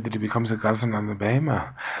wouldn't say that he becomes a gazan on the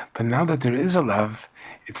behema. But now that there is a love,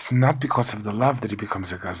 it's not because of the love that he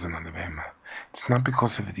becomes a gazan on the behema. It's not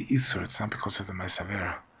because of the isur. It's not because of the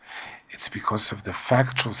ma'asavera. It's because of the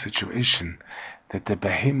factual situation that the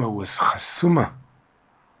behema was chasuma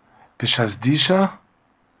b'shas דישה.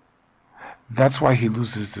 That's why he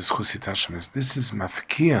loses this chusit hashmish. This is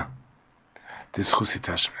mafkia, this chusit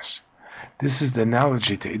hashmish. This is the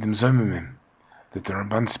analogy to Edom Zomimim that the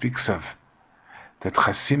Ramban speaks of. That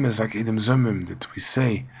chasim is like Edom Zomimim, that we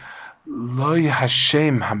say, Loi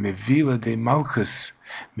Hashem ha-mevila de malchus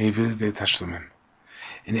mevila de tashlumim.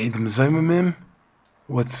 In Edom Zomimim,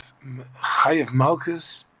 what's Chayv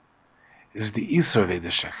Malchus is the Isur of Eda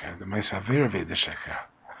Sheker, the Ma'asaver of Eda Sheker.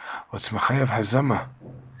 What's Chayv Hazama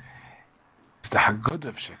is the Haggadah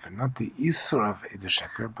of Sheker, not the Isur of Eda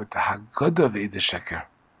Sheker, but the Haggadah of Eda Sheker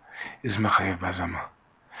is Chayv Hazama.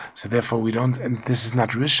 So therefore we don't, and this is not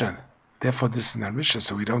Risha, therefore this is not Risha,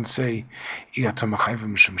 so we don't say Iyatom Chayv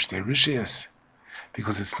Mishum Shtei Rishiyas,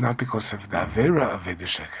 because it's not because of the Avera of Eda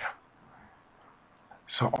Sheker.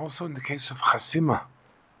 So also in the case of Chasima,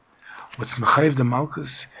 what's Mechayiv the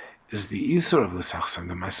Malchus is the Isur of the Tachsum,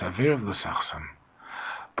 the Masaver of the Tachsum.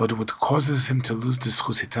 But what causes him to lose this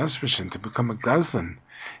chusit hashmish and to become a gazlan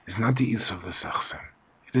is not the Isur of the Tachsum.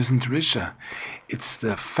 It isn't Risha. It's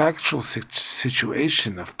the factual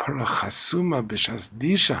situation of para chasuma b'shas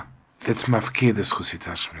דישה that's mafkir this chusit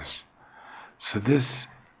hashmish. So this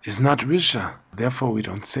is not Risha. Therefore we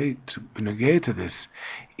don't say to benegay to this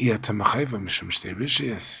Iyata Machayva Mishum Shtei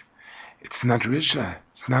Rishiyas. It's not Risha.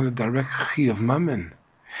 It's not a direct chi of mammon.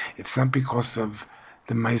 It's not because of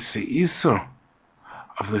the Ma'aseh Isur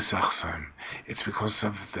of the Tachsum. It's because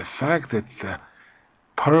of the fact that the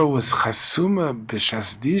para was chasuma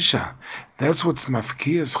b'shas דישה. That's what's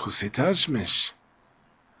mafkiyas chusit hashmish.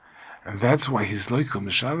 And that's why he's loiku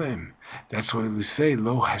mishalem. That's why we say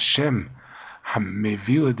lo Hashem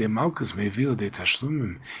ha-mevila de malchus mevila de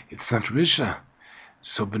tashlumim. It's not Risha.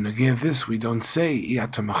 So benegay this we don't say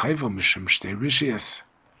Iyata Machayva Mishum Shtei Rishiyas.